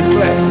 3 I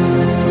declare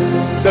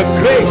the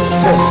grace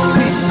for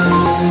speed.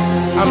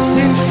 I'm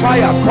seeing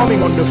fire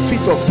coming on the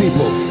feet of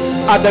people.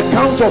 At the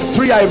count of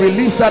 3 I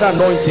release that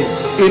anointing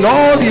in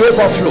all the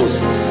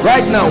overflows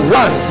right now. 1,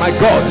 my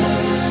God.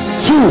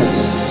 2,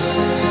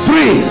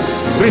 3,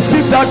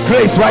 receive that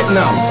grace right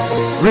now.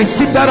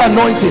 Receive that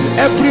anointing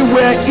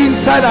everywhere,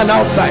 inside and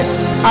outside.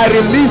 I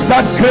release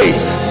that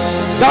grace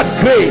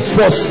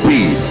for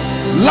speed.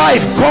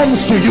 Life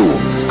comes to you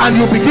and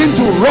you begin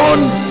to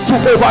run to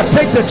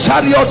overtake the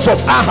chariots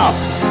of Ahab.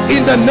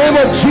 In the name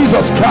of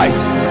Jesus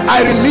Christ,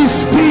 I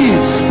release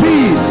speed,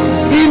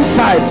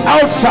 inside,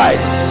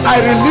 outside. I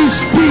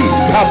release speed.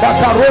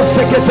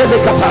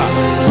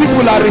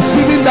 People are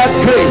receiving that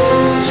grace.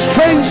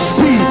 Strange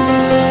speed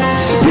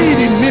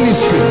in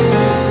ministry,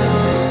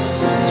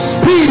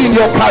 speed in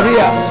your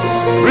career.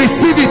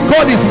 Receive it.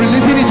 God is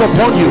releasing it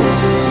upon you.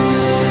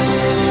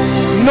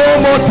 No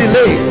more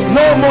delays,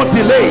 no more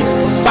delays.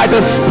 By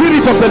the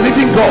Spirit of the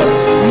living God,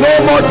 no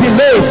more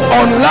delays.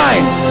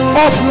 Online,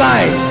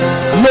 offline,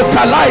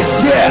 localized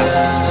here.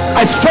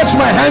 I stretch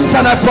my hands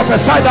and I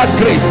prophesy that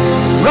grace.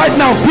 Right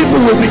now,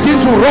 people will begin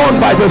to run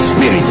by the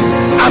Spirit.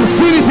 I'm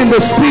seeing it in the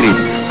Spirit.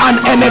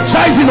 An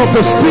energizing of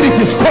the Spirit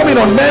is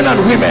coming on men and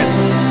women.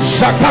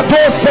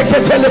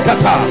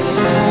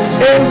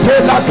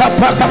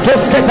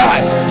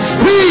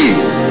 Speed,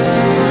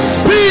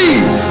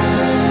 speed.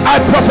 I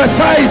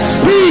prophesy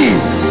speed,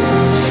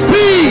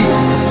 speed,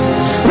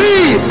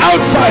 speed.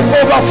 Outside,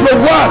 overflow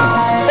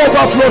 1,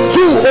 overflow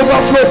 2,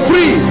 overflow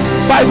 3.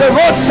 By the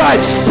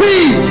roadside,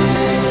 speed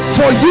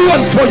for you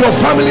and for your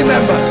family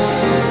members.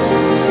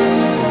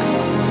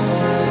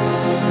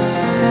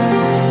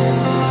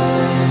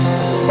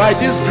 By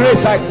this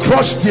grace, I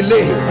crush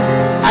delay.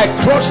 I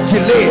crush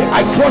delay.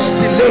 I crush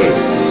delay.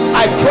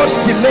 I crush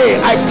delay.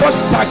 I crush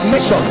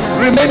stagnation,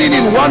 remaining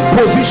in one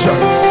position.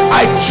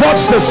 I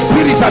judge the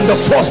spirit and the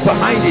force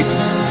behind it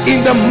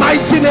in the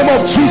mighty name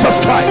of Jesus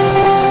Christ.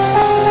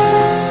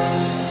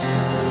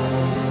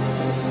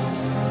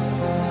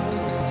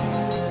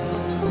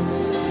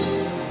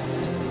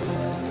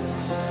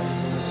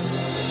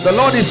 The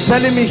Lord is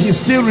telling me he's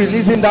still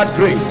releasing that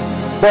grace,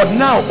 but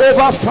now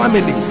over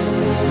families,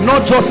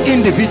 not just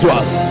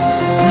individuals.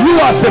 You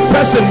as a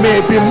person may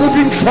be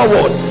moving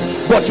forward,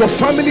 but your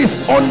family is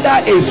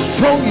under a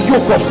strong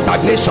yoke of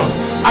stagnation.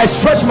 I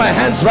stretch my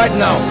hands right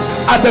now.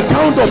 At the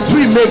count of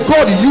 3, may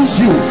God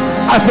use you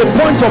as a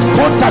point of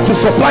contact to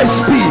supply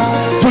speed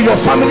to your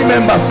family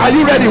members. Are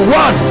you ready? 1,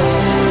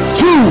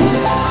 2,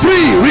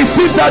 3.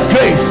 Receive that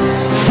grace.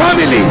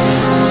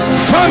 Families,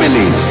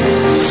 families,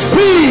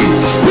 speed,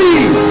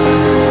 speed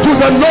to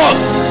the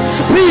north,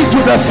 speed to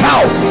the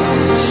south,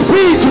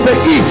 speed to the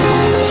east,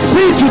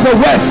 speed to the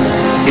west.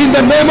 In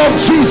the name of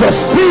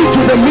Jesus, speed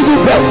to the middle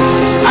belt.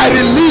 I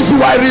release you,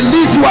 I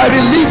release you, I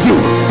release you.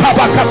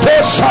 Kabakato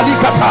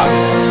shalikata.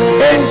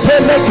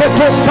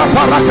 Enteleketos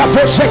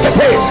kaparakato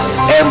shekete.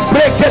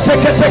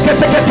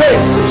 Embreketeketeketekete.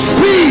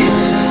 Speed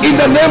in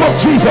the name of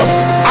Jesus.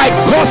 I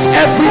cause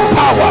every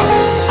power,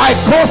 I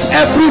cause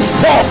every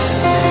force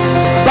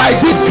by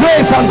this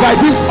grace and by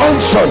this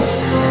unction.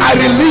 I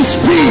release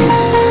speed.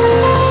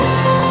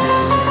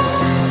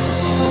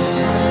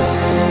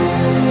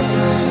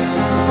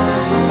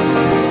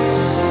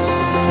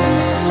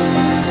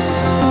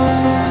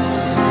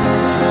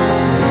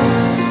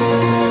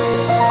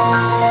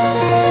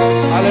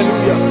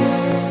 Hallelujah.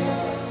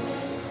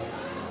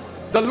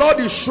 The Lord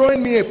is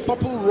showing me a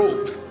purple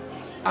robe.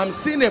 I'm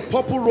seeing a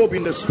purple robe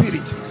in the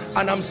spirit,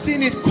 and I'm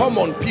seeing it come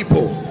on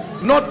people.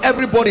 Not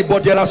everybody,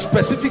 but there are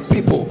specific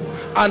people.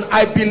 And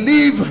I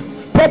believe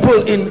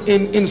purple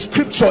in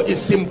scripture is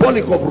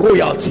symbolic of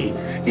royalty.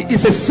 It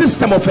is a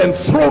system of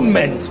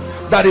enthronement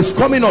that is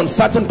coming on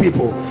certain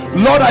people.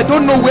 Lord, I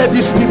don't know where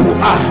these people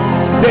are.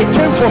 They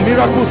came for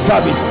miracle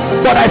service,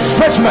 but I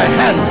stretch my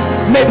hands.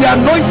 May the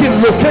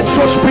anointing locate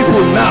such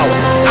people now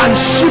and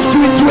shift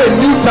you into a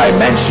new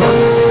dimension.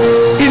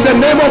 In the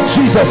name of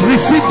Jesus,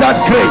 receive that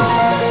grace.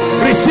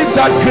 Receive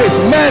that grace.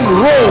 Men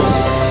robed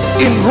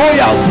in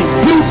royalty,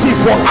 beauty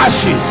for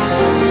ashes,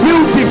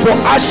 beauty for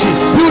ashes,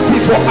 beauty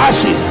for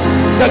ashes.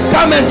 The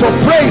garment of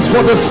praise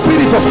for the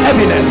spirit of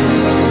heaviness,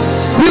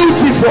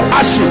 beauty for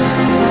ashes.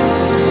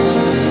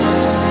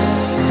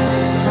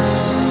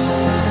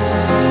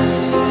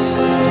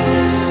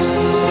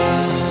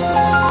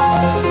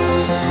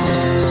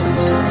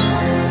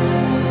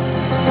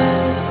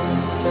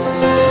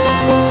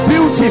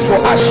 Beauty for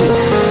ashes,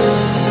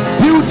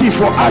 beauty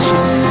for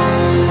ashes.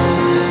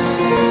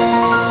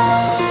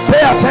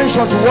 Pay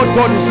attention to what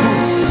God is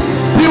doing.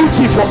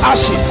 Beauty for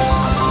ashes.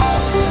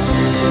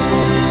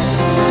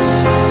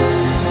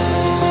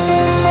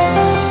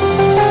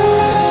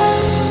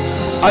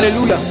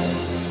 Hallelujah.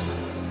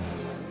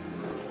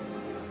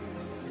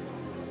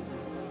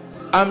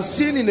 I'm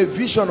seeing in a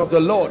vision of the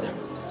Lord,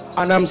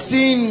 and I'm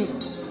seeing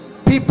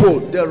people,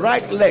 the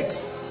right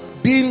legs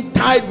being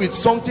tied with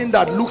something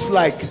that looks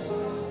like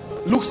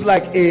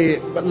a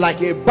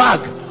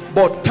bag,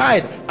 but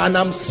tied, and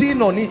I'm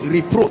seeing on it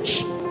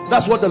reproach.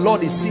 That's what the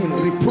Lord is seeing,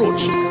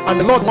 reproach. And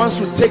the Lord wants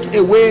to take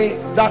away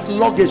that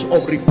luggage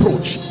of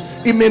reproach.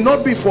 It may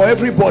not be for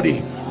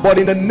everybody, but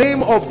in the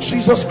name of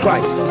Jesus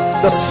Christ,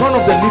 the Son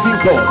of the living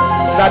God,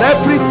 that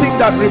everything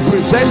that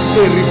represents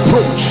a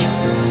reproach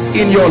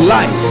in your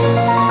life,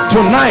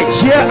 tonight,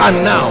 here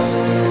and now,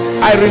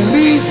 I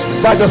release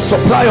by the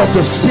supply of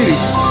the Spirit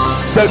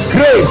the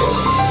grace,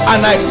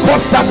 and I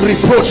cause that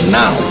reproach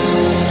now.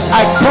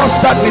 I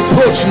cause that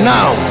reproach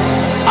now.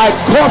 I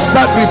cause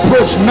that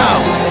reproach now.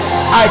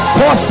 I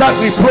cause that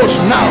reproach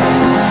now.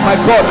 My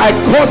God, I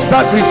cause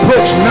that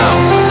reproach now.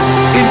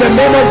 In the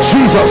name of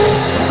Jesus.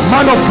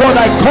 Man of God,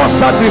 I cause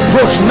that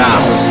reproach now.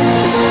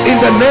 In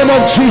the name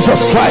of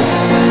Jesus Christ.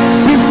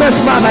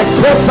 Businessman, I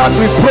cause that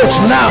reproach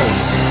now.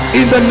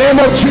 In the name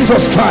of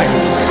Jesus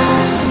Christ.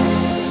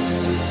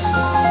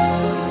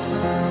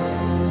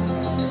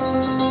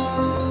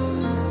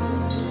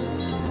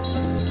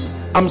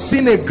 I'm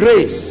seeing a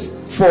grace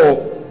for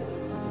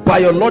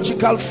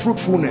biological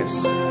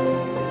fruitfulness,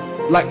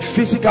 like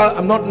physical.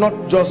 I'm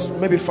not just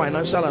maybe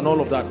financial and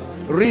all of that.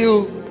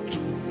 Real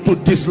to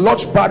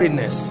dislodge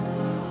barrenness,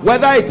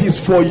 whether it is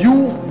for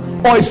you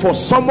or it's for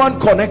someone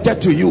connected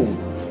to you.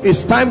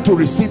 It's time to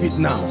receive it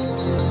now.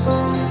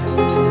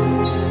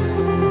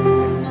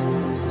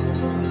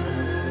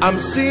 I'm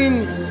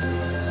seeing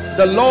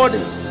the Lord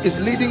is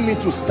leading me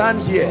to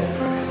stand here,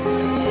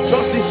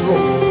 just this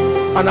room.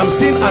 And I'm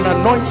seeing an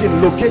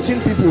anointing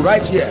locating people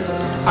right here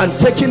and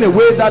taking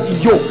away that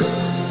yoke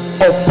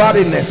of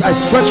barrenness. I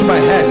stretch my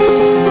hands,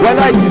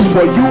 whether it is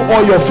for you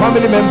or your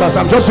family members.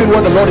 I'm just doing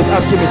what the Lord is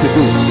asking me to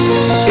do.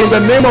 In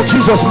the name of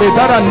Jesus, may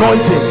that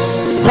anointing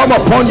come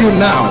upon you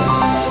now.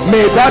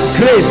 May that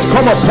grace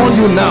come upon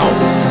you now,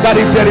 that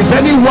if there is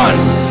anyone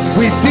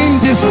within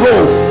this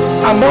row,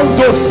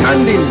 among those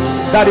standing,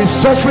 that is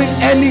suffering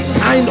any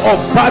kind of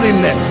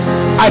barrenness,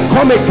 I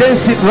come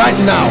against it right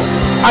now.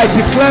 I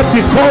declare,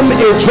 become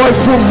a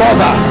joyful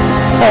mother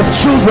of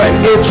children,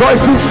 a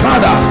joyful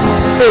father,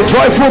 a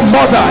joyful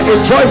mother, a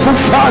joyful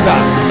father,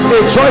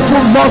 a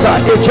joyful mother,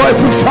 a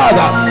joyful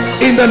father,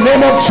 in the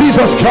name of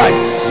Jesus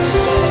Christ.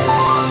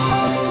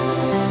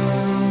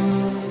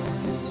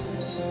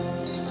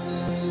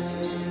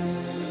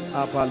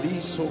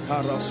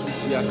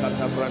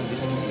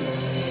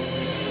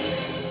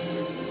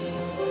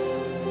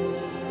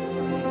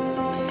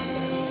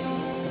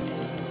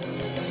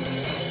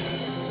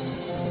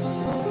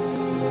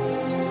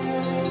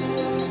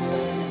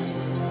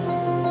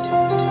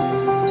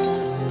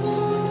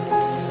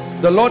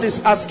 The Lord is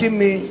asking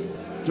me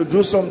to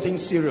do something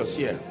serious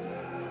here.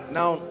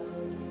 Now,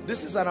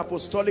 this is an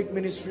apostolic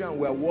ministry and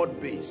we're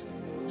word-based.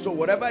 So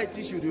whatever it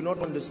is you do not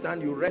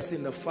understand, you rest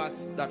in the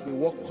fact that we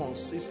walk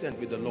consistent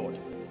with the Lord.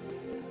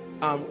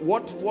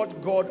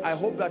 What God, I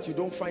hope that you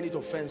don't find it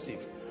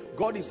offensive.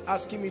 God is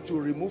asking me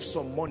to remove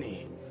some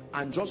money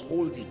and just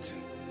hold it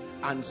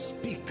and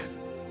speak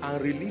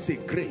and release a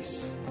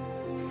grace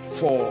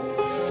for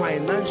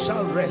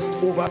financial rest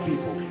over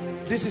people.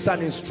 This is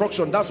an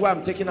instruction. That's why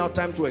I'm taking out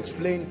time to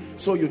explain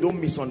so you don't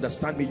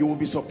misunderstand me. You will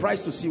be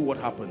surprised to see what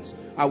happens.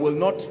 I will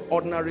not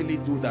ordinarily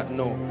do that.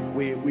 No,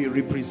 we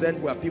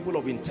are people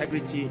of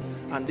integrity,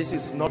 and this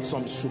is not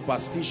some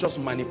superstitious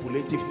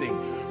manipulative thing,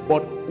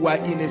 but we're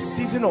in a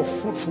season of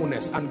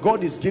fruitfulness, and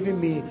God is giving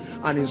me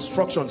an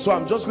instruction. So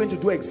I'm just going to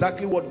do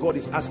exactly what God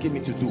is asking me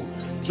to do,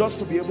 just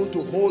to be able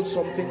to hold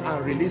something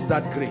and release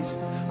that grace,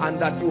 and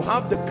that you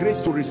have the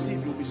grace to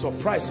receive. You'll be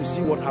surprised to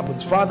see what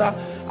happens. Father,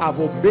 I've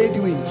obeyed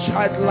you in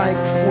childlike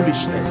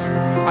foolishness.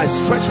 I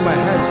stretch my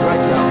hands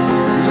right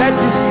now. Let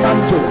this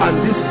mantle and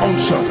this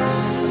unction,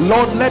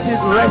 Lord, let it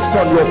rest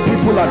on your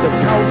people at the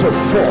count of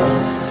 4,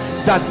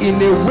 that in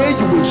a way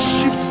you will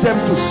shift them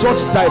to such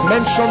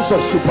dimensions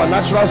of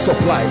supernatural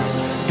supplies.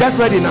 Get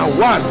ready now.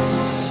 1,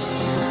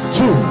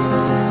 2,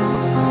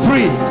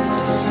 3,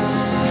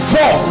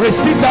 4.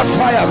 Receive that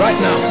fire right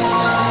now.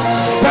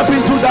 Step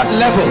into that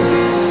level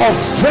of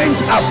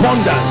strange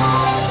abundance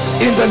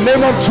in the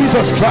name of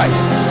Jesus Christ.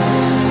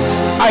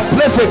 I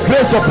place a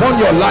grace upon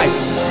your life.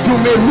 You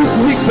may look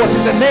weak, but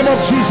in the name of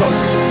Jesus,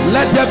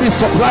 let there be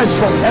supplies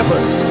from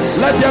heaven.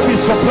 Let there be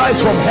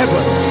supplies from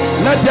heaven.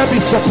 Let there be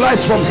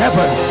supplies from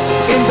heaven.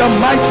 In the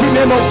mighty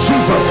name of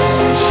Jesus.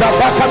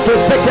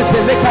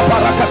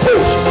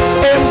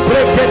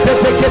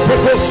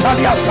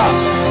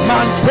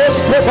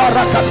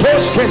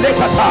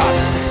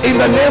 In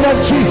the name of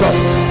Jesus,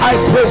 I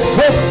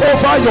provoke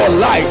over your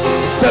life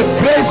the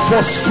grace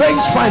for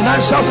strange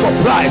financial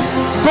supplies.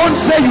 Don't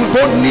say you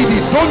don't need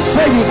it. Don't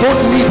say you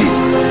don't need it.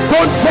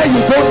 Don't say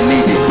you don't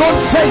need it. Don't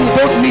say you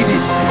don't need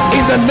it.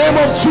 In the name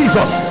of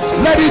Jesus,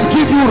 let it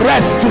give you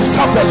rest to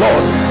serve the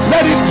Lord.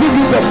 Let it give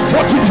you the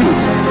fortitude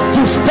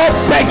to stop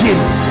begging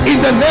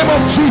in the name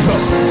of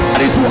Jesus,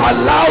 and it will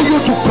allow you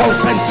to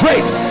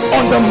concentrate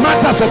on the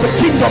matters of the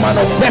kingdom and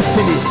of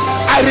destiny.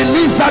 I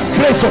release that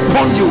grace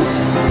upon you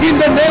in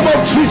the name of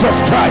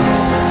Jesus Christ.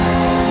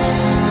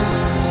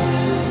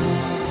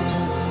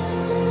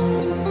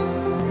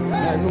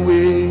 And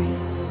we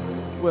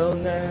will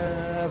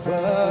never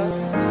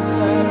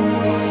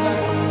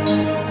sacrifice.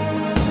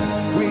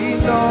 We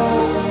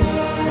know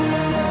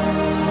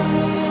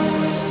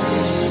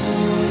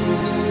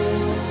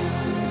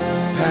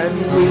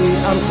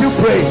I'm still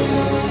praying.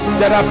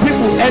 There are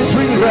people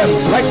entering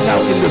realms right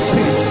now in the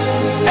spirit,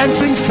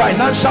 entering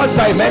financial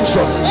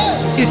dimensions.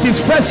 It is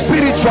first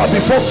spiritual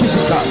before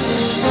physical.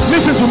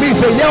 Listen to me,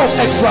 it's a year of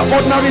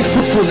extraordinary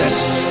fruitfulness.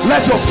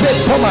 Let your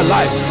faith come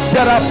alive.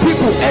 There are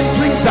people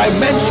entering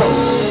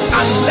dimensions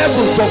and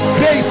levels of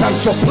grace and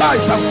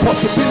supplies and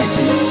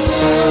possibilities.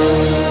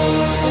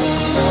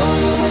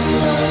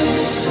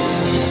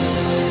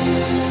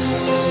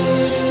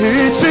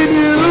 It's in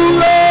you,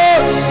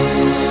 Lord.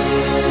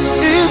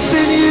 It's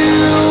in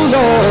you,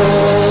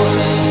 Lord.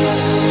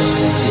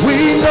 We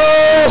know.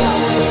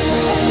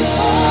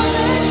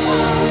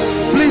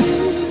 Please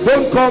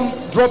don't come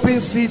dropping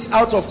seeds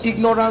out of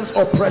ignorance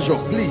or pressure.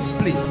 Please,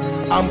 please.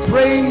 I'm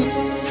praying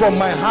from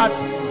my heart.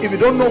 If you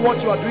don't know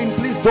what you are doing,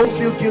 please don't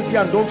feel guilty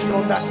and don't feel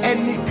under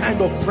any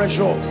kind of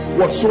pressure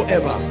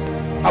whatsoever.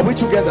 Are we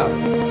together?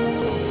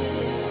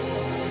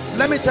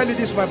 Let me tell you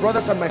this, my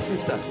brothers and my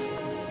sisters.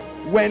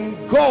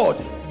 When God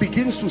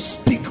begins to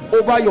speak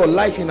over your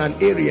life in an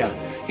area,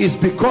 is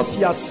because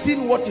he has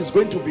seen what is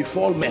going to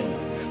befall men,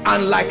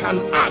 and like an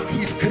ark,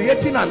 he's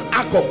creating an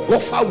ark of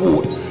gopher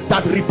wood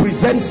that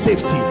represents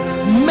safety.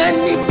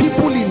 Many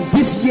people in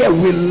this year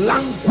will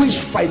languish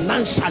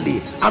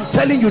financially. I'm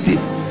telling you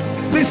this.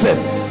 Listen,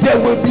 there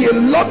will be a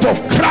lot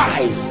of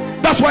cries.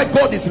 That's why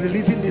God is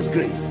releasing this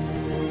grace.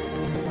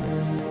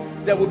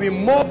 There will be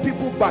more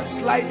people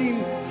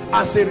backsliding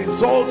as a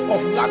result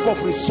of lack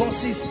of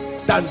resources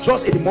than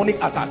just a demonic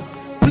attack.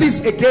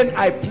 Please, again,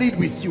 I plead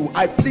with you.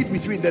 I plead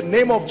with you in the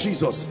name of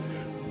Jesus.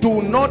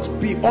 Do not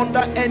be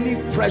under any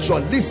pressure.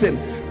 Listen,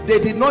 they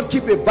did not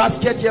keep a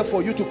basket here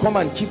for you to come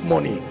and keep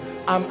money.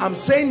 I'm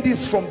saying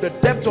this from the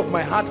depth of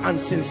my heart,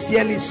 and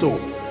sincerely so.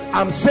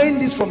 I'm saying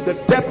this from the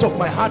depth of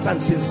my heart,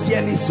 and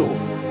sincerely so.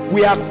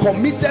 We are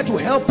committed to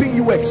helping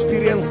you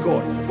experience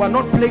God. We're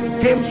not playing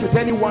games with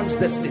anyone's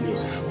destiny.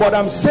 But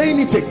I'm saying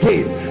it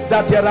again,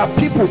 that there are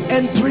people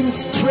entering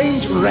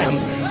strange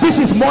realms. This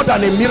is more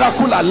than a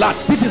miracle alert.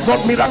 This is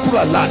not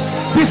miracle alert.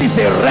 This is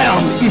a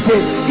realm, is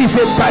a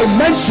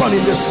dimension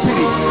in the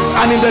spirit.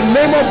 And in the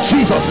name of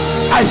Jesus,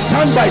 I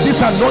stand by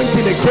this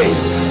anointing again,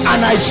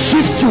 and I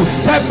shift you.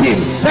 Step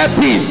in, step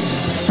in,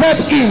 step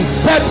in,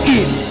 step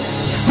in.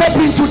 Step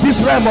into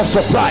this realm of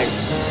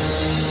surprise.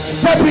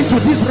 Step into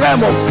this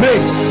realm of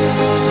grace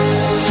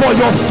for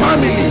your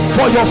family,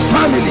 for your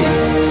family,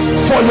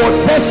 for your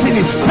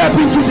destiny. Step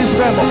into this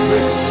realm of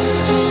grace.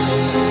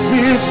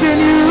 It's in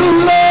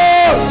you,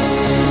 Lord.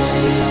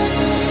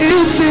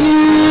 It's in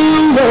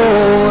you,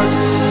 Lord.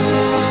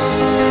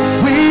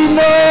 We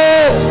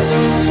know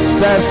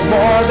there's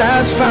more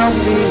that's found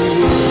in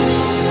you.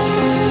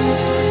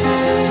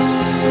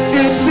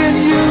 It's in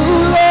you,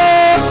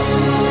 Lord.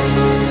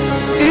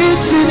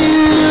 It's in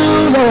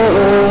you,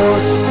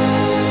 Lord.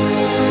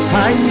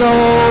 I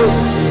know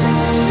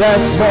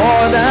there's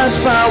more that's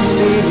found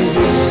in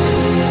you.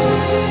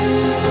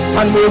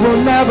 and we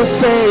will never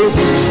say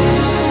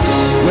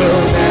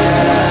we'll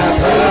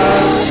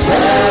never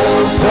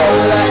settle for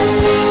less.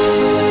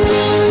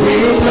 We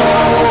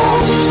know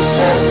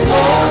there's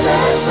more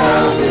that's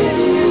found in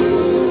you.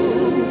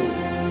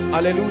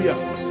 Hallelujah.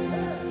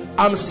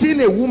 I'm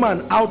seeing a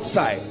woman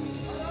outside.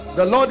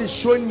 The Lord is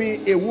showing me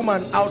a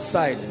woman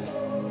outside.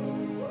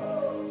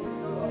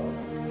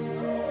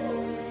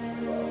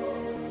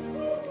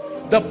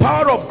 The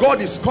power of God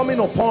is coming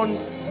upon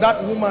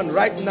that woman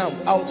right now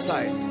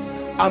outside.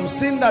 I'm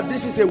seeing that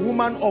this is a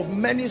woman of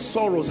many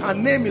sorrows. Her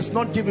name is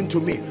not given to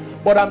me,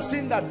 but I'm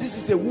seeing that this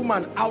is a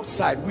woman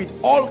outside with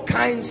all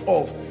kinds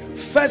of,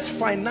 first,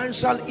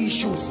 financial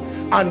issues,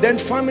 and then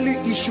family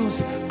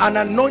issues. An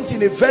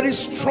anointing, a very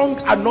strong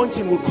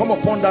anointing will come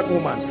upon that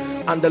woman.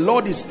 And the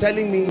Lord is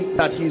telling me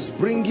that He's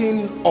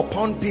bringing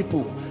upon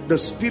people the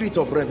spirit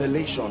of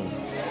revelation.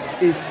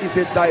 Is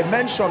a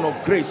dimension of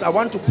grace. I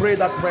want to pray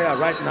that prayer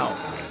right now.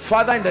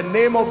 Father, in the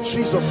name of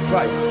Jesus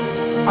Christ,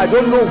 I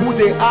don't know who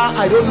they are,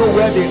 I don't know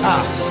where they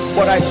are,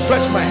 but I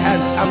stretch my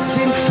hands. I'm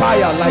seeing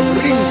fire, like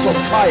rings of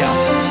fire,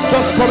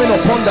 just coming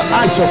upon the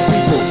eyes of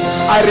people.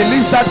 I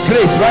release that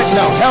grace right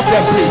now. Help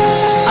them, please.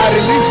 I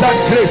release that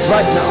grace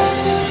right now.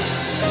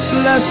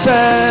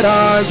 Blessed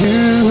are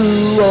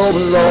you, O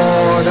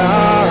Lord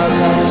our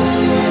God.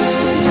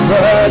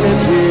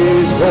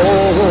 Eternity's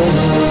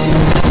holy.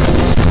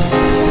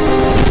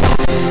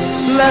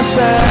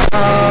 Blessed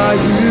are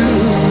you,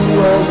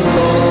 O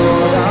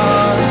Lord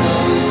our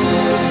God.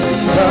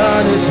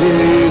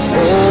 Eternity's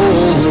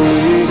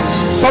holy.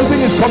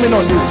 Something is coming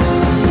on you.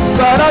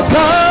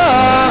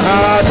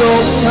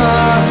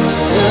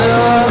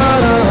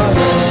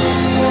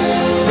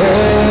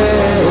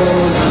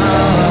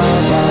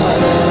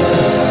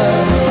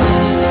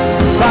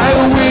 By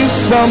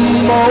wisdom,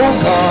 O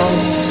God,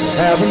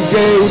 heaven's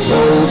gates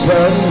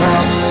open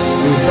up.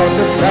 With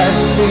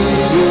understanding,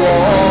 you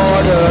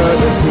order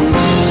the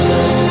seas,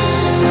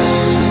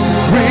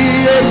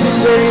 creating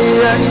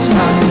day and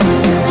night,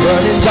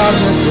 turning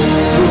darkness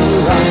into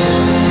light,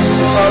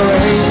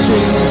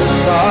 arranging the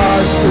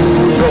stars to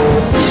your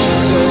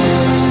kingdom.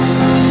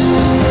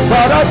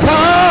 But I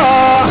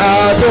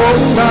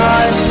don't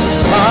mind,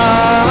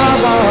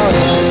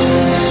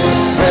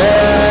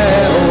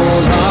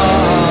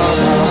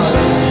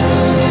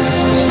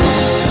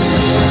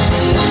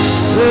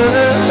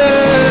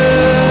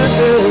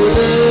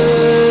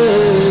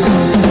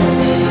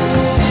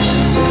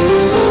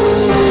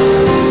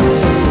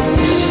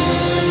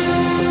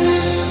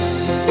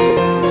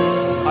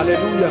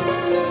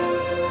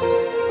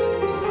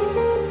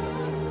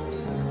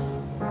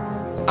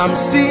 I'm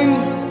seeing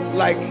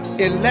like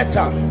a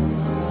letter,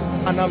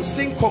 and I'm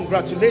seeing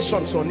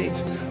congratulations on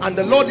it, and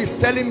the Lord is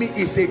telling me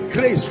it's a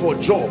grace for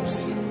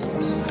jobs.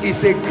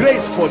 It's a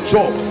grace for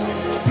jobs.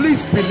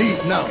 Please believe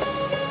now.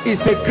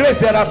 It's a grace.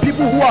 There are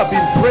people who have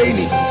been praying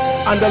it,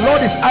 and the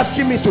Lord is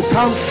asking me to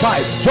count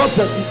 5, just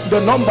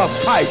the number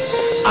 5,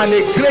 and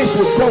a grace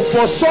will come.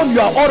 For some, you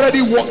are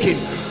already walking,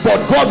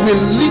 but God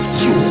will lift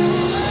you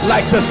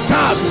like the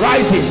stars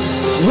rising.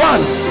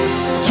 1,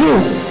 2,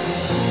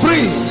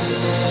 3,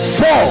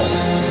 4,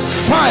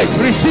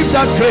 5. Receive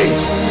that grace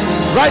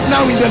right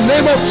now in the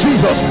name of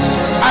Jesus.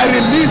 I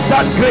release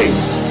that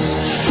grace.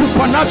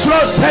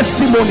 Supernatural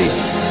testimonies,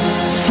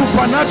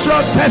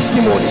 supernatural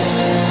testimonies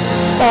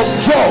of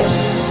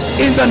jobs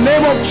in the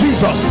name of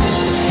Jesus.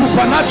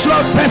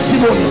 Supernatural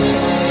testimonies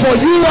for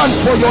you and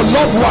for your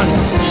loved ones.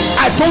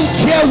 I don't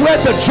care where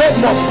the job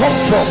must come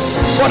from,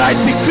 but I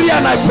decree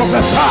and I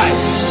prophesy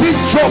these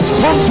jobs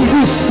come to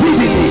you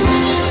speedily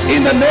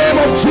in the name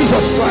of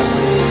Jesus Christ.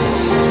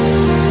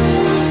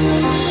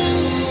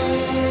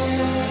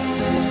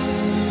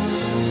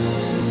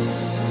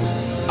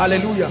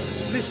 Hallelujah.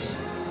 Listen.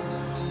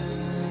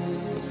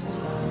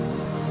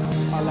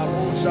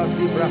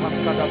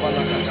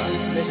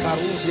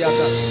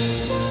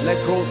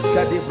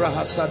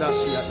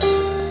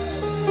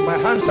 My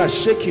hands are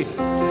shaking.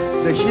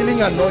 The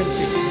healing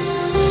anointing.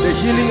 The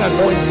healing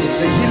anointing.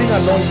 The healing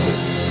anointing.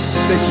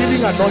 The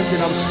healing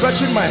anointing. I'm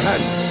stretching my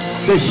hands.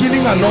 The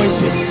healing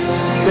anointing.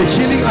 The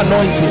healing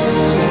anointing.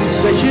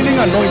 The healing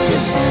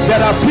anointing.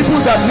 There are people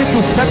that need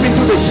to step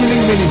into the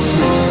healing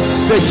ministry.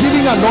 The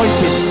healing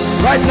anointing.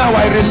 Right now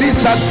I release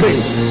that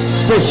grace.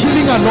 The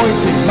healing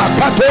anointing.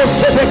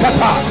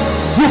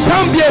 You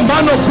can't be a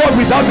man of God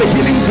without the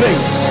healing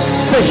grace.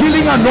 The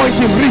healing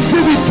anointing.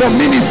 Receive it for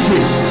ministry.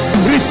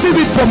 Receive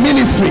it for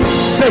ministry.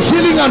 The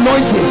healing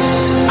anointing.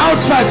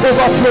 Outside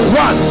overflow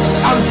 1.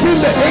 I'm seeing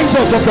the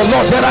angels of the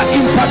Lord. There are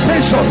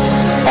impartations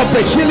of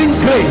the healing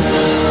grace.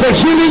 The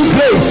healing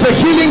grace. The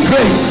healing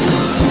grace.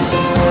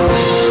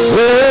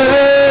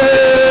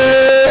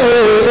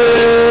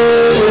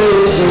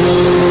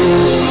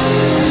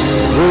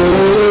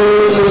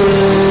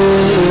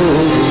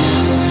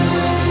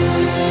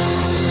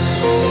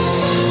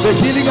 The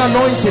healing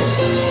anointing.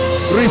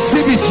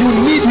 Receive it. You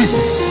need it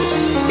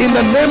in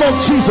the name of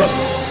Jesus,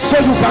 so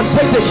you can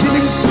take the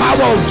healing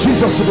power of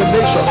Jesus to the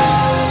nations.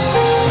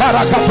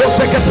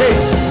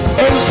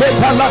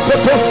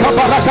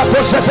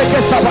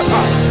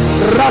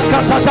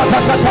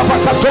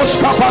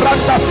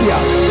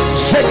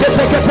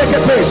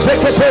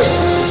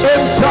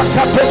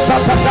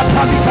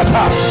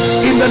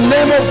 In the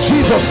name of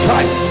Jesus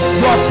Christ,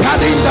 you are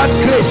carrying that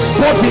grace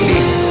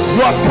bodily.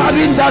 You are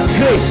carrying that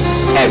grace,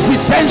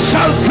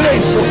 evidential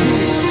grace for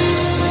healing.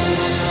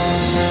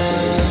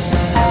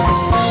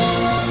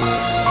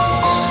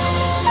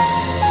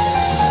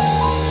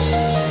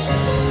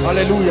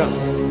 Hallelujah.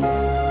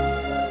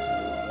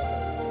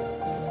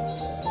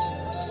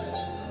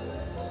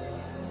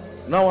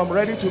 Now I'm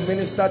ready to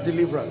minister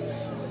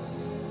deliverance.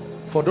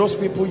 For those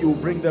people, you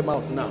bring them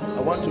out now.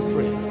 I want to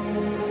pray.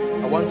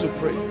 I want to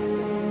pray.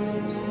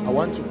 I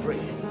want to pray.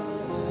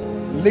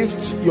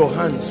 Lift your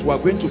hands. We are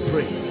going to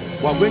pray.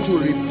 We are going to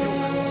rebuke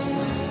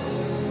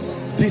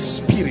these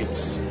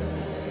spirits.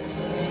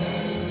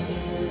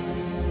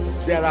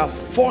 There are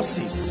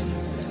forces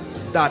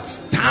that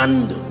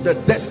stand the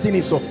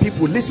destinies of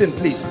people. Listen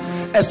please,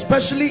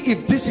 especially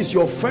if this is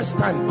your first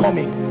time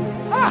coming.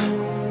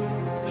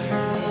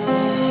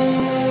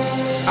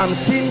 I'm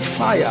seeing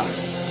fire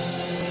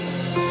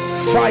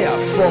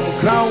from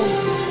ground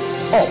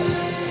up,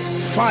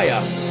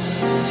 fire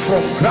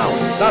from ground,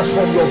 that's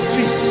from your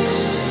feet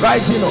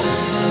rising up.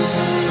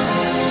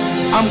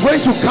 I'm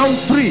going to count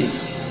 3.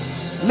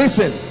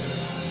 Listen,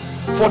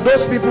 for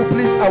those people,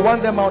 please, I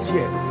want them out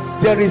here.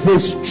 There is a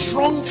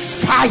strong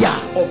fire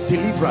of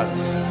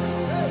deliverance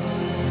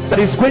that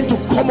is going to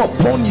come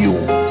upon you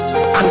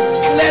and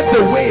clear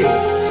the way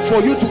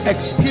for you to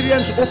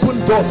experience open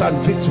doors and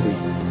victory.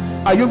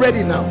 Are you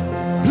ready now?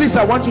 Please,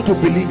 I want you to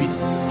believe it.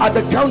 At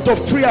the count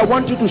of 3, I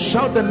want you to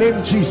shout the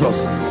name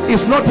Jesus.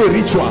 It's not a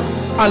ritual.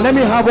 And let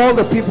me have all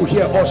the people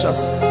here, ushers.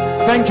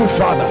 Thank you,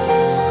 Father.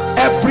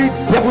 Every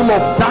devil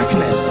of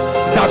darkness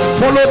that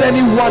followed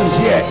anyone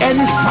here,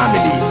 any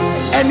family,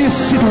 any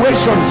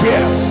situation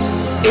here,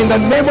 in the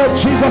name of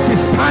Jesus,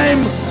 it's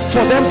time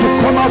for them to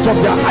come out of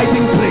their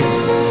hiding place.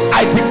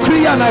 I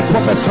decree and I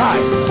prophesy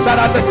that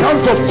at the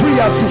count of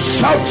 3, as you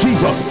shout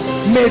Jesus,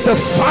 may the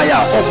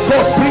fire of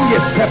God bring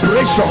a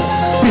separation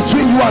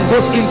between you and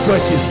those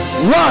influences.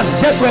 1,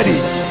 get ready.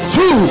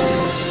 2,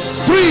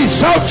 3,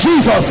 shout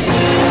Jesus.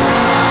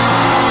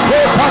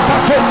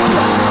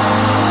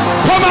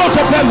 Come out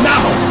of them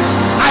now.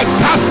 I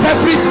cast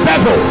every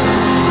devil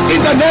in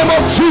the name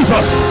of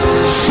Jesus.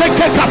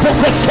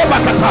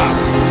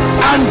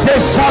 And they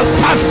shall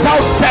cast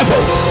out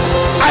devils.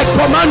 I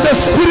command the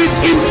spirit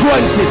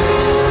influences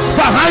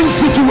behind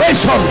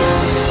situations,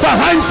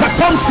 behind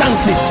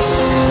circumstances.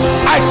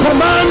 I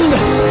command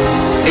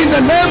in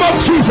the name of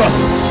Jesus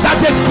that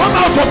they come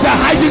out of their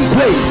hiding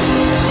place.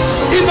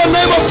 In the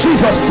name of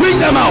Jesus, bring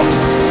them out.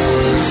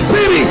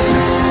 Spirits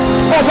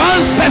of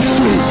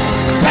ancestry,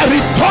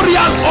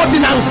 territorial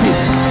ordinances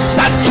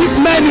that keep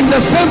men in the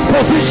same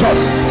position,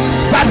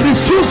 that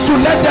refuse to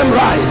let them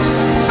rise,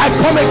 I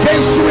come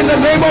against you in the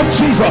name of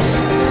Jesus.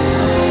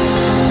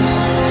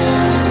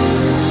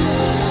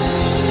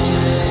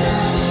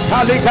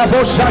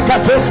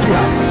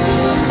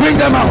 Bring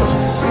them out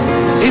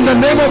in the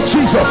name of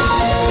Jesus.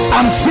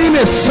 I'm seeing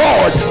a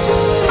sword,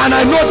 and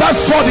I know that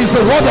sword is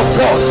the word of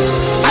God.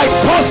 I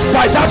cause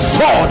by that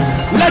sword,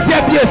 let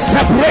there be a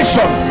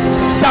separation,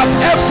 that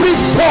every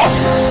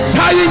force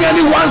tying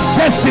anyone's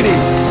destiny,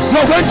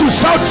 you're going to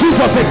shout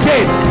Jesus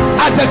again.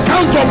 At the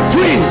count of 3,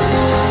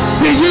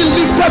 be ye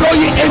lifted, all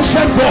ye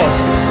ancient doors.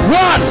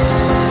 1,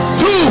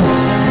 2,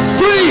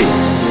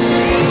 3.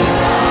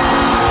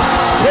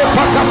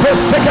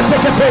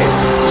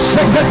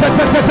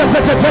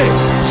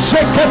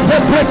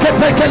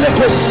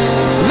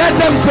 Let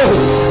them go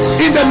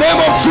in the name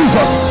of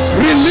Jesus.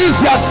 Release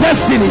their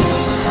destinies.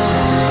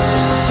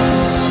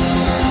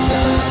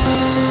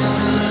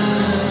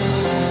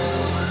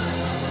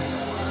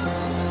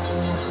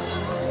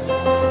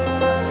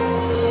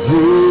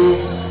 You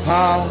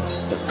are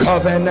the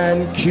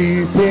covenant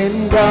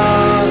keeping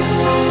God,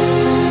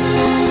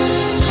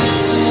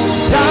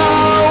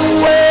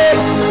 Yahweh,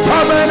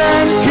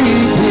 covenant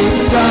keeping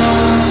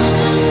God.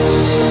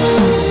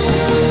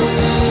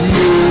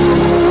 You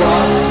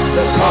are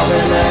the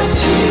covenant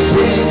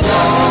keeping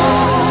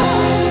God,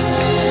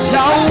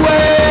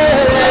 Yahweh,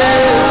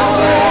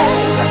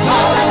 the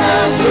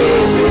covenant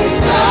keeping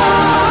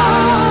God.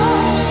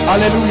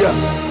 Hallelujah.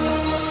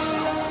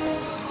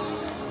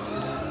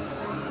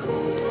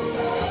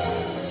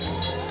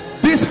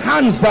 These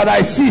hands that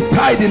I see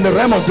tied in the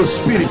realm of the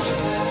spirit,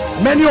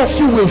 many of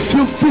you will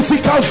feel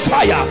physical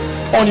fire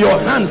on your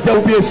hands. There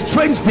will be a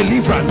strange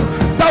deliverance.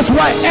 That's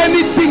why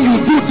anything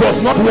you do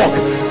does not work.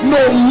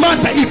 No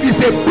matter if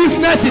it's a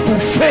business, it will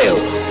fail.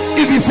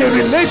 If it's a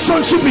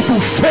relationship, it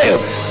will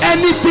fail.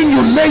 Anything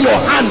you lay your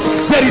hands,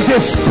 there is a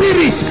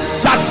spirit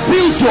that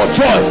steals your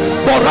joy.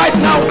 But right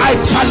now I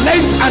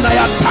challenge and I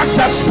attack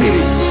that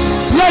spirit.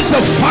 Let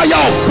the fire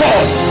of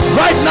God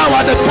right now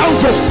at the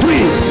count of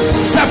 3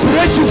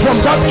 separate you from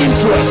that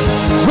influence.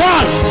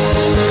 1,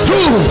 2,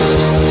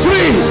 3.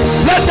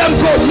 Let them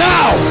go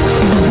now,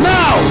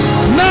 now,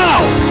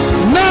 now,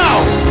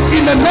 now,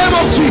 in the name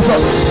of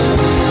Jesus.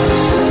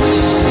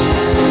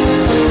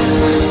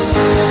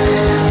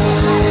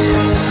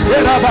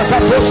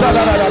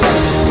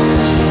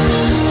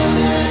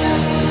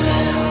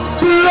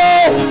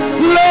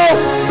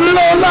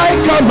 Blow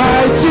like a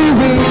mighty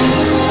wind,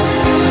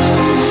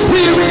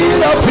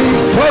 Spirit of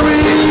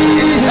victory,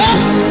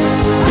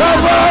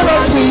 cover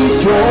us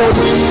with your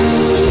wings.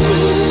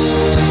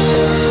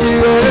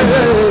 Blow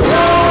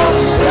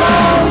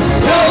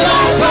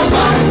like a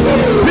mighty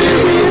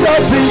Spirit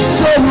of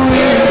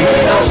victory,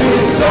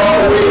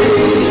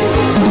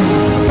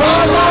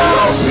 cover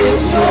us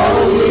with your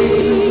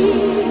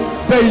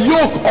wings. The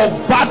yoke of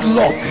bad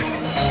luck,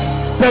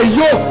 the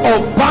yoke of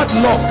bad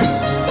luck,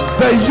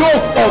 the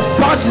yoke of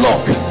bad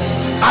luck,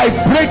 I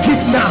break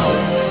it now.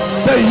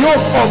 The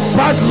yoke of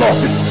bad luck,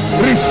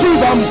 receive.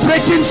 I'm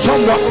breaking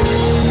someone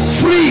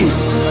free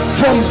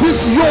from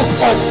this yoke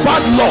of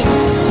bad luck.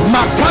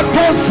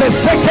 Makato se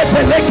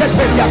sekete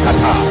lekete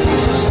yakata.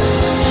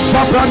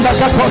 Shabranda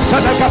katos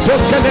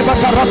sadakatos keleba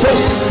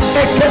karatos.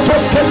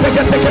 Eketos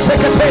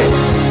ketekete.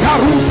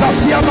 Karusa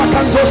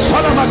siamakando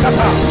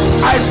shalamakata.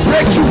 I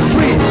break you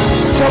free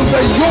from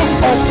the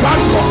yoke of bad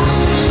luck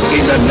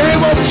in the name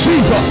of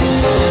Jesus.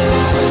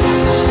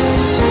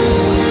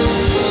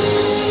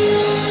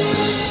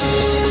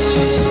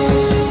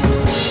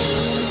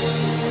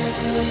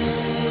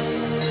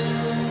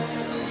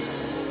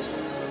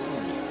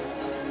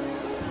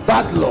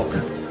 Bad luck,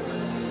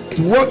 it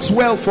works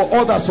well for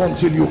others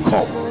until you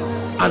come,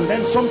 and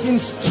then something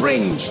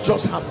strange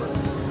just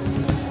happens.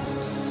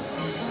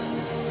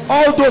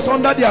 All those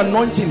under the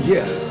anointing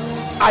here,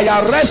 I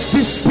arrest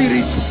this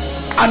spirit,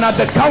 and at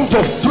the count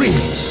of 3,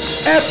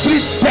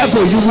 every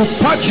devil, you will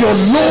pack your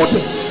load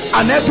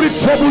and every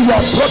trouble you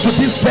have brought to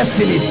these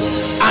destinies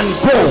and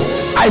go.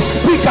 I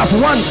speak as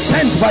one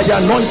sent by the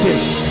anointing.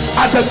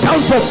 At the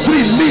count of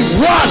 3, leave.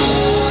 1,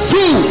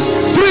 2,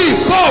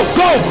 3, go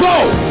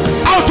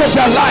out of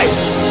their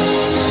lives,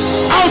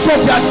 out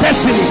of their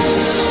destinies,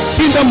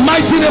 in the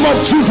mighty name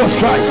of Jesus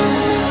Christ.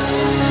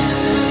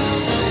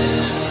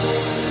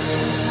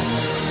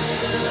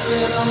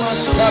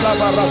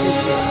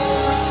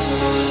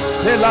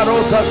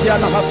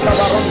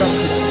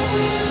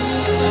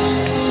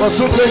 We're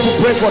so going to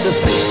pray for the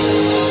sick.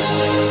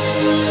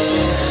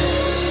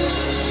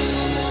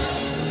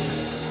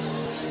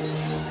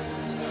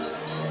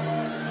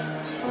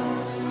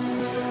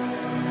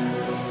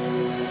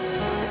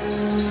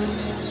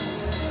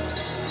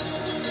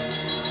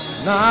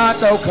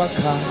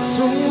 Nadaukaka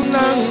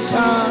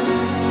sunanka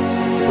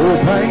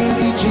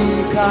Ubangiji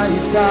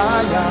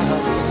kaisaya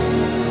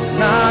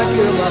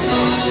Nagirma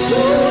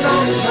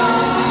sunanka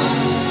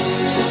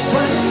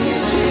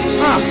Ubangiji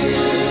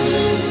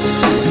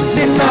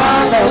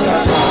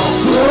Nadaukaka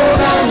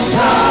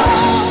sunanka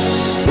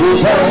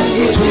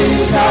Ubangiji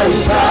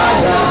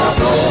kaisaya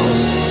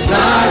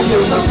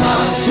Nagirma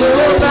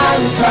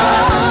sunanka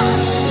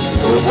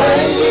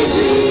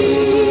Ubangiji.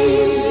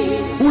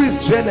 Who is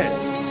Janet?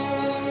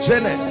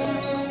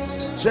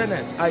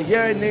 Janet, I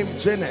hear a name,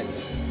 Janet.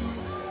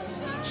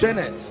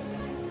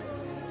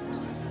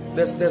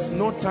 There's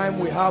no time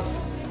we have.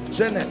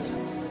 Janet,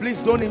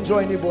 please don't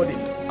enjoy anybody.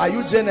 Are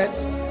you Janet?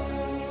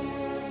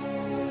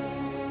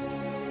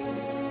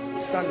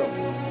 Stand up.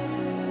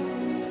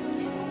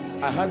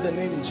 I heard the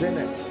name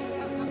Janet.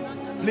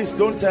 Please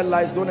don't tell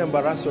lies, don't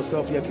embarrass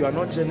yourself. If you are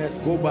not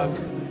Janet, go back.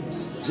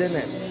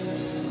 Janet.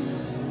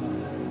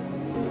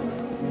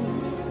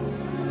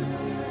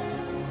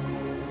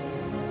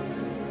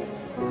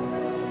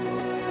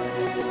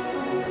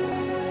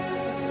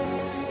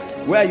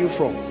 Where are you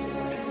from?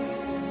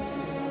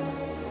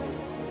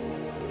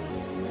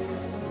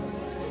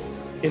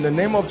 In the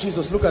name of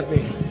Jesus, look at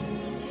me.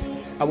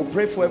 I will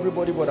pray for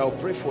everybody, but I will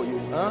pray for you.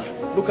 Huh?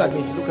 Look at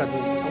me. Don't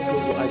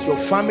close your eyes. Your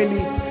family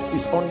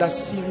is under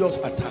serious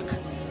attack.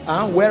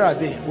 Where are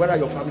they? Where are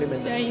your family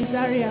members? They're in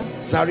Zaria.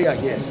 Zaria,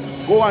 yes.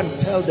 Go and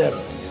tell them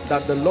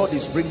that the Lord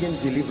is bringing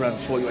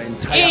deliverance for your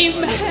entire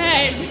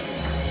Amen.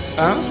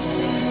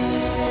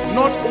 family.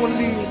 Not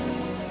only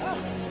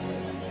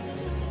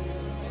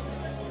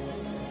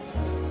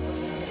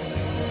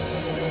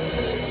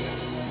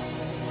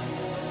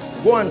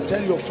go and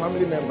tell your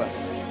family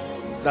members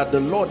that the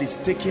Lord is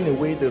taking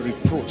away the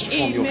reproach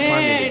from your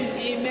family.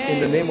 Amen. In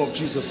the name of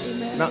Jesus.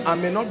 Amen. Now, I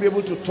may not be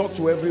able to talk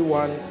to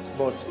everyone,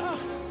 but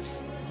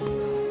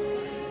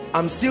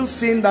I'm still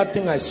seeing that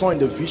thing I saw in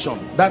the vision.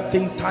 That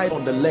thing tied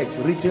on the legs,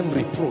 written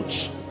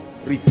reproach,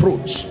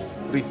 reproach,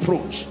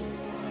 reproach.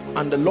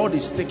 And the Lord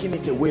is taking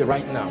it away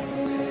right now.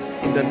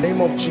 In the name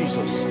of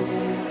Jesus.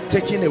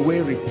 Taking away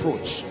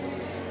reproach.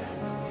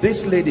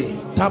 This lady,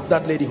 tap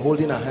that lady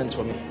holding her hands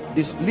for me.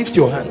 Lift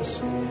your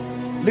hands.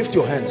 Lift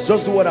your hands.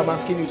 Just do what I'm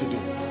asking you to do.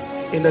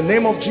 In the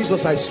name of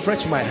Jesus, I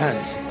stretch my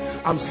hands.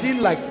 I'm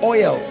seeing like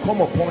oil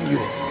come upon you,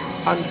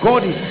 and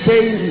God is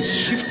saying he's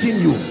shifting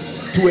you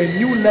to a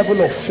new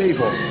level of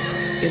favor.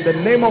 In the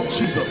name of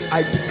Jesus,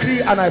 I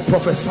decree and I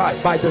prophesy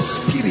by the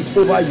Spirit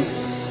over you,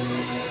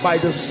 by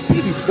the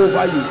Spirit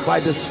over you, by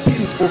the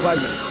Spirit over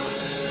you,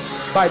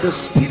 by the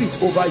Spirit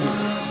over you.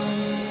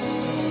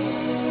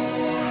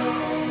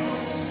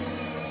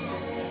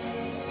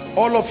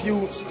 All of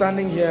you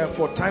standing here,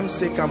 for time's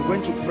sake, I'm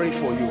going to pray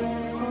for you.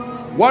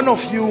 One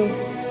of you,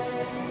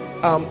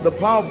 the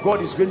power of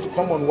God is going to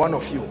come on one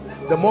of you.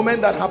 The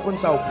moment that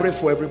happens, I'll pray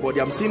for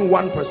everybody. I'm seeing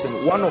one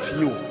person, one of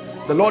you.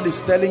 The Lord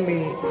is telling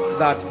me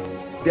that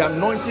the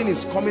anointing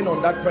is coming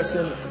on that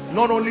person.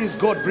 Not only is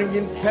God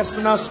bringing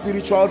personal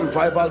spiritual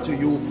revival to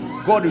you,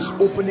 God is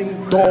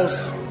opening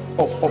doors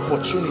of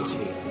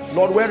opportunity.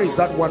 Lord, where is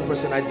that one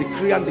person? I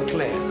decree and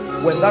declare,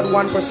 when that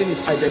one person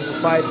is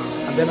identified,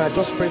 and then I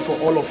just pray for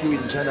all of you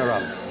in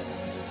general.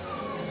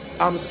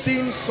 I'm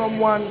seeing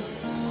someone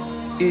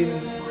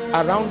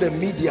around the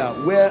media,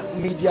 where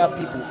media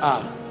people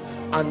are,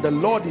 and the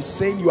Lord is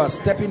saying you are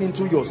stepping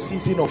into your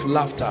season of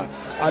laughter.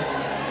 And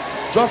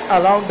just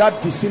around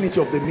that vicinity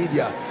of the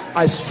media,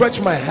 I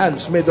stretch my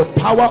hands. May the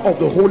power of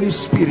the Holy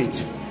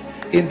Spirit,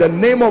 in the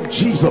name of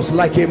Jesus,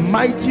 like a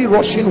mighty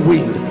rushing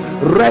wind,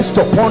 rest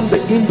upon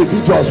the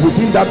individuals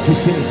within that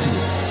vicinity.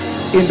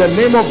 In the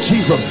name of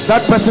Jesus,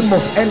 that person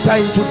must enter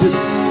into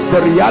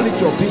the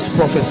reality of this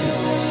prophecy.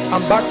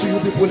 I'm back to you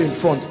people in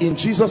front. In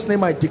Jesus'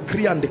 name, I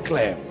decree and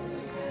declare,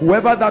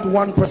 whoever that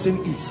one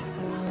person is,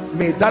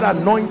 may that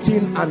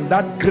anointing and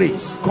that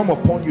grace come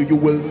upon you. You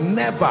will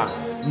never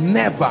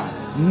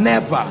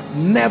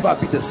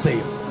be the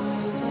same.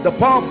 The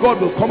power of God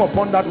will come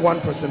upon that one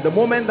person. The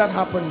moment that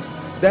happens,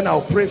 then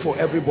I'll pray for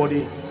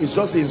everybody. It's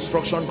just the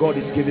instruction God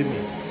is giving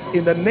me.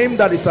 In the name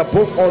that is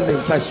above all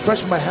names, I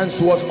stretch my hands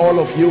towards all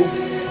of you.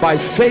 By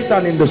faith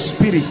and in the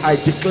spirit, I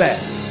declare,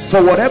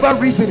 for whatever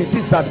reason it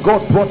is that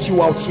God brought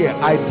you out here,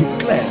 I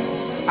declare,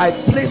 I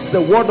place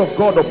the word of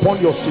God upon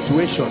your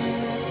situation.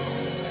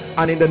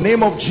 And in the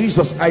name of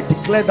Jesus, I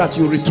declare that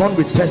you return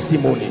with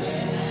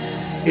testimonies.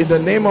 In the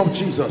name of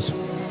Jesus.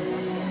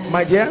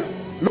 My dear,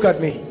 look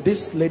at me.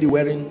 This lady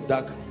wearing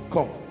dark,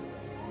 come.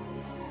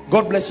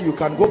 God bless you. You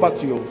can go back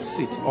to your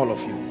seat, all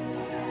of you.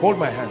 Hold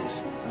my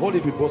hands. Hold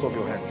it with both of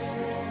your hands.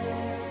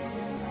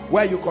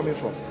 Where are you coming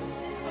from?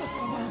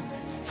 Asaba.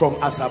 From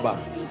Asaba.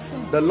 Yes,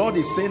 the Lord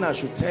is saying I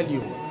should tell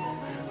you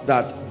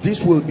that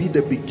this will be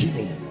the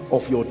beginning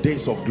of your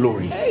days of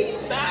glory.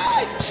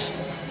 Amen. This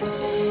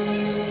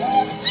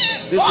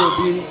will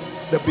be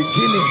the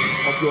beginning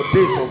of your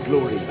days of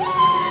glory.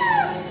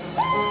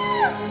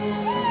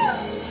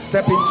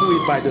 Step into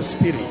it by the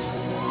Spirit.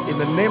 In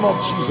the name of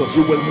Jesus,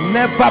 you will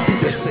never be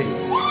the same.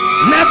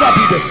 Never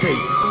be the same.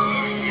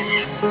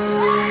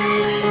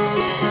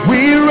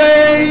 We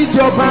raise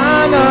your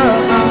banner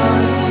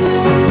high.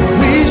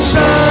 We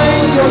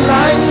shine your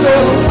light so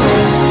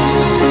bright.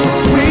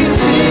 We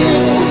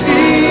sing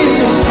in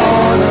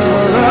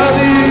honor of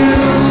you.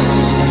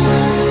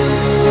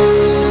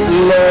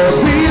 Lord,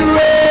 we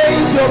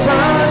raise your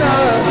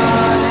banner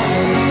high.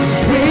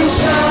 We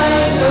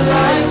shine your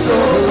light so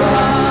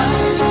bright.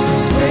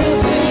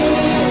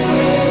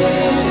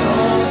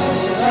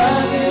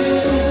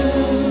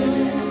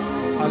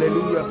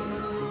 Hallelujah.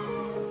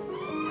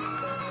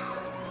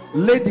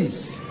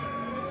 Ladies,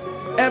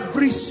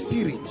 every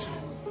spirit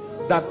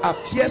that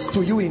appears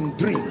to you in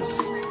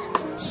dreams,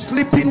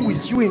 sleeping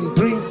with you in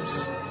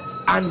dreams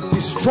and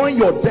destroying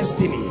your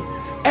destiny,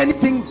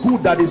 anything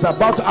good that is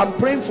about, I'm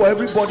praying for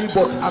everybody,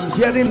 but I'm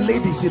hearing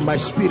ladies in my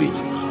spirit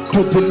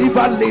to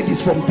deliver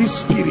ladies from this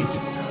spirit.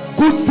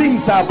 Good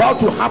things are about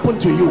to happen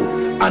to you,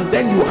 and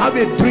then you have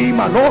a dream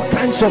and all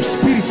kinds of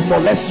spirits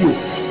molest you,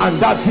 and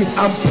that's it.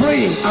 I'm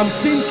praying. I'm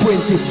seeing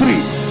 23.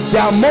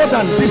 There are more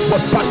than this, but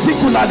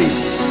particularly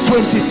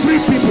 23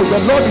 people.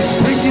 The Lord is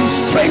bringing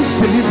strange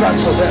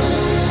deliverance for them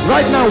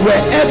right now,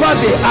 wherever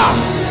they are.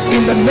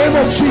 In the name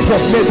of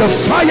Jesus, may the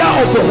fire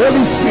of the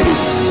Holy Spirit,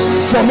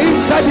 from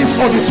inside this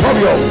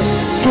auditorium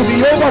to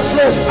the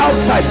overflows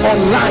outside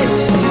online,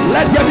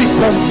 let there be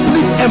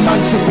complete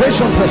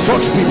emancipation for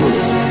such people.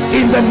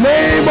 In the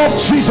name of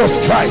Jesus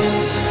Christ.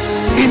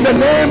 In the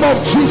name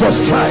of Jesus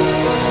Christ.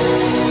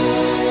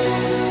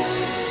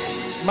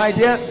 My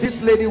dear,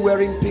 this lady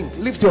wearing pink,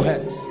 lift your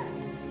hands.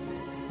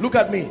 Look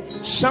at me.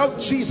 Shout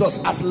Jesus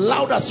as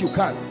loud as you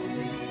can.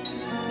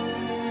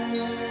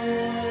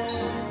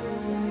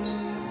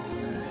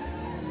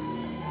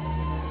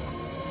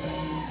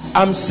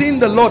 I'm seeing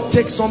the Lord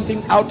take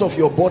something out of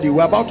your body.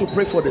 We're about to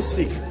pray for the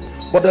sick,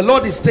 but the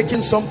Lord is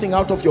taking something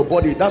out of your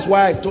body. That's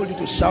why I told you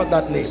to shout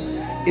that name.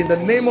 In the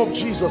name of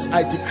Jesus,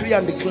 I decree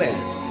and declare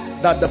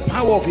that the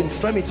power of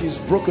infirmity is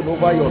broken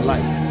over your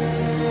life.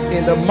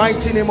 In the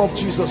mighty name of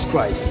Jesus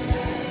Christ.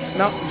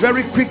 Now,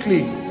 very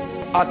quickly,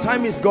 our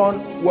time is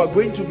gone. We're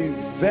going to be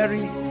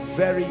very,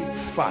 very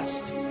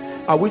fast.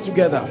 Are we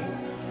together?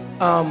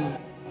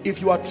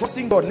 If you are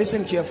trusting God,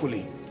 listen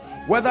carefully.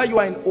 Whether you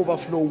are in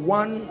overflow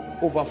 1,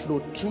 overflow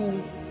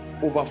 2,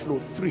 overflow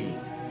 3,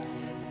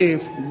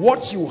 if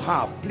what you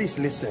have, please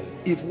listen,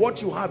 if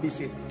what you have is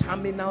a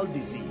terminal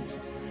disease,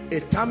 a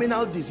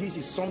terminal disease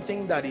is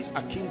something that is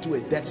akin to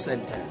a death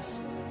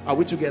sentence. Are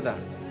we together?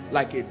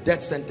 Like a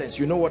death sentence.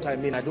 You know what I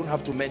mean? I don't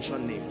have to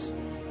mention names.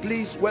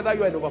 Please, whether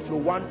you're in overflow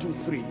 1, 2,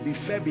 3, be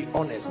fair, be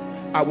honest.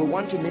 I will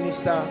want to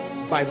minister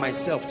by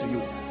myself to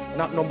you.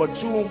 Now, number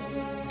 2,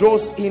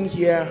 those in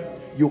here,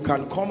 you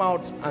can come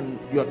out and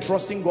you're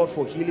trusting God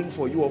for healing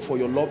for you or for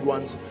your loved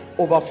ones.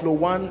 Overflow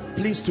 1,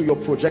 please, to your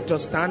projector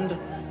stand.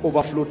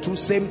 Overflow 2,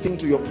 same thing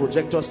to your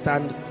projector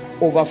stand.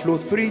 Overflow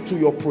 3, to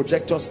your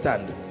projector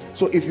stand.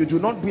 So if you do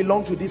not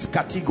belong to this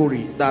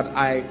category that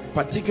I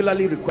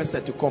particularly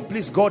requested to come,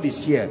 please, God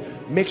is here.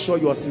 Make sure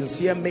you are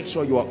sincere, make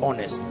sure you are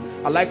honest.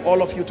 I'd like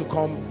all of you to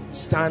come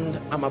stand.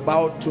 I'm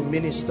about to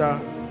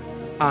minister,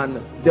 and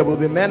there will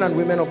be men and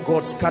women of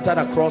God scattered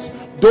across.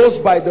 Those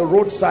by the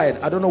roadside,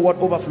 I don't know what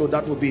overflow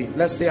that will be.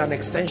 Let's say an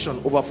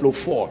extension, overflow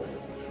 4.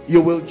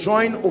 You will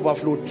join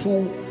overflow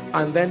 2,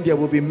 and then there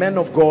will be men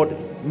of God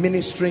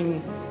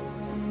ministering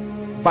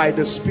by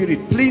the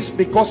Spirit. Please,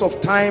 because of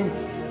time,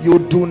 you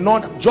do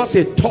not, just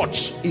a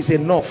touch is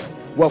enough.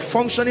 We're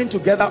functioning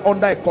together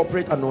under a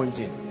corporate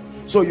anointing.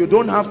 So you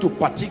don't have to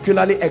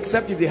particularly,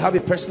 except if they have a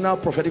personal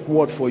prophetic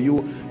word for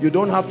you, you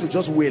don't have to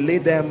just waylay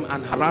them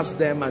and harass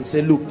them and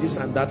say, look, this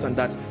and that and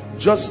that.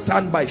 Just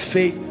stand by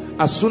faith.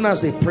 As soon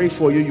as they pray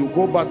for you, you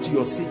go back to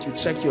your seat, you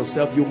check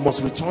yourself, you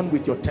must return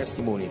with your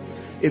testimony.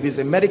 If it's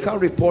a medical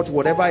report,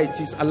 whatever it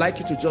is, I'd like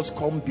you to just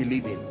come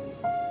believing.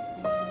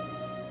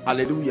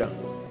 Hallelujah.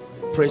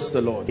 Praise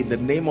the Lord. In the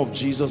name of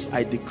Jesus,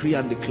 I decree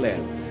and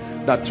declare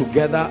that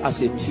together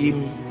as a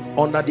team,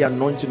 under the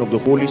anointing of the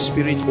Holy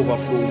Spirit,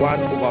 overflow 1,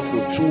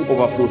 overflow 2,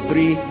 overflow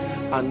 3,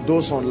 and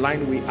those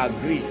online, we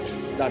agree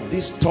that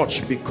this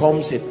touch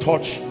becomes a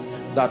touch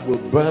that will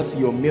birth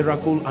your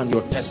miracle and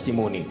your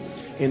testimony.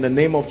 In the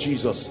name of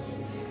Jesus.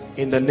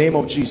 In the name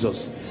of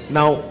Jesus.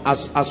 Now,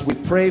 as we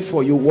pray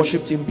for you,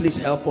 worship team, please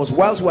help us.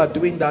 Whilst we are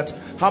doing that,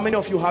 how many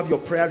of you have your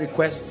prayer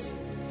requests?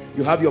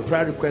 You have your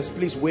prayer requests,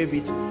 please wave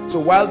it. So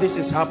while this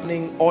is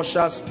happening,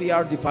 ushers,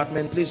 PR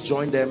department, please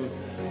join them.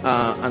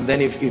 And then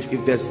if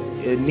there's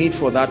a need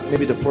for that,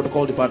 maybe the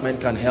protocol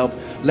department can help.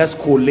 Let's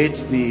collate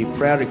the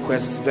prayer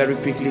requests very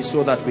quickly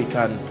so that we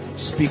can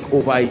speak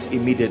over it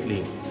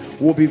immediately.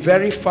 We'll be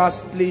very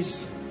fast,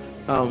 please.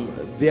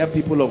 Dear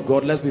people of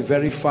God, let's be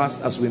very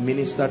fast as we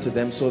minister to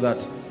them so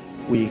that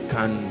we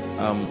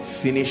can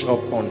finish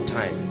up on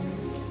time.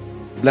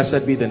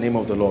 Blessed be the name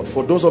of the Lord.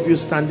 For those of you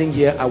standing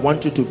here, I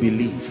want you to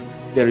believe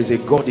there is a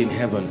God in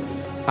heaven,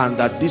 and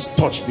that this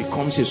touch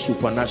becomes a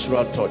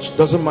supernatural touch.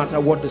 Doesn't matter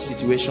what the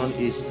situation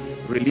is,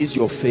 release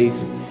your faith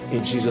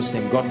in Jesus'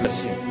 name. God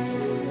bless you.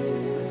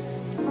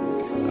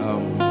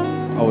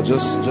 I'll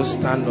just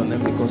stand on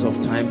them because of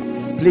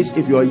time. Please,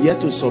 if you are yet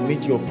to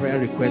submit your prayer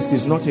request,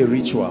 it's not a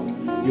ritual.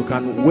 You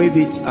can wave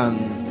it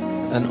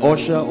and an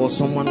usher or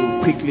someone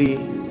will quickly,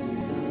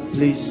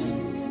 please.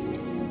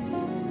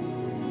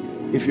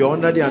 If you're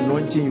under the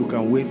anointing, you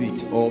can wave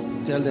it or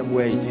tell them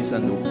where it is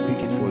and they'll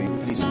pick it for you.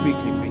 Please,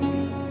 quickly.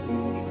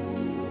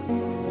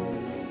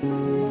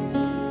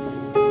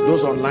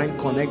 Those online,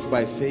 connect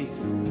by faith.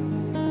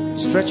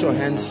 Stretch your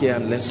hands here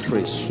and let's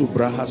pray.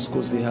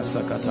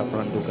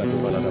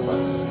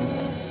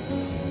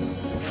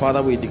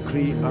 Father, we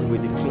decree and we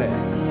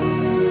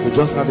declare. We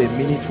just have a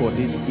minute for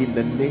this in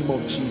the name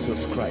of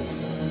Jesus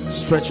Christ.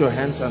 Stretch your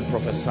hands and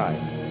prophesy.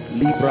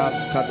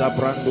 Libras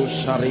kadabrando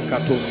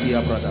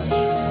sharikatosia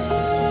bradash.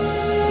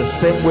 The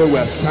same way we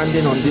are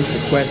standing on these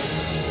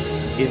requests,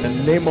 in the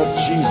name of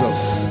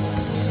Jesus,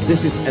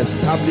 this is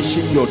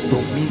establishing your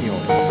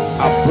dominion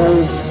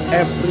above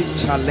every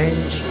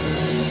challenge,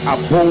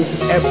 above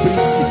every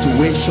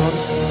situation,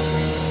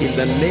 in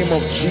the name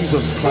of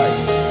Jesus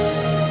Christ.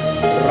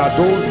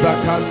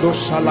 Zakando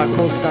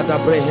Shalakos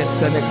Kadabrehe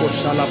Seneko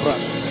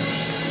Shalabras.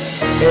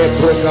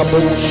 Ebrogabo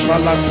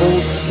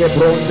Shalakos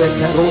Kebronde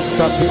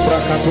Kerosa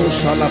Tibrakato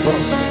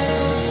Shalabras.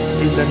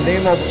 In the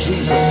name of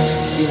Jesus,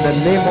 in the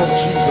name of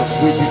Jesus,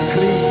 we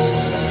decree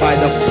by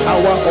the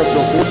power of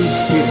the Holy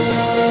Spirit,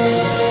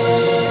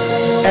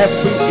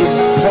 every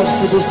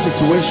impossible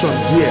situation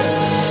here,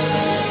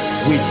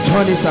 we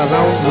turn it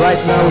around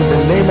right now in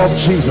the name of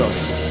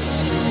Jesus.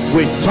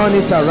 We turn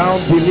it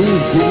around.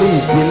 Believe,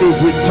 believe, believe.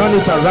 We turn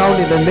it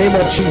around in the name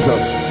of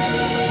Jesus.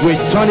 We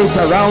turn it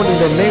around in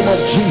the name of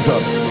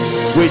Jesus.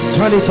 We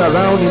turn it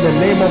around in the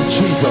name of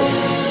Jesus.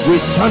 We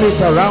turn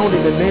it around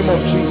in the name of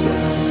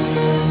Jesus.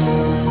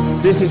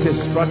 This is a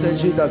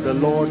strategy that the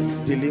Lord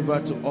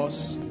delivered to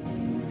us,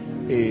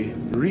 a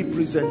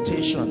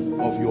representation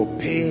of your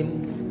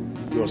pain,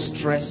 your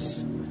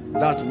stress,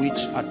 that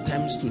which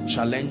attempts to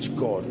challenge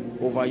God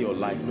over your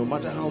life. No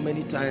matter how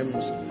many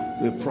times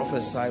we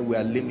prophesy, we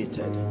are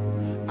limited.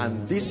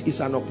 And this is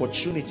an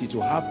opportunity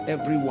to have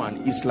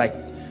everyone. It's like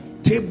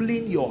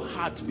tabling your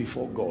heart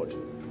before God.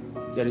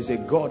 There is a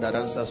God that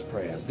answers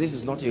prayers. This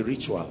is not a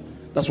ritual.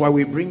 That's why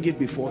we bring it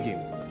before him.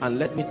 And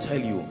let me tell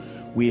you,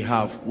 we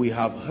have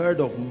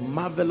heard of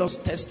marvelous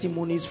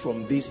testimonies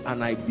from this,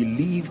 and I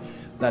believe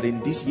that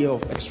in this year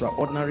of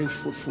extraordinary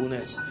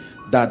fruitfulness,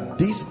 that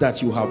this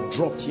that you have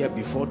dropped here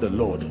before the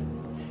Lord,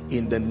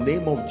 in the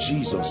name of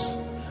Jesus,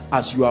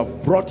 as you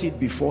have brought it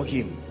before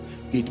him,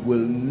 it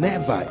will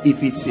never,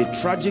 if it's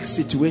a tragic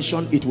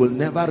situation, it will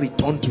never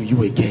return to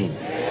you again.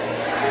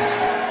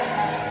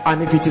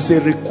 And if it is a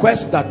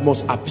request that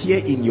must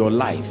appear in your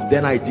life,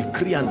 then I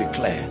decree and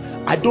declare,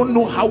 I don't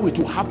know how it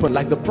will happen.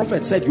 Like the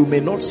prophet said, you may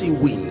not see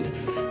wind,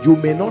 You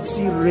may not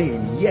see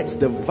rain, yet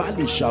the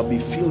valley shall be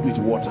filled with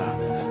water.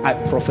 I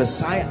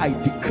prophesy, I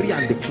decree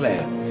and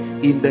declare,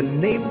 in the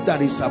name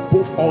that is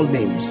above all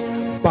names,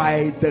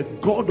 by the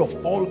God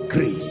of all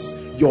grace,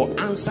 your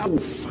answer will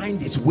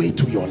find its way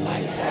to your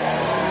life.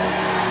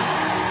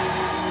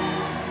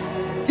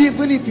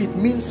 Even if it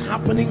means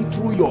happening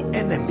through your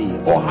enemy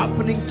or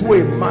happening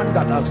through a man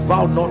that has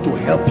vowed not to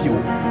help you,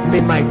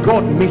 may my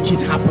God make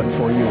it happen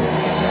for you.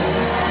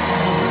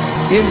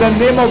 In the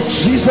name of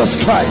Jesus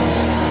Christ.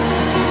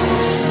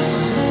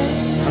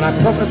 And I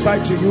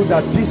prophesy to you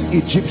that these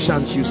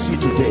Egyptians you see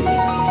today,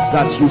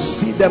 that you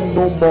see them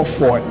no more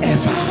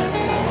forever.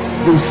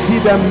 You see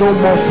them no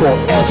more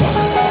forever.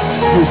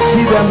 You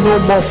see them no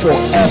more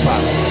forever.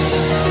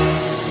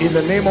 In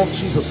the name of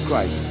Jesus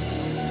Christ.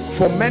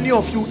 For many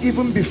of you,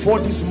 even before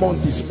this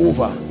month is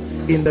over,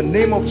 in the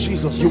name of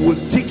Jesus, you will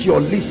tick your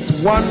list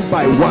one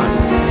by one,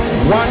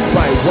 one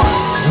by one,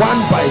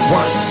 one by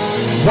one,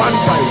 one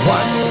by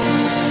one.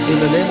 In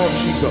the name of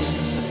Jesus,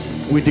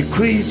 we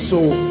decree it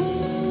so.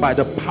 By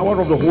the power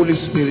of the Holy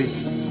Spirit,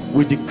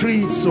 we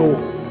decree it so.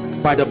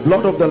 By the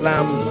blood of the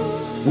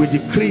Lamb, we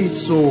decree it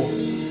so.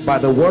 By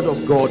the word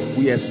of God,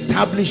 we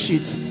establish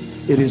it.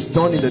 It is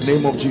done in the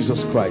name of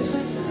Jesus Christ.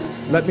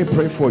 Let me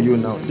pray for you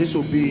now. This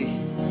will be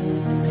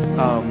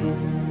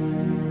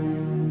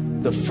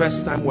the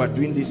first time we are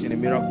doing this in a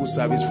miracle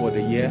service for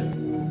the year.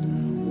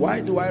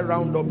 Why do I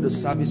round up the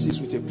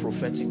services with a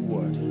prophetic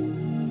word?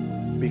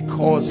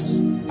 Because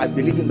I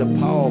believe in the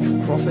power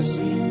of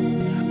prophecy.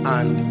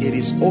 And it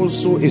is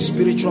also a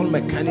spiritual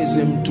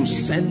mechanism to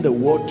send the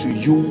word to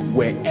you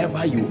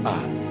wherever you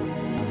are.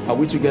 Are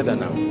we together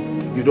now?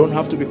 You don't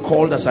have to be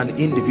called as an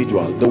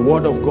individual. The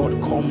word of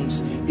God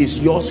comes, is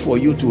yours for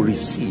you to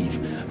receive.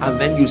 And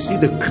then you see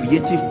the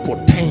creative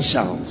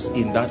potentials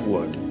in that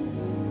word.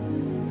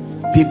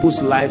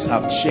 People's lives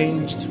have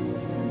changed,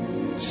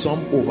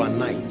 some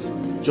overnight,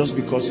 just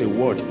because a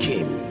word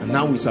came. And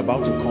now it's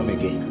about to come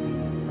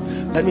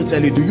again. Let me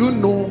tell you, do you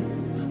know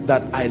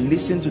that I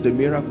listen to the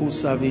miracle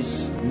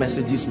service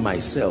messages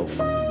myself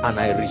and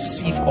I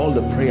receive all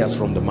the prayers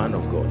from the man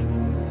of God?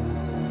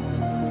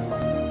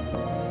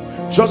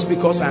 Just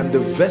because I am the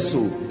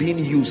vessel being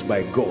used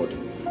by God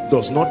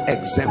does not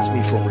exempt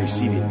me from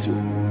receiving too.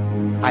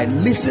 I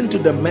listen to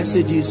the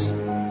messages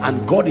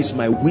and God is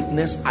my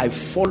witness. I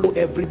follow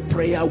every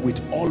prayer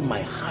with all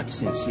my heart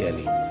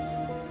sincerely.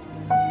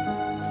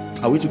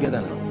 Are we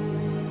together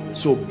now?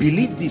 So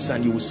believe this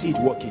and you will see it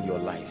work in your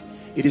life.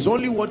 It is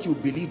only what you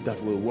believe that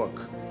will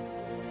work.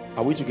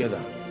 Are we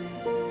together?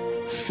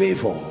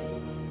 Favor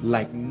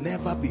like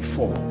never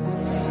before.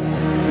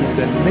 In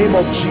the name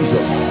of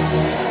Jesus,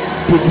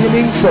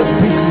 beginning from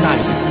this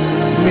night,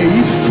 may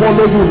it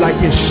follow you like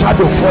a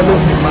shadow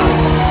follows a man.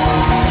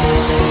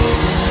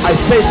 I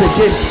say it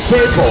again,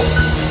 favor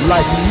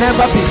like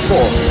never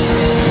before.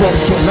 From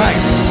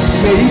tonight,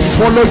 may it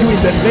follow you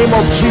in the name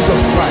of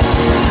Jesus Christ.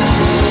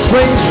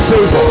 Strange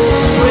favor,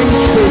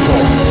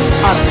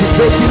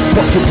 activating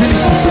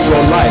possibilities in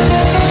your life.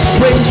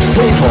 Strange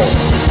favor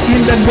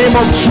in the name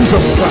of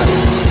Jesus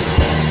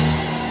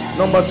Christ.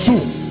 Number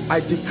two, I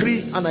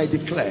decree and I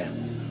declare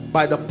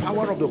by the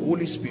power of the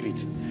Holy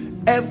Spirit,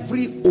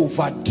 every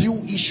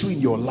overdue issue in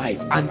your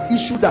life, an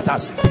issue that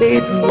has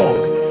stayed long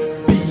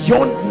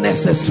beyond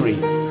necessary,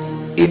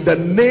 in the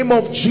name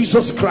of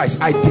Jesus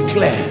Christ, I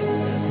declare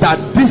that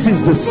this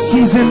is the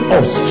season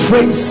of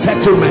strange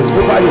settlement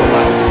over your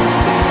life.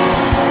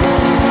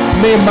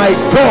 May my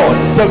God,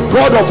 the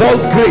God of all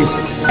grace,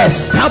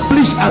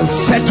 establish and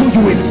settle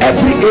you in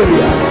every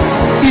area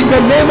in the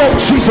name of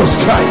Jesus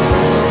Christ.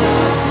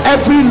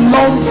 Every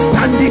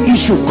long-standing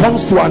issue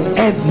comes to an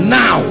end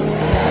now.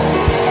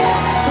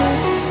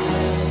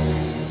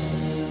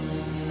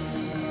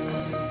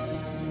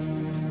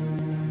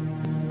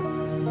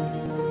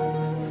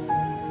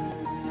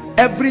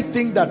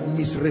 Everything that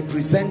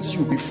misrepresents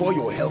you before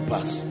your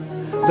helpers,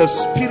 the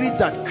spirit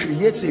that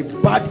creates a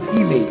bad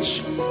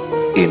image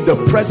in the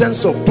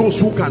presence of those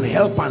who can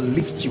help and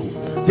lift you,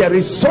 there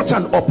is such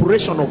an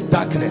operation of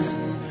darkness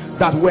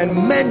that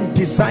when men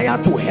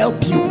desire to help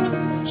you,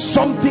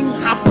 something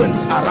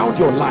happens around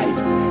your life.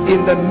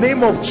 In the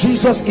name of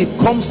Jesus, it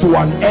comes to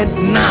an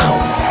end now.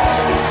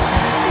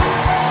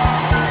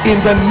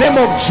 In the name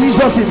of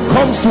Jesus, it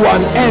comes to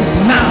an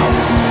end now.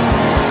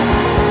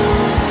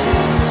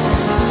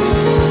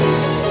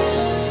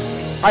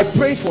 I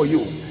pray for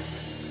you.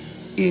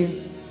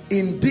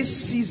 In this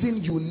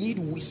season, you need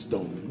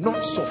wisdom,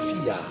 not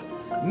Sophia,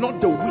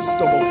 not the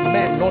wisdom of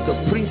men, not the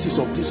princes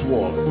of this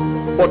world,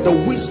 but the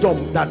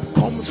wisdom that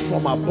comes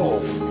from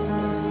above,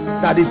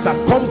 that is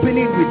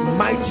accompanied with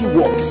mighty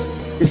works.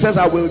 It says,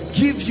 I will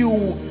give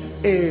you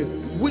a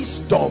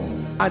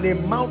wisdom and a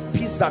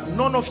mouthpiece that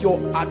none of your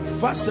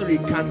adversary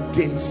can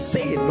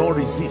gainsay nor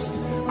resist.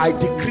 I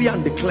decree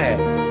and declare,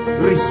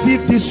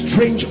 receive this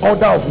strange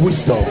order of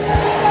wisdom.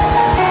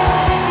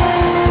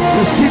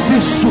 Receive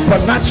this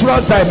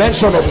supernatural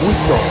dimension of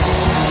wisdom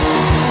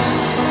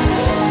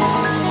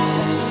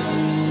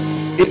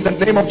in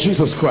the name of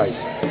Jesus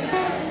Christ.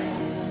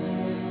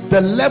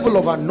 The level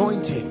of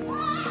anointing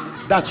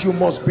that you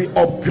must be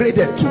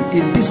upgraded to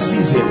in this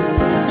season,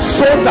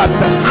 so that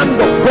the hand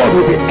of God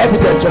will be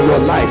evident on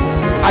your life.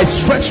 I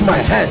stretch my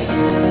hands.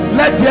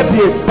 Let there be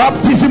a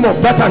baptism of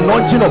that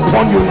anointing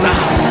upon you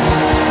now.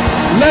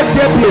 Let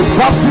there be a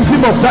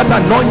baptism of that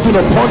anointing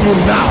upon you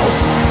now.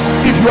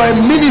 If you are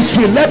in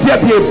ministry, let there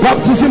be a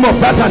baptism of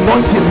that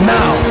anointing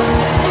now.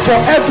 For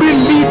every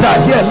leader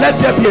here,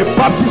 let there be a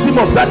baptism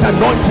of that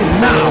anointing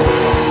now.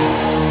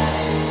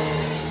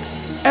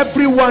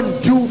 Everyone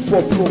due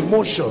for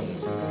promotion,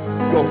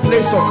 your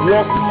place of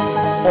work,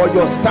 or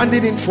you're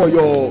standing in for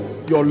your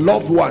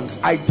loved ones,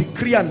 I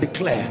decree and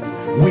declare,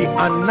 we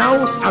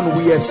announce and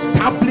we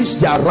establish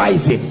their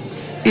rising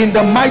in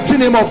the mighty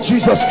name of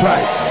Jesus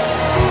Christ.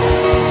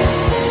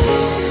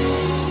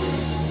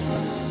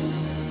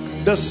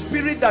 The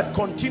spirit that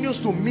continues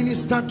to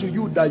minister to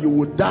you that you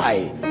will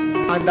die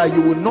and that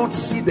you will not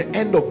see the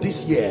end of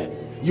this year,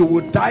 you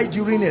will die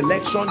during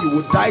election, you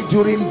will die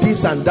during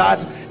this and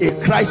that, a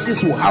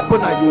crisis will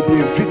happen and you will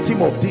be a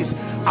victim of this.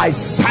 I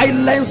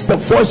silence the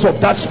voice of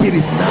that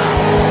spirit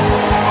now.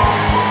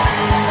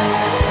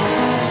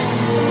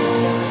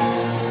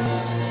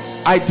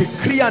 I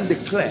decree and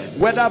declare,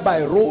 whether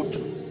by road,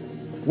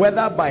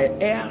 whether by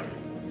air,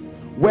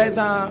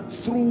 whether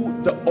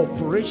through the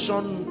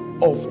operation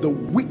of the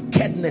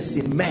wickedness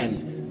in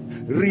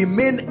men,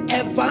 remain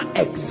ever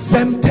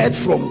exempted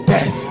from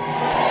death.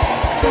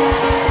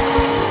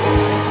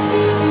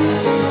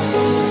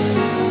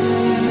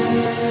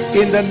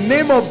 In the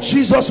name of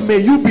Jesus, may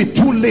you be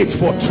too late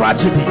for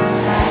tragedy.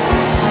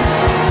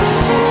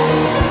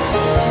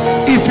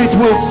 If it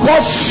will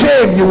cause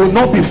shame, you will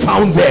not be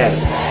found there.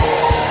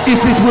 If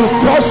it will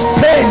cause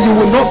pain, you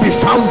will not be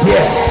found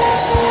there.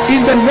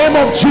 In the name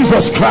of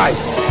Jesus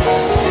Christ,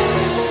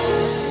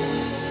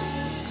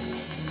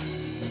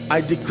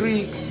 I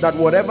decree that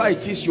whatever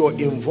it is you're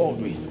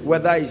involved with,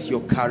 whether it's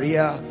your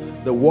career,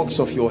 the works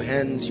of your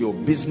hands, your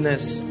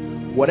business,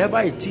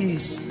 whatever it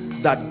is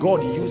that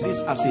God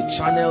uses as a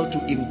channel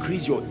to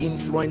increase your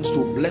influence,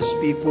 to bless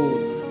people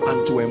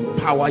and to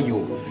empower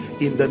you,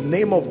 in the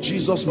name of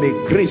Jesus, may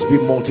grace be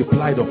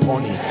multiplied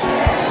upon it.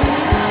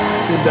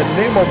 In the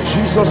name of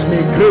Jesus,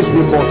 may grace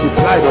be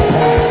multiplied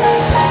upon it.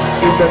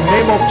 In the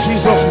name of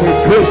Jesus, may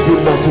grace be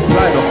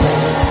multiplied upon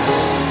it.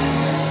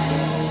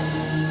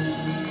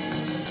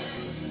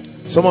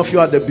 Some of you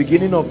at the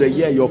beginning of the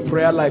year, your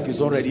prayer life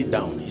is already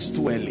down. It's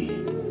too early.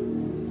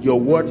 Your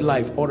word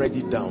life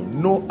already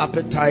down. No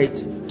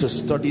appetite to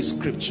study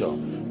scripture.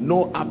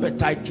 No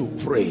appetite to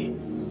pray.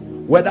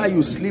 Whether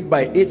you sleep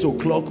by 8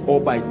 o'clock or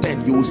by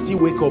 10, you will still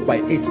wake up by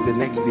 8 the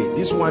next day.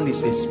 This one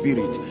is a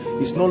spirit.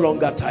 It's no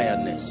longer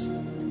tiredness.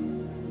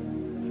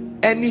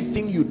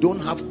 Anything you don't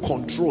have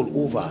control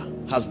over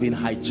has been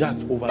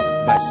hijacked over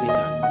by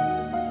Satan.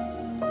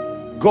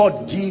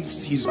 God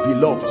gives his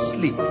beloved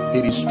sleep.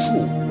 It is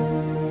true.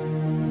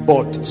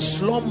 But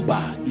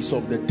slumber is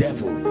of the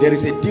devil. There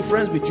is a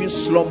difference between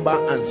slumber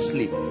and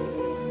sleep.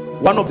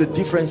 One of the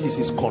differences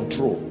is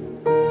control.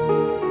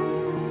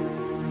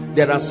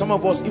 There are some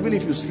of us, even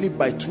if you sleep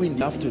by 2 in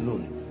the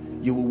afternoon,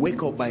 you will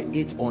wake up by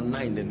 8 or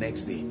 9 the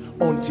next day,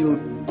 until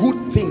good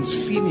things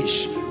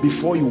finish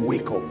before you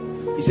wake up.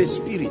 It's a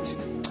spirit.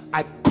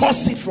 I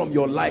curse it from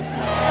your life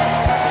now.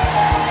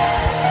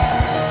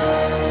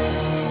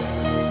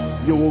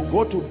 You will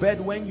go to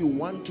bed when you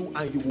want to,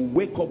 and you will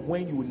wake up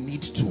when you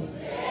need to.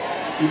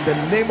 In the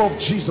name of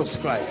Jesus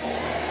Christ.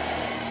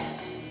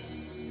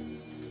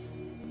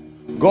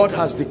 God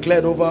has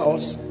declared over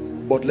us,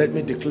 but let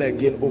me declare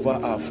again over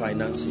our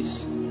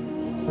finances.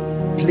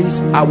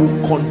 Please, I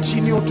will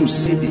continue to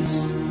say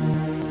this.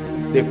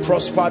 They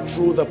prospered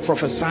through the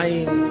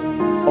prophesying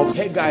of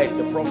Haggai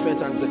the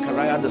prophet and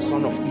Zechariah the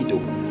son of Iddo.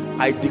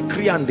 I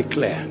decree and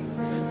declare,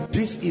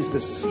 this is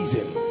the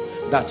season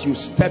that you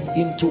step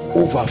into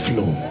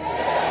overflow.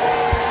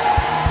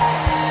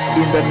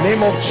 In the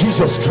name of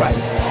Jesus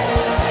Christ.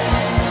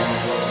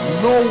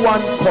 No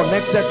one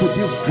connected to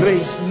this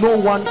grace, no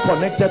one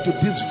connected to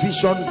this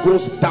vision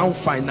goes down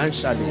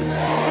financially.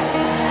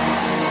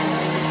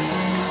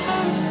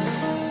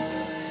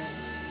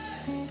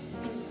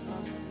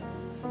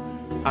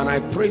 And I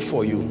pray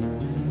for you,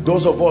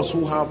 those of us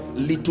who have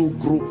little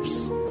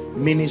groups,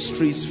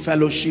 ministries,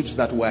 fellowships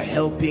that we're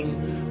helping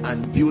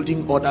and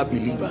building other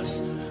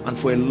believers, and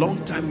for a long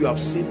time you have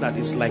seen that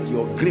it's like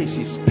your grace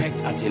is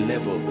pegged at a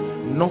level,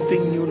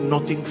 nothing new,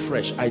 nothing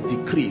fresh. I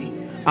decree,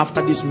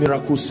 after this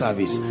miracle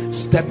service,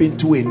 step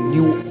into a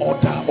new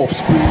order of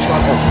spiritual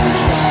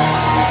operation.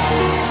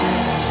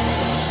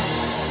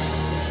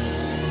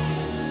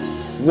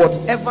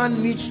 Whatever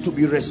needs to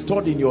be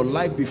restored in your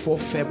life before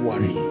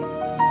February,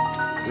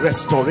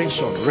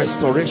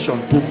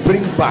 restoration to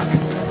bring back,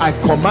 I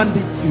command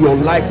it to your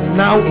life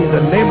now in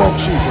the name of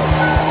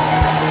Jesus.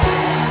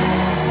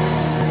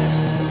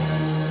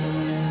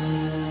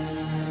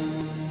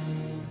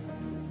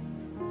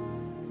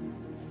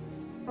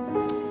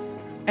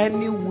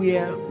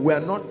 Anywhere, we are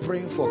not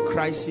praying for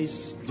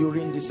crisis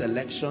during this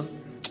election,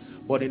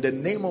 but in the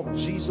name of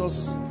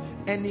Jesus,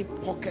 any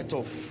pocket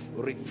of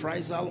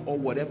reprisal or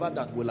whatever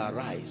that will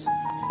arise,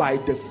 by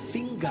the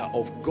finger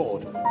of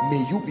God,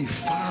 may you be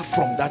far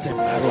from that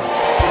environment.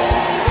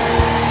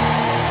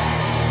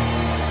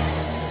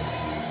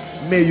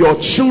 May your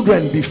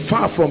children be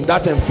far from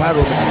that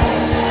environment.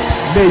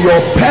 May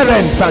your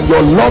parents and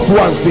your loved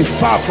ones be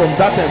far from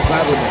that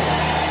environment.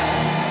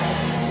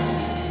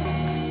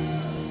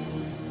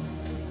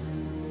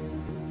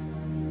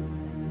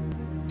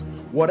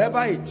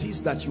 Whatever it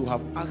is that you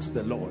have asked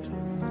the Lord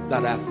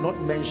that I have not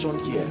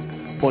mentioned here,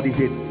 but is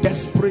a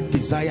desperate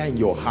desire in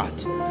your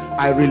heart,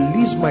 I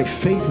release my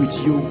faith with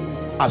you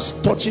as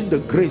touching the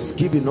grace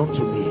given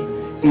unto me.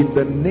 In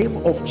the name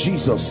of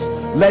Jesus,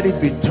 let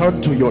it be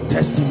turned to your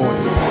testimony.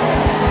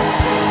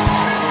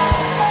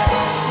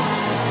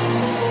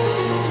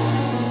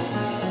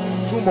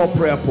 Two more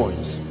prayer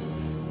points.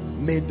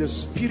 May the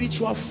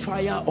spiritual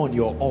fire on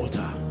your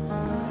altar,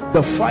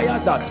 the fire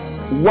that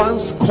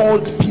once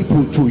called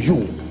people to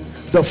you,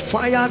 the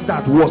fire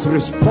that was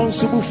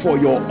responsible for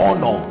your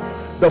honor,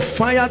 the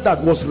fire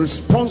that was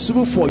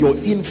responsible for your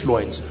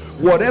influence,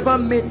 whatever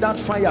made that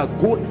fire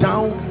go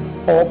down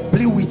or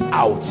blew it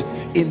out,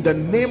 in the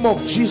name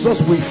of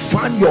Jesus, we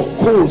fan your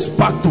coals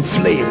back to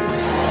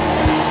flames.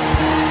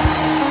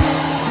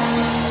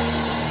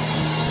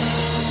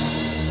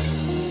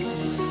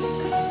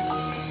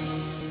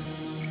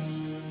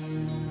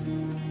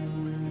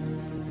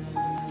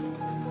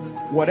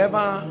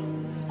 Whatever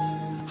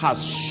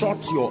has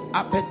shut your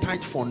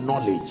appetite for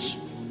knowledge,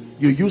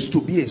 you used to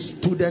be a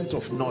student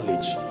of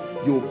knowledge,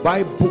 you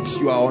buy books,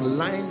 you are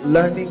online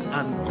learning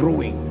and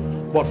growing,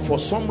 but for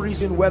some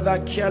reason, whether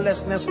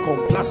carelessness,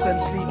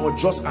 complacency, or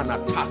just an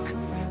attack,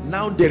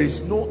 now there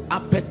is no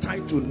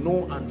appetite to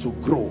know and to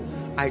grow.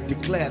 I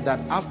declare that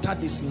after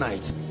this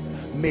night,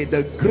 may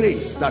the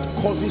grace that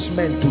causes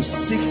men to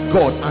seek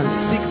God and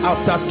seek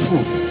after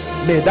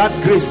truth, may that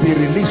grace be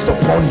released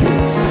upon you.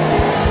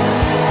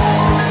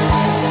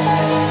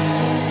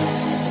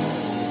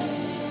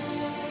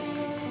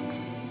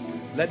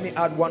 Let me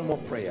add one more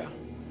prayer.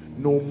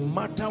 No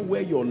matter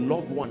where your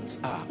loved ones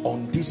are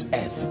on this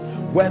earth,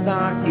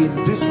 whether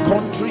in this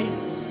country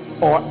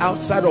or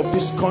outside of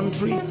this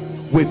country,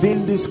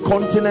 within this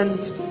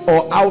continent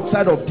or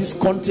outside of this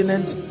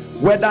continent,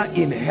 whether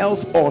in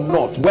health or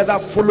not, whether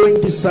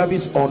following this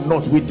service or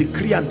not, we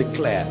decree and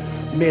declare,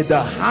 may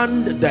the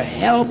hand, the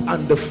help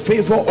and the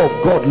favor of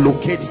God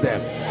locate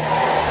them.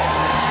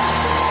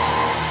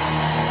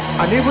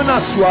 And even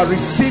as you are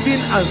receiving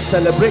and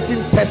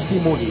celebrating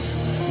testimonies,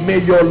 may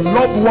your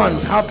loved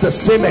ones have the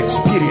same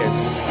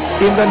experience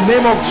in the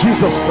name of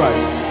Jesus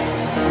Christ.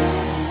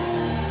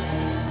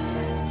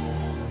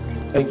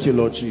 Thank you,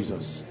 Lord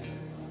Jesus.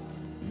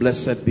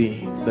 Blessed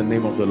be the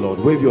name of the Lord.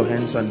 Wave your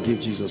hands and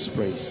give Jesus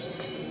praise.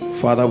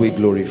 Father, we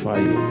glorify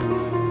you.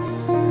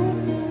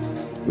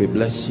 We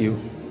bless you.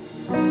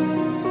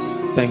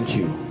 Thank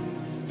you.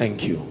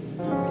 Thank you.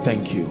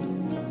 Thank you.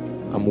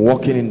 I'm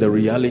walking in the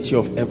reality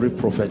of every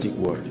prophetic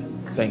word.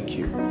 Thank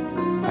you.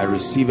 I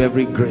receive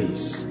every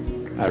grace.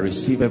 I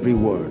receive every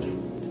word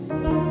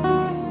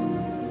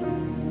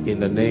in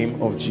the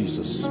name of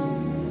Jesus.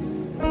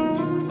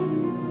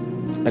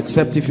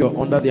 Except if you're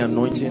under the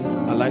anointing,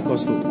 I'd like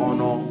us to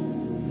honor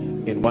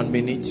in 1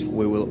 minute.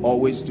 We will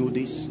always do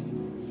this.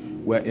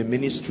 We're a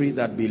ministry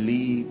that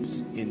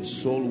believes in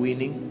soul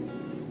winning.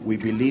 We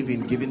believe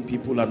in giving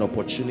people an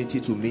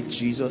opportunity to meet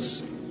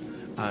Jesus.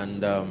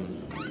 And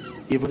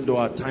even though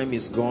our time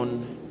is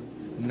gone,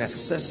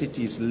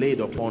 necessity is laid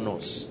upon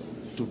us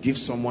to give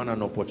someone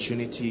an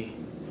opportunity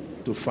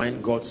to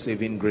find God's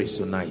saving grace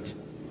tonight.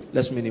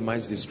 Let's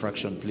minimize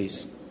distraction,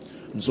 please.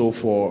 And so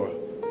for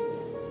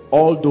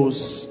all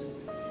those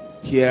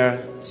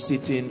here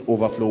sitting,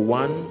 overflow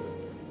 1,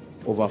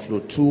 overflow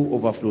 2,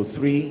 overflow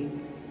 3,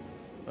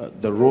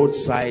 the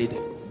roadside,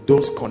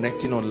 those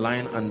connecting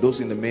online and those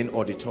in the main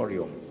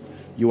auditorium,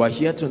 you are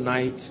here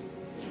tonight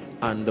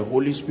and the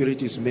Holy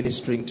Spirit is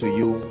ministering to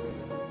you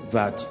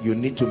that you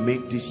need to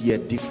make this year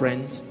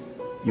different.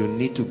 You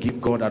need to give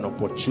God an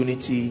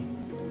opportunity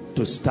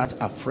to start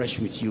afresh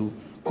with you.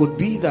 Could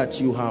be that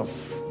you have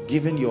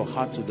given your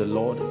heart to the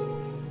Lord,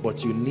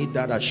 but you need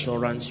that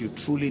assurance. You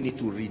truly need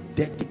to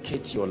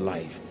rededicate your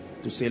life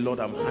to say, Lord,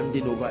 I'm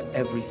handing over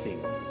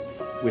everything.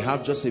 We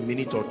have just a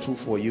minute or two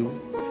for you.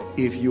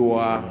 If you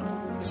are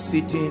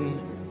sitting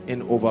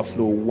in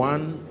overflow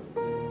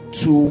 1,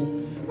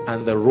 2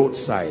 and the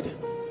roadside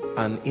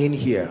and in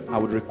here, I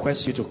would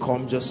request you to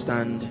come, just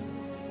stand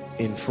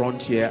in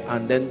front here.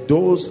 And then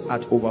those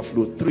at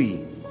overflow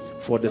 3,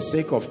 for the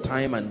sake of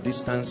time and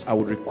distance, I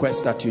would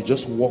request that you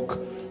just walk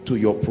to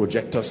your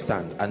projector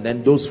stand. And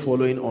then those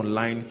following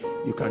online,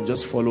 you can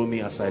just follow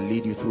me as I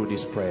lead you through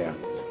this prayer.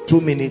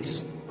 2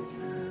 minutes.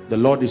 The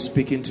Lord is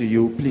speaking to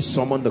you. Please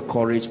summon the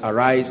courage.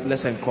 Arise.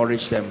 Let's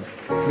encourage them.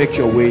 Make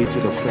your way to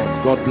the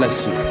front. God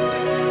bless you.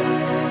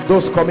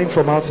 Those coming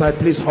from outside,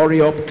 please hurry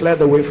up. Clear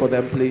the way for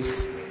them,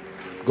 please.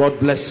 God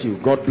bless you.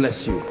 God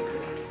bless you.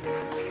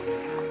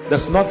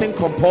 There's nothing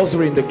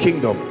compulsory in the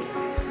kingdom,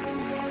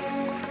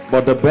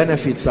 but the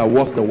benefits are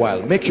worth the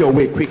while. Make your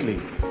way quickly.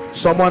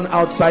 Someone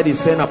outside is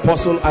saying,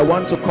 Apostle, I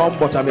want to come,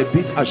 but I'm a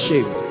bit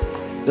ashamed.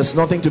 There's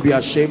nothing to be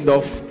ashamed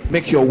of.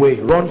 Make your way.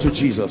 Run to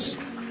Jesus.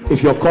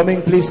 If you're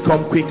coming, please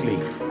come quickly.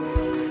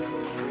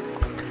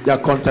 There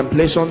are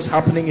contemplations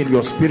happening in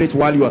your spirit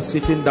while you are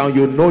sitting down.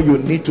 You know you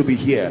need to be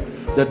here.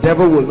 The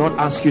devil will not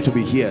ask you to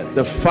be here.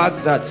 The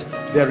fact that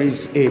there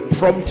is a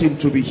prompting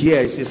to be here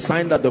is a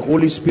sign that the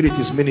Holy Spirit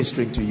is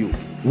ministering to you.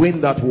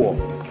 Win that war.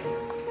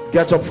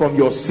 Get up from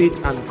your seat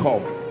and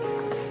come.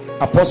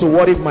 Apostle,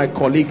 what if my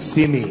colleagues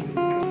see me?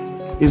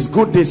 It's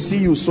good they see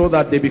you so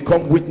that they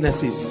become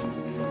witnesses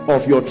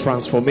of your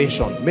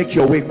transformation. Make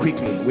your way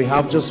quickly. We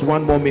have just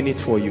 1 more minute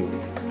for you.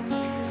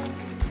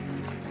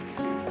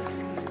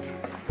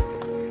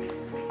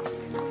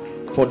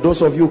 For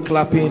those of you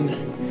clapping,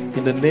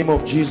 in the name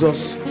of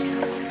Jesus,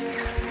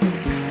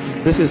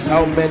 this is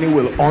how many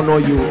will honor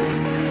you,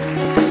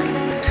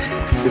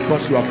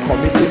 because you are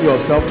committing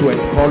yourself to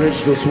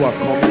encourage those who are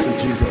coming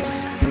to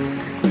Jesus.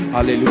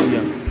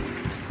 Hallelujah.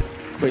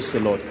 Praise the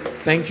Lord.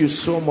 Thank you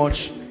so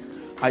much.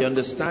 I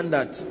understand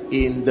that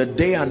in the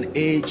day and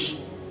age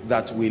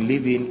that we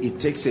live in, it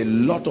takes a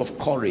lot of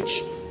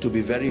courage to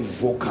be very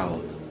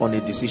vocal on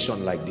a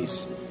decision like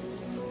this.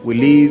 We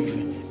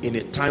live in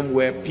a time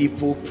where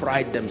people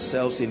pride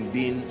themselves in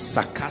being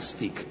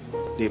sarcastic.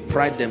 They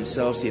pride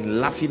themselves in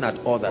laughing at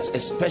others,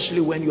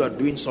 especially when you are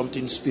doing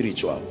something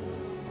spiritual.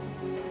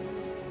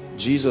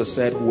 Jesus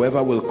said,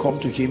 whoever will come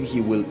to him,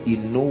 he will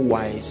in no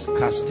wise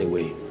cast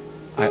away.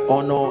 I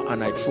honor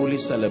and I truly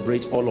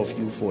celebrate all of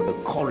you for the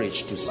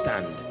courage to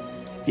stand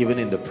even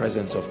in the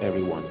presence of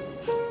everyone.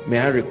 May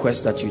I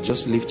request that you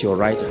just lift your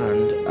right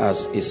hand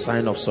as a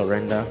sign of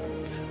surrender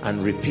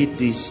and repeat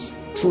this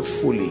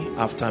truthfully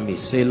after me.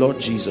 Say, Lord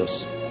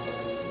Jesus,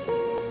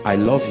 I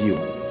love you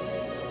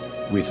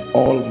with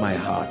all my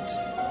heart,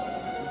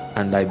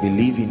 and I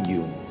believe in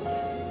you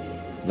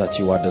that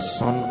you are the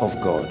Son of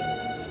God.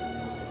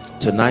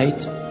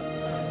 Tonight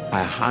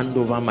I hand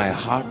over my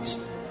heart,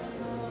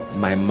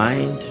 my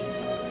mind,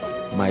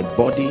 my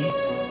body,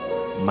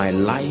 my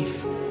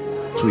life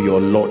to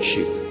your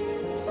Lordship.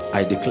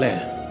 I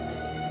declare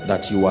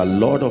that you are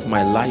Lord of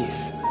my life.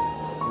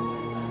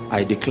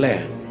 I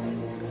declare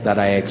that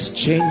I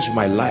exchange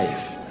my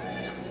life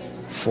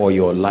for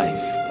your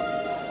life.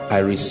 I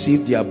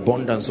receive the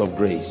abundance of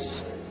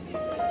grace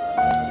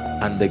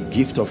and the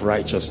gift of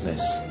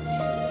righteousness,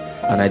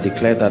 and I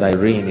declare that I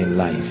reign in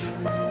life.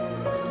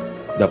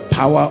 The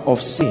power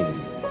of sin,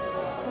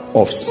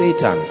 of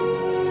Satan,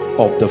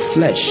 of the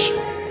flesh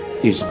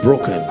is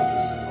broken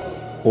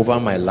over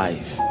my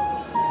life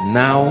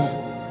now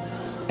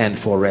and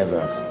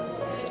forever.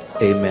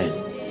 Amen.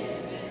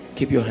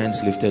 Keep your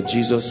hands lifted.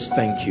 Jesus,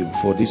 thank you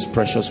for these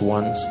precious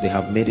ones. They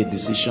have made a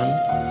decision.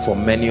 For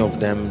many of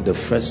them, the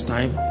first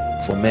time.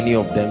 For many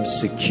of them,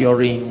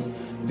 securing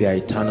their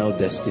eternal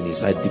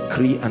destinies. I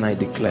decree and I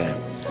declare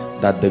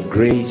that the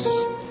grace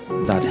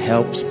that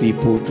helps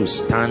people to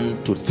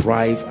stand, to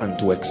thrive, and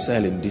to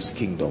excel in this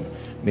kingdom,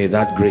 may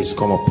that grace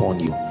come upon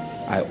you.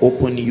 I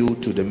open you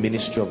to the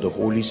ministry of the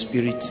Holy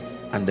Spirit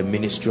and the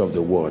ministry of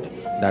the word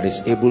that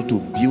is able to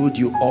build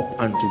you up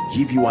and to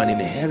give you an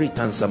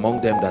inheritance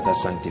among them that are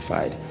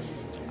sanctified.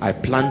 I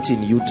plant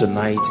in you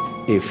tonight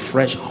a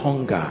fresh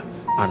hunger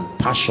and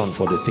passion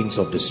for the things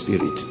of the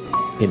Spirit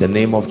in the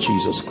name of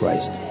Jesus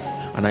Christ.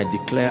 And I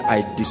declare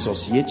I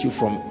dissociate you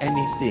from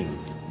anything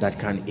that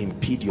can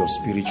impede your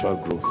spiritual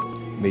growth.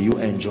 May you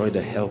enjoy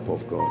the help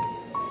of God.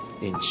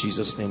 In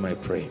Jesus' name I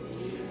pray.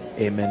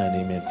 Amen and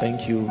amen.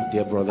 Thank you,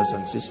 dear brothers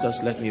and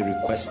sisters. Let me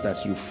request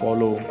that you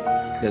follow.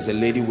 There's a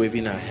lady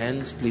waving her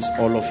hands. Please,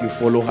 all of you,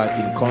 follow her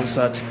in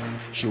concert.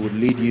 She will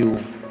lead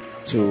you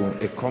to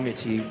a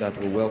committee that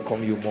will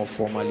welcome you more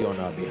formally on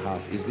our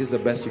behalf. Is this the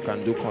best you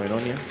can do,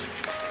 Koinonia?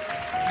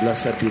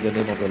 Blessed be the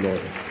name of the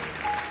Lord.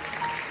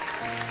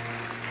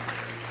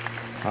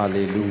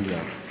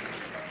 Hallelujah.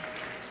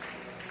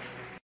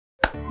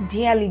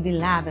 Dearly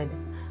beloved,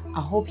 I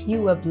hope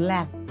you were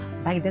blessed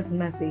by this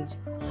message.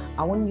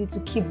 I want you to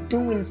keep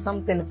doing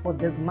something for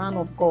this man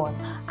of God,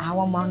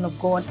 our man of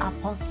God,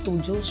 Apostle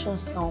Joshua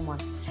Selman.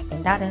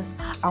 And that is,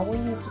 I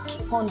want you to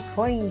keep on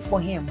praying for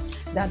him,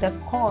 that the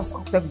cause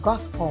of the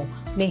gospel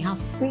may have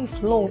free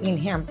flow in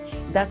him,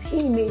 that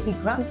he may be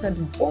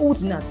granted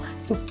boldness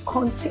to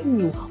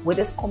continue with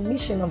this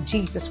commission of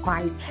Jesus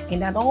Christ,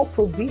 and that all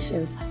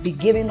provisions be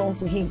given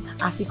unto him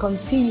as he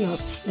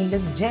continues in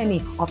this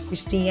journey of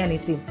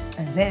Christianity.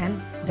 And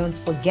then don't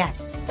forget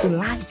to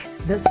like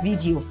this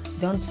video.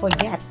 Don't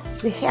forget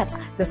to hit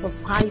the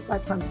subscribe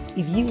button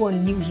if you are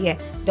new here.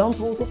 Don't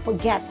also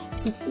forget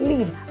to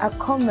leave a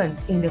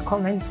comment in the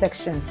comment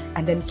section,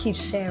 and then keep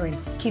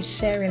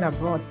sharing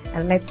abroad,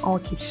 and let's all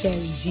keep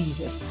sharing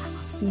Jesus.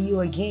 I'll see you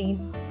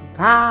again.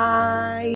 Bye.